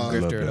 You're not a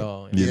grifter at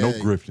all. Yeah, no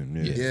grifting.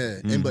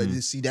 Yeah. And but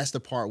you see, that's the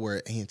part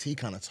where A&T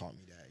kind of taught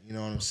me that. You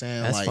know what I'm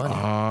saying? That's like,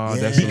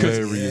 funny. That's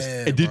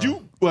hilarious. And did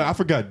you? Well, I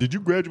forgot. Did you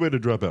graduate or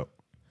drop out?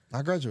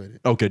 I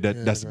graduated. Okay,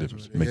 that's the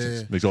difference. Makes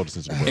sense. Makes all the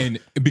sense in the world.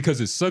 And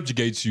because it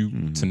subjugates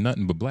you to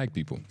nothing but black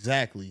people.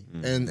 Exactly.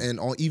 And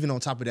even on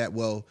top of that,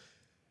 well,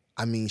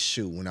 I mean,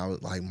 shoot, when I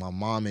was like, my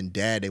mom and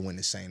dad, they went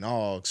to St.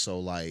 Aug, so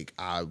like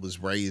I was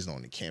raised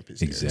on the campus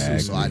there. Exactly.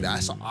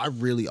 So I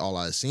really, all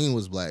I seen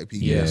was black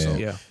people. Yeah. So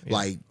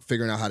like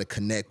figuring out how to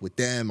connect with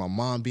them, my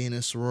mom being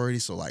in sorority,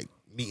 so like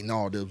meeting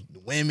all the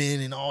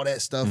women and all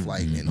that stuff,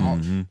 like, and all,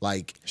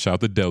 like. Shout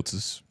out to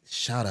Deltas.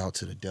 Shout out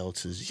to the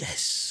Deltas.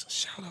 Yes.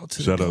 Shout out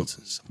to the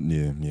Deltas.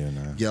 Yeah,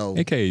 nah. Yo.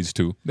 AKAs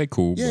too. They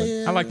cool, but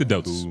I like the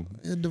Deltas.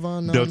 Yeah,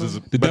 Devon, Deltas,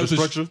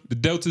 the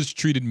Deltas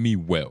treated me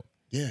well.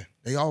 Yeah,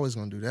 they always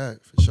gonna do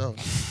that for sure.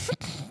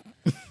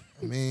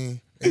 I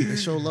mean, they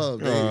show love.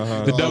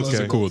 The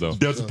Deltas are cool though.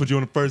 Deltas put you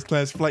on a first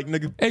class flight,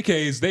 nigga.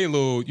 AKs, they a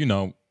little, you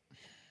know,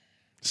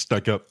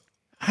 stuck up.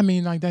 I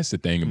mean, like that's the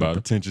thing about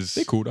pretentious.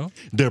 They cool though.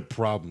 They're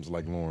problems,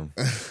 like Lauren.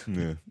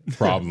 Yeah,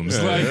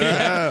 problems. Like,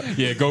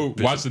 yeah, go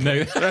watch the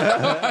next,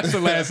 watch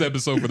the last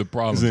episode for the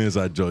problems. It's an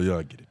inside joke,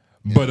 y'all get it.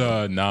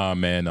 But nah,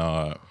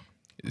 man.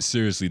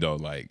 Seriously though,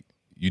 like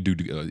you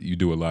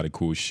do a lot of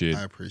cool shit.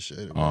 I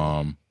appreciate it.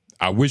 Man.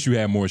 I wish you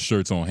had more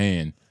shirts on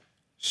hand.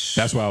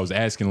 That's why I was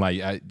asking. Like,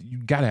 you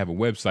gotta have a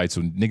website so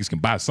niggas can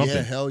buy something.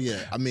 Yeah, hell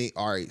yeah. I mean,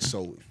 all right.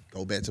 So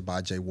go back to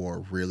buy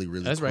JWard really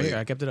That's quick. right here.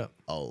 I kept it up.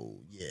 Oh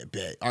yeah,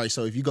 bet. All right.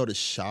 So if you go to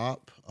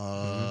shop,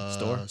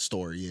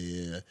 store,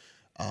 yeah.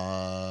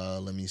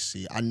 Let me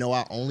see. I know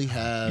I only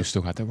have. You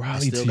still got the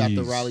Raleigh tees. Still got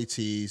the Raleigh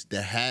tees.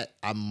 The hat,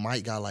 I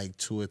might got like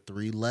 2 or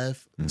 3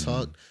 left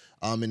tucked,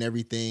 and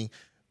everything.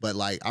 But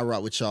like, I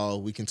rock with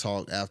y'all. We can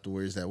talk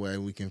afterwards. That way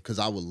we can, because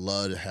I would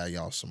love to have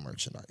y'all some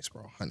merchandise,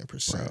 bro.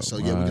 100%. So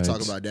yeah, we can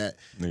talk about that.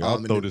 Nigga,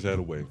 I'll throw this hat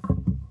away.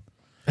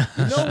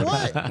 You know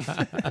what?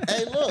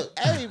 Hey, look,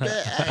 hey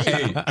man,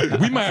 hey,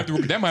 we might have to.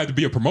 That might have to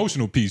be a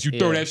promotional piece. You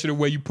throw that shit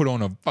away. You put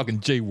on a fucking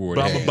JWard.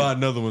 But I'm gonna buy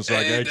another one so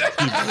I can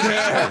actually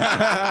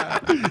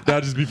keep it.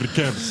 That'll just be for the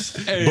cameras.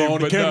 Hey, but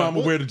on the camera, I'm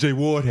gonna wear the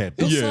JWard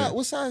hat.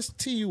 What size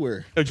T you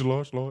wear? Extra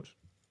large.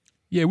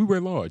 Yeah, we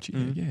wear large.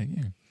 Yeah.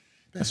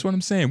 That's what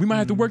I'm saying. We might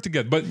have to work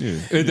together. But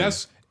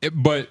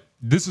but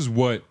this is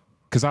what,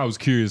 because I was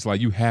curious.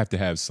 Like, you have to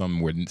have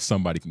something where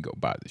somebody can go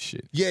buy this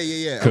shit.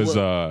 Yeah. Because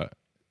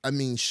I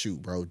mean,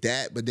 shoot, bro,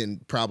 that. But then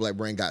Proud Black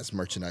Brand got some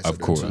merchandise. Of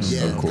course,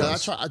 yeah. Of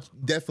course. I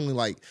definitely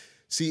like.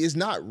 See, it's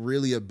not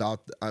really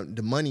about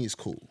the money is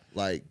cool,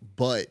 like,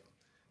 but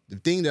the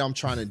thing that I'm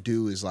trying to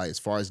do is like, as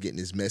far as getting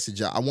this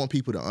message out, I want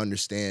people to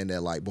understand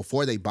that like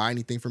before they buy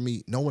anything from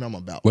me, know what I'm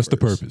about. What's the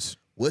purpose?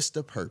 What's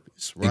the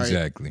purpose? Right?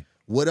 Exactly.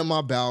 What am I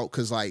about?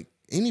 Because like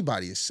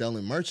anybody is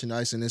selling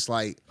merchandise, and it's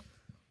like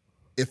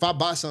if I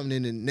buy something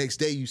and the next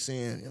day you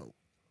saying, yo,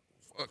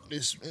 fuck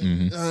this,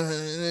 you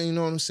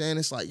know what I'm saying?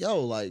 It's like,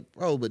 yo, like,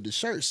 bro, but the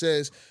shirt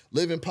says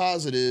living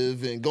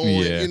positive and going,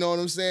 you know what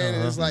I'm saying?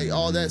 And it's like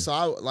all that. So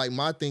I like,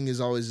 my thing is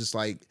always just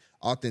like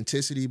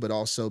authenticity, but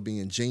also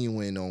being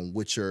genuine on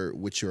what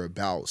you're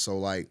about. So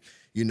like,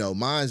 you know,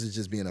 mine is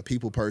just being a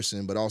people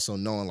person, but also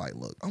knowing like,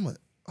 look,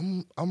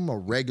 I'm a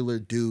regular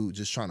dude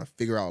just trying to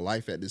figure out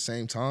life at the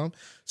same time.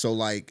 So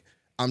like,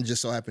 I'm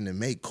just so happen to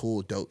make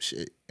cool, dope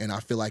shit. And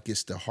I feel like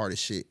it's the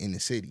hardest shit in the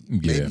city,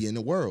 maybe in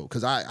the world.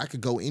 Because I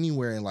could go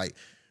anywhere and like,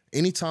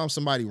 anytime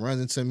somebody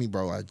runs into me,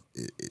 bro,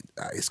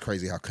 it's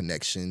crazy how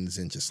connections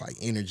and just like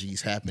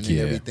energies happen and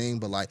everything.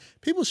 But like,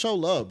 people show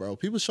love, bro.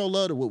 People show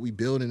love to what we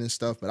building and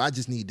stuff. But I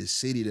just need the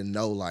city to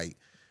know like,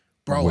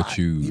 bro,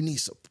 you need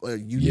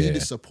need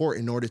the support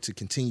in order to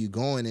continue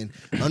going. And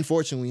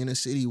unfortunately, in a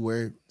city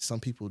where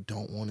some people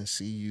don't want to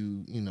see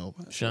you, you know,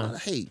 a lot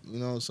of hate, you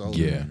know. So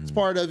it's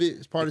part of it.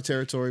 It's part of the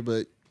territory.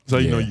 But so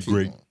you know you're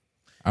great.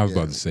 I was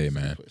about to say,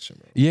 man.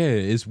 Yeah,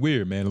 it's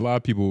weird, man. A lot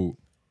of people.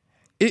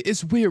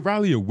 It's weird.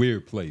 Raleigh a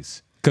weird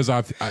place because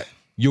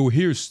you'll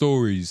hear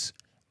stories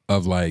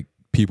of like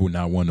people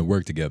not wanting to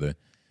work together,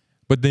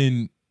 but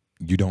then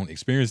you don't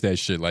experience that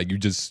shit. Like you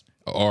just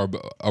are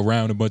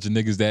around a bunch of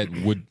niggas that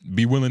would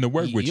be willing to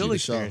work with you. You'll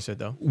experience it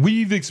though.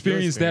 We've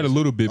experienced that a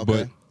little bit,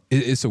 but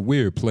it's a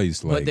weird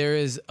place. Like, but there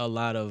is a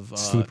lot of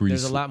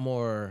there's a lot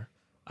more.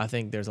 I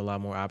think there's a lot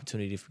more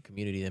opportunity for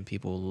community than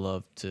people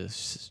love to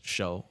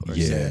show or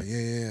say.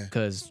 Yeah.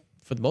 Because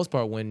for the most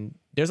part, when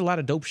there's a lot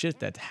of dope shit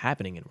that's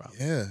happening in Raleigh.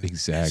 Yeah,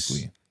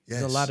 exactly.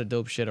 There's a lot of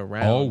dope shit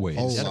around. Always.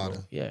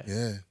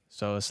 Yeah.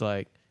 So it's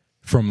like.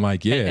 From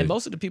like, and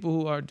most of the people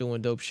who are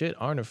doing dope shit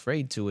aren't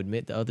afraid to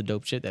admit the other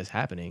dope shit that's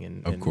happening.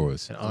 And of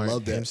course. And I love that. You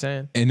know what I'm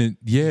saying?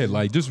 And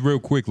like just real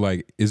quick,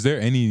 like, is there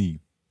any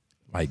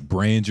like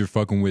brands you're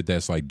fucking with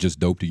that's like just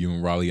dope to you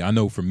in Raleigh? I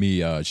know for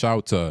me, shout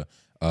out to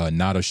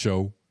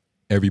 �not_a_show,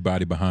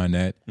 everybody behind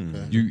that.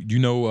 You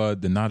know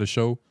the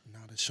 �not_a_show?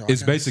 �not_a_show.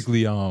 It's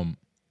basically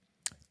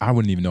I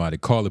wouldn't even know how to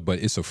call it, but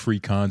it's a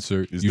free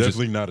concert. It's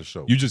definitely not a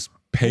show. You just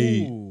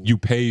pay. You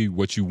pay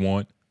what you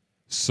want.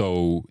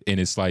 So, and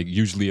it's like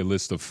usually a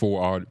list of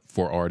four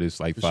artists,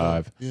 like for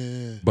 5. Sure.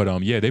 Yeah.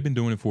 But yeah, they've been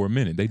doing it for a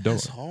minute. They dope.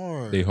 That's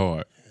hard. They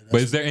hard. Yeah,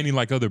 but is there any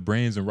like other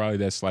brands in Raleigh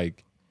that's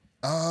like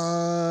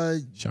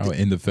shout out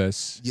In the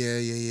Fest? Yeah.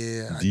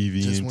 I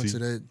just went to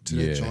that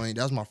joint.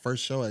 That was my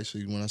first show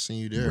actually when I seen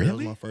you there. Really? That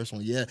was my first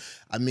one. Yeah.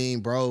 I mean,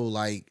 bro,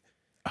 like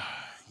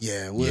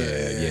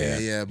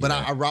Yeah. But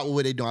I rock with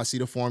what they do. I see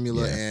the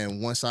formula,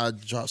 and once I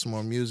drop some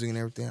more music and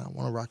everything, I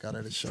want to rock out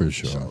at the show. For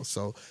sure.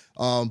 So,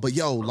 but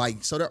yo,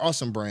 like, so there are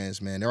some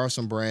brands, man. There are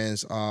some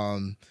brands,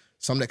 some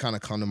that kind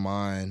of come to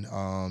mind.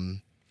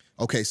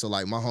 Okay, so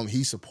like my homie,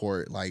 he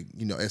support, like,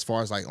 you know, as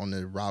far as like on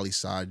the Raleigh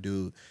side,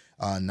 dude,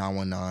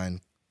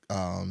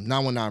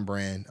 919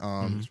 brand.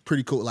 It's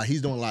pretty cool. Like,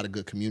 he's doing a lot of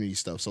good community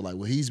stuff. So like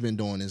what he's been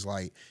doing is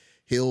like,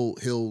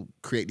 he'll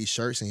create these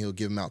shirts and he'll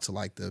give them out to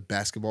like the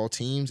basketball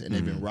teams, and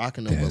they've been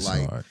rocking them.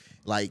 But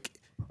like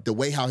the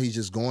way how he's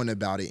just going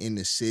about it in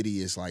the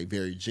city is like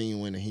very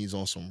genuine, and he's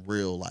on some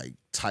real like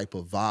type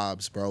of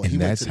vibes, bro.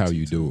 And that's how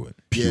you do it.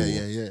 Pure.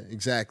 Yeah,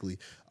 exactly.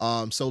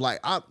 So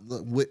like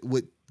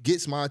what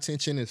gets my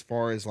attention as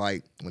far as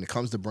like when it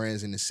comes to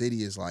brands in the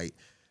city is like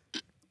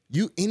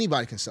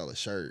anybody can sell a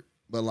shirt.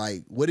 But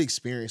like, what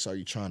experience are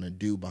you trying to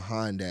do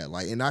behind that?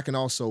 Like, and I can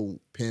also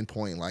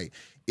pinpoint like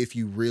if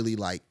you really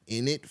like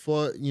in it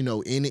for, you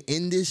know, in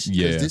this,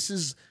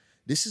 because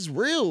this is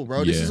real,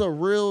 bro. This is a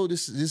real.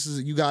 This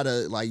is you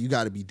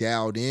gotta be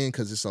dialed in,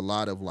 because it's a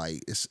lot of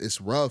like it's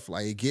rough.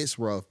 Like, it gets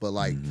rough, but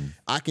like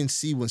I can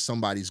see when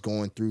somebody's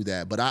going through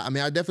that. But I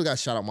mean, I definitely got to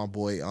shout out my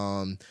boy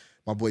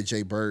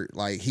JWard.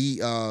 Like he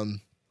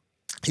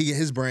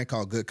his brand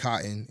called Good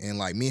Cotton, and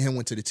like me and him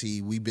went to the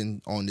T. We've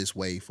been on this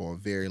way for a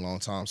very long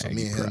time. So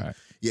me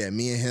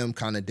and him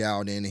kind of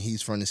dialed in, and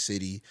he's from the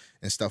city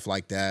and stuff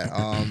like that.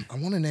 I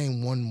want to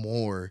name one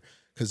more,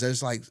 because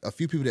there's like a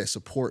few people that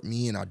support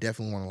me, and I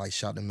definitely want to like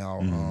shout them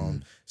out.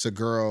 It's a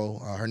girl,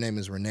 her name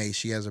is Renee.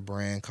 She has a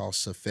brand called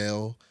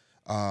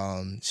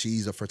𝔓𝔦𝔐𝔓𝔦𝔑.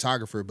 She's a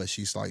photographer, but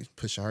she's like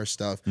pushing her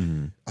stuff.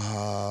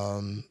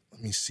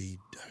 Let me see.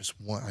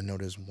 I know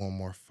there's one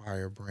more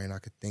fire brand I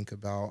could think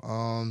about.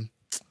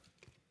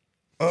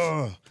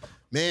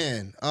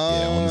 Man.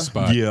 On the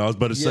spot. Yeah, I was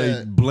about to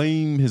say,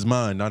 blame his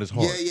mind, not his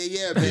heart.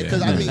 Yeah, man.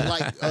 Because I mean,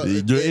 like,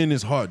 you're in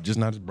his heart, just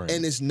not his brain.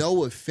 And it's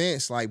no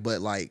offense, like,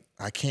 but like,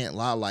 I can't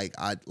lie, like,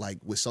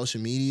 with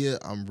social media,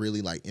 I'm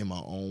really like in my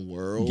own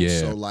world.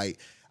 So like,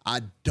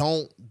 I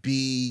don't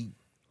be.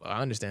 Well,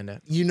 I understand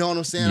that. You know what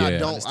I'm saying? I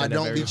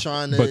don't be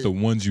trying to. But the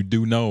ones you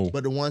do know.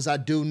 But the ones I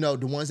do know,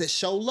 the ones that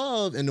show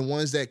love, and the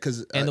ones that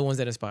the ones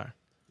that inspire.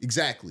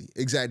 Exactly.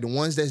 The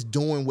ones that's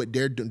doing what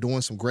they're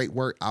doing some great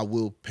work, I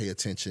will pay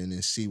attention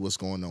and see what's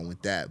going on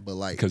with that. But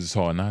like, because it's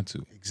hard not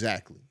to.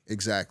 Exactly.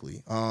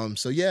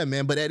 So yeah,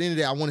 man. But at the end of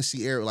the day, I want to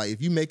see Eric. Like,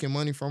 if you making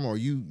money from, or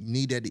you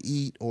need that to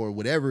eat, or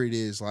whatever it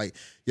is, like,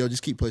 yo,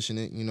 just keep pushing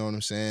it. You know what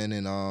I'm saying?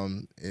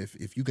 And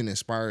if you can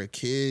inspire a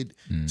kid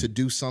to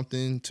do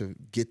something to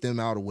get them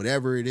out of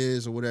whatever it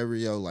is or whatever,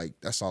 yo, like,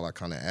 that's all I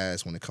kind of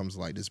ask when it comes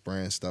to like this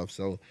brand stuff.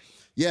 So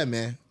yeah,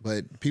 man.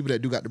 But people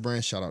that do got the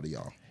brand, shout out to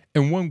y'all.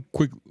 And one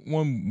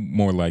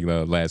more like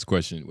last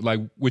question,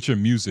 like with your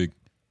music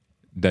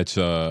that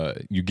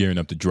you're gearing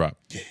up to drop.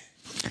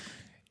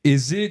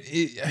 Is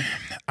it?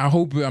 I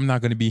hope I'm not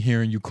going to be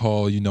hearing you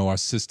call, you know, our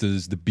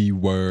sisters the B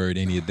word,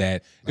 any of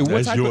that.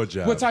 That's your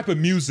job. What type of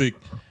music,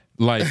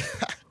 like?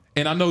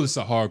 And I know this is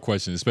a hard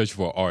question, especially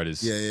for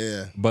artists.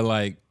 Yeah. But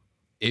like,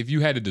 if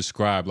you had to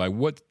describe, like,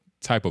 what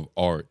type of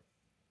art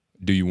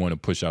do you want to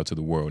push out to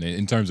the world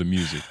in terms of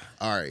music?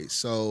 All right,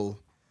 so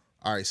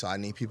I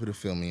need people to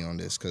feel me on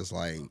this, because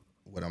like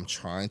what I'm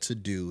trying to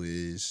do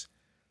is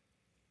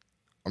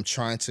I'm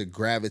trying to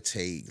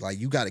gravitate, like,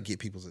 you got to get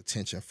people's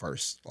attention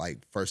first, like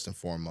first and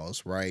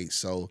foremost, right?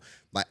 So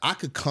like I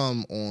could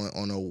come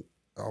on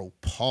a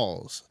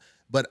pause,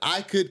 but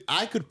I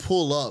could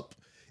pull up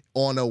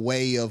on a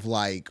way of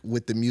like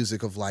with the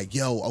music of like,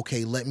 yo,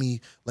 okay, let me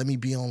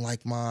be on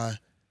like my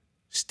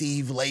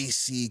Steve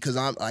Lacy, because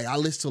I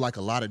listen to like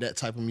a lot of that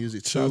type of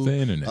music too. Shout out the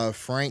internet.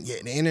 Frank,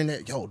 the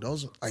internet, yo,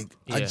 those like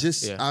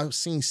I've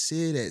seen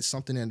Sid at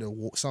something in the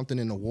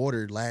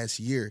water last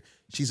year.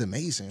 She's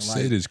amazing. Like,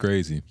 Sid is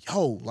crazy.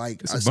 Yo,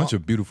 like it's a bunch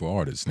of beautiful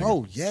artists. Nigga.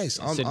 Oh yes,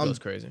 Sid goes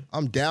crazy.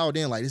 I'm dialed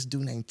in. Like this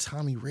dude named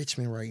Tommy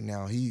Richmond right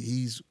now.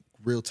 He's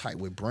real tight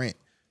with Brent.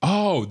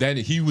 Oh, that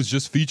he was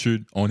just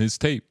featured on his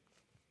tape.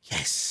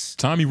 Yes.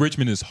 Tommy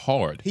Richmond is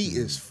hard. He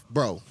is,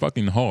 bro.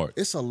 Fucking hard.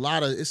 It's a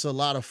lot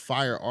of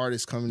fire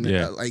artists coming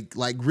in,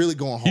 like really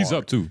going hard. He's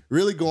up too.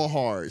 Really going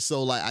hard.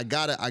 So like I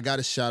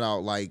gotta shout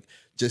out like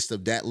just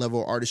of that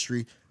level of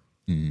artistry.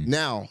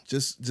 Now,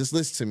 just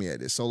listen to me at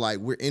this. So like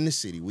we're in the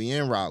city, we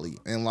in Raleigh,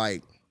 and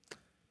like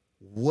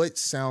what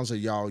sounds are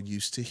y'all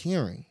used to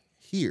hearing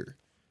here?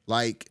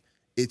 Like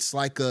I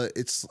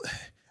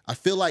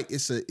feel like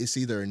it's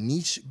either a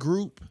niche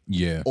group,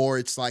 or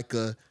it's like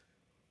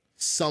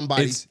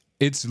somebody.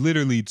 It's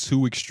literally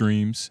two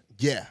extremes.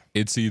 Yeah.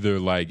 It's either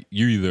like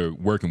you're either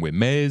working with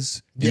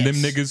Mez and them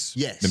niggas,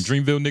 them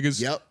Dreamville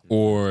niggas,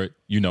 or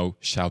you know,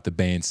 shout the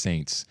band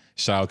Saints,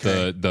 shout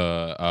the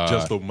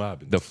Justo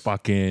Mobbin, the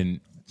fucking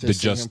the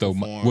Justo.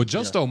 Well,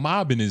 Justo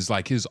Mobbin is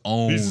like his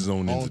own. He's his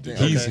own entity.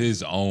 He's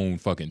his own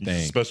fucking thing.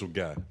 He's a special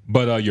guy.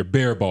 But your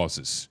Bear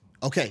Bosses.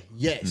 Okay.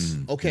 Yes.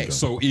 Okay.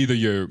 So either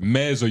your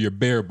Mez or your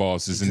Bear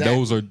Bosses, and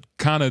those are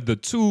kind of the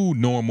two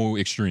normal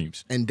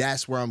extremes. And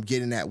that's where I'm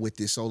getting at with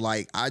this. So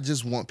like, I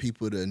just want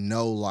people to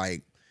know,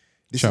 like,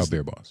 Shout out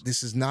Bear Boss.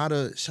 This is not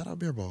a shout out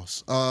Bear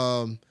Boss.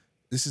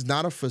 This is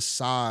not a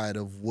facade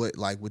of what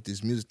like with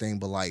this music thing,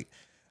 but like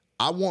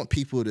I want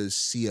people to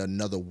see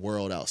another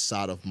world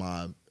outside of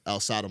my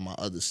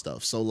other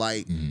stuff. So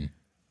like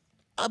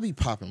I be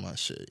popping my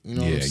shit. You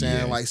know what I'm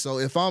saying? Like so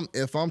if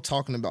I'm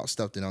talking about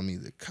stuff that I'm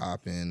either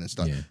copying and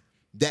stuff,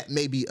 that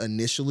may be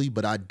initially,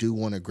 but I do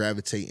want to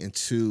gravitate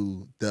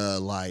into the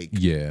like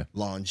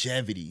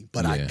longevity.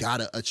 But I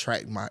gotta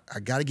I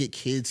gotta get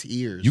kids'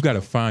 ears. You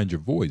gotta find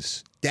your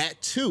voice.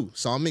 That too.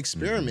 So I'm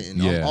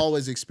experimenting. I'm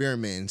always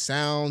experimenting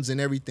sounds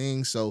and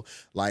everything. So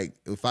like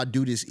if I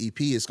do this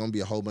EP, it's gonna be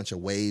a whole bunch of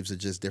waves of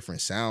just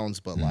different sounds.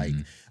 But like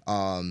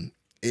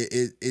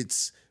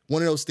it's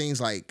one of those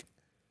things like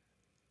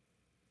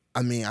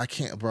I mean, I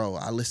can't, bro.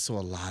 I listen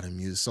to a lot of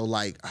music. So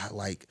like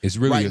it's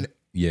really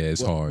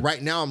it's hard.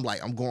 Right now I'm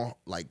going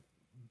like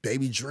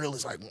Baby Drill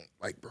is like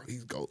bro,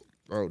 he's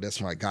bro, that's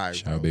my guy.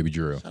 Shout out Baby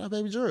Drill. Shout out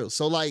Baby Drill.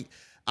 So like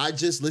I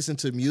just listen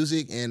to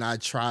music and I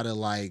try to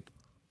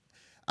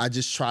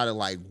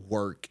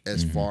work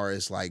as far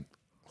as like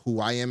who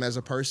I am as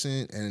a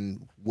person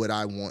and what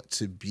I want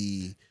to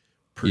be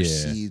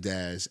perceived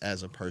as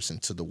a person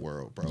to the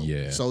world, bro.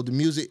 Yeah. So the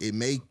music, it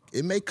may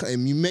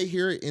and you may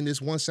hear it in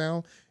this one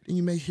sound, then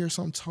you may hear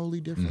something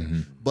totally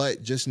different.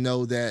 But just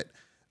know that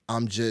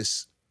I'm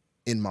just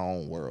in my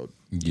own world.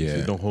 Yeah.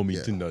 So don't hold me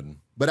to nothing.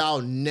 But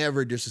I'll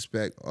never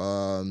disrespect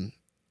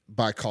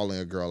by calling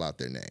a girl out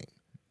their name.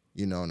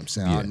 You know what I'm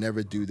saying? I'll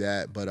never do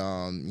that. But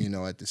you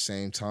know, at the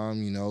same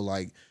time, you know,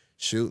 like,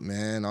 shoot,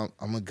 man,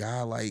 I'm a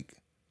guy like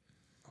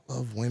I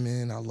love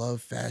women, I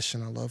love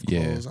fashion, I love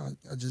clothes.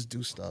 I just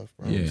do stuff,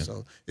 bro. Yeah.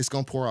 So it's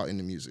gonna pour out in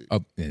the music.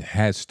 It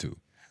has to.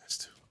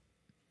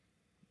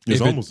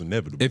 It's almost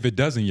inevitable. If it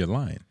doesn't, you're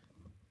lying.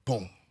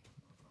 Boom.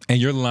 And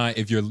you're lying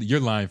if you're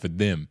lying for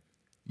them.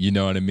 You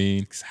know what I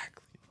mean?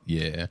 Exactly.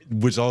 Yeah.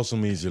 Which also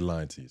means you're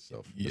lying to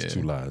yourself. Yeah. It's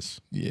two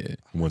lies. Yeah.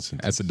 One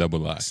sentence. That's a double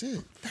lie. That's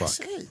it. That's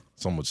it.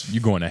 So much.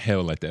 You're going to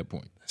hell at that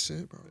point. That's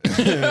it, bro.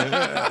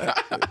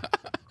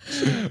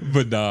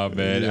 But nah,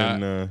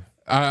 man.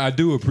 I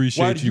do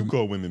appreciate Why do you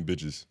call women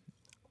bitches?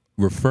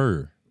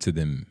 Refer to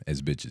them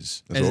as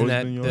bitches. Isn't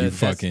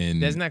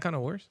that kind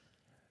of worse?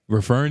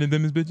 Referring to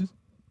them as bitches?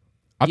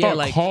 I thought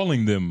like,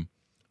 calling them.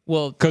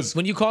 Well, because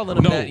when you call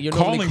them that, you're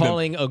normally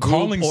calling a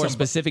group or a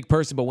specific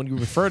person. But when you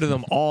refer to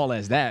them all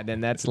as that, then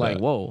that's like,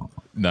 whoa.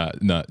 Nah,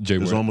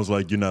 JWard. It's almost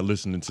like you're not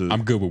listening to.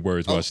 I'm good with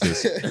words. Watch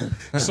this.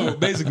 So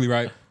basically,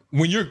 right,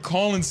 when you're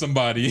calling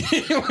somebody,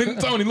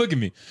 Tony, look at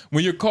me.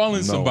 When you're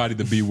calling somebody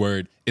the B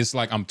word, it's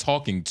like I'm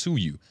talking to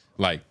you.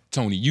 Like,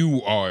 Tony,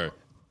 you are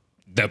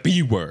the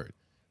B word.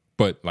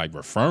 But like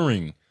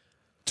referring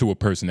to a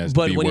person as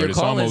the B word, it's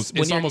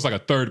almost like a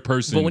third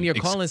person. But when you're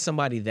calling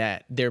somebody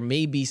that, there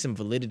may be some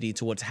validity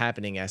to what's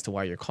happening as to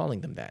why you're calling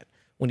them that.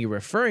 When you're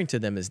referring to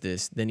them as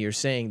this, then you're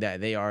saying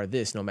that they are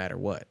this no matter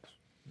what.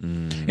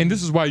 And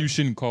this is why you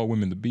shouldn't call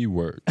women the B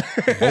word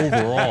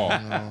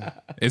overall,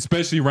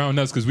 especially around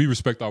us, because we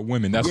respect our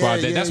women. That's why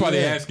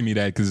they're asking me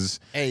that,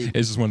 because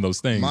it's just one of those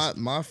things.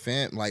 My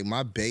fan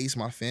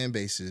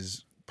base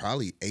is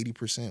probably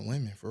 80%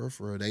 women, for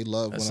real. They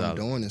love what I'm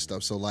doing and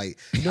stuff. So like,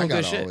 I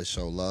gotta always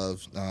show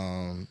love.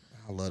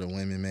 I love the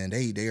women, man.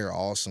 They are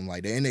awesome.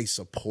 Like they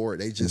support.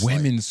 They just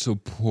women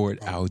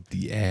support out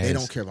the ass. They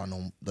don't care about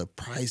the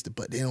price,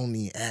 but they don't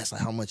even ask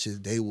like how much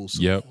they will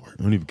support.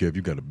 I don't even care if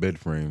you got a bed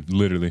frame.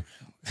 Literally.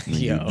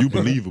 You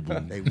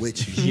believable. They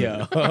with you.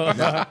 You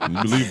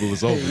believable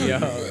is over.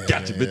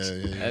 Gotcha,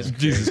 bitch. That's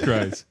Jesus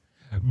Christ.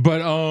 But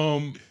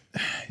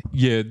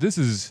this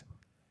is.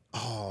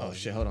 Oh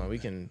shit! Hold on, we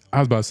can. I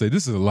was about to say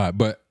this is a lot,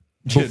 but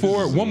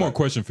before one more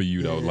question for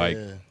you though, like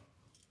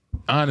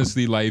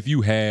honestly, like if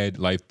you had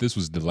like this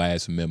was the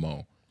last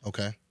memo,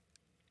 okay,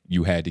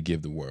 you had to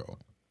give the world.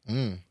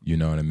 You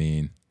know what I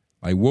mean?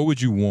 Like, what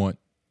would you want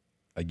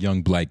a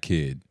young black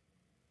kid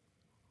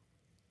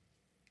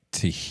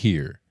to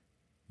hear?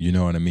 You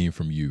know what I mean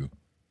from you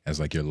as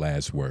like your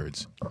last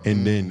words,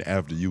 and then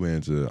after you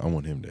answer, I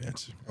want him to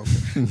answer.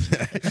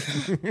 Okay,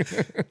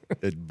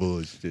 that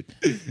bullshit.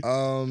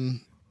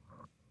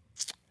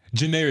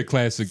 Generic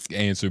classic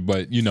answer,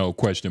 but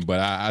question. But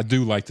I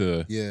do like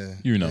to,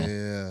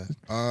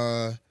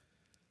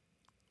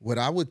 what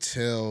I would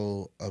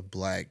tell a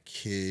black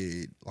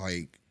kid,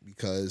 like,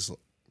 because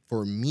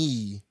for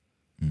me,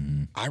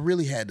 I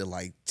really had to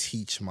like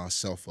teach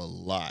myself a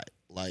lot,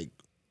 like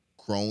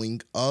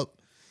growing up.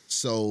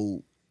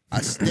 So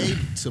I stayed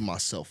to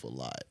myself a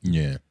lot.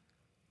 Yeah.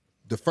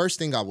 The first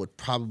thing I would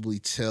probably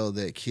tell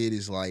that kid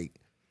is like,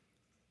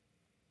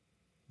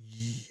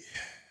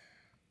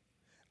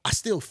 I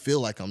still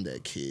feel like I'm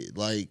that kid.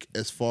 Like,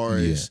 as far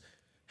as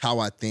how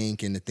I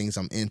think and the things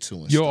I'm into.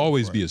 And You'll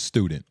always be a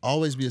student.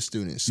 Always be a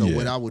student. So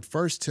what I would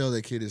first tell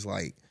that kid is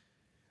like,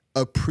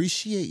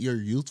 appreciate your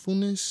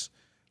youthfulness,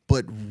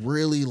 but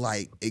really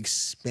like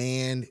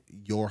expand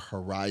your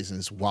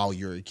horizons while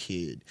you're a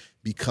kid,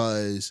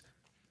 because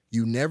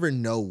you never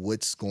know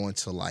what's going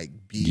to like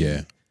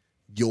be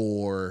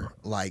your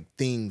like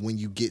thing when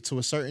you get to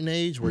a certain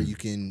age where you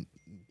can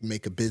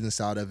make a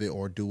business out of it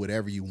or do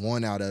whatever you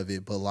want out of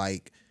it. But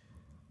like,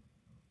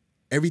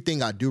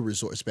 everything I do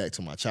resorts back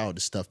to my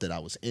childhood stuff that I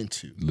was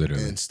into,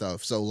 literally, and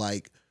stuff. So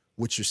like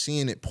what you're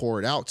seeing it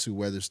poured out to,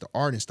 whether it's the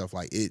art and stuff,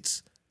 like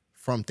it's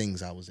from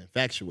things I was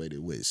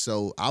infatuated with.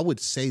 So I would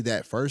say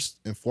that first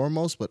and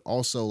foremost, but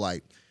also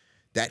like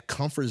that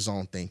comfort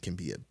zone thing can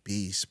be a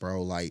beast,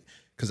 bro. Like,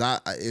 cause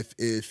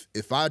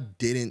if I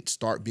didn't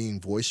start being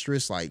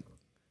boisterous, like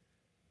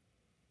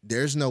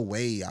there's no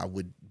way I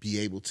would be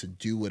able to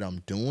do what I'm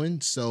doing.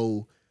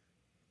 So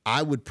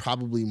I would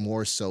probably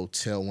more so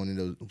tell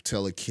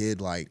a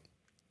kid, like,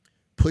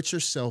 put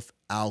yourself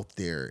out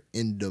there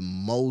in the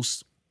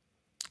most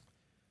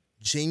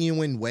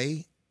genuine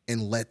way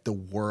and let the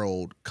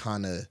world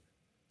kind of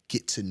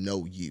get to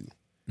know you.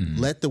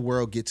 Let the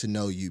world get to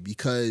know you,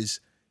 because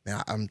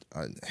man,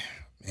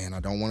 I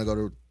don't want to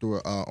go through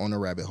on a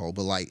rabbit hole,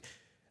 but like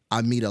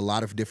I meet a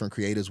lot of different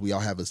creatives. We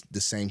all have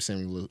the same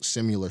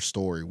similar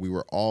story. We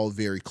were all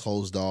very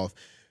closed off.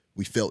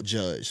 We felt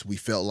judged. We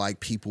felt like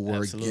people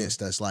were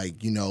against us.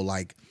 like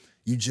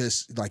you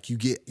just like you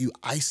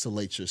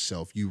isolate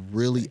yourself. You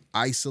really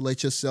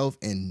isolate yourself,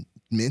 and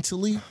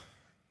mentally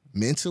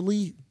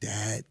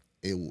that.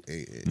 Hey,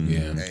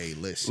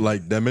 listen.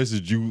 Like that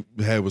message you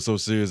had was so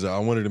serious that I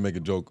wanted to make a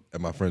joke at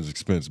my friend's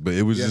expense, but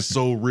it was just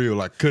so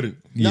real. I couldn't.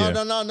 No,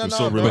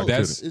 so real,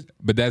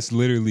 but that's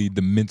literally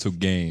the mental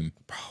game,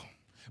 bro.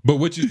 But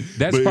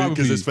probably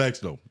because it's facts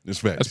though. It's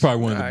facts. That's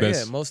probably one of the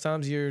best. Yeah, most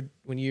times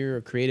when you're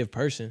a creative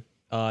person,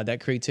 that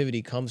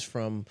creativity comes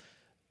from,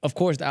 of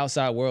course, the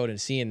outside world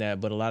and seeing that,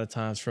 but a lot of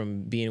times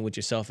from being with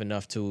yourself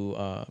enough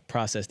to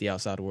process the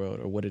outside world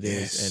or what it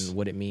is and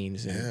what it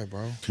means. And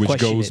bro. Which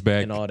goes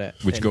back and all that.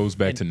 Goes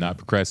back to not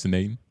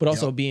procrastinating, but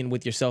also being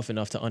with yourself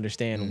enough to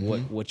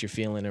understand what you're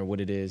feeling or what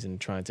it is,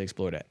 and trying to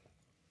explore that.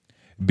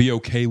 Be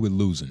okay with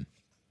losing.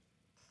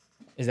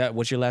 Is that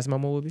what your last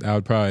memo would be? I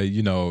would probably,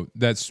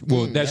 that's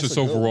just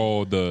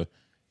overall the.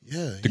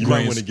 Yeah, you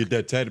might want to get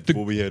that tatted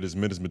before we had this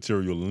Menace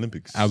Material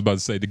Olympics. I was about to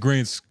say the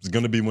grants. It's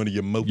going to be one of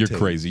your motes. You're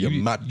crazy.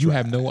 You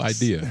have no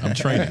idea. I'm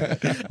training,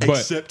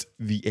 except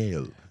the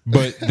L.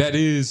 But that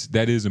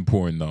is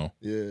important though.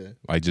 Yeah,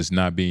 like just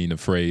not being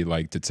afraid,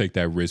 like to take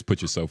that risk,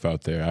 put yourself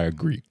out there. I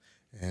agree.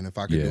 And if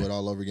I could do it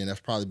all over again, that's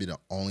probably be the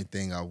only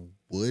thing I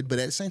would. But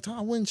at the same time,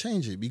 I wouldn't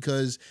change it,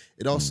 because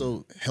it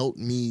also helped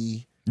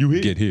me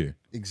get here.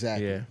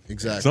 Exactly. Yeah.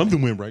 Exactly.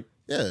 Something went right.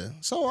 Yeah.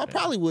 So I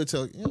probably would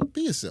tell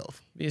be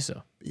yourself. Be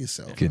yourself. Be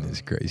yourself.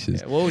 Goodness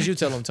gracious. Yeah. What would you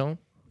tell him, Tone?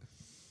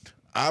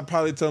 I'd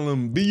probably tell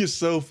him, be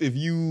yourself if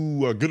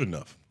you are good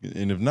enough.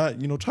 And if not,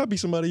 try to be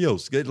somebody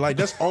else. Like,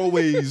 that's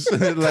always,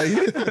 like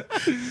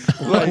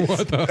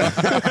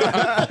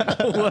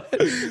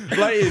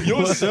if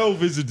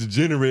yourself is a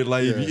degenerate,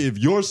 like if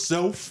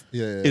yourself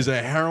is a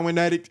heroin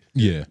addict,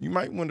 you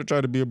might want to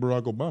try to be a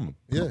Barack Obama.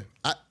 Yeah.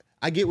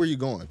 I get where you're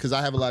going, because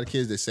I have a lot of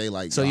kids that say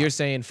like. So you're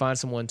saying find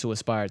someone to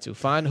aspire to.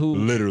 Find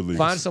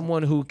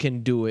someone who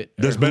can do it,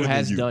 That's who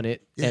has done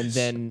it, and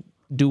then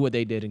do what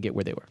they did and get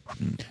where they were.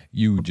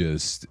 You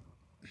just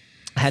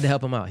had to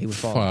help him out. He was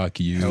falling.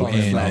 Fuck you and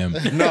him.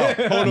 No, hold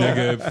on.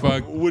 Nigga,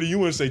 fuck. What do you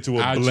want to say to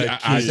a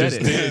black kid? I just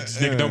did.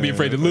 Nigga, don't be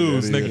afraid to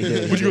lose,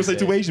 nigga. What you gonna say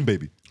to Asian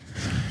baby?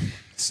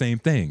 Same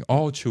thing.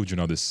 All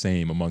children are the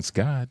same amongst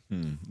God.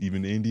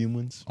 Even the Indian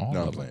ones? All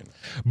of them.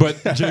 But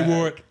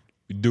JWard,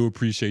 we do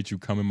appreciate you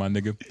coming, my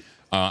nigga.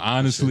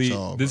 Honestly,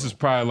 this is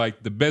probably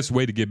like the best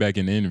way to get back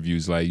in the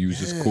interviews. Like, you was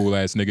just cool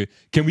ass nigga.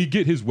 Can we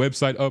get his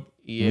website up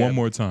one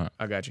more time?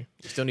 I got you.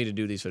 We still need to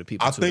do these for the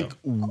people. I think.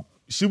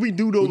 Should we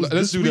do those?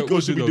 Let's do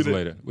those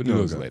later. We'll do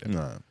those later.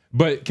 Nah.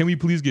 But can we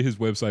please get his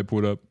website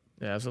pulled up?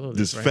 Yeah, absolutely.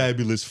 This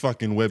fabulous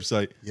fucking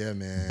website. Yeah,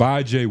 man.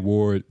 By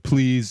JWard.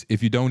 Please,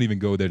 if you don't even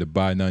go there to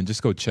buy none,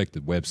 just go check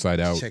the website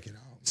out. Check it out.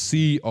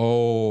 See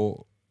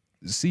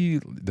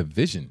the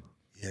vision.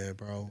 Yeah,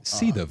 bro.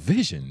 See the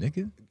vision,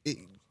 nigga.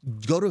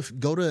 Go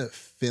to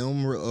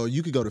Film, or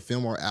you could go to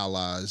Film or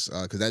Allies,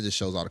 because that just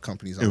shows all the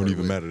companies. It don't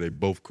even matter. They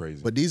both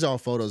crazy. But these are all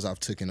photos I've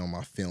taken on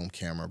my film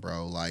camera,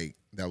 bro. Like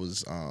that was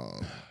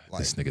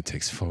this nigga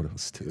takes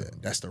photos too. Yeah,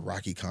 that's the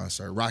Rocky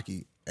concert.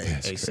 Rocky.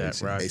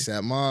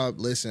 ASAP Mob.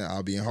 Listen,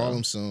 I'll be in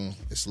Harlem soon.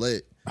 It's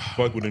lit.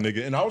 Fuck with a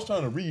nigga. And I was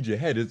trying to read your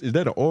head. Is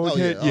that an org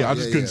head? I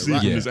just couldn't see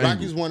from this angle.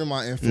 Rocky's one of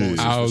my influences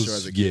for sure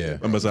as a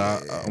kid. I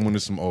wanted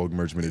some org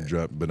merch when it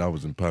dropped, but I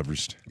was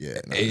impoverished. Yeah,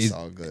 no, it's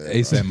all good.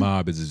 ASAP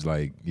Mob is just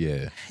like,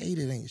 I hate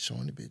it ain't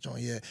showing the bitch on.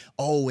 Yeah.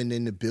 Oh, and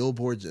then the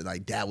billboard,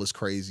 like that was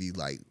crazy.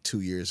 Like 2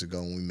 years ago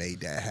when we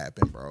made that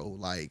happen, bro.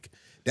 Like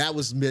that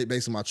was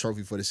basically my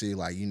trophy for the city.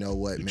 Like, you know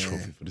what, man?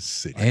 Trophy for the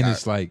city. And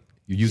it's like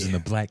you're using the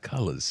black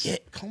colors. Yeah,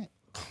 come on.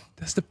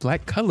 That's the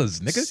black colors,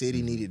 nigga. The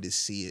city needed to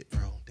see it,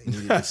 bro. They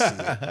needed to see it.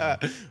 Them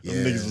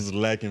niggas was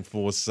lacking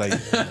foresight.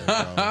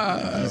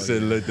 You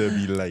said let there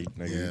be light,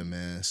 nigga. Yeah,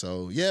 man.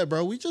 So yeah,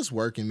 bro, we just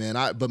working, man.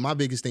 But my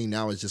biggest thing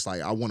now is just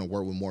like I want to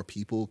work with more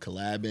people,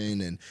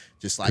 collabing, and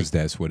just like because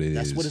that's what it is.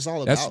 That's what it's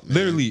all that's about.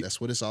 Literally, man.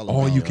 That's what it's all about.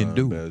 All you can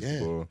do.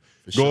 Go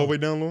all the way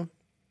down, Lauren.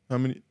 How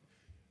many?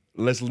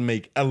 Let's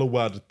make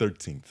LOI the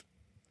 13th.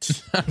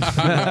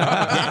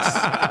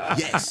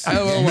 Yes.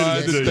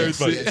 LOI the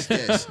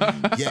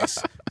 13th.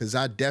 Yes. Because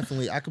I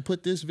could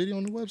put this video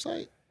on the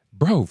website.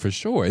 Bro, for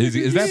sure.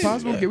 Is that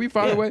possible? Can we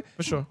find a way?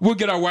 For sure. We'll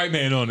get our white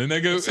man on it,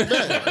 nigga.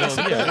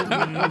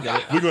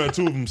 We're going to have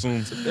two of them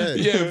soon.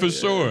 Yeah, for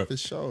sure. For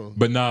sure.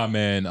 But nah,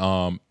 man,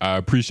 I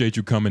appreciate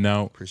you coming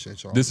out.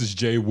 Appreciate y'all. This is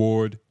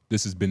JWard.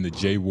 This has been the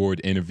JWard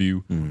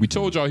interview. We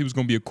told y'all he was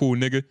going to be a cool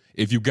nigga.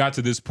 If you got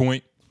to this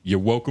point, you're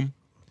welcome.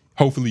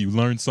 Hopefully you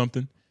learned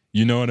something.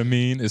 You know what I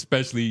mean?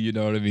 Especially, you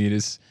know what I mean?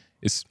 It's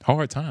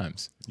hard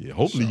times. Yeah,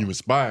 hopefully you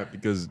inspired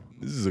because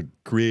this is a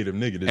creative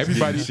nigga. That's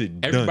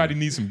Everybody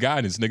needs some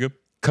guidance, nigga.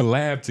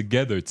 Collab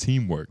together,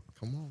 teamwork.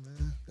 Come on,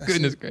 man.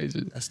 Goodness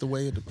gracious. That's the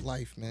way of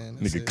life, man.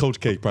 Nigga, Coach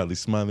K probably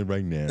smiling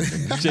right now.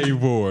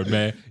 JWard,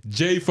 man.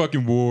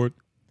 J-fucking-Ward.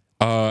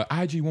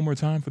 IG one more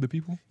time for the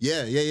people.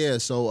 Yeah.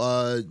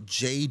 So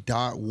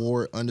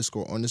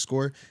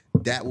J.Ward__.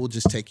 That will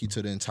just take you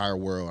to the entire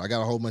world. I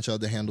got a whole bunch of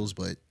other handles,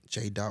 but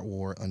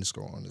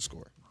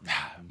J.Ward__.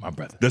 My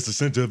brother. That's the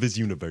center of his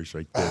universe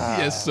right there.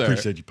 Yes, sir.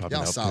 Appreciate you popping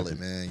Y'all out. solid,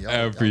 man. I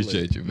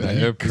appreciate you, man.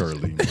 You're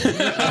curly.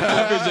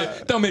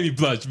 Don't make me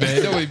blush,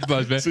 man. Don't make me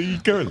blush, man. So you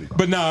curly.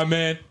 But nah,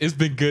 man, it's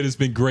been good. It's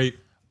been great.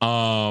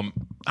 I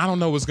don't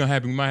know what's gonna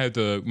happen. We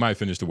might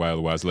finish the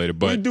Wild Wild later,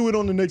 but we'll do it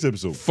on the next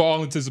episode. For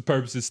all intents and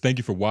purposes, thank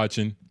you for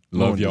watching.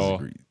 Love y'all.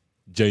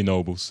 J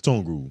Noblez.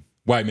 Tone Groove.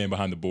 White man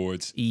behind the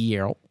boards.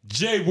 Yeah.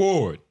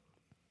 JWard.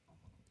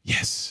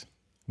 Yes.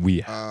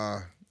 We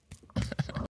are.